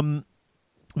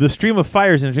 The stream of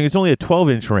fire is interesting. It's only a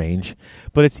 12-inch range,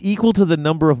 but it's equal to the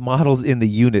number of models in the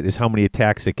unit is how many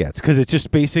attacks it gets, because it's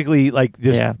just basically like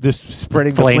just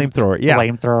spreading the flamethrower. Yeah,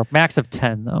 flamethrower. Max of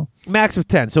 10 though. Max of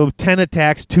 10. So 10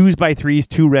 attacks, 2s by 3s,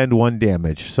 2 rend, 1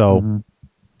 damage. So, and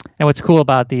what's cool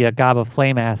about the Gaba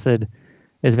Flame Acid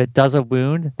is if it does a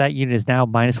wound, that unit is now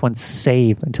 -1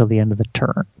 save until the end of the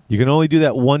turn. You can only do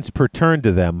that once per turn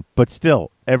to them, but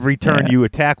still, every turn you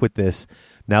attack with this,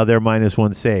 now they're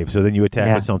 -1 save. So then you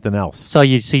attack with something else. So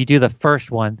you do the first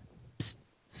one,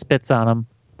 spits on them,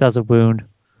 does a wound.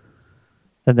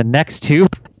 Then the next two,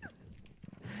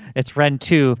 it's Rend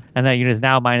 2, and that unit is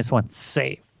now -1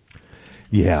 save.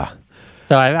 Yeah.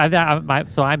 So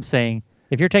I'm saying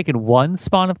if you're taking 1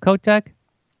 spawn of Kotek,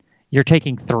 you're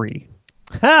taking 3.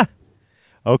 Ha!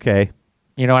 Okay.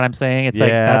 You know what I'm saying? It's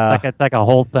it's like a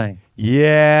whole thing.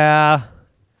 Yeah.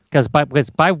 Because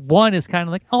by 1 is kind of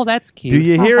like, oh, that's cute. Do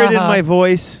you hear it in my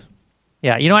voice?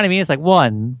 Yeah, you know what I mean? It's like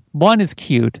 1 is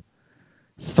cute.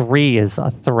 3 is a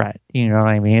threat. You know what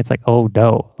I mean? It's like, oh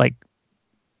no. Like,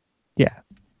 yeah.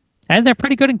 And they're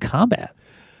pretty good in combat.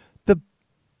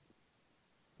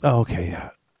 Okay, yeah.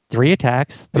 3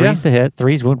 attacks, 3's to hit,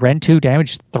 3's wound, Rend 2,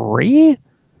 damage 3?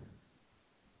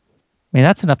 I mean,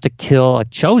 that's enough to kill a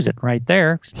Chosen right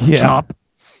there. Yeah. Chop.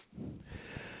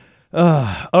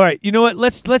 All right, you know what?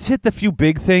 Let's hit the few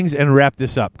big things and wrap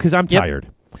this up, because I'm tired.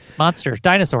 Monsters,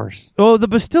 dinosaurs. Oh, the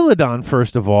Bastillodon,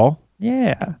 first of all.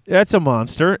 Yeah. That's a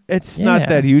monster. It's not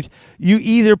that huge. You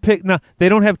either pick... No, they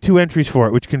don't have 2 entries for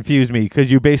it, which confused me,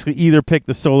 because you basically either pick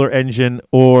the Solar Engine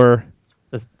or...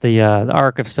 The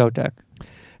Ark of Sotek.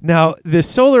 Now, the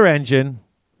Solar Engine,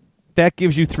 that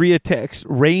gives you 3 attacks,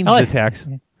 ranged attacks.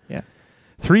 Yeah.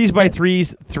 3s by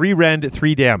 3s, 3 rend,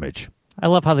 3 damage. I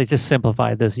love how they just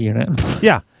simplified this unit.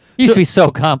 Yeah. It used to be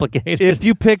so complicated. If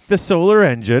you pick the Solar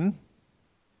Engine,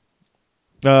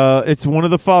 it's one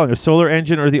of the following: a Solar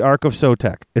Engine or the Ark of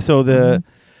Sotek. So the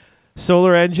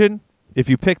Solar Engine, if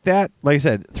you pick that, like I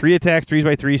said, 3 attacks, 3s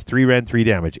by 3s, 3 rend, 3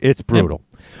 damage. It's brutal.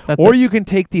 Or you can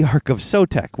take the Ark of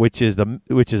Sotek, which is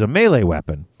a melee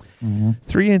weapon.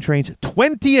 3-inch range,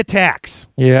 20 attacks.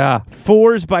 Yeah.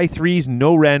 4s by 3s,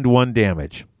 no rend, 1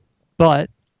 damage. But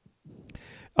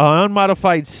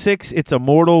unmodified 6, it's a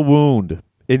mortal wound.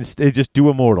 Just do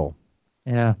a mortal.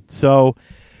 Yeah. So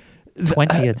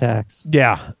 20 attacks.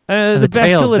 Yeah. And the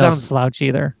tail's no slouch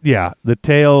either. Yeah. The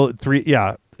tail 3.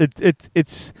 Yeah.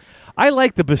 It's. I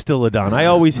like the Bastillodon. I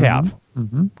always have.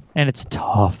 And it's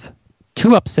tough.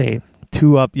 2-up save.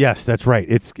 2-up. Yes, that's right.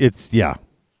 It's yeah.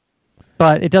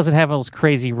 But it doesn't have those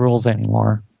crazy rules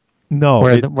anymore. No.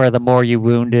 Where the more you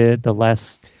wounded, the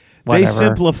less. Whatever. They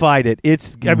simplified it.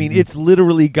 It's. I mean, it's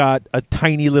literally got a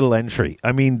tiny little entry.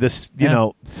 I mean,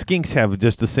 skinks have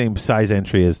just the same size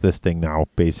entry as this thing now,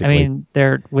 basically. I mean,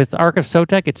 they're with Ark of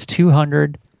Sotek, it's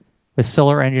 200. With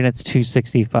Solar Engine, it's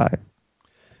 265.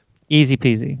 Easy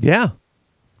peasy. Yeah.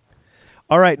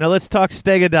 All right, now let's talk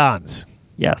Stegodons.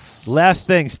 Yes. Last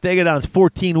thing, Stegodons,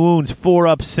 14 wounds,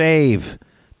 4-up save.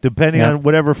 Depending on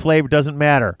whatever flavor, doesn't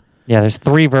matter. Yeah, there's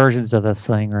 3 versions of this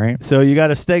thing, right? So you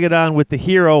got a Stegodon with the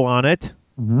hero on it.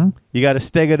 You got a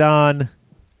Stegodon,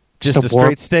 just a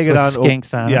straight Stegodon. With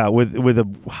skinks on it. with a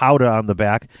howdah on the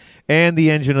back. And the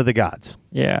Engine of the Gods.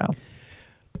 Yeah.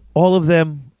 All of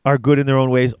them are good in their own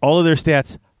ways. All of their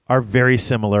stats are very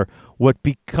similar. What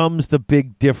becomes the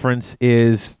big difference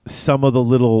is some of the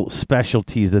little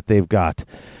specialties that they've got.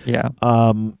 Yeah.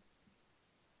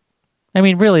 I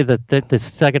mean, really, the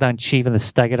Stegodon Chief and the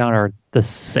Stegodon are the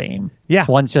same. Yeah.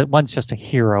 One's just a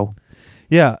hero.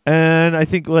 Yeah, and I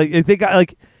think if they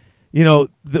got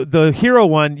the hero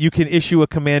one, you can issue a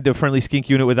command to a friendly skink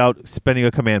unit without spending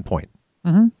a command point.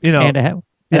 And they have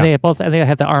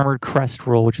the armored crest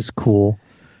rule, which is cool,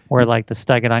 where like the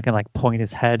Stegodon can like point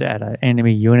his head at an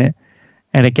enemy unit,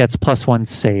 and it gets +1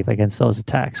 save against those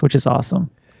attacks, which is awesome.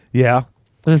 Yeah,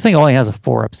 but the thing only has a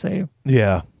 4-up save.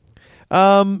 Yeah.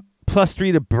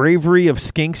 +3 to bravery of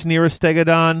skinks near a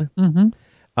Stegodon.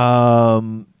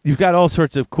 You've got all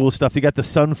sorts of cool stuff. You got the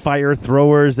Sunfire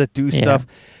throwers that do stuff.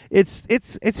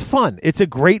 It's fun. It's a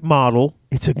great model.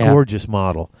 It's a gorgeous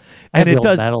model, and it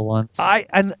does. Metal ones.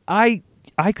 I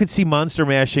could see monster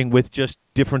mashing with just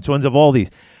different ones of all these.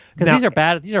 Because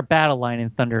these are battle line in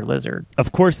Thunder Lizard.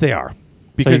 Of course they are,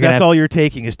 because that's all you're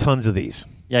taking is tons of these.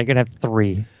 Yeah, you're gonna have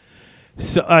 3.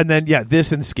 So and then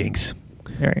this and skinks.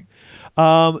 All right.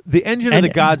 The Engine of the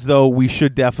Gods, though, we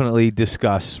should definitely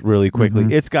discuss really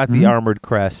quickly. It's got the armored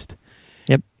crest.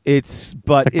 Yep. It's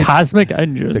Cosmic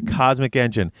Engine. The Cosmic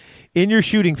Engine. In your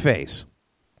shooting phase,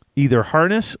 either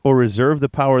harness or reserve the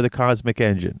power of the Cosmic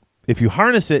Engine. If you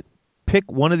harness it, pick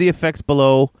one of the effects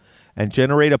below and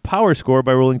generate a power score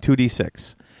by rolling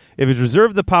 2d6. If it's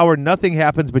reserved the power, nothing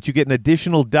happens, but you get an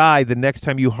additional die the next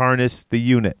time you harness the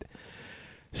unit.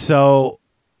 So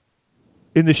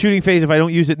in the shooting phase, if I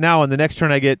don't use it now, on the next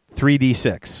turn I get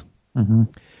 3d6. Mm-hmm.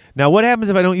 Now, what happens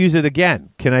if I don't use it again?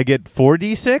 Can I get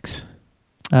 4d6?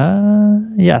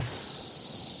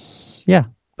 Yes. Yeah.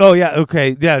 Oh, yeah,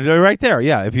 okay. Yeah, right there.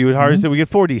 Yeah, if you would harness it, we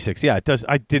get 4d6. Yeah, it does.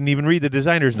 I didn't even read the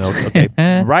designer's note. Okay,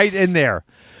 right in there.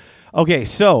 Okay,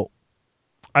 so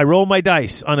I roll my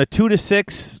dice. On a 2 to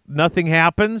 6, nothing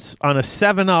happens. On a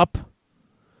 7 up,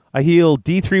 I heal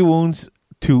D3 wounds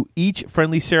to each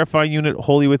friendly Seraphon unit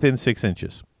wholly within 6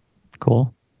 inches.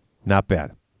 Cool. Not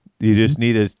bad. You just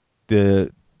need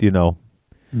if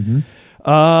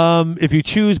you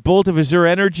choose Bolt of Azure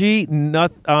Energy,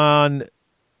 on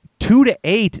 2 to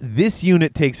 8, this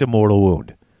unit takes a mortal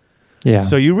wound. Yeah.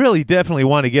 So you really definitely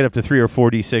want to get up to 3 or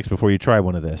 4d6 before you try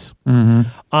one of this. Mm-hmm.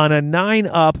 On a 9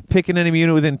 up, pick an enemy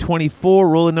unit within 24,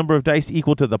 roll a number of dice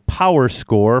equal to the power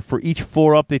score. For each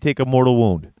 4 up, they take a mortal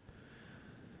wound.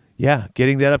 Yeah,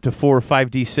 getting that up to 4 or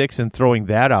 5d6 and throwing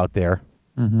that out there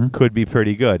could be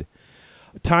pretty good.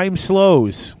 Time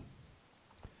slows.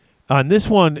 On this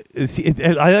one,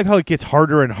 I like how it gets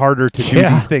harder and harder to do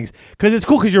these things. Because it's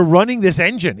cool, because you're running this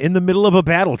engine in the middle of a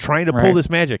battle trying to pull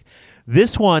this magic.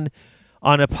 This one,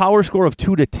 on a power score of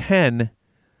 2 to 10,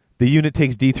 the unit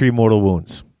takes D3 mortal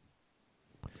wounds.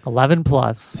 11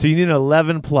 plus. So you need an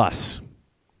 11 plus.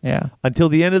 Yeah. Until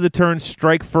the end of the turn,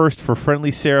 strike first for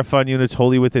friendly Seraphon units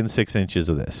wholly within 6 inches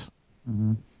of this.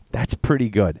 Mm-hmm. That's pretty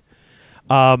good.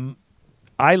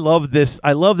 I love this.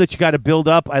 I love that you got to build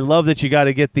up. I love that you got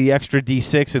to get the extra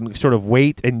D6 and sort of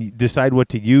wait and decide what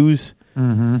to use.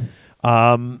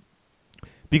 Mm-hmm.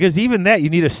 Because even that,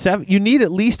 you need a 7. You need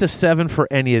at least a 7 for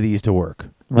any of these to work.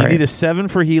 Right. You need a 7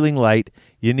 for Healing Light.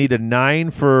 You need a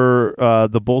 9 for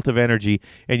the Bolt of Energy,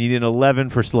 and you need an 11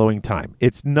 for Slowing Time.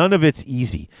 None of it's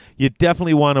easy. You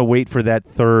definitely want to wait for that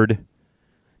third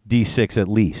D6 at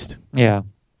least. Yeah.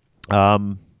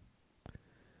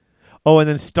 Oh, and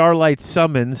then Starlight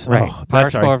Summons. Right. Oh,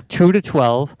 Power score of 2 to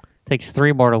 12 takes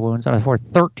 3 mortal wounds. On a score of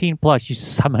 13 plus, you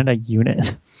summon a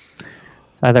unit.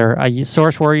 It's either a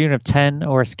Source Warrior unit of 10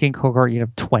 or a Skink Cohort unit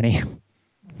of 20.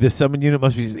 The summon unit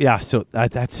must be so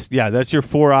that's your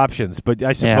 4 options. But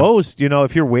I suppose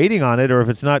if you're waiting on it, or if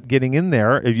it's not getting in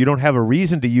there, if you don't have a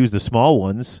reason to use the small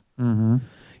ones. Mm-hmm.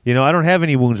 I don't have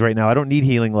any wounds right now. I don't need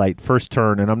Healing Light first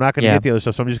turn, and I'm not going to get the other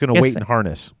stuff, so I'm just going to wait and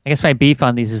harness. I guess my beef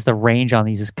on these is the range on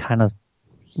these is kind of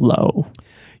low.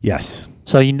 Yes.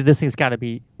 So this thing's got to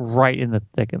be right in the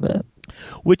thick of it.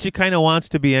 Which it kind of wants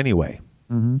to be anyway.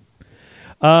 Mm-hmm.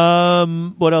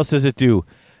 What else does it do?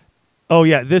 Oh,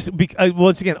 yeah. This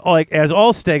once again, as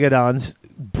all Stegodons,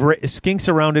 skinks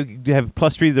around it have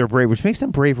 +3 to their brave, which makes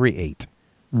them bravery 8,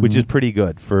 which is pretty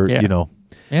good for,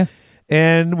 Yeah.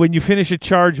 And when you finish a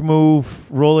charge move,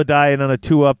 roll a die, and on a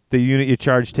 2 up, the unit you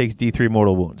charge takes D3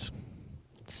 mortal wounds.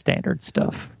 Standard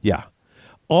stuff. Yeah.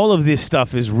 All of this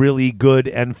stuff is really good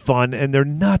and fun, and they're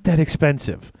not that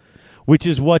expensive, which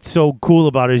is what's so cool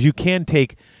about it, is you can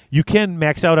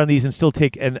max out on these and still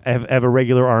take and have a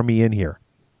regular army in here.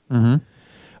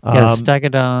 Mm-hmm.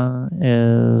 Stegodon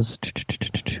is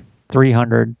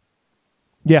 300.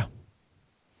 Yeah.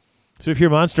 So if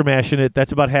you're monster mashing it,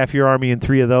 that's about half your army in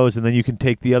 3 of those, and then you can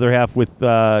take the other half with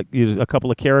a couple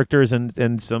of characters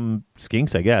and some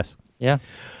skinks, I guess. Yeah.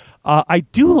 I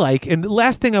do like, and the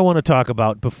last thing I want to talk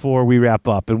about before we wrap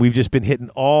up, and we've just been hitting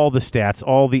all the stats,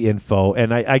 all the info,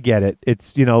 and I get it.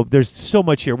 It's there's so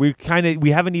much here. We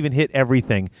haven't even hit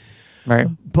everything, right?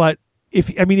 But if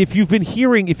you've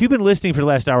been listening for the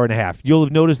last hour and a half, you'll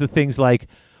have noticed the things like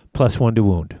 +1 to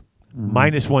wound,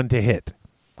 -1 to hit.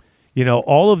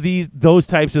 All of those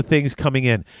types of things coming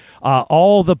in.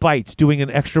 All the bites doing an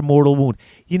extra mortal wound.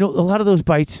 A lot of those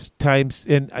bites times,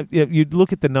 and you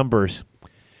look at the numbers,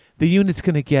 the unit's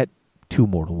going to get 2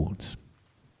 mortal wounds.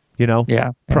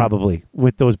 Probably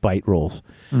with those bite rolls.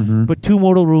 Mm-hmm. But 2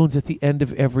 mortal wounds at the end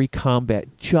of every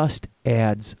combat just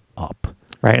adds up.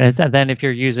 Right, and then if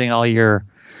you're using all your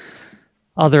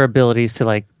other abilities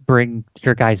to bring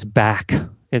your guys back,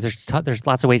 there's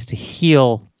lots of ways to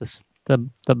heal the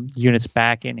units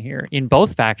back in here. In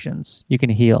both factions, you can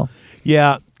heal.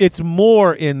 Yeah, it's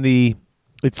more in the.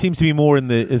 It seems to be more in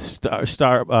the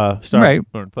star. Right,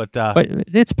 but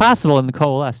it's possible in the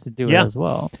Coalesce to do it as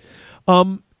well.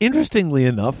 Interestingly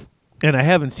enough, and I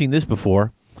haven't seen this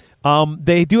before,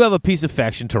 they do have a piece of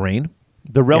faction terrain,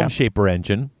 the Realm Shaper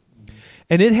engine,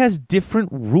 and it has different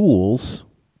rules.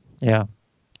 Yeah,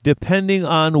 depending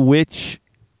on which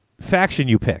faction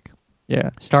you pick.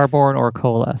 Yeah, Starborn or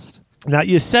Coalesced. Now,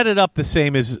 you set it up the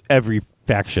same as every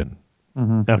faction,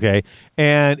 okay?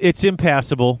 And it's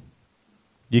impassable.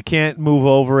 You can't move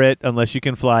over it unless you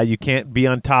can fly. You can't be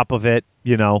on top of it,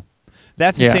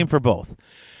 That's the same for both.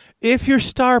 If you're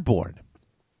Starborn,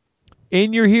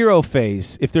 in your hero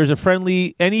phase, if there's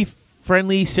any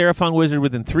friendly Seraphon wizard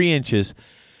within 3 inches,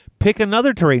 pick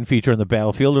another terrain feature on the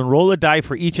battlefield and roll a die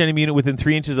for each enemy unit within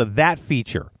 3 inches of that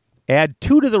feature. Add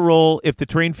 2 to the roll if the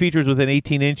terrain feature is within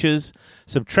 18 inches.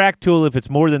 Subtract 2 if it's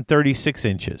more than 36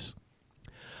 inches.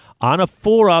 On a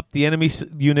 4-up, the enemy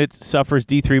unit suffers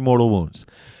D3 mortal wounds.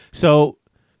 So,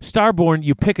 Starborn,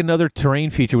 you pick another terrain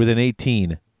feature within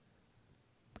 18,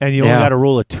 and you only got to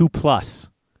roll a 2+.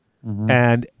 Mm-hmm.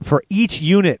 And for each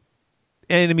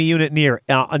enemy unit near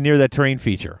that terrain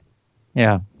feature.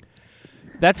 Yeah.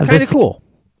 That's kind of cool.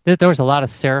 There was a lot of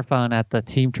Seraphon at the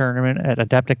team tournament at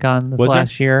Adepticon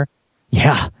last year.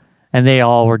 Yeah. And they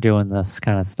all were doing this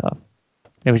kind of stuff.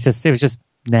 It was just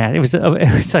nah. It was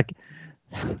like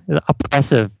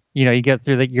oppressive. You get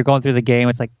through you're going through the game.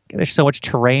 It's like there's so much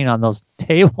terrain on those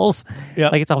tables. Yeah.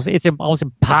 Like it's almost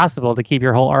impossible to keep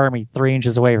your whole army 3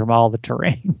 inches away from all the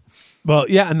terrain. Well,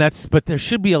 yeah, but there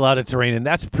should be a lot of terrain, and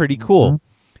that's pretty cool.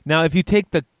 Mm-hmm. Now, if you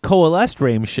take the coalesced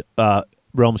Realm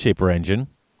Shaper engine,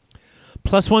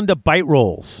 +1 to bite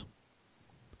rolls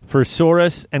for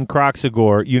Saurus and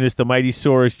Croxagore, units the Mighty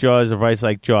Saurus Jaws or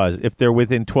Vice-like Jaws, if they're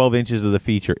within 12 inches of the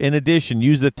feature. In addition,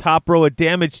 use the top row of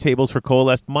damage tables for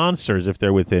coalesced monsters if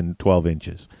they're within 12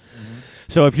 inches. Mm-hmm.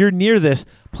 So if you're near this,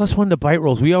 +1 to bite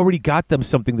rolls, we already got them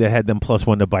something that had them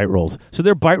 +1 to bite rolls. So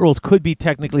their bite rolls could be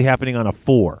technically happening on a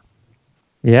 4.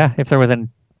 Yeah, if they're within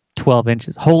 12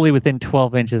 inches, wholly within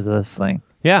 12 inches of this thing.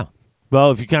 Yeah. Well,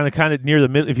 if you kind of near the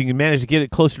middle, if you can manage to get it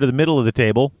closer to the middle of the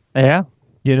table. Yeah.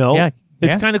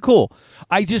 It's kind of cool.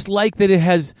 I just like that it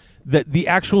has that the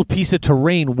actual piece of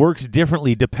terrain works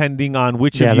differently depending on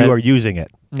which of you are using it.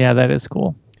 Yeah, that is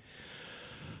cool.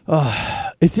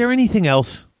 Is there anything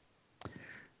else?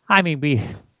 I mean, we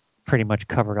pretty much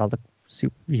covered all the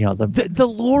the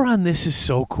lore on this is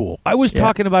so cool. I was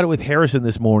talking about it with Harrison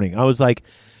this morning. I was like,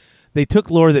 they took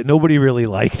lore that nobody really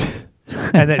liked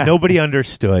and that nobody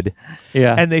understood.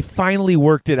 Yeah. And they finally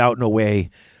worked it out in a way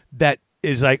that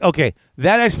is like, okay,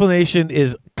 that explanation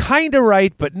is kind of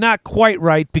right, but not quite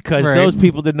right because those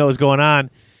people didn't know what was going on.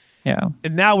 Yeah.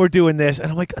 And now we're doing this,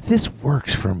 and I'm like, this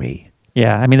works for me.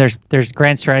 Yeah. I mean, there's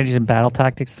grand strategies and battle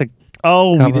tactics to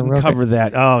we didn't cover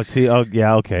that. Oh, see,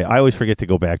 yeah, okay. I always forget to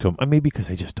go back to them. Maybe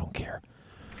because I just don't care.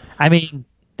 I mean,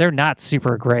 they're not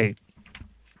super great.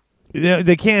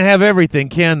 They can't have everything,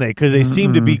 can they? Because they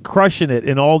seem to be crushing it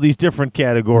in all these different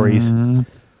categories.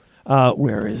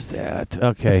 Where is that?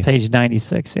 Okay. Page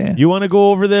 96, yeah. You want to go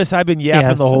over this? I've been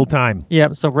yapping the whole time.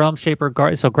 Yeah, so Realm Shaper,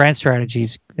 so grand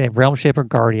strategies, they have Realm Shaper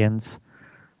Guardians.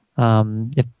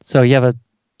 So you have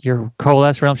your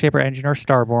Coalesce Realm Shaper engine or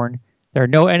Starborn. There are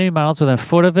no enemy models within a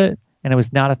foot of it, and it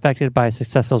was not affected by a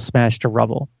successful smash to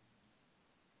rubble.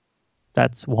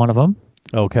 That's one of them.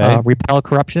 Okay. Repel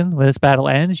Corruption. When this battle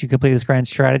ends, you complete this grand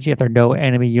strategy if there are no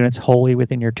enemy units wholly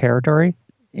within your territory.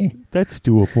 That's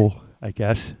doable, I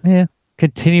guess. Yeah.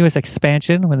 Continuous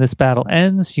Expansion. When this battle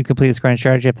ends, you complete this grand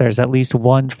strategy if there's at least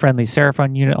one friendly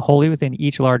Seraphon unit wholly within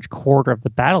each large quarter of the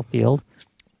battlefield.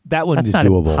 That one is not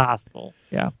doable. Impossible.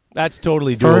 Yeah. That's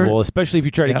totally doable, especially if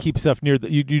you try to keep stuff near the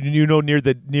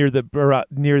near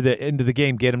the end of the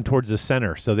game. Get them towards the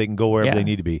center so they can go wherever they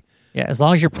need to be. Yeah, as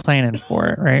long as you're planning for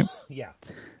it, right? Yeah.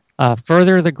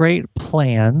 Further the Great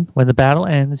Plan. When the battle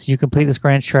ends, you complete this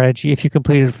grand strategy if you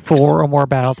completed 4 or more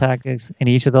battle tactics, and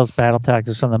each of those battle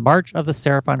tactics from the March of the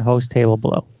Seraphon host table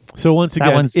below. So once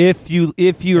again, if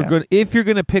you're going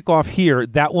to pick off here,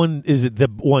 that one is the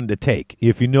one to take.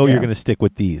 If you know you're going to stick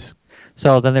with these.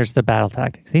 So then there's the battle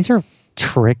tactics. These are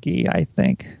tricky, I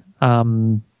think.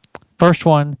 First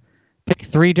one, pick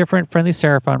 3 different friendly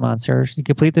Seraphon monsters. You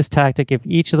complete this tactic if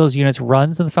each of those units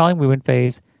runs in the following movement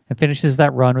phase and finishes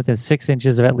that run within 6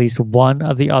 inches of at least one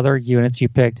of the other units you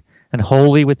picked and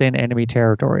wholly within enemy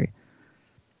territory.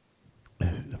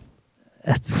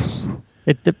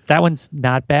 That one's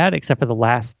not bad, except for the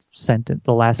last sentence,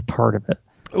 the last part of it.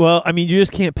 Well, I mean, you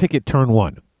just can't pick it turn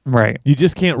 1. Right. You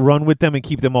just can't run with them and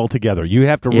keep them all together. You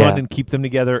have to run and keep them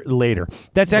together later.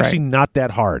 That's actually not that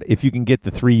hard if you can get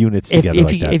the 3 units together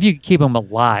that. If you keep them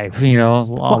alive,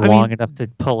 long enough to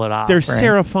pull it off. They're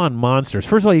Seraphon monsters.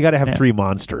 First of all, you got to have 3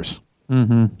 monsters.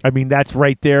 Mm-hmm. I mean, that's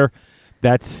right there.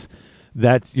 That's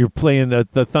you're playing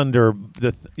the Thunder.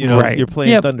 You're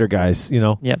playing Thunder guys.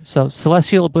 Yep. So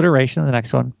Celestial Obliteration, the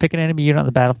next one. Pick an enemy unit on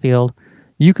the battlefield.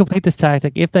 You complete this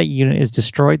tactic if that unit is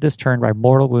destroyed this turn by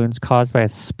mortal wounds caused by a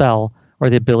spell or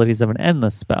the abilities of an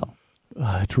endless spell.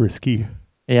 It's risky.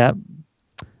 Yeah.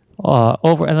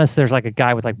 over unless there's like a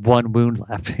guy with like one wound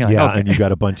left. You're like, Yeah, okay. and you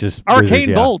got a bunch of Arcane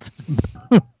wizards, bolt.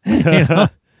 You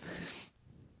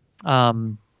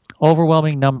know?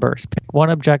 Overwhelming numbers. Pick one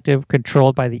objective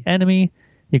controlled by the enemy.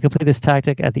 You complete this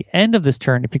tactic at the end of this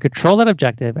turn if you control that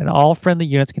objective, and all friendly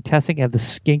units contesting have the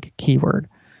skink keyword.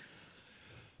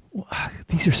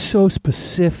 These are so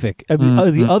specific. I mean,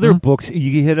 the other books,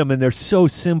 you hit them and they're so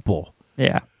simple.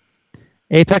 Yeah.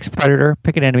 Apex Predator.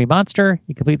 Pick an enemy monster.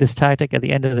 You complete this tactic at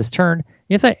the end of this turn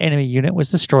if that enemy unit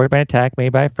was destroyed by an attack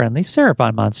made by a friendly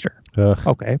Seraphon monster.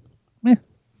 Okay.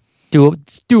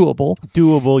 It's doable.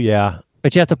 Doable, yeah.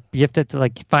 But you have to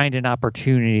like find an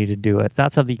opportunity to do it. It's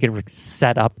not something you can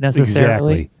set up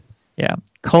necessarily. Exactly. Yeah.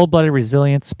 Cold-blooded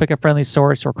resilience. Pick a friendly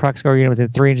source or Kruxgor unit within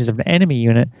 3 inches of an enemy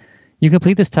unit. You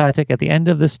complete this tactic at the end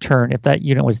of this turn if that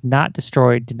unit was not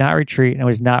destroyed, did not retreat, and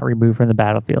was not removed from the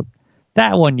battlefield.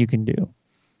 That one you can do.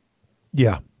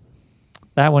 Yeah.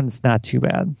 That one's not too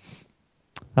bad.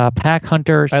 Pack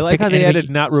Hunters. I like how they added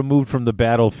not removed from the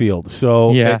battlefield.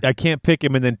 So Yeah. I can't pick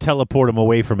him and then teleport him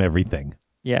away from everything.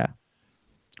 Yeah.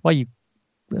 Well, you...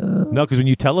 No, because when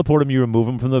you teleport them, you remove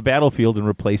them from the battlefield and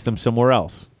replace them somewhere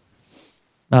else.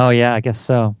 Oh, yeah, I guess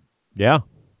so. Yeah.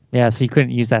 Yeah, so you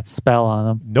couldn't use that spell on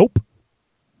them. Nope.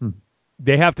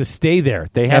 They have to stay there.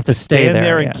 They have to stay stand there,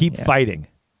 there and yeah, keep yeah. fighting.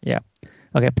 Yeah.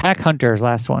 Okay, Pack Hunters,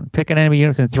 last one. Pick an enemy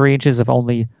unit within 3 inches of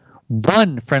only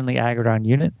one friendly Agrodon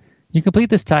unit. You complete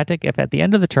this tactic if at the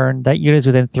end of the turn, that unit is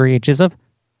within 3 inches of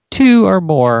 2 or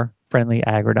more friendly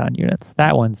Agrodon units.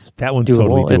 That one's That one's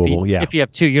doable totally doable, yeah. if you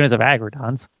have 2 units of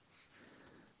Agrodons.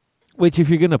 Which, if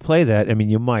you're going to play that, I mean,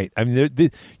 you might. I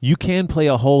mean, you can play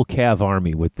a whole Cav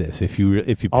army with this if you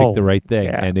pick the right thing,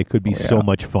 yeah. and it could be so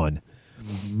much fun.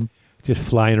 Just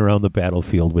flying around the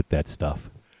battlefield with that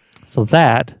stuff. So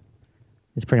that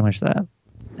is pretty much that. And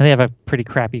they have a pretty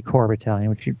crappy core battalion,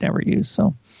 which you've never used.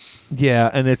 So Yeah,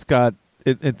 and it's got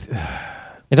it. it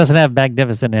doesn't have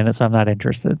Magnificent in it, so I'm not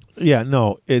interested. Yeah,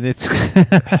 no, and it's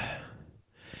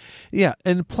yeah,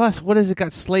 and plus, what has it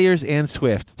got? Slayers and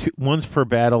Swift. One's per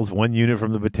battles. One unit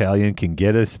from the battalion can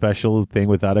get a special thing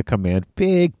without a command.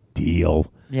 Big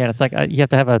deal. Yeah, it's like you have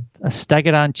to have a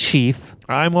Stegodon chief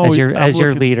I'm always as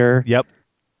your leader. Yep.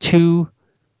 2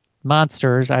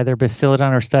 monsters, either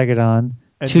Bastiladon or Stegodon.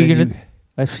 And 2 then units.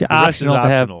 rest is Optional to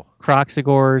have optional.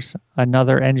 Kroxigors,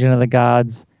 another Engine of the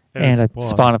Gods, and a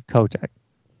spawn of Kotek.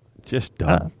 Just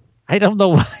done. I don't know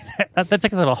why that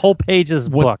takes up a whole page of this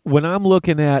book. When I'm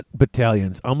looking at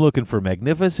battalions, I'm looking for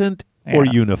Magnificent or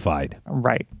Yeah. Unified.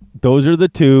 Right. Those are the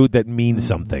two that mean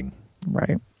something.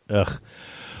 Right. Ugh.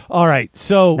 All right,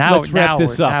 so let's wrap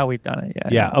this up. Now we've done it.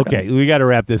 Yeah, okay. We got to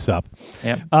wrap this up.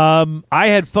 Yep. I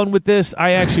had fun with this.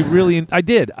 I actually really, I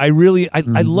did. I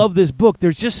love this book.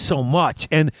 There's just so much.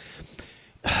 And,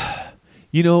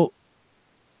 you know,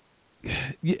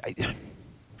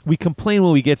 we complain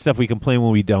when we get stuff. We complain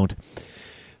when we don't.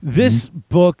 This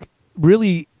book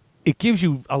really, it gives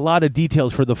you a lot of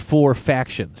details for the 4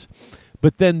 factions.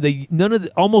 But then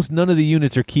almost none of the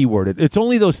units are keyworded. It's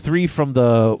only those 3 from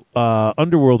the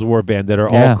Underworld's Warband that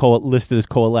are all listed as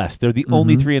Coalesce. They're the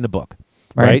only 3 in the book,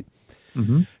 right?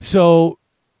 Mm-hmm. So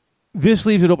this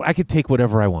leaves it open. I could take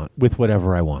whatever I want with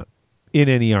whatever I want in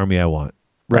any army I want,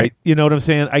 right? You know what I'm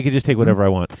saying? I could just take whatever I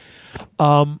want.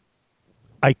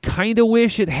 I kind of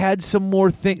wish it had some more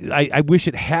things. I wish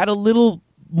it had a little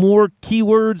more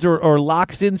keywords or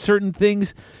locks in certain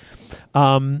things.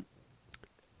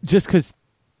 Just because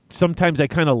sometimes I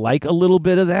kind of like a little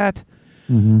bit of that.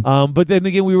 But then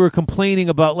again, we were complaining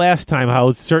about last time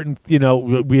how certain,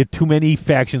 we had too many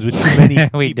factions with too many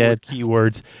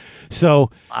keywords. So,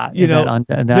 there's, in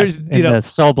the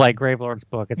Soulblight Gravelord's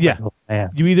book, it's like, oh, man.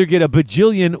 You either get a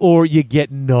bajillion or you get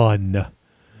none.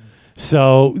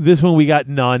 So this one we got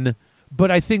none. But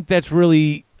I think that's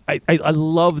really, I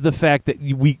love the fact that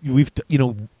we've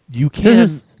you can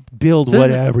build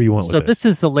whatever you want with it. So this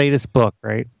is the latest book,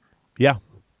 right? Yeah.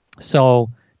 So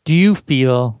do you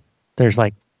feel there's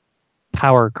like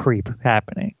power creep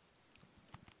happening?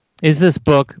 Is this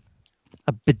book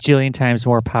a bajillion times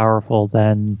more powerful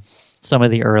than some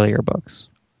of the earlier books?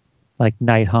 Like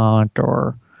Night Hunt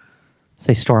or,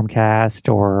 say,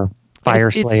 Stormcast or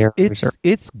Fire Slayer?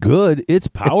 It's good. It's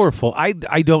powerful. I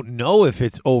don't know if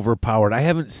it's overpowered. I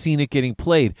haven't seen it getting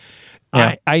played.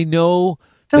 Yeah. I know...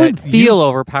 It doesn't feel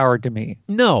overpowered to me.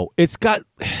 No, it's got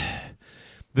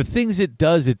the things it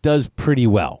does pretty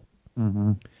well.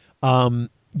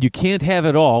 You can't have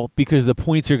it all because the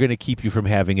points are going to keep you from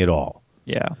having it all.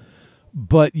 Yeah.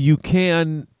 But you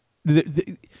can...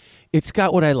 it's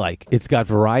got what I like. It's got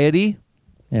variety.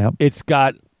 Yeah. It's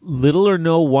got little or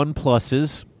no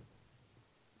 1+s.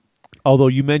 Although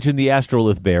you mentioned the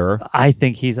Astrolith Bearer. I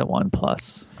think he's a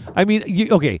 1+. I mean,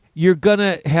 you're going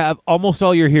to have almost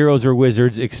all your heroes are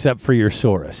wizards except for your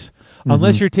Saurus.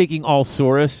 Unless you're taking all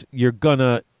Saurus, you're going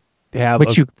to have...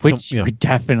 Which you could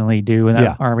definitely do, and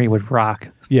that army would rock.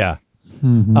 Yeah.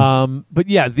 But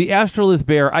yeah, the Astrolith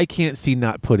Bearer, I can't see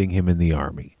not putting him in the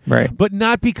army. Right. But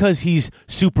not because he's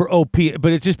super OP,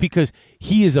 but it's just because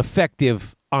he is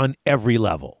effective on every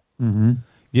level. Mm-hmm.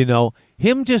 You know,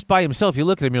 him just by himself, you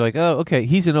look at him, you're like, oh, okay,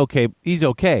 he's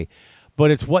okay. But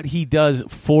it's what he does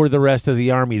for the rest of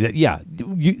the army that,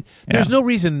 there's no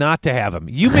reason not to have him.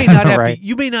 You may not have Right.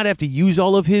 you may not have to use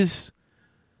all of his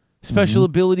special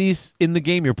abilities in the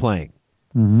game you're playing.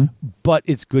 Mm-hmm. But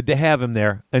it's good to have him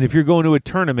there. And if you're going to a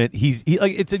tournament,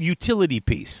 it's a utility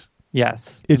piece.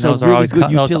 Yes. It's those a really good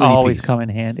those utility always piece. come in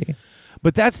handy.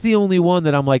 But that's the only one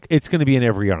that I'm like, it's going to be in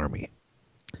every army.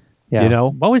 Yeah. You know?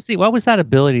 What was that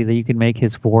ability that you could make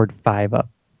his ward 5 up?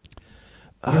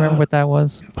 You remember what that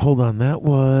was? Hold on, that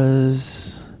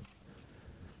was...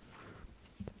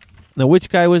 Now, which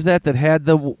guy was that had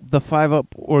the 5 up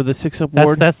or the 6 up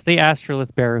ward? That's the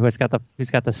Astrolith Bearer who's got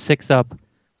the 6 up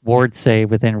ward save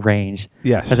within range.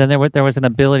 Yes. But then there was an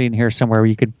ability in here somewhere where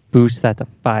you could boost that to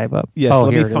 5 up. Yes,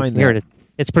 let me find that. Here it is.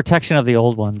 It's Protection of the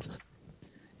Old Ones.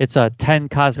 It's 10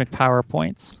 cosmic power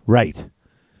points. Right.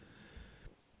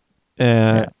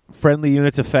 Friendly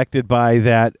units affected by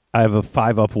that, I have a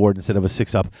 5 up ward instead of a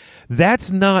 6 up. That's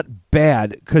not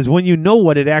bad, because when you know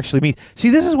what it actually means. See,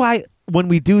 this is why when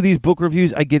we do these book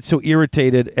reviews, I get so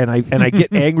irritated and I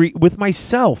get angry with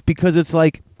myself, because it's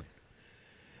like,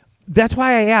 that's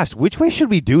why I asked, which way should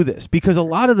we do this? Because a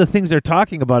lot of the things they're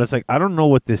talking about, it's like, I don't know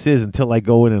what this is until I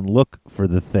go in and look for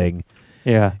the thing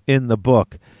in the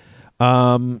book.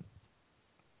 Seraphon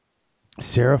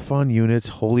units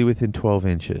wholly within 12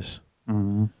 inches.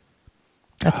 Mm-hmm.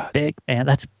 That's big, man.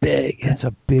 That's big. It's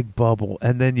a big bubble.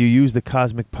 And then you use the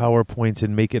cosmic power points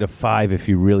and make it a 5 if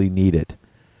you really need it.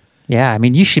 Yeah, I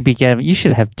mean, you should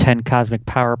have 10 cosmic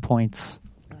power points.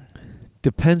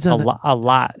 Depends on a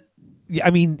lot. Yeah,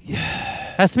 I mean,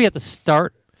 has to be at the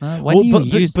start.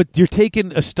 but you're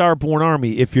taking a Starborn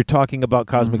army if you're talking about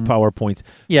cosmic power points.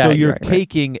 Yeah, so you're right.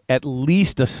 taking at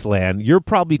least a Slan. You're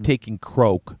probably taking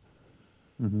Croak.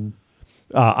 Mm-hmm.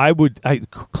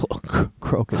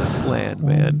 Croak and a Slan,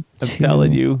 man. I'm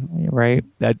telling you, right?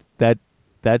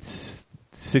 That's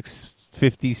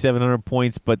 650, 700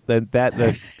 points, but then but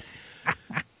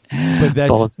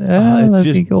that's it's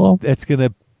just cool. That's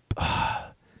gonna.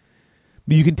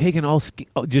 You can take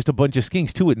just a bunch of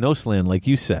skinks too with no Slan, like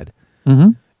you said,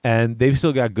 and they've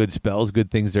still got good spells,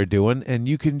 good things they're doing, and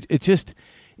you can. It's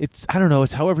I don't know.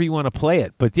 It's however you want to play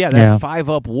it, but that 5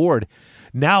 up ward.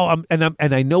 Now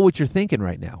I know what you're thinking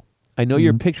right now. I know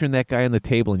you're picturing that guy on the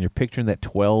table, and you're picturing that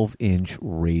 12-inch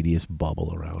radius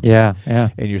bubble around. Yeah.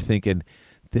 And you're thinking,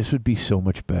 this would be so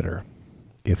much better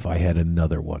if I had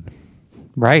another one.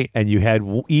 Right. And you had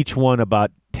each one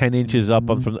about 10 inches up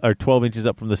or 12 inches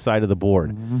up from the side of the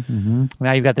board. Mm-hmm.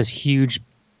 Now you've got this huge,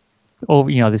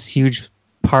 this huge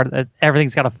part.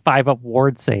 Everything's got a 5 up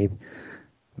ward save.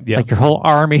 Yeah. Like your whole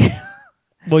army.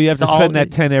 Well, you have to spend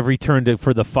that 10 every turn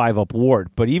for the 5 up ward.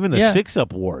 But even the 6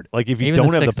 up ward, like if you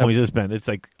don't have the points to spend, it's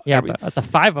like but the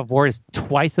 5 up ward is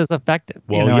twice as effective.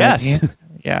 Well, yes. I mean?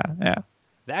 Yeah.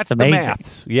 That's the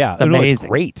maths. Yeah, it's amazing. It's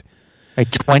great.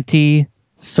 Like 20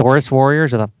 Saurus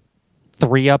warriors with a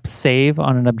 3 up save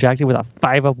on an objective with a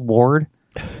 5 up ward.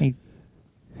 I mean,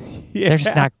 they're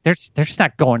just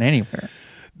not going anywhere.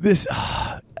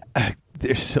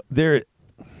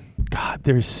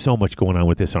 There's so much going on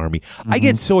with this army. I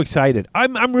get so excited.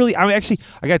 I'm actually,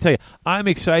 I gotta tell you, I'm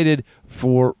excited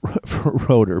for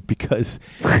Rotor because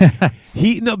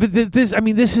this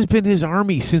has been his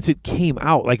army since it came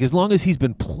out. Like as long as he's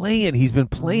been playing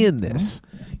this,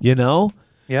 you know?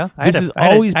 Yeah. This has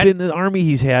always been the army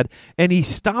he's had, and he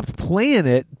stopped playing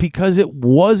it because it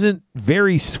wasn't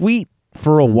very sweet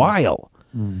for a while.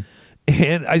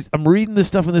 And I'm reading this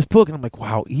stuff in this book, and I'm like,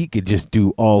 wow, he could just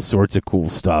do all sorts of cool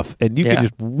stuff. And you can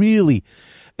just really...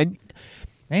 And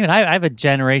I have a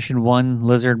Generation 1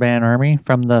 Lizardman army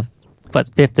from the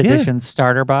 5th edition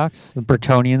starter box.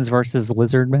 Bretonnians versus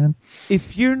Lizardmen.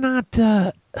 If you're not...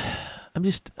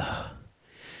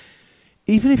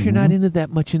 even if you're not into that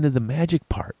much into the magic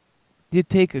part, you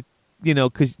take a...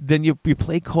 because then you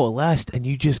play Coalesced, and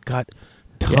you just got...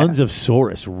 tons of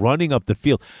Saurus running up the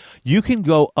field. You can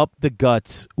go up the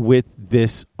guts with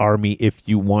this army if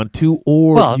you want to,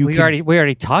 or we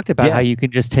already talked about how you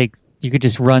could just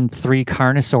run 3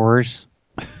 Carnosaurs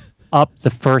up the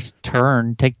first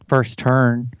turn, take the first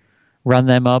turn, run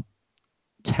them up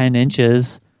 10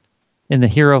 inches in the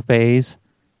hero phase,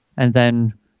 and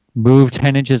then move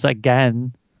 10 inches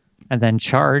again and then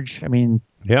charge. I mean,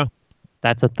 Yeah.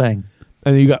 that's a thing.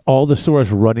 And then you got all the Saurus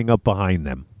running up behind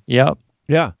them. Yep.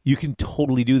 Yeah. You can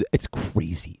totally do that. It's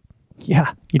crazy.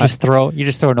 Yeah. You just throw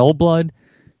an Old Blood,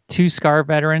 2 Scar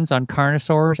veterans on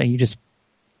Carnosaurs, and you just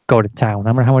go to town.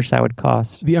 I wonder how much that would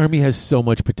cost. The army has so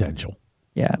much potential.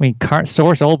 Yeah, I mean,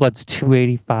 Source Old Blood's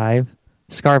 285.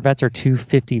 Scar vets are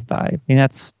 255. I mean,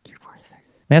 that's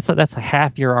a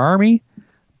half your army,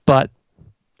 but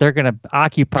they're going to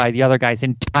occupy the other guy's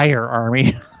entire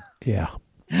army Yeah.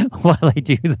 while they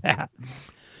do that.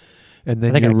 And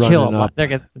then They're you're going to kill a running lot. up.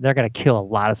 They're going to kill a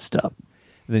lot of stuff.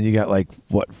 And then you got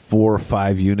 4 or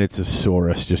 5 units of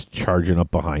Saurus just charging up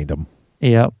behind them.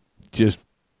 Yep. Just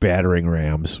battering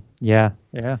rams. Yeah.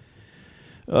 Yeah.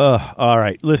 All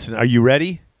right. Listen, are you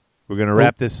ready? We're going to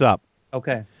wrap this up.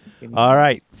 Okay. All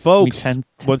right, folks. 10,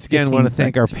 Once again, I want to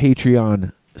thank our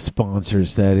Patreon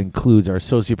sponsors. That includes our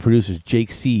associate producers,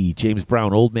 Jake C., James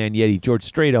Brown, Old Man Yeti, George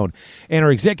Stradone, and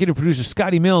our executive producer,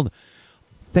 Scotty Milne.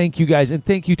 Thank you, guys, and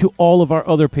thank you to all of our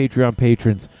other Patreon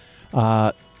patrons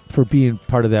for being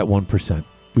part of that 1%.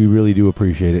 We really do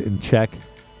appreciate it. And check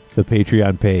the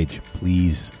Patreon page,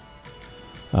 please.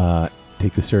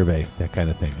 Take the survey, that kind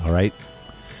of thing, all right?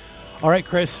 All right,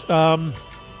 Chris.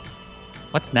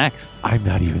 What's next? I'm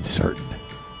not even certain.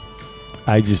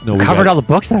 I just know Covered all the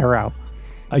books that are out.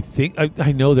 I think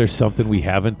I know there's something we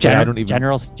haven't. But I don't even.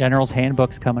 General's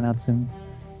Handbook's coming out soon.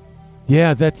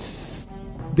 Yeah, that's.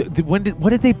 What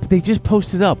did they just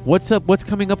posted up? What's up? What's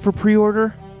coming up for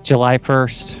pre-order? July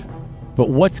 1st. But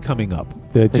what's coming up?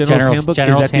 The General's Handbook.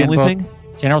 General's Is that the only thing?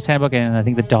 General's Handbook, and I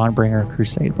think the Dawnbringer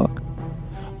Crusade book.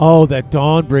 Oh, that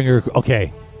Dawnbringer.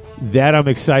 Okay, that I'm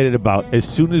excited about. As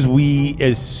soon as we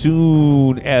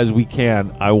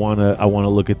can, I wanna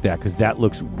look at that because that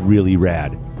looks really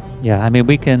rad. Yeah, I mean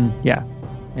we can. Yeah.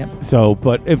 Yep. So,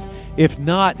 but if it's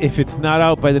not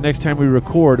out by the next time we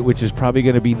record, which is probably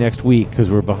going to be next week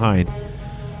because we're behind,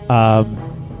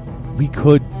 we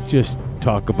could just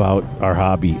talk about our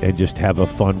hobby and just have a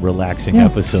fun, relaxing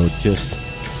episode. Just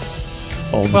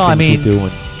all the things we're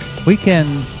doing. We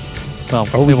can. Well,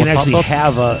 or we can actually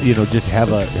have a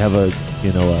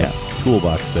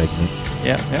toolbox segment.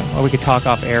 Yeah. Or we could talk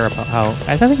off air about how.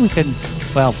 I think we can.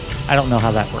 Well, I don't know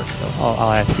how that works, so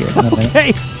I'll ask you in a minute.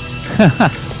 Okay.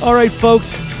 All right,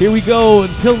 folks. Here we go.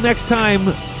 Until next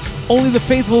time, only the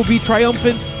faithful will be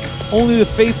triumphant. Only the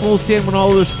faithful will stand when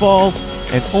all others fall.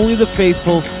 And only the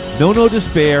faithful know no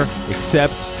despair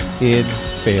except in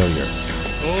failure.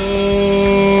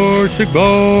 Oh,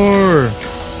 Sigmar!